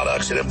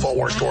products at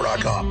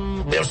InfoWarsStore.com.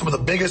 They have some of the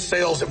biggest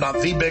sales, if not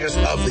the biggest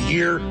of the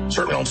year,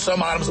 certainly on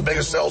some items, the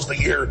biggest sales of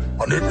the year,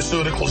 on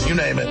nutraceuticals, you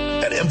name it,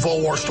 at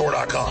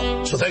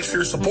InfoWarsStore.com. So thanks for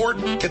your support.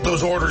 Get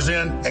those orders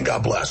in, and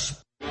God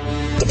bless.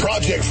 The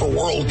Project for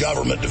World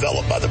Government,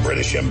 developed by the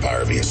British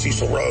Empire via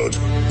Cecil Rhodes,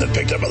 then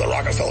picked up by the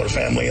Rockefeller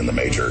family and the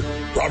major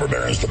robber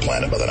barons of the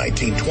planet by the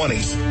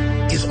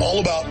 1920s, is all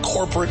about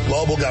corporate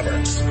global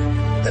governance.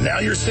 And now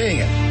you're seeing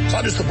it. It's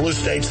not just the blue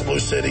states, the blue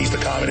cities, the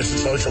communist and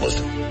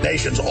socialist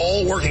nations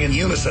all working in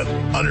unison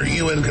under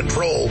UN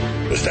control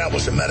to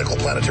establish a medical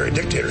planetary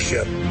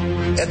dictatorship.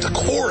 At the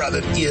core of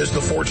it is the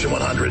Fortune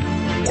 100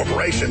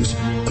 corporations,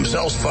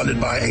 themselves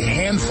funded by a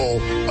handful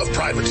of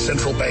private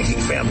central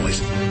banking families,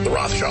 the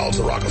Rothschilds,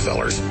 the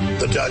Rockefellers,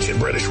 the Dutch and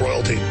British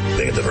royalty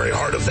being at the very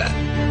heart of that.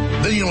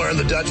 Then you learn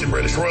the Dutch and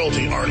British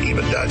royalty aren't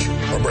even Dutch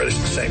or British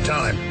at the same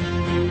time,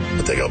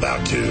 but they go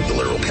back to the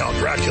literal Count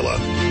Dracula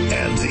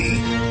and the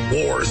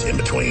wars in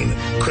between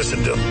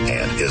Christendom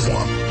and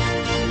Islam.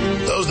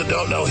 Those that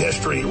don't know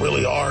history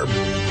really are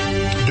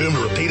doomed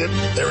to repeat it.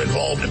 They're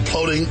involved in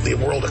imploding the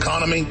world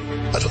economy.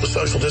 That's what the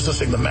social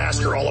distancing, the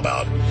mask are all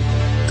about.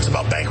 It's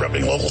about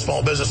bankrupting local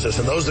small businesses.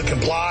 And those that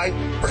comply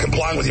are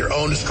complying with your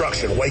own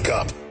destruction. Wake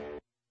up.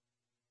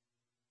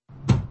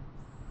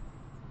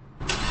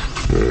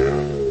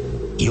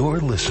 You're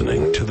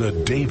listening to The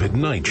David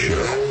Knight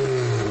Show.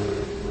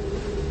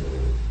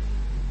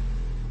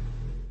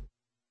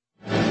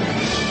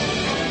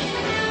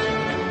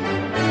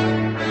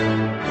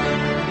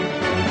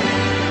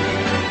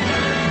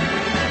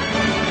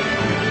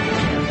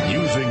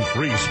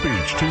 Free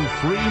speech to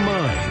free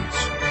minds.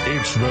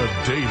 It's the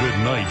David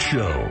Knight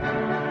Show.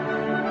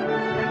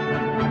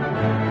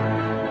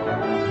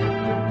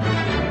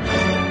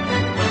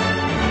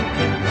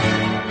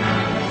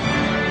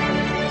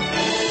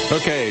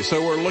 Okay,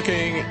 so we're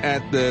looking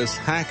at this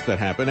hack that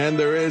happened, and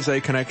there is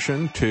a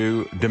connection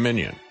to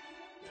Dominion,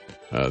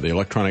 the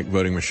electronic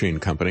voting machine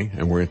company,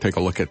 and we're going to take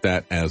a look at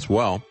that as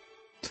well.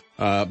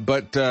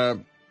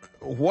 But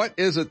what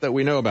is it that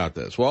we know about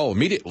this? Well,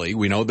 immediately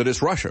we know that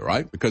it's Russia,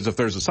 right? Because if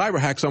there's a cyber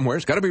hack somewhere,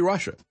 it's got to be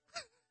Russia.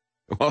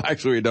 Well,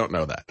 actually, we don't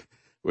know that.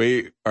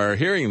 We are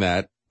hearing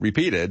that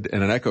repeated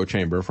in an echo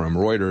chamber from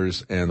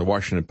Reuters and the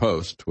Washington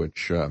Post,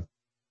 which, in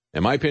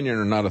my opinion,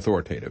 are not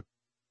authoritative.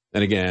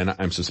 And again,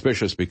 I'm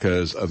suspicious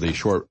because of the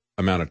short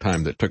amount of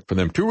time that it took for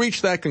them to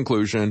reach that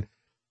conclusion.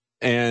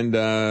 and,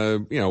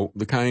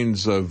 the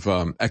kinds of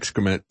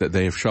excrement that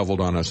they have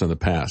shoveled on us in the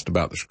past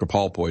about the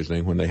Skripal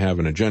poisoning when they have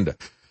an agenda.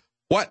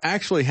 What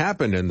actually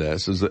happened in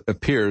this is it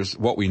appears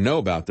what we know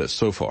about this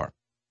so far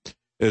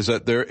is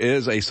that there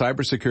is a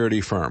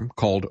cybersecurity firm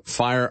called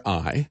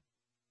FireEye,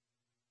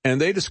 and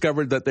they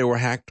discovered that they were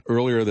hacked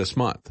earlier this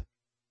month.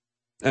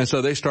 And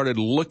so they started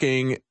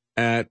looking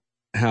at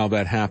how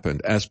that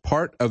happened. As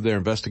part of their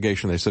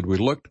investigation, they said, we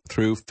looked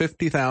through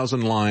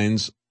 50,000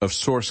 lines of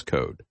source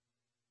code,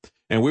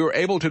 and we were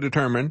able to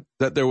determine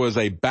that there was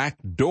a back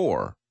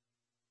door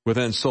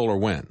within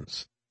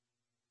SolarWinds.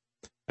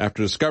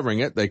 After discovering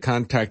it, they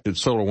contacted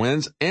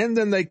SolarWinds, and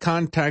then they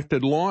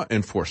contacted law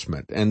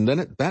enforcement. And then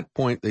at that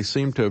point, they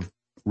seemed to have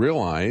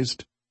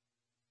realized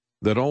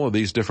that all of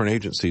these different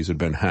agencies had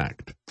been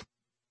hacked.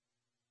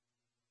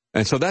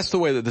 And so that's the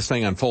way that this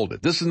thing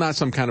unfolded. This is not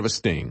some kind of a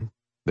sting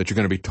that you're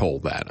going to be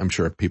told that. I'm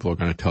sure people are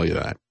going to tell you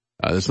that.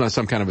 This is not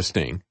some kind of a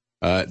sting.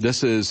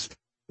 This is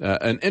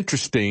an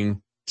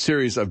interesting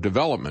series of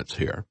developments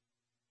here.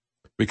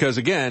 Because,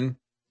 again,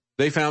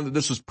 they found that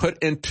this was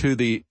put into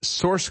the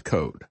source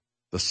code.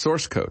 The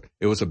source code.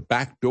 It was a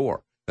back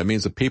door. That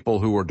means the people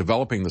who were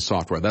developing the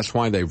software, that's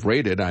why they've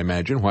raided, I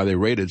imagine, why they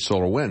raided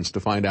SolarWinds, to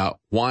find out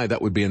why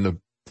that would be in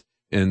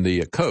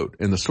the code,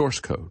 in the source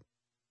code.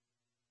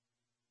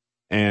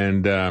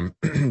 And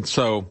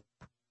so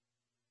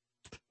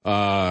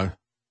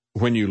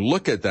when you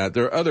look at that,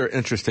 there are other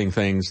interesting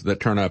things that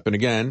turn up. And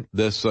again,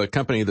 this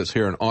company that's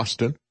here in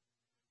Austin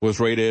was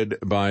raided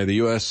by the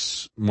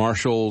U.S.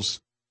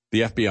 Marshals,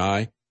 the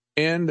FBI,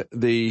 and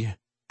the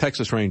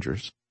Texas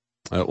Rangers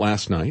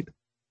last night.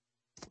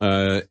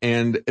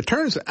 And it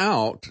turns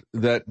out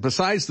that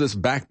besides this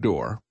back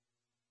door,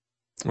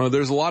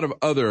 there's a lot of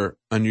other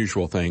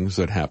unusual things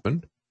that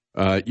happened.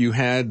 You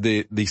had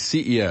the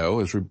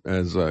CEO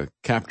as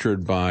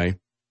captured by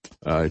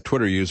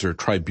Twitter user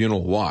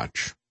Tribunal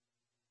Watch.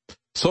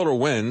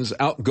 SolarWinds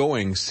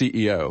outgoing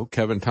CEO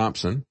Kevin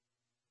Thompson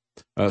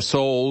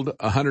sold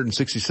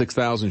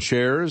 166,000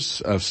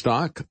 shares of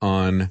stock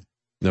on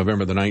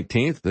November the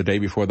 19th. The day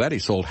before that, he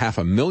sold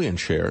 500,000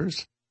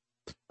 shares.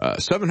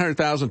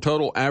 700,000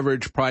 total,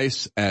 average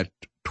price at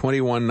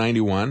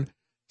 $21.91.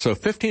 So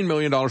 $15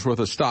 million worth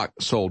of stock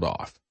sold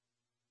off.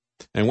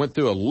 And went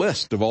through a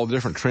list of all the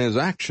different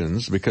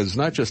transactions, because it's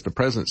not just the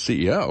present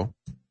CEO,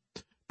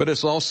 but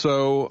it's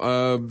also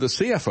the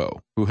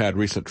CFO who had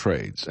recent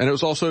trades. And it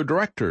was also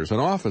directors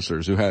and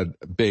officers who had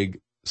big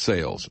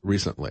sales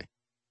recently.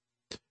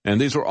 And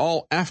these were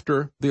all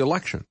after the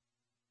election.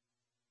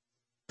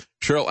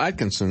 Cheryl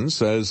Atkinson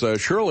says,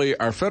 surely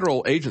our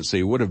federal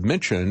agency would have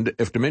mentioned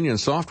if Dominion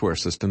Software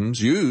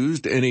Systems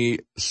used any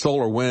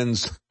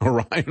SolarWinds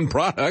Orion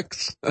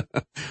products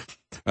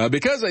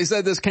because they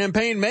said this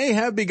campaign may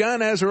have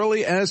begun as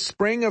early as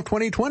spring of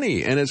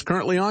 2020 and is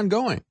currently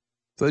ongoing.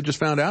 So they just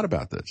found out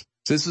about this.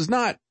 So this is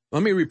not,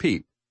 let me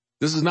repeat,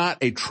 this is not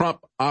a Trump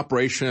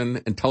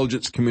Operation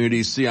Intelligence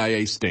Community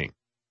CIA sting.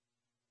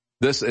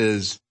 This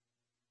is,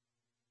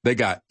 they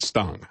got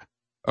stung.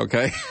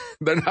 Okay?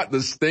 They're not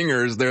the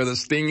stingers, they're the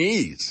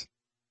stingees.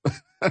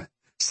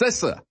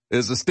 CISA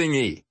is the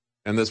stingee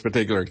in this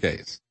particular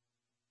case.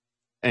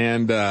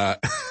 And, the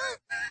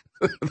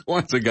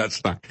ones that got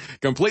stung.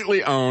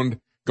 Completely owned,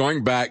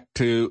 going back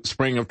to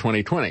spring of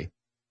 2020.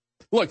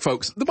 Look,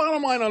 folks, the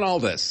bottom line on all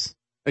this,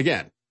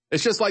 again,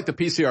 it's just like the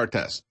PCR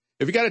test.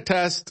 If you got a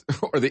test,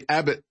 or the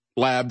Abbott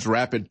Labs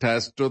rapid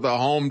test, or the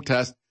home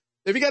test,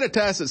 if you got a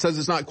test that says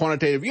it's not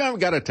quantitative, you haven't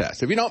got a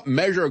test. If you don't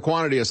measure a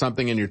quantity of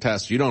something in your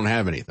test, you don't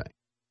have anything.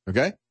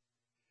 Okay?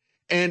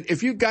 And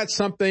if you've got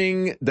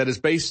something that is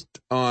based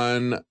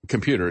on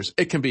computers,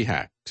 it can be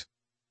hacked.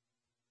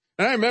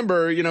 And I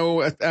remember,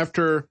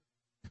 after,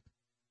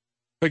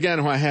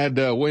 again, when I had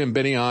William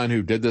Binney on,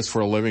 who did this for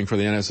a living for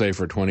the NSA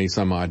for 20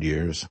 some odd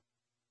years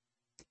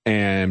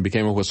and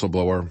became a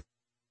whistleblower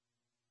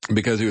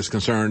because he was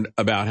concerned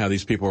about how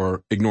these people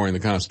are ignoring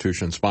the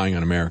Constitution, spying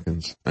on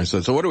Americans. I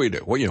said, so what do we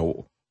do?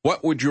 Well,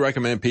 what would you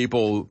recommend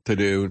people to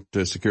do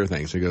to secure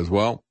things? He goes,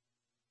 well,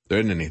 there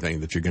isn't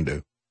anything that you can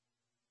do.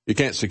 You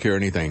can't secure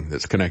anything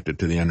that's connected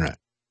to the internet.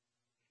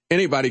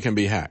 Anybody can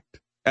be hacked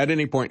at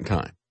any point in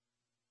time.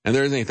 And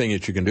there isn't anything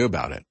that you can do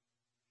about it.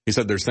 He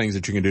said there's things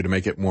that you can do to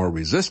make it more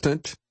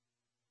resistant.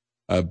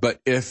 But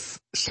if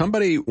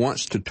somebody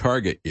wants to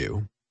target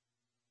you,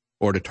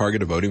 or to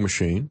target a voting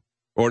machine,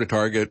 or to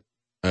target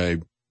a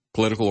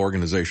political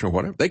organization or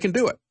whatever, they can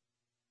do it.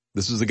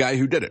 This is the guy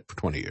who did it for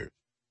 20 years.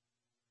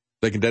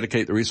 They can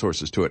dedicate the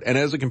resources to it. And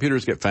as the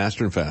computers get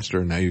faster and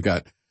faster, now you've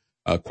got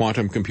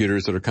quantum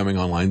computers that are coming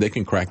online, they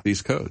can crack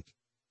these codes.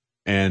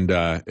 And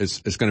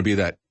it's going to be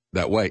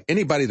that way.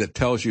 Anybody that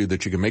tells you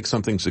that you can make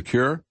something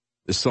secure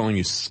is selling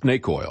you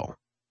snake oil.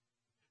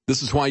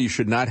 This is why you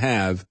should not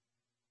have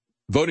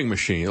voting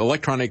machine,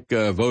 electronic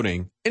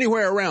voting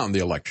anywhere around the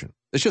election.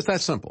 It's just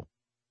that simple.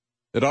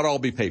 It ought to all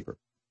be paper.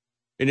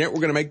 And yet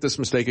we're going to make this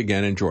mistake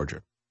again in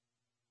Georgia.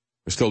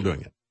 We're still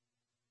doing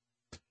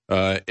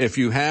it. If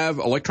you have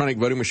electronic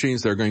voting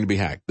machines, they're going to be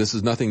hacked. This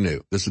is nothing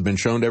new. This has been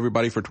shown to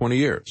everybody for 20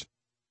 years.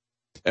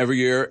 Every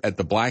year at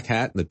the Black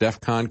Hat and the DEF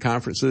CON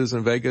conferences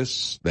in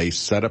Vegas, they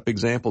set up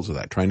examples of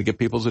that, trying to get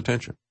people's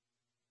attention.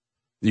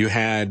 You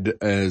had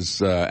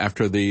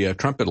after the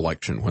Trump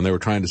election, when they were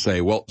trying to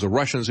say, well, it was the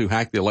Russians who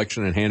hacked the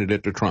election and handed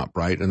it to Trump,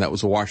 right? And that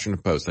was the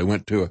Washington Post. They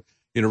went to a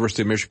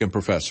University of Michigan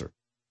professor,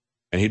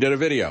 and he did a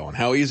video on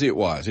how easy it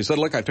was. He said,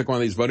 look, I took one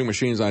of these voting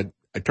machines, I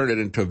turned it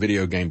into a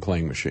video game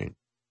playing machine.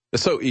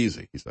 It's so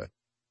easy, he said.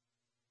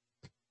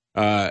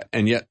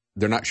 And yet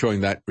they're not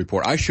showing that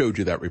report. I showed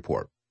you that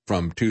report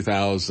from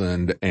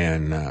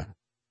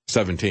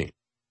 2017.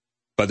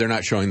 But they're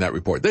not showing that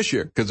report this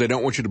year because they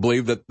don't want you to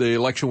believe that the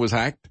election was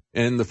hacked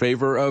in the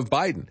favor of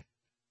Biden.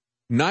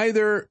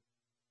 Neither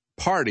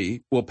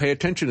party will pay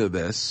attention to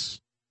this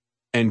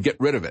and get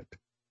rid of it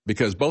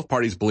because both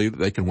parties believe that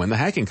they can win the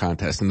hacking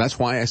contest. And that's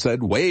why I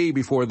said way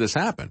before this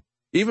happened,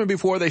 even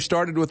before they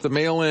started with the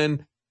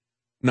mail-in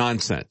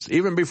nonsense,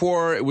 even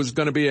before it was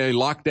going to be a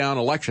lockdown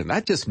election,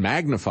 that just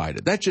magnified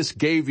it. That just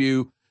gave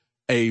you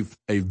a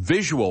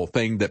visual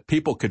thing that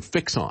people could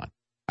fix on.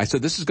 I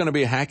said, this is going to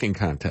be a hacking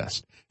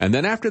contest. And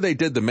then after they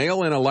did the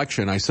mail-in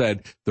election, I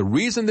said, the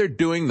reason they're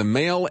doing the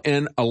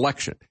mail-in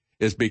election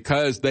is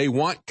because they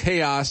want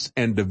chaos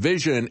and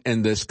division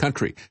in this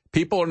country.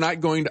 People are not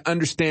going to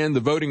understand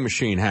the voting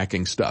machine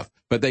hacking stuff,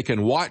 but they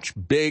can watch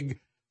big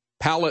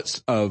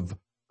pallets of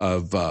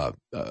vote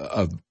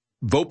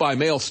by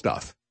mail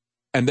stuff.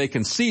 And they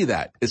can see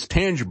that. It's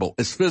tangible.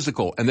 It's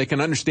physical. And they can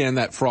understand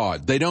that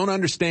fraud. They don't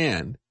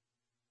understand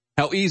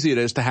how easy it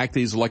is to hack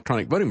these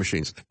electronic voting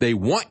machines. They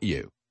want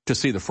you to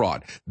see the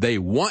fraud. They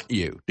want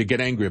you to get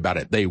angry about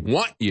it. They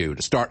want you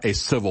to start a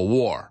civil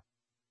war.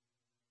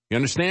 You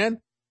understand?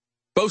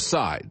 Both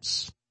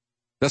sides.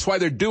 That's why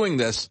they're doing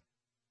this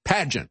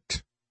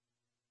pageant.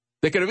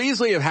 They could have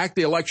easily have hacked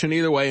the election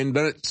either way and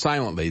done it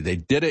silently. They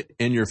did it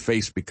in your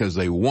face because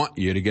they want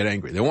you to get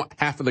angry. They want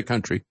half of the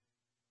country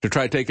to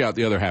try to take out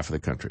the other half of the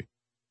country.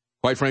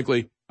 Quite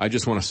frankly, I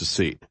just want us to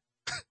secede.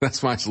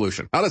 That's my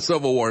solution. Not a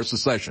civil war, a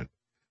secession.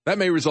 That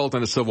may result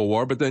in a civil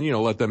war, but then,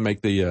 let them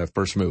make the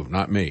first move,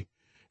 not me.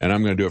 And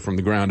I'm going to do it from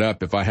the ground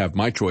up if I have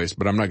my choice,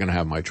 but I'm not going to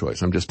have my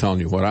choice. I'm just telling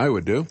you what I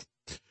would do.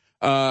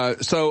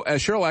 So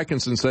as Cheryl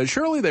Atkinson said,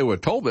 surely they would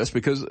have told us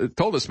because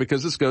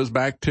this goes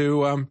back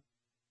to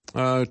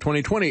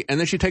 2020. And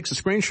then she takes a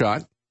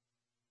screenshot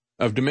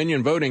of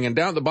Dominion voting, and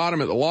down at the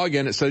bottom at the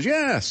login, it says,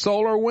 yeah,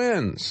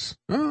 SolarWinds.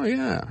 Oh,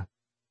 yeah.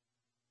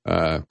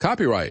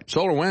 Copyright,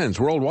 SolarWinds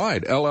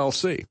Worldwide,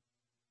 LLC.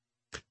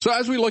 So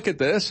as we look at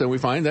this and we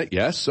find that,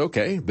 yes,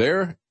 okay,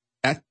 they're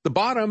at the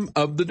bottom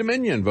of the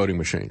Dominion voting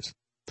machines.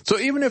 So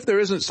even if there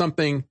isn't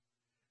something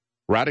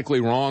radically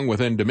wrong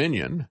within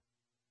Dominion,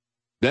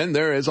 then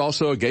there is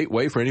also a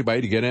gateway for anybody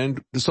to get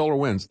into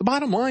SolarWinds. The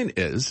bottom line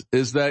is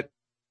that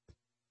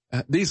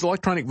these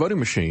electronic voting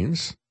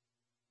machines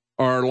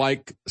are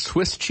like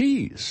Swiss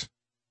cheese.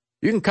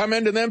 You can come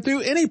into them through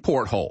any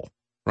porthole,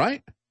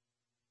 right?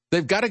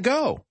 They've got to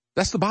go.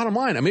 That's the bottom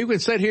line. I mean, we can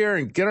sit here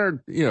and get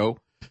our,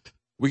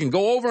 we can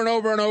go over and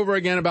over and over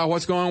again about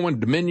what's going on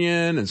with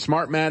Dominion and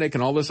Smartmatic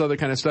and all this other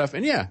kind of stuff.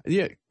 And yeah,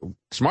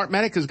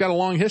 Smartmatic has got a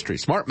long history.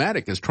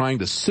 Smartmatic is trying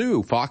to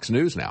sue Fox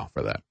News now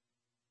for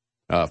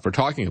that, for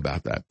talking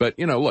about that. But,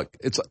 look,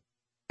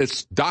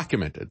 it's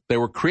documented. They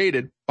were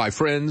created by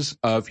friends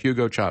of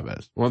Hugo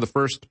Chavez, one of the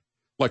first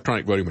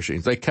electronic voting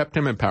machines. They kept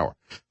him in power.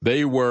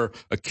 They were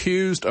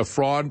accused of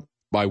fraud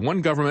by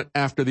one government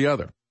after the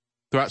other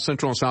throughout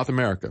Central and South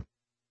America,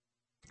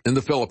 in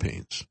the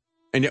Philippines.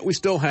 And yet we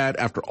still had,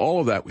 after all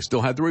of that, we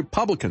still had the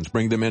Republicans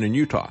bring them in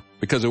Utah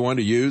because they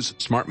wanted to use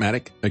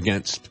Smartmatic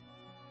against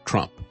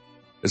Trump.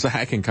 It's a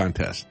hacking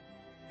contest.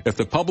 If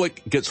the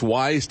public gets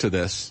wise to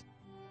this,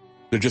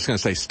 they're just going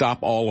to say, stop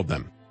all of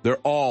them.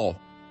 They're all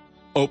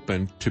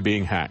open to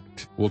being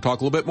hacked. We'll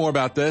talk a little bit more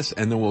about this,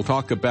 and then we'll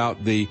talk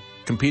about the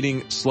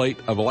competing slate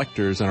of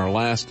electors in our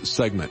last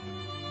segment.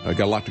 I've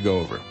got a lot to go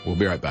over. We'll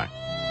be right back.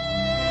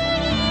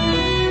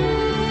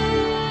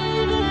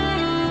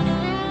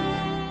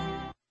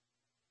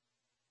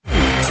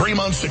 Three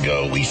months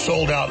ago, we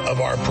sold out of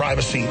our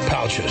privacy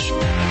pouches.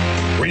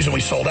 The reason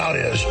we sold out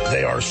is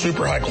they are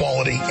super high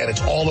quality, and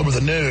it's all over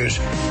the news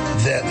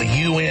that the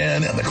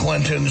UN and the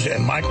Clintons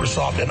and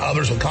Microsoft and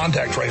others with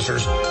contact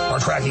tracers are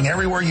tracking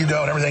everywhere you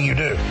go and everything you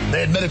do.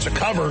 They admit it's a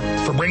cover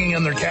for bringing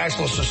in their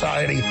cashless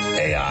society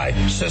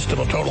AI system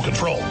of total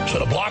control. So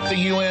to block the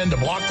UN, to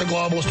block the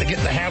globalists, to get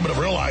in the habit of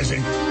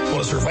realizing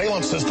what a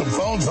surveillance system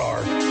phones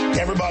are,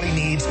 everybody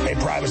needs a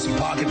privacy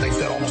pocket. They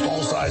fit almost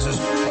all sizes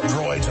of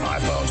Droids and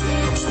iPhones,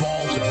 from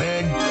small to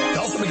big. They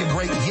also make a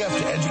great gift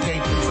to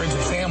educate friends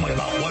and family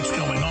about what's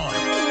going on.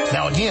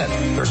 Now again,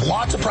 there's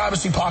lots of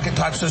privacy pocket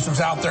type systems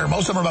out there.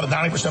 Most of them are about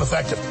 90%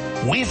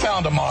 effective. We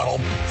found a model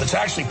that's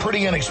actually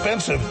pretty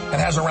inexpensive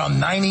and has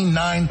around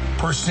 99%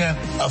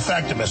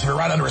 effectiveness. If you're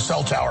right under a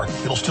cell tower,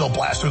 it'll still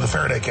blast through the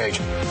Faraday cage.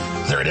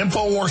 They're at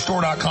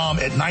InfoWarsStore.com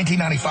at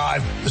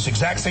 $19.95. This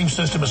exact same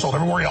system is sold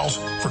everywhere else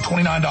for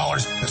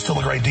 $29. It's still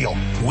a great deal.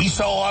 We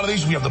sell a lot of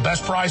these. We have the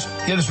best price.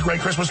 Get us a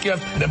great Christmas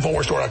gift at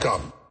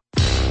InfoWarsStore.com.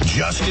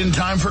 Just in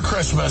time for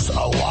Christmas, a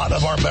lot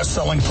of our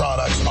best-selling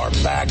products are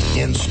back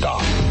in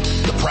stock.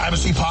 The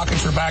privacy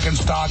pockets are back in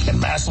stock and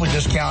massively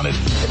discounted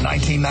at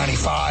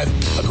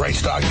 $19.95. A great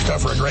stocking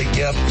stuff for a great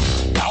gift.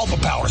 Alpha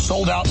Power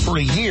sold out for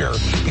a year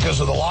because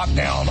of the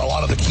lockdown. A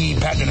lot of the key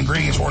patented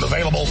ingredients weren't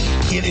available.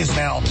 It is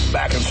now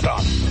back in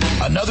stock.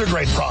 Another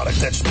great product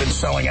that's been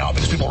selling out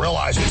because people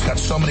realize it's got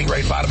so many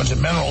great vitamins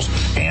and minerals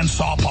and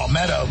saw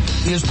palmetto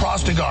is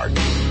Prostagard.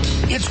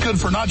 It's good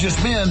for not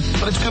just men,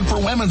 but it's good for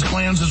women's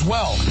glands as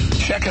well.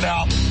 Check it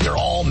out. They're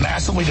all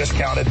massively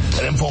discounted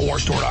at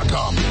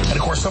InfoWarsStore.com. And of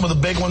course, some of the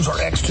big ones are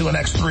X2 and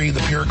X3,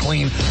 the pure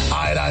clean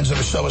iodines that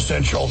are so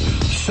essential.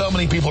 So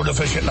many people are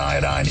deficient in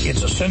iodine.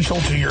 It's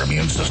essential to your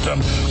immune system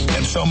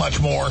and so much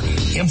more.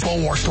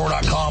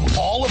 InfoWarsStore.com.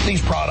 All of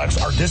these products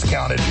are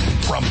discounted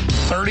from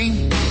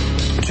 30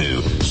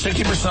 to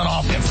 60%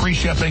 off and free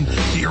shipping.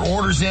 Get your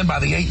orders in by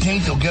the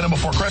 18th. You'll get them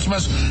before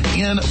Christmas.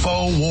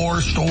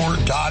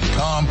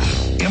 InfoWarsStore.com.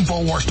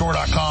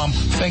 InfoWarsStore.com.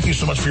 Thank you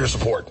so much for your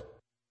support.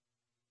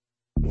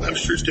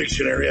 Webster's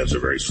dictionary has a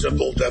very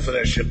simple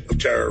definition of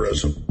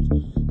terrorism.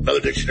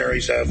 Other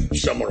dictionaries have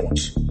similar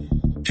ones.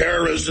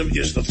 Terrorism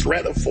is the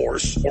threat of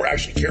force or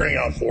actually carrying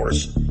out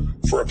force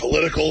for a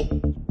political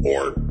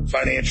or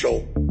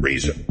financial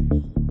reason.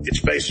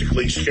 It's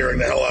basically scaring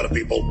the hell out of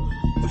people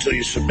until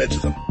you submit to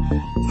them.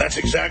 And that's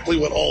exactly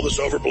what all this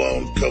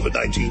overblown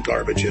COVID-19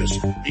 garbage is.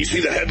 You see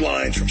the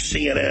headlines from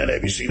CNN,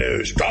 ABC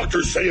News.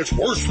 Doctors say it's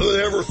worse than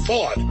they ever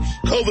thought.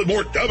 COVID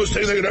more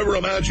devastating than they could ever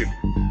imagine.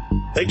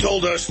 They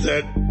told us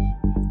that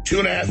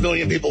 2.5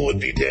 million people would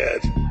be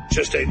dead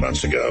just 8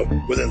 months ago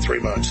within 3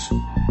 months.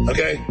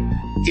 Okay?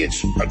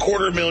 It's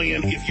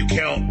 250,000 if you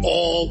count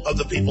all of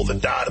the people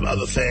that died of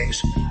other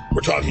things.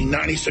 We're talking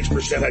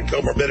 96% had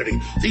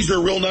comorbidity. These are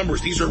real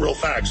numbers. These are real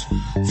facts.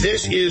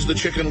 This is the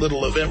Chicken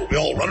Little event where we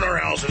all run in our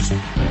houses,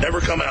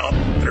 never come out,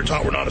 and are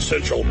taught we're not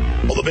essential,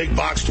 while the big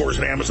box stores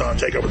and Amazon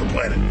take over the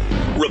planet.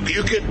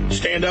 Rebuke it.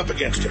 Stand up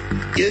against it.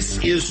 This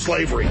is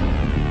slavery.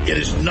 It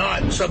is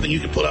not something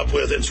you can put up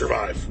with and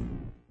survive.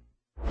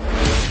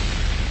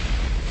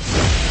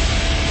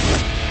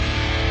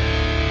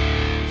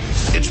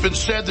 It's been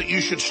said that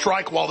you should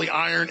strike while the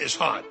iron is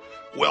hot.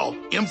 Well,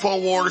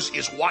 InfoWars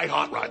is white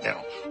hot right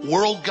now.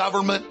 World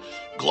government,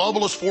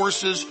 globalist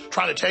forces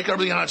trying to take over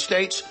the United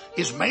States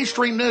is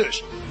mainstream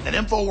news. And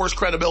InfoWars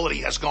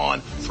credibility has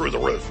gone through the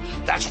roof.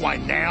 That's why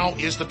now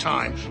is the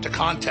time to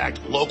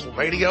contact local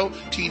radio,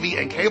 TV,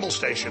 and cable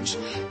stations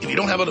if you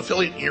don't have an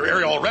affiliate in your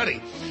area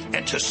already,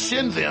 and to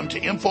send them to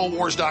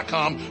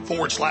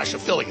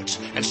InfoWars.com/affiliates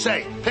and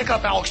say, pick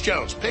up Alex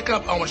Jones, pick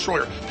up Owen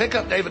Schroyer, pick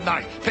up David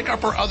Knight, pick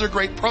up our other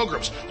great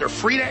programs. They're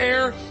free to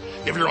air.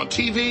 If you're on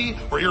TV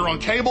or you're on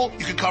cable,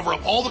 you can cover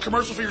up all the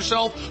commercials for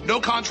yourself. No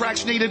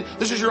contracts needed.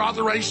 This is your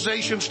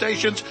authorization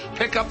stations.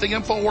 Pick up the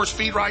InfoWars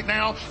feed right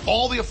now.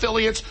 All the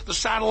affiliates, the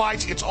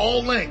satellites, it's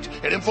all linked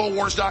at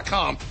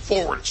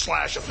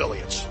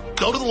InfoWars.com/affiliates.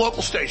 Go to the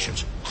local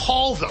stations,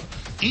 call them,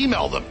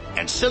 email them,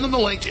 and send them the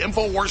link to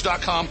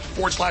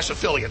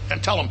InfoWars.com/affiliate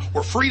and tell them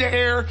we're free to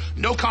air,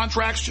 no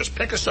contracts, just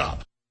pick us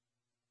up.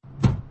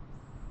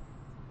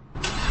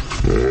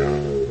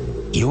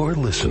 You're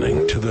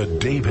listening to The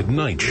David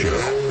Knight Show.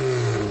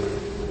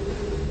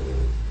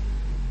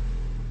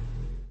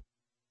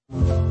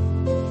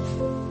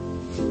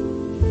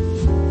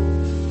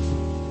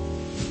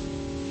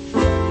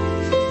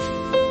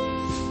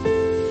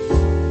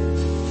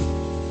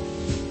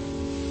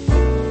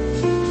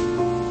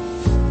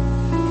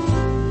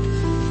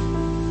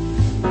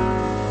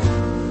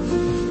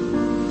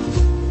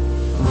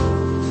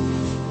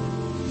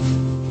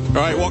 All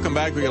right, welcome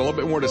back. We got a little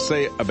bit more to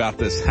say about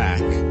this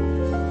hack.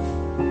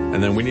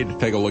 And then we need to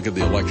take a look at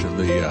the election.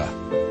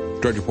 The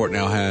Drudge Report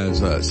now has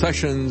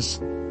sessions,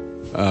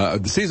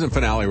 the season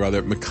finale,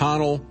 rather.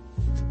 McConnell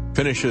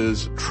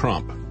finishes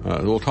Trump.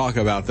 We'll talk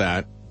about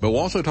that. But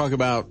we'll also talk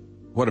about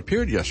what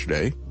appeared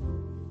yesterday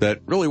that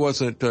really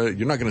wasn't,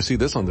 you're not going to see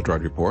this on the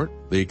Drudge Report,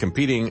 the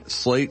competing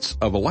slates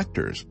of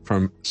electors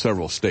from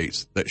several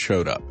states that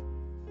showed up.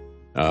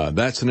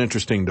 That's an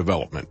interesting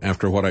development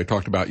after what I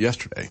talked about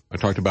yesterday. I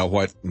talked about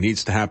what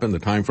needs to happen, the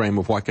time frame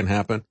of what can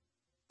happen.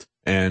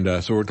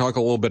 And so we'll talk a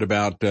little bit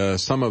about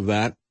some of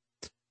that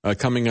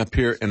coming up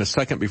here in a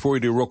second. Before we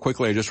do, real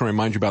quickly, I just want to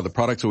remind you about the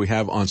products that we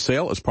have on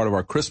sale as part of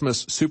our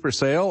Christmas Super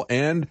Sale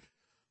and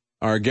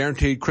our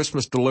guaranteed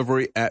Christmas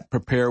delivery at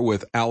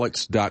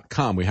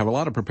preparewithalex.com. We have a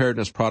lot of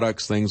preparedness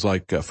products, things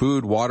like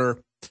food, water,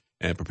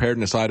 and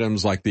preparedness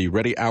items like the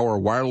Ready Hour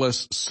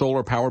wireless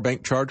solar power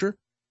bank charger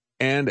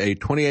and a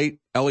 28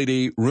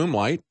 LED room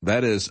light.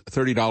 That is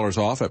 $30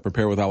 off at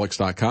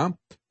preparewithalex.com.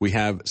 We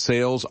have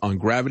sales on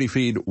Gravity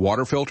Feed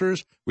water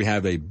filters. We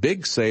have a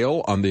big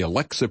sale on the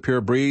Alexa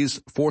Pure Breeze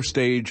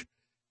 4-stage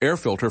air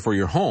filter for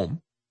your home.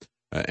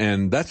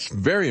 And that's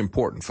very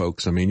important,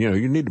 folks. I mean,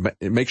 you need to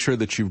make sure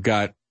that you've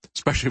got,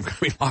 especially if you're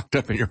going to be locked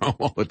up in your home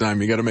all the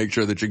time, you got to make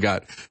sure that you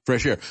got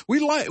fresh air.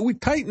 We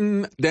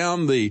tighten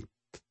down the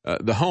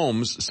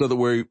homes so that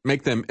we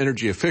make them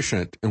energy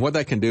efficient. And what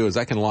that can do is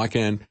that can lock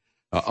in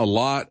a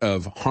lot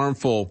of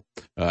harmful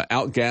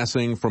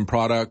outgassing from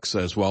products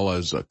as well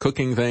as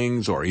cooking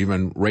things or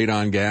even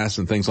radon gas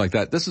and things like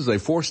that. This is a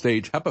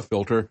 4-stage HEPA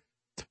filter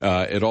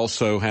It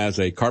also has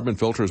a carbon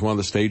filter as one of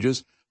the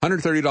stages.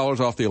 $130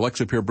 off the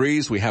Alexa Pure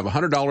Breeze. We have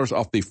 $100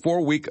 off the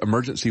 4-week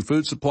emergency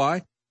food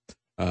supply.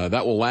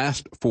 That will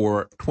last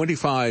for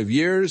 25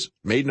 years,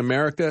 made in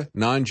America,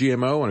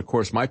 non-GMO, and of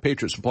course, My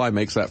Patriot Supply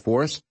makes that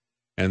for us.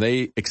 And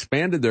they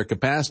expanded their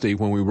capacity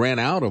when we ran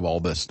out of all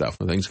this stuff,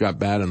 when things got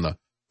bad in the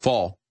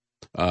fall.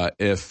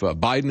 If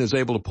Biden is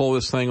able to pull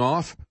this thing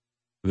off,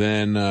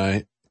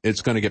 then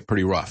it's going to get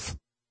pretty rough.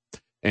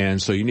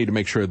 And so you need to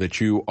make sure that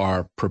you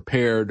are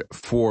prepared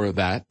for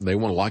that. They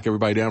want to lock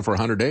everybody down for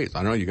 100 days.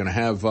 I know you're going to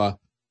have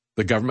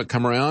the government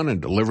come around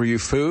and deliver you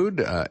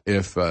food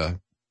if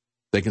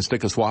they can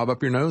stick a swab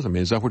up your nose. I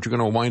mean, is that what you're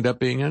going to wind up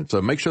being in?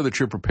 So make sure that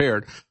you're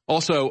prepared.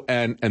 Also,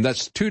 and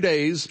that's 2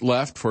 days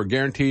left for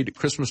guaranteed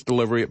Christmas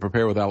delivery at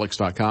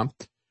preparewithalex.com.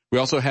 We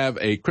also have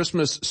a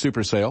Christmas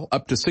super sale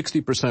up to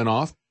 60%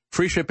 off.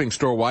 Free shipping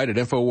store-wide at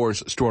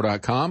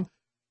InfoWarsStore.com.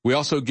 We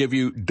also give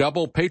you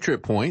double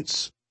Patriot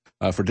points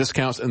for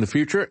discounts in the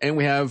future. And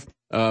we have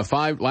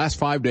last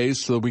 5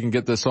 days so that we can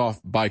get this off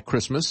by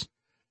Christmas.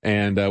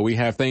 And we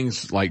have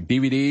things like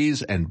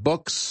DVDs and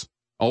books.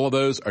 All of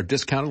those are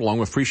discounted along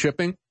with free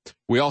shipping.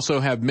 We also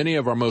have many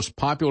of our most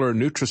popular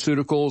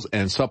nutraceuticals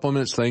and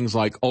supplements, things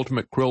like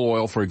Ultimate Krill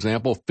Oil, for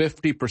example,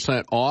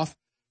 50% off,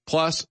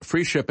 plus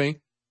free shipping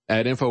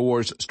at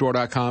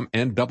InfoWarsStore.com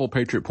and double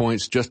Patriot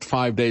points, just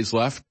 5 days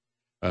left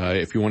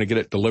if you want to get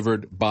it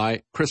delivered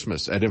by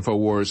Christmas at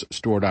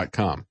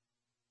InfoWarsStore.com.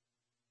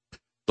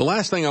 The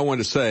last thing I want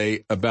to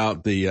say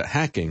about the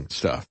hacking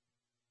stuff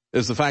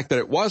is the fact that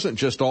it wasn't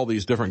just all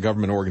these different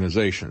government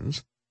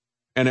organizations.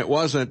 And it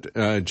wasn't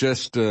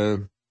just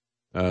the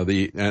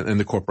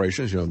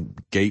corporations,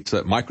 Gates,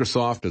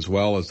 Microsoft, as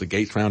well as the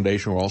Gates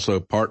Foundation were also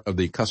part of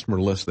the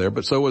customer list there,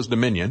 but so was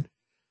Dominion.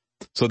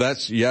 So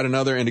that's yet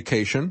another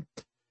indication.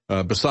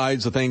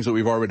 Besides the things that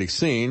we've already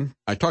seen,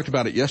 I talked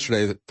about it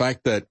yesterday, the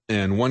fact that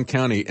in one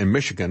county in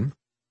Michigan,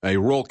 a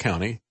rural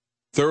county,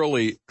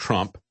 thoroughly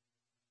Trump,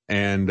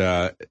 and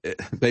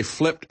they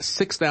flipped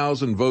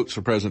 6,000 votes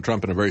for President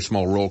Trump in a very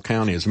small rural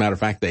county. As a matter of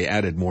fact, they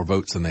added more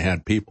votes than they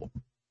had people.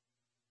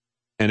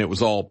 And it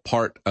was all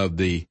part of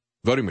the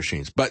voting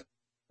machines. But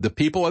the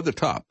people at the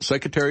top,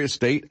 Secretary of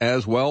State,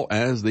 as well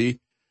as the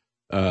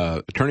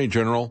Attorney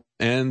General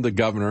and the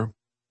governor,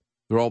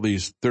 they're all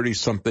these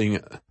 30-something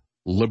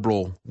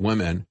liberal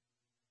women,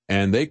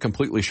 and they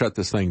completely shut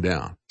this thing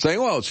down, saying,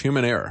 well, it's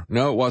human error.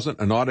 No, it wasn't.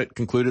 An audit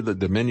concluded the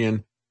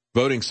Dominion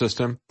voting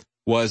system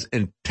was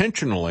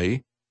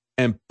intentionally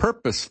and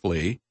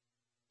purposefully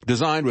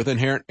designed with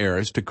inherent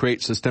errors to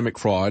create systemic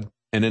fraud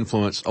and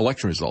influence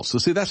election results. So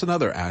see, that's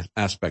another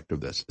aspect of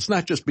this. It's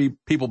not just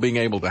people being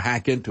able to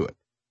hack into it.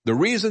 The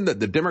reason that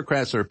the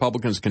Democrats and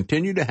Republicans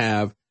continue to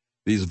have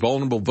these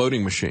vulnerable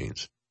voting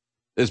machines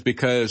is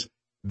because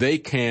they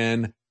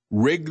can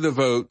rig the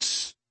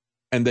votes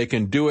and they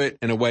can do it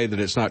in a way that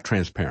it's not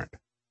transparent.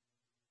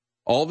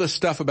 All this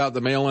stuff about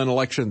the mail-in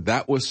election,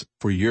 that was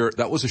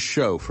a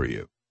show for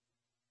you.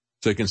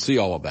 So you can see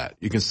all of that.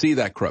 You can see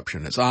that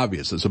corruption. It's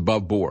obvious. It's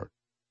above board.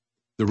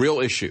 The real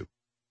issue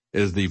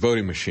is the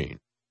voting machine.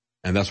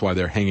 And that's why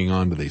they're hanging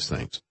on to these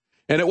things.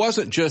 And it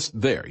wasn't just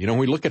there. When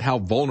we look at how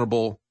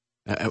vulnerable,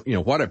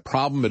 what a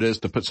problem it is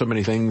to put so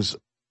many things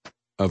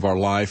of our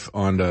life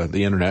onto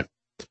the internet.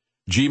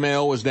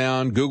 Gmail was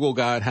down. Google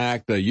got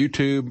hacked.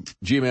 YouTube,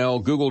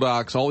 Gmail, Google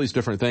Docs, all these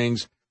different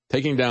things,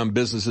 taking down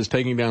businesses,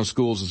 taking down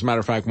schools. As a matter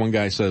of fact, one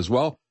guy says,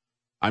 well,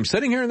 I'm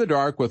sitting here in the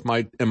dark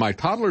in my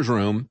toddler's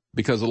room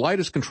because the light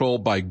is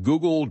controlled by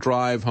Google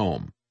Drive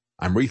Home.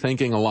 I'm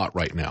rethinking a lot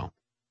right now.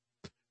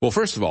 Well,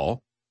 first of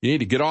all, you need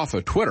to get off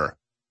of Twitter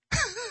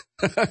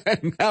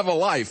and have a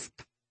life.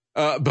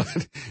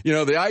 But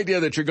the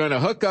idea that you're going to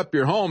hook up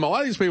your home, a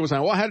lot of these people say,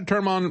 well, I had to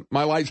turn on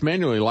my lights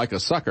manually like a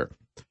sucker.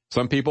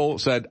 Some people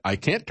said, I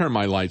can't turn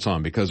my lights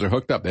on because they're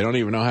hooked up. They don't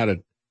even know how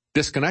to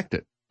disconnect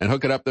it and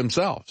hook it up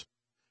themselves.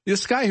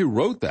 This guy who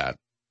wrote that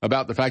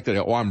about the fact that,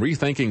 I'm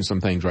rethinking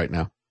some things right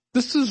now.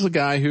 This is a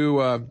guy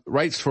who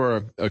writes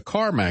for a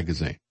car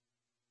magazine.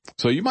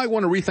 So you might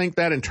want to rethink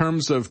that in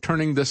terms of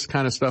turning this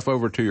kind of stuff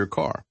over to your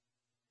car.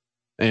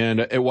 And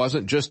it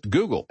wasn't just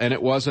Google, and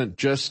it wasn't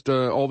just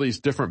all these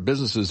different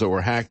businesses that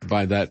were hacked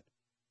by that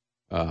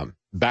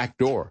back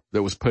door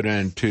that was put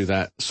into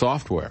that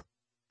software.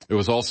 It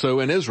was also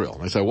in Israel.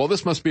 They said, well,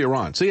 this must be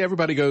Iran. See,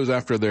 everybody goes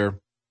after their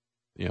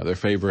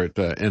favorite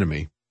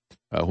enemy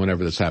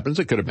whenever this happens.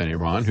 It could have been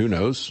Iran. Who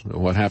knows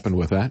what happened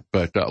with that?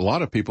 But a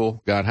lot of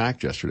people got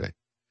hacked yesterday.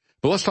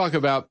 But let's talk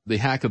about the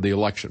hack of the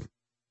election.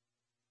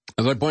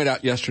 As I pointed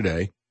out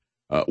yesterday,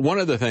 one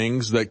of the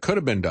things that could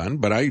have been done,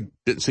 but I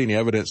didn't see any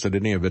evidence that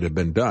any of it had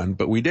been done,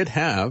 but we did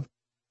have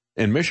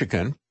in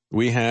Michigan,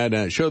 we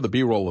had, show the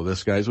B-roll of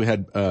this, guys. We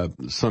had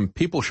some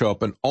people show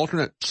up, an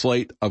alternate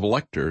slate of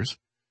electors,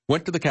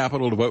 went to the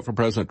Capitol to vote for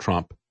President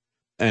Trump,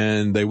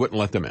 and they wouldn't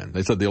let them in.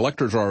 They said the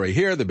electors are already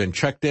here, they've been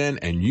checked in,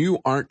 and you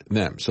aren't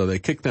them. So they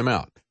kicked them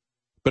out.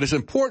 But it's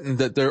important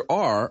that there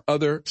are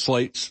other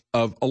slates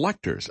of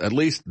electors. At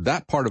least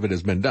that part of it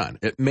has been done.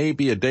 It may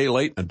be a day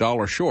late,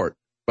 $1 short,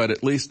 but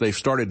at least they've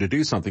started to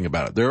do something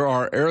about it. There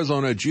are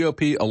Arizona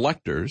GOP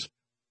electors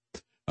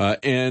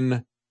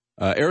in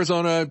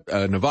Arizona,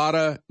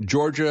 Nevada,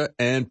 Georgia,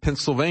 and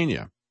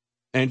Pennsylvania.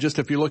 And just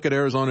if you look at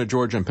Arizona,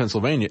 Georgia, and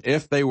Pennsylvania,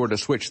 if they were to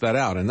switch that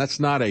out, and that's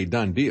not a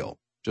done deal,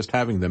 just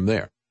having them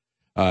there,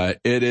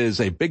 it is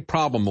a big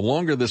problem. The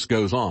longer this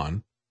goes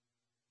on,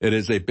 it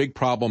is a big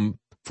problem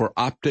for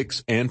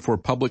optics and for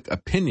public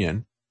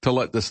opinion to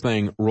let this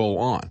thing roll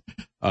on.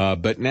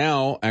 But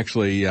now,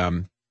 actually,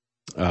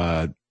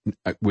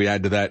 we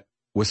add to that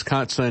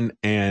Wisconsin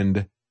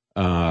and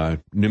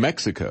New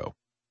Mexico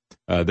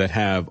that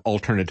have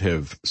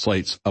alternative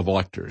slates of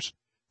electors.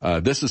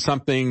 This is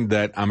something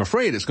that I'm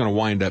afraid is going to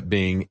wind up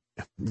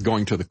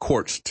going to the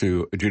courts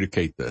to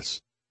adjudicate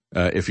this.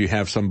 If you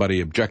have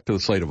somebody object to the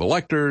slate of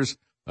electors,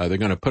 they're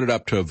going to put it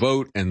up to a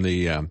vote, and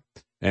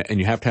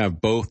you have to have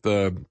both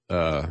of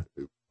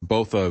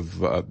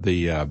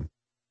the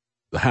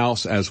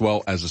House as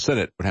well as the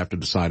Senate would have to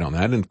decide on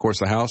that. And of course,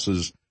 the House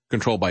is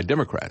controlled by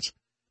Democrats.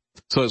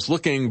 So it's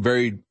looking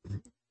very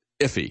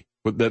iffy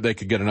that they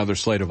could get another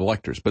slate of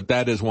electors. But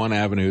that is one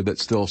avenue that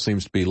still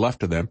seems to be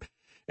left to them.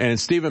 And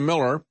Stephen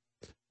Miller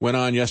went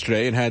on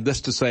yesterday and had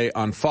this to say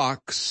on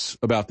Fox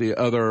about the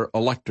other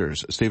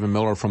electors. Stephen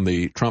Miller from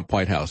the Trump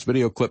White House.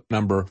 Video clip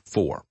number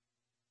 4.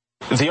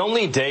 The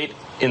only date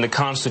in the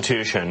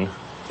Constitution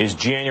is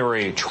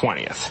January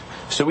 20th.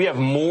 So we have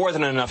more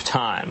than enough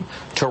time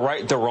to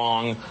right the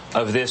wrong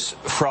of this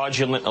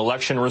fraudulent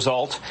election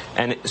result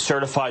and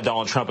certify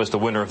Donald Trump as the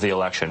winner of the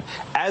election.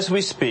 As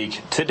we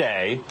speak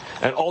today,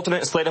 an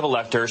alternate slate of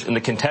electors in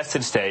the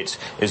contested states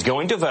is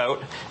going to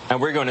vote,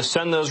 and we're going to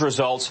send those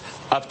results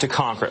up to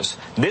Congress.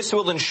 This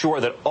will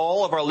ensure that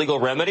all of our legal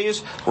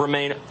remedies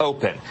remain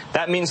open.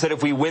 That means that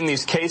if we win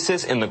these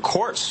cases in the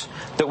courts,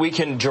 that we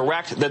can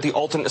direct that the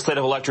alternate slate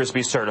of electors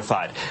be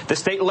certified. The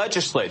state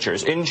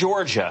legislatures in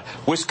Georgia,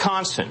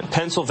 Wisconsin,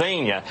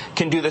 Pennsylvania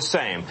can do the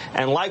same.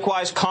 And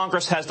likewise,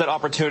 Congress has that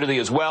opportunity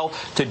as well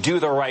to do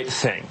the right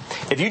thing.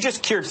 If you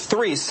just cured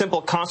 3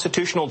 simple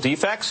constitutional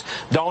defects,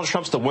 Donald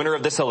Trump's the winner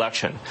of this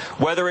election.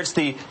 Whether it's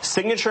the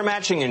signature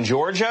matching in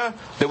Georgia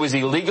that was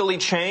illegally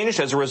changed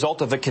as a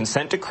result of a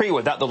consent decree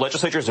without the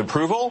legislature's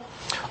approval,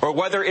 or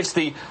whether it's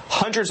the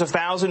hundreds of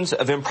thousands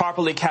of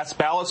improperly cast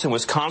ballots in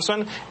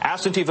Wisconsin,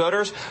 absentee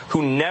voters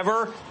who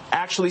never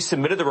actually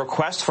submitted the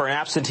request for an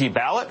absentee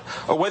ballot,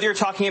 or whether you're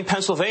talking in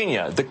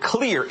Pennsylvania, the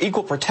clear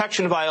equal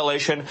protection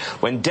violation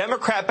when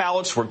Democrat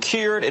ballots were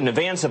cured in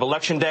advance of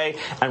Election Day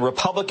and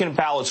Republican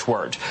ballots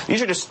weren't.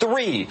 These are just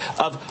 3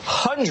 of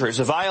hundreds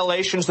of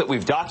violations that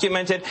we've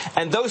documented,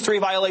 and those 3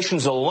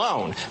 violations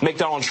alone make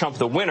Donald Trump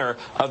the winner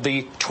of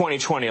the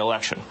 2020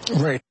 election.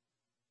 Right.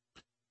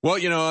 Well,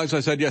 as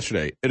I said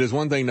yesterday, it is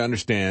one thing to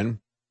understand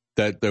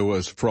that there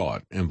was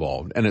fraud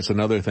involved, and it's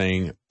another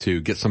thing to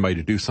get somebody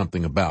to do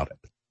something about it.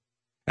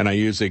 And I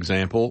use the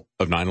example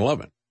of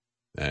 9/11.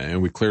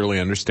 And we clearly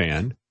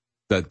understand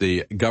that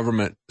the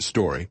government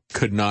story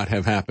could not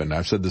have happened.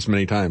 I've said this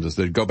many times. Is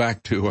that go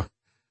back to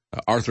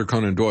Arthur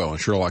Conan Doyle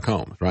and Sherlock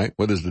Holmes, right?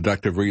 What is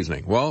deductive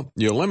reasoning? Well,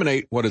 you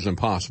eliminate what is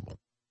impossible.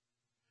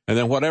 And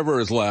then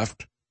whatever is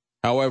left,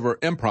 however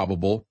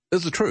improbable,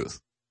 is the truth.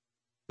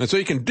 And so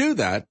you can do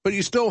that, but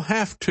you still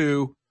have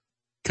to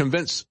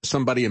convince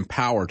somebody in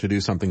power to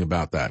do something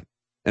about that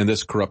and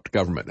this corrupt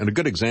government. And a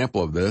good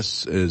example of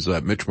this is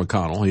Mitch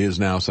McConnell. He is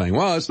now saying,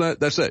 well,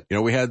 that's it.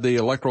 We had the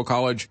Electoral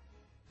College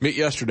meet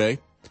yesterday.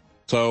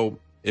 So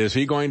is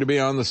he going to be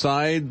on the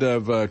side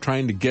of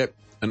trying to get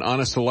an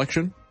honest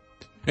election?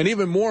 And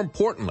even more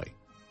importantly,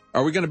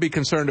 are we going to be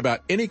concerned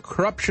about any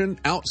corruption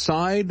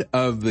outside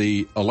of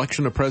the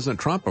election of President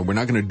Trump? Are we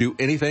not going to do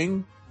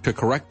anything to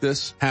correct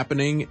this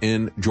happening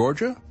in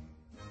Georgia?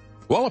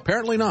 Well,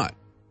 apparently not.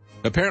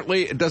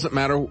 Apparently it doesn't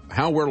matter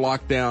how we're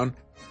locked down,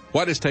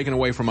 what is taken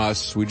away from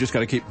us. We just got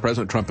to keep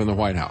President Trump in the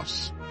White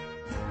House.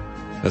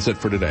 That's it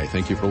for today.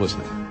 Thank you for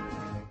listening.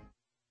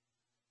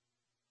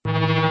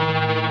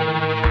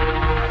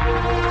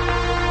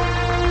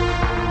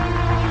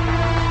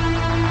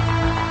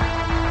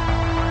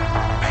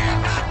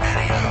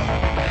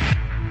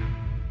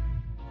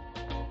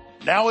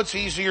 Now it's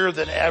easier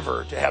than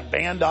ever to have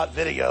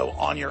Band.video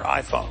on your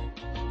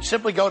iPhone.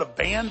 Simply go to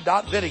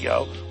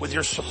Band.video with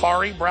your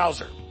Safari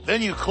browser.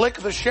 Then you click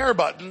the share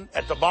button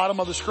at the bottom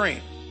of the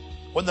screen.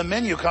 When the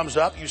menu comes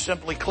up, you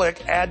simply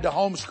click Add to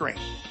Home Screen.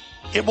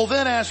 It will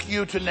then ask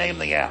you to name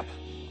the app.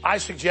 I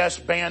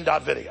suggest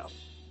Band.video.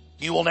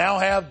 You will now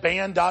have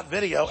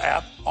Band.video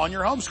app on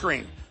your home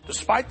screen,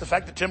 despite the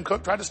fact that Tim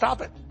Cook tried to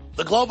stop it.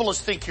 The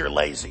globalists think you're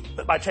lazy,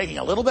 but by taking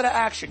a little bit of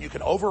action, you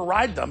can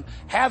override them,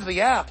 have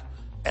the app,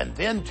 and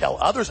then tell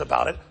others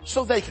about it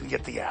so they can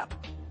get the app.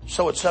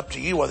 So it's up to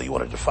you whether you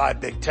want to defy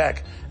big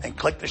tech and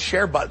click the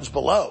share buttons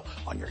below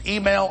on your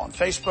email, on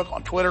Facebook,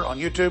 on Twitter, on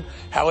YouTube,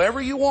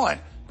 however you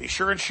want. Be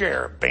sure and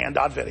share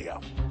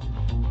Band.video.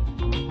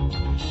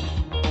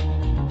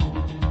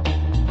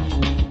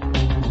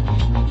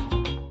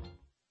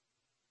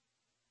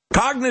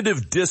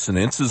 Cognitive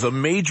dissonance is a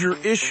major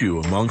issue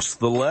amongst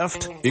the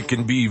left. It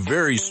can be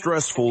very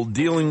stressful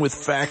dealing with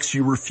facts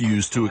you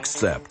refuse to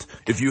accept.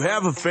 If you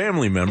have a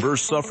family member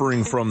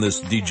suffering from this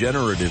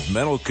degenerative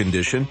mental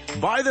condition,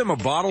 buy them a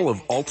bottle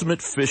of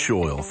Ultimate Fish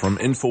Oil from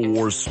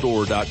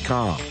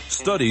InfoWarsStore.com.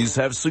 Studies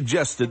have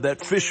suggested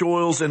that fish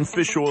oils and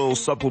fish oil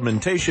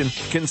supplementation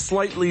can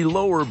slightly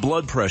lower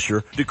blood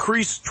pressure,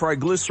 decrease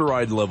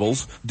triglyceride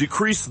levels,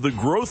 decrease the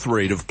growth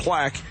rate of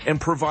plaque, and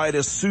provide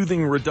a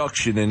soothing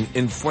reduction in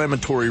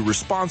inflammatory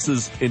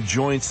responses in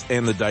joints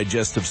and the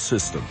digestive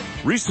system.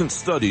 Recent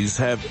studies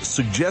have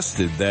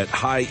suggested that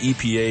high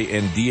EPA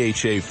and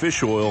DHA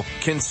fish oil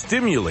can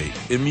stimulate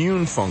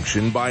immune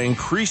function by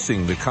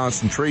increasing the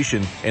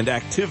concentration and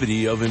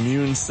activity of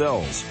immune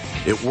cells.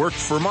 It worked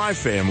for my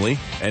family,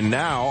 and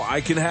now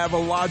I can have a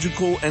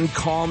logical and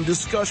calm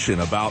discussion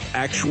about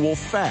actual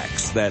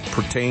facts that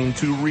pertain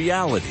to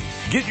reality.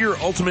 Get your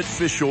Ultimate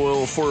Fish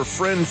Oil for a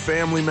friend,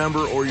 family member,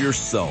 or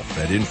yourself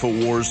at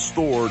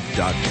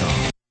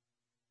InfoWarsStore.com.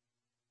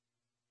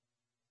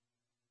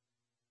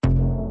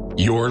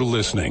 You're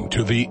listening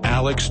to The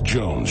Alex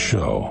Jones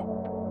Show.